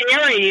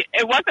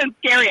wasn't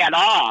scary at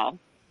all.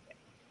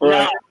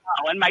 Right.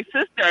 No. And my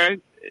sister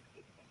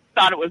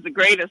thought it was the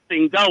greatest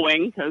thing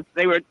going because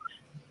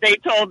they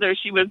told her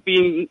she was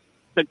being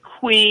the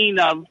queen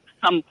of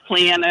some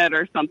planet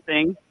or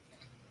something.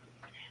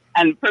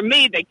 And for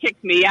me, they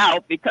kicked me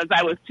out because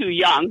I was too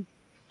young.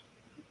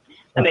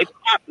 And they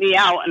popped me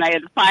out, and I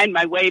had to find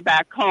my way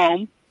back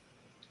home.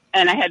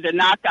 and I had to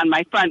knock on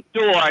my front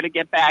door to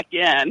get back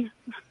in.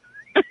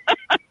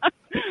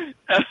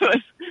 So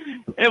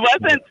it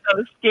wasn't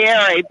so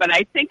scary, but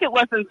I think it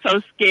wasn't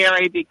so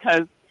scary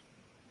because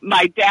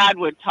my dad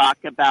would talk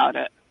about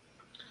it.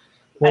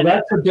 Well,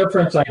 that's the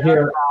difference I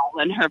hear.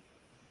 And her.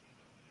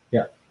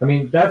 Yeah, I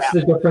mean, that's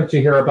the difference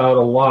you hear about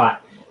a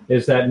lot,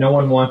 is that no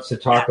one wants to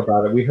talk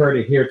about it. We heard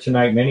it here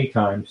tonight many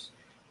times,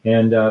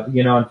 and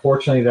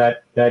unfortunately,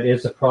 that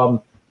is a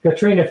problem.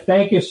 Katrina,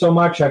 thank you so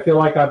much. I feel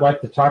like I'd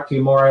like to talk to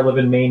you more. I live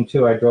in Maine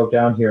too. I drove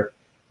down here,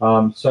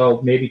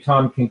 so maybe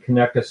Tom can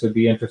connect us. It would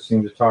be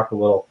interesting to talk a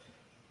little.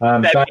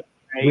 But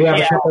we have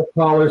a couple of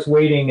callers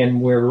waiting,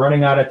 and we're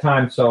running out of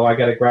time, so I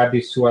got to grab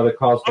these 2 other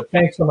calls. But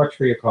thanks so much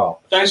for your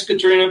call. Thanks,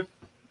 Katrina.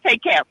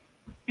 Take care.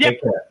 Yep.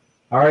 Take care.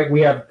 All right,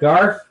 we have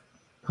Garth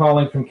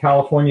calling from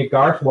California.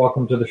 Garth,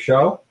 welcome to the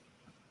show.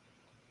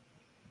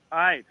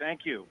 Hi,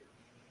 thank you.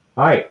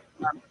 Hi.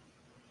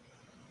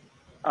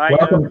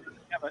 Welcome.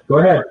 Go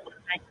ahead.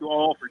 Thank you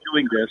all for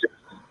doing this.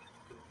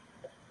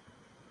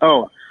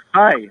 Oh,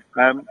 hi.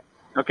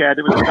 Okay,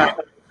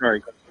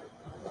 sorry.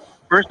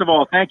 First of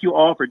all, thank you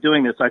all for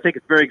doing this. I think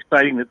it's very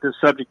exciting that this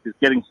subject is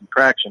getting some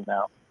traction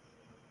now.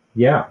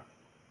 Yeah.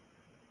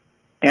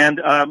 And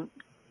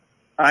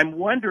I'm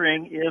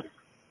wondering if,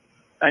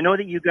 I know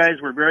that you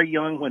guys were very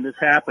young when this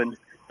happened,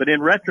 but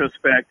in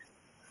retrospect,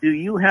 do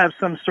you have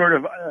some sort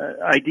of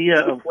idea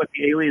of what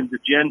the aliens'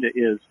 agenda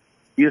is?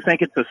 Do you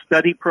think it's a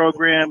study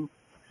program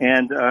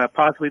and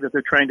possibly that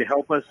they're trying to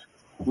help us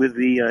with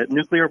the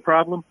nuclear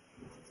problem?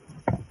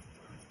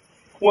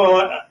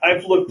 Well,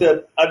 I've looked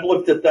at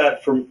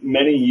that for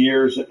many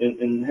years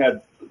and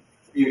had,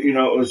 it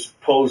was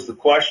posed the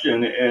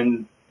question,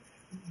 and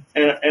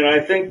I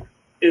think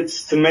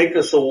it's to make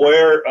us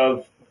aware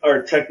of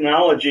our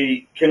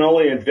technology can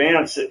only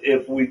advance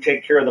if we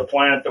take care of the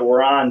planet that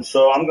we're on.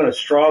 So I'm going to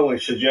strongly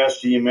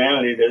suggest to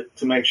humanity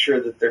to make sure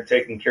that they're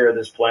taking care of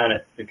this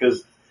planet,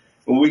 because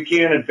we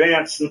can't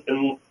advance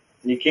and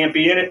you can't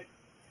be in it.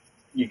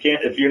 You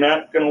can't, if you're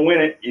not going to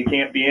win it, you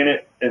can't be in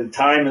it. And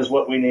time is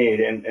what we need.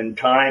 And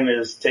time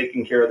is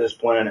taking care of this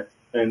planet.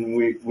 And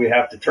we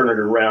have to turn it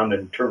around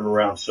and turn it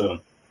around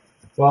soon.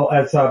 Well,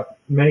 as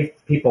many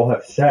people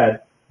have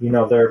said,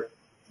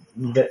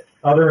 the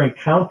other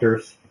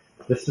encounters,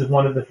 this is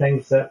one of the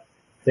things that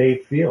they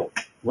feel.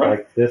 Right.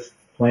 Like this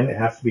planet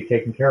has to be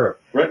taken care of.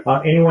 Right.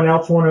 Anyone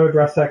else want to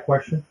address that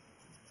question?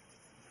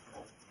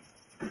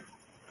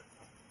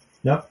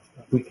 No?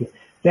 We can.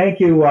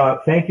 Thank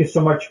you so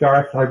much,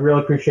 Garth. I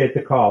really appreciate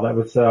the call. That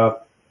was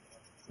a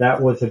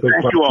good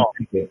question. You all.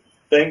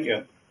 Thank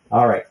you.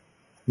 All right.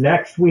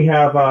 Next we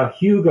have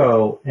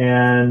Hugo,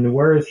 and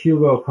where is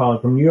Hugo calling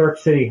from? New York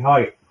City.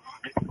 Hi.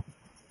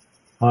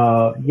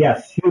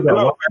 Yes, Hugo.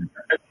 Hello.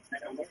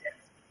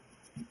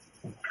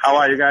 How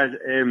are you guys?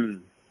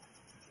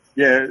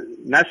 Yeah,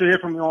 nice to hear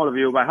from all of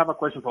you. But I have a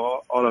question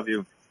for all of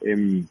you.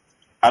 I'm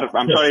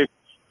sorry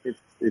if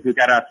you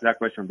got asked that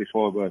question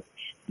before, but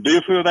do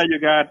you feel that you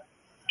got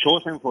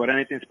chosen for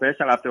anything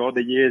special after all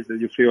the years? That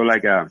you feel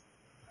like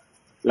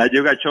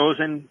you got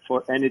chosen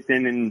for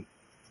anything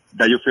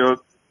that you feel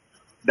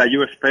that you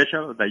were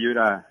special, that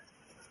you're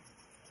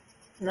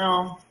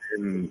No.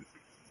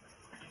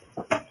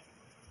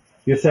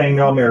 You're saying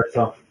no,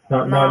 Marisol?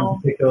 Not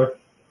in particular?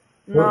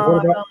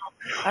 No,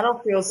 I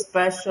don't feel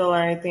special or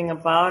anything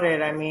about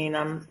it. I mean,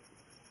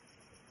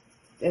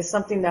 it's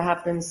something that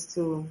happens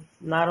to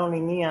not only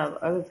me,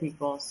 other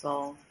people.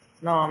 So,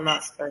 no, I'm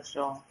not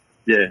special.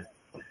 Yeah.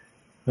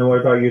 And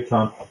what about you,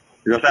 Tom?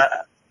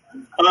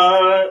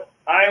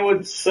 I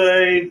would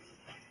say.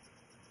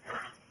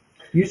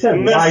 You said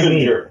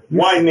messenger.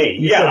 Why me?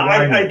 Yeah,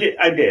 I did,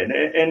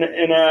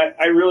 and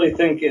I really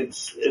think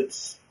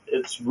it's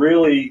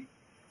really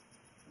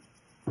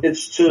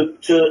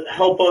to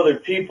help other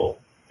people,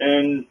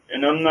 and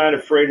I'm not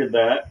afraid of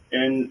that.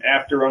 And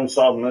after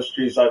Unsolved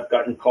Mysteries, I've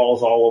gotten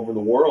calls all over the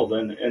world,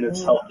 and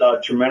it's helped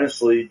out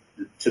tremendously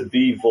to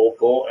be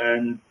vocal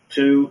and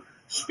to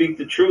speak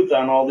the truth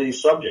on all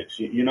these subjects.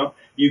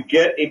 You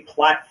get a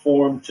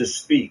platform to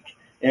speak,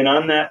 and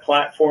on that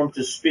platform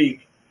to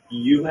speak,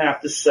 you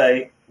have to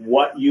say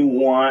what you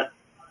want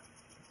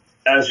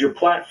as your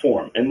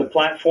platform, and the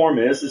platform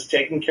is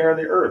taking care of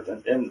the earth,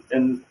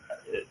 and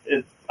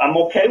I'm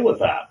okay with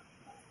that.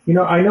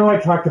 I know I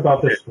talked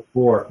about this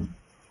before,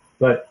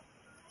 but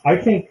I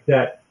think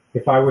that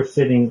if I were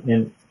sitting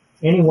in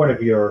any one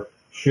of your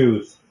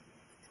shoes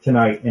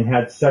tonight and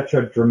had such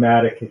a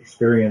dramatic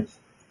experience,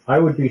 I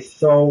would be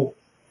so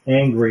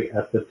angry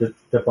at the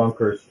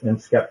debunkers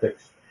and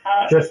skeptics,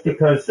 just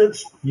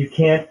because you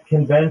can't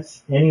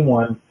convince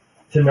anyone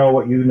to know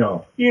what you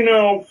know.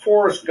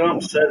 Forrest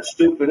Gump said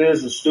stupid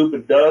is as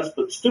stupid does,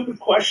 but stupid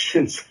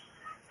questions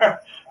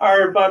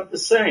are about the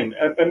same.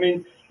 I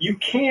mean, you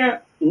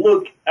can't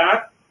look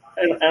at,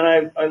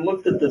 and I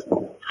looked at this,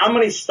 how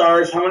many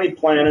stars, how many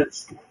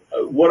planets,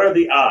 what are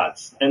the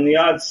odds? And the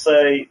odds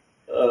say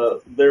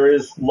there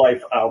is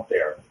life out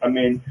there. I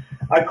mean,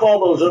 I call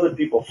those other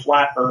people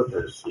flat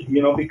earthers,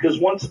 because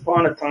once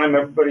upon a time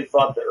everybody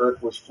thought the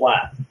earth was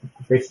flat.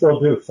 They still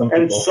do. Some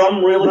people. And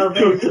some really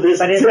do to this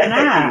but day. it's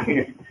not.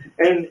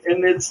 And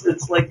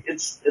it's like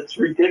it's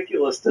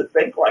ridiculous to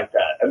think like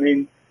that. I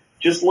mean,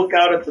 just look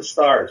out at the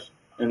stars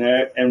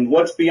and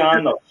what's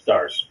beyond those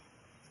stars.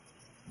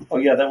 Oh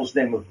yeah, that was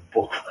the name of the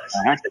book.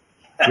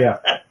 Yeah.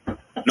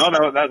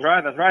 No, that's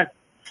right. That's right.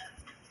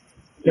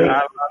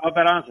 Yeah, I love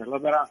that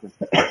answer.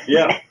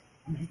 Yeah.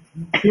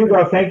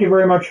 Hugo, thank you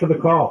very much for the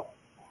call.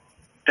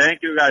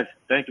 Thank you, guys.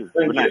 Thank you.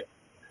 Good night.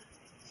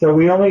 So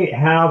we only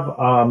have,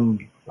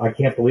 I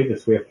can't believe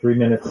this, we have 3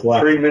 minutes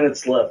left. 3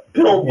 minutes left.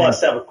 Bill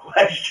must have a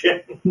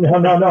question.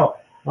 No.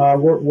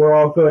 We're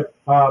all good.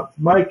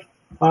 Mike,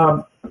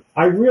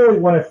 I really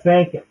want to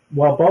thank,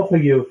 both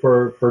of you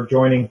for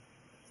joining,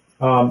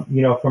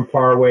 from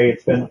far away.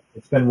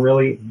 It's been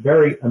really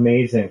very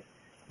amazing.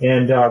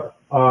 And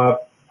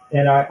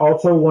I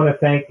also want to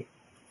thank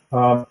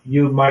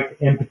you, Mike,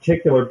 in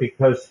particular,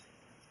 because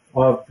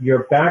of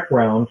your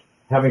background,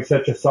 having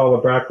such a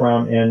solid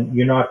background, and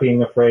you not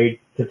being afraid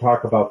to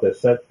talk about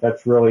this.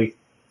 That's really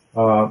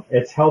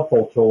it's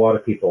helpful to a lot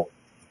of people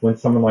when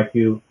someone like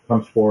you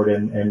comes forward,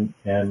 and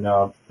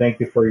thank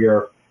you for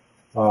your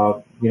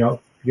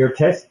your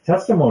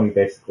testimony,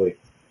 basically.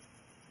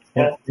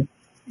 And,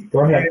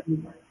 go ahead.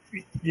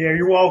 Yeah,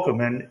 you're welcome.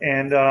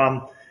 And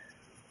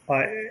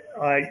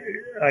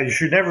I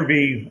should never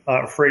be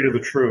afraid of the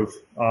truth.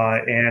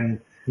 In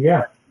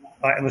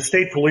the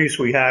state police,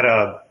 we had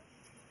a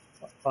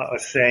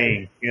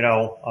saying,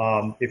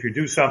 if you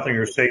do something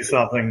or say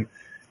something,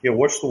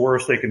 what's the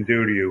worst they can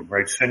do to you,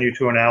 right? Send you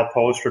to an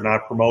outpost or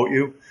not promote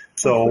you.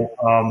 So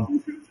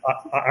I'm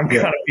kind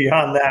of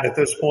beyond that at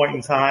this point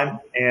in time.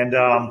 And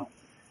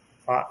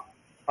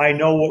I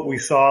know what we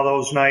saw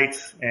those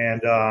nights,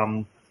 and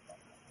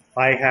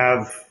I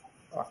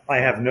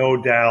have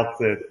no doubt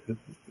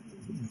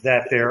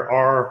that there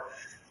are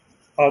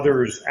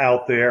others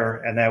out there,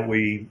 and that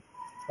we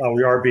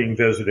are being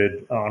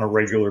visited on a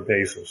regular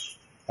basis,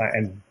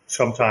 and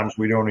sometimes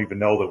we don't even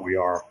know that we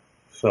are.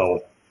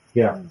 So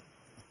yeah,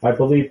 I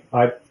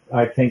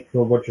think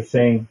what you're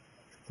saying,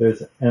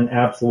 there's an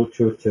absolute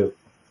truth to.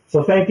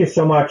 So thank you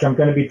so much. I'm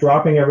going to be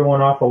dropping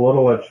everyone off a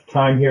little at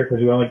time here because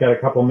we only got a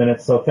couple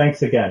minutes. So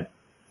thanks again.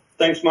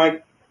 Thanks,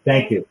 Mike.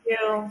 Thank you.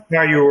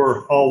 Yeah, you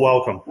were all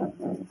welcome.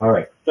 All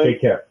right. Take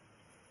care.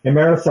 And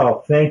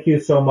Marisol, thank you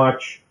so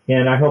much.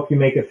 And I hope you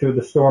make it through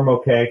the storm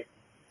okay.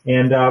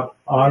 And I'm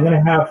going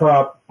to have,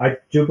 I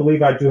do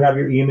believe I do have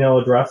your email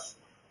address.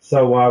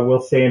 So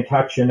we'll stay in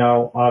touch, and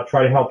I'll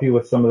try to help you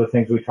with some of the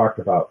things we talked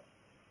about.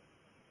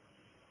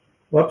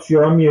 Whoops,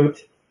 you're on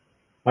mute.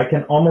 I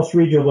can almost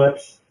read your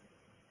lips.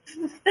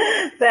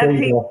 That'd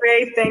be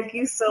great. Thank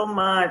you so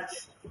much.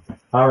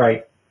 All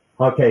right.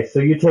 Okay, so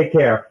you take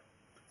care.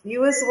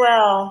 You as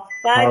well.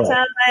 Bye, All right.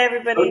 Tom. Bye,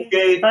 everybody.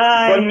 Okay.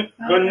 Bye.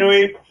 Bonne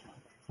nuit.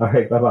 All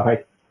right,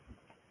 bye-bye.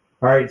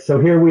 All right, so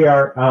here we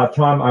are.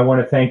 Tom, I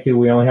want to thank you.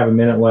 We only have a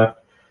minute left.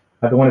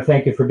 I want to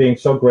thank you for being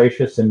so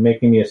gracious and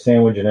making me a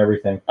sandwich and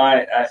everything.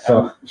 I'm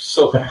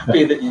so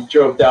happy that you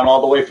drove down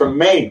all the way from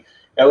Maine.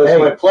 That was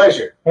my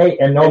pleasure. Hey,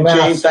 and no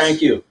masks. Jane,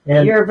 thank you.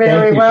 And you're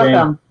very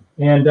welcome.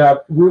 Jane. And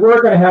we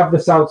were going to have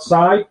this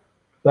outside,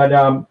 but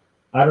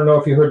I don't know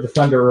if you heard the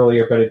thunder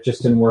earlier, but it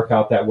just didn't work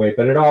out that way.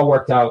 But it all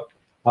worked out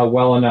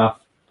well enough.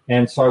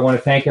 And so I want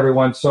to thank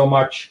everyone so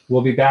much.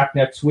 We'll be back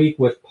next week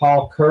with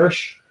Paul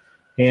Kirsch,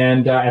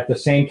 and at the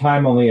same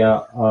time, only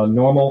a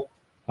normal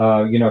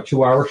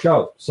 2-hour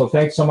show. So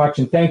thanks so much,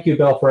 and thank you,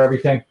 Bill, for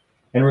everything.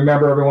 And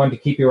remember, everyone, to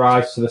keep your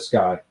eyes to the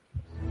sky.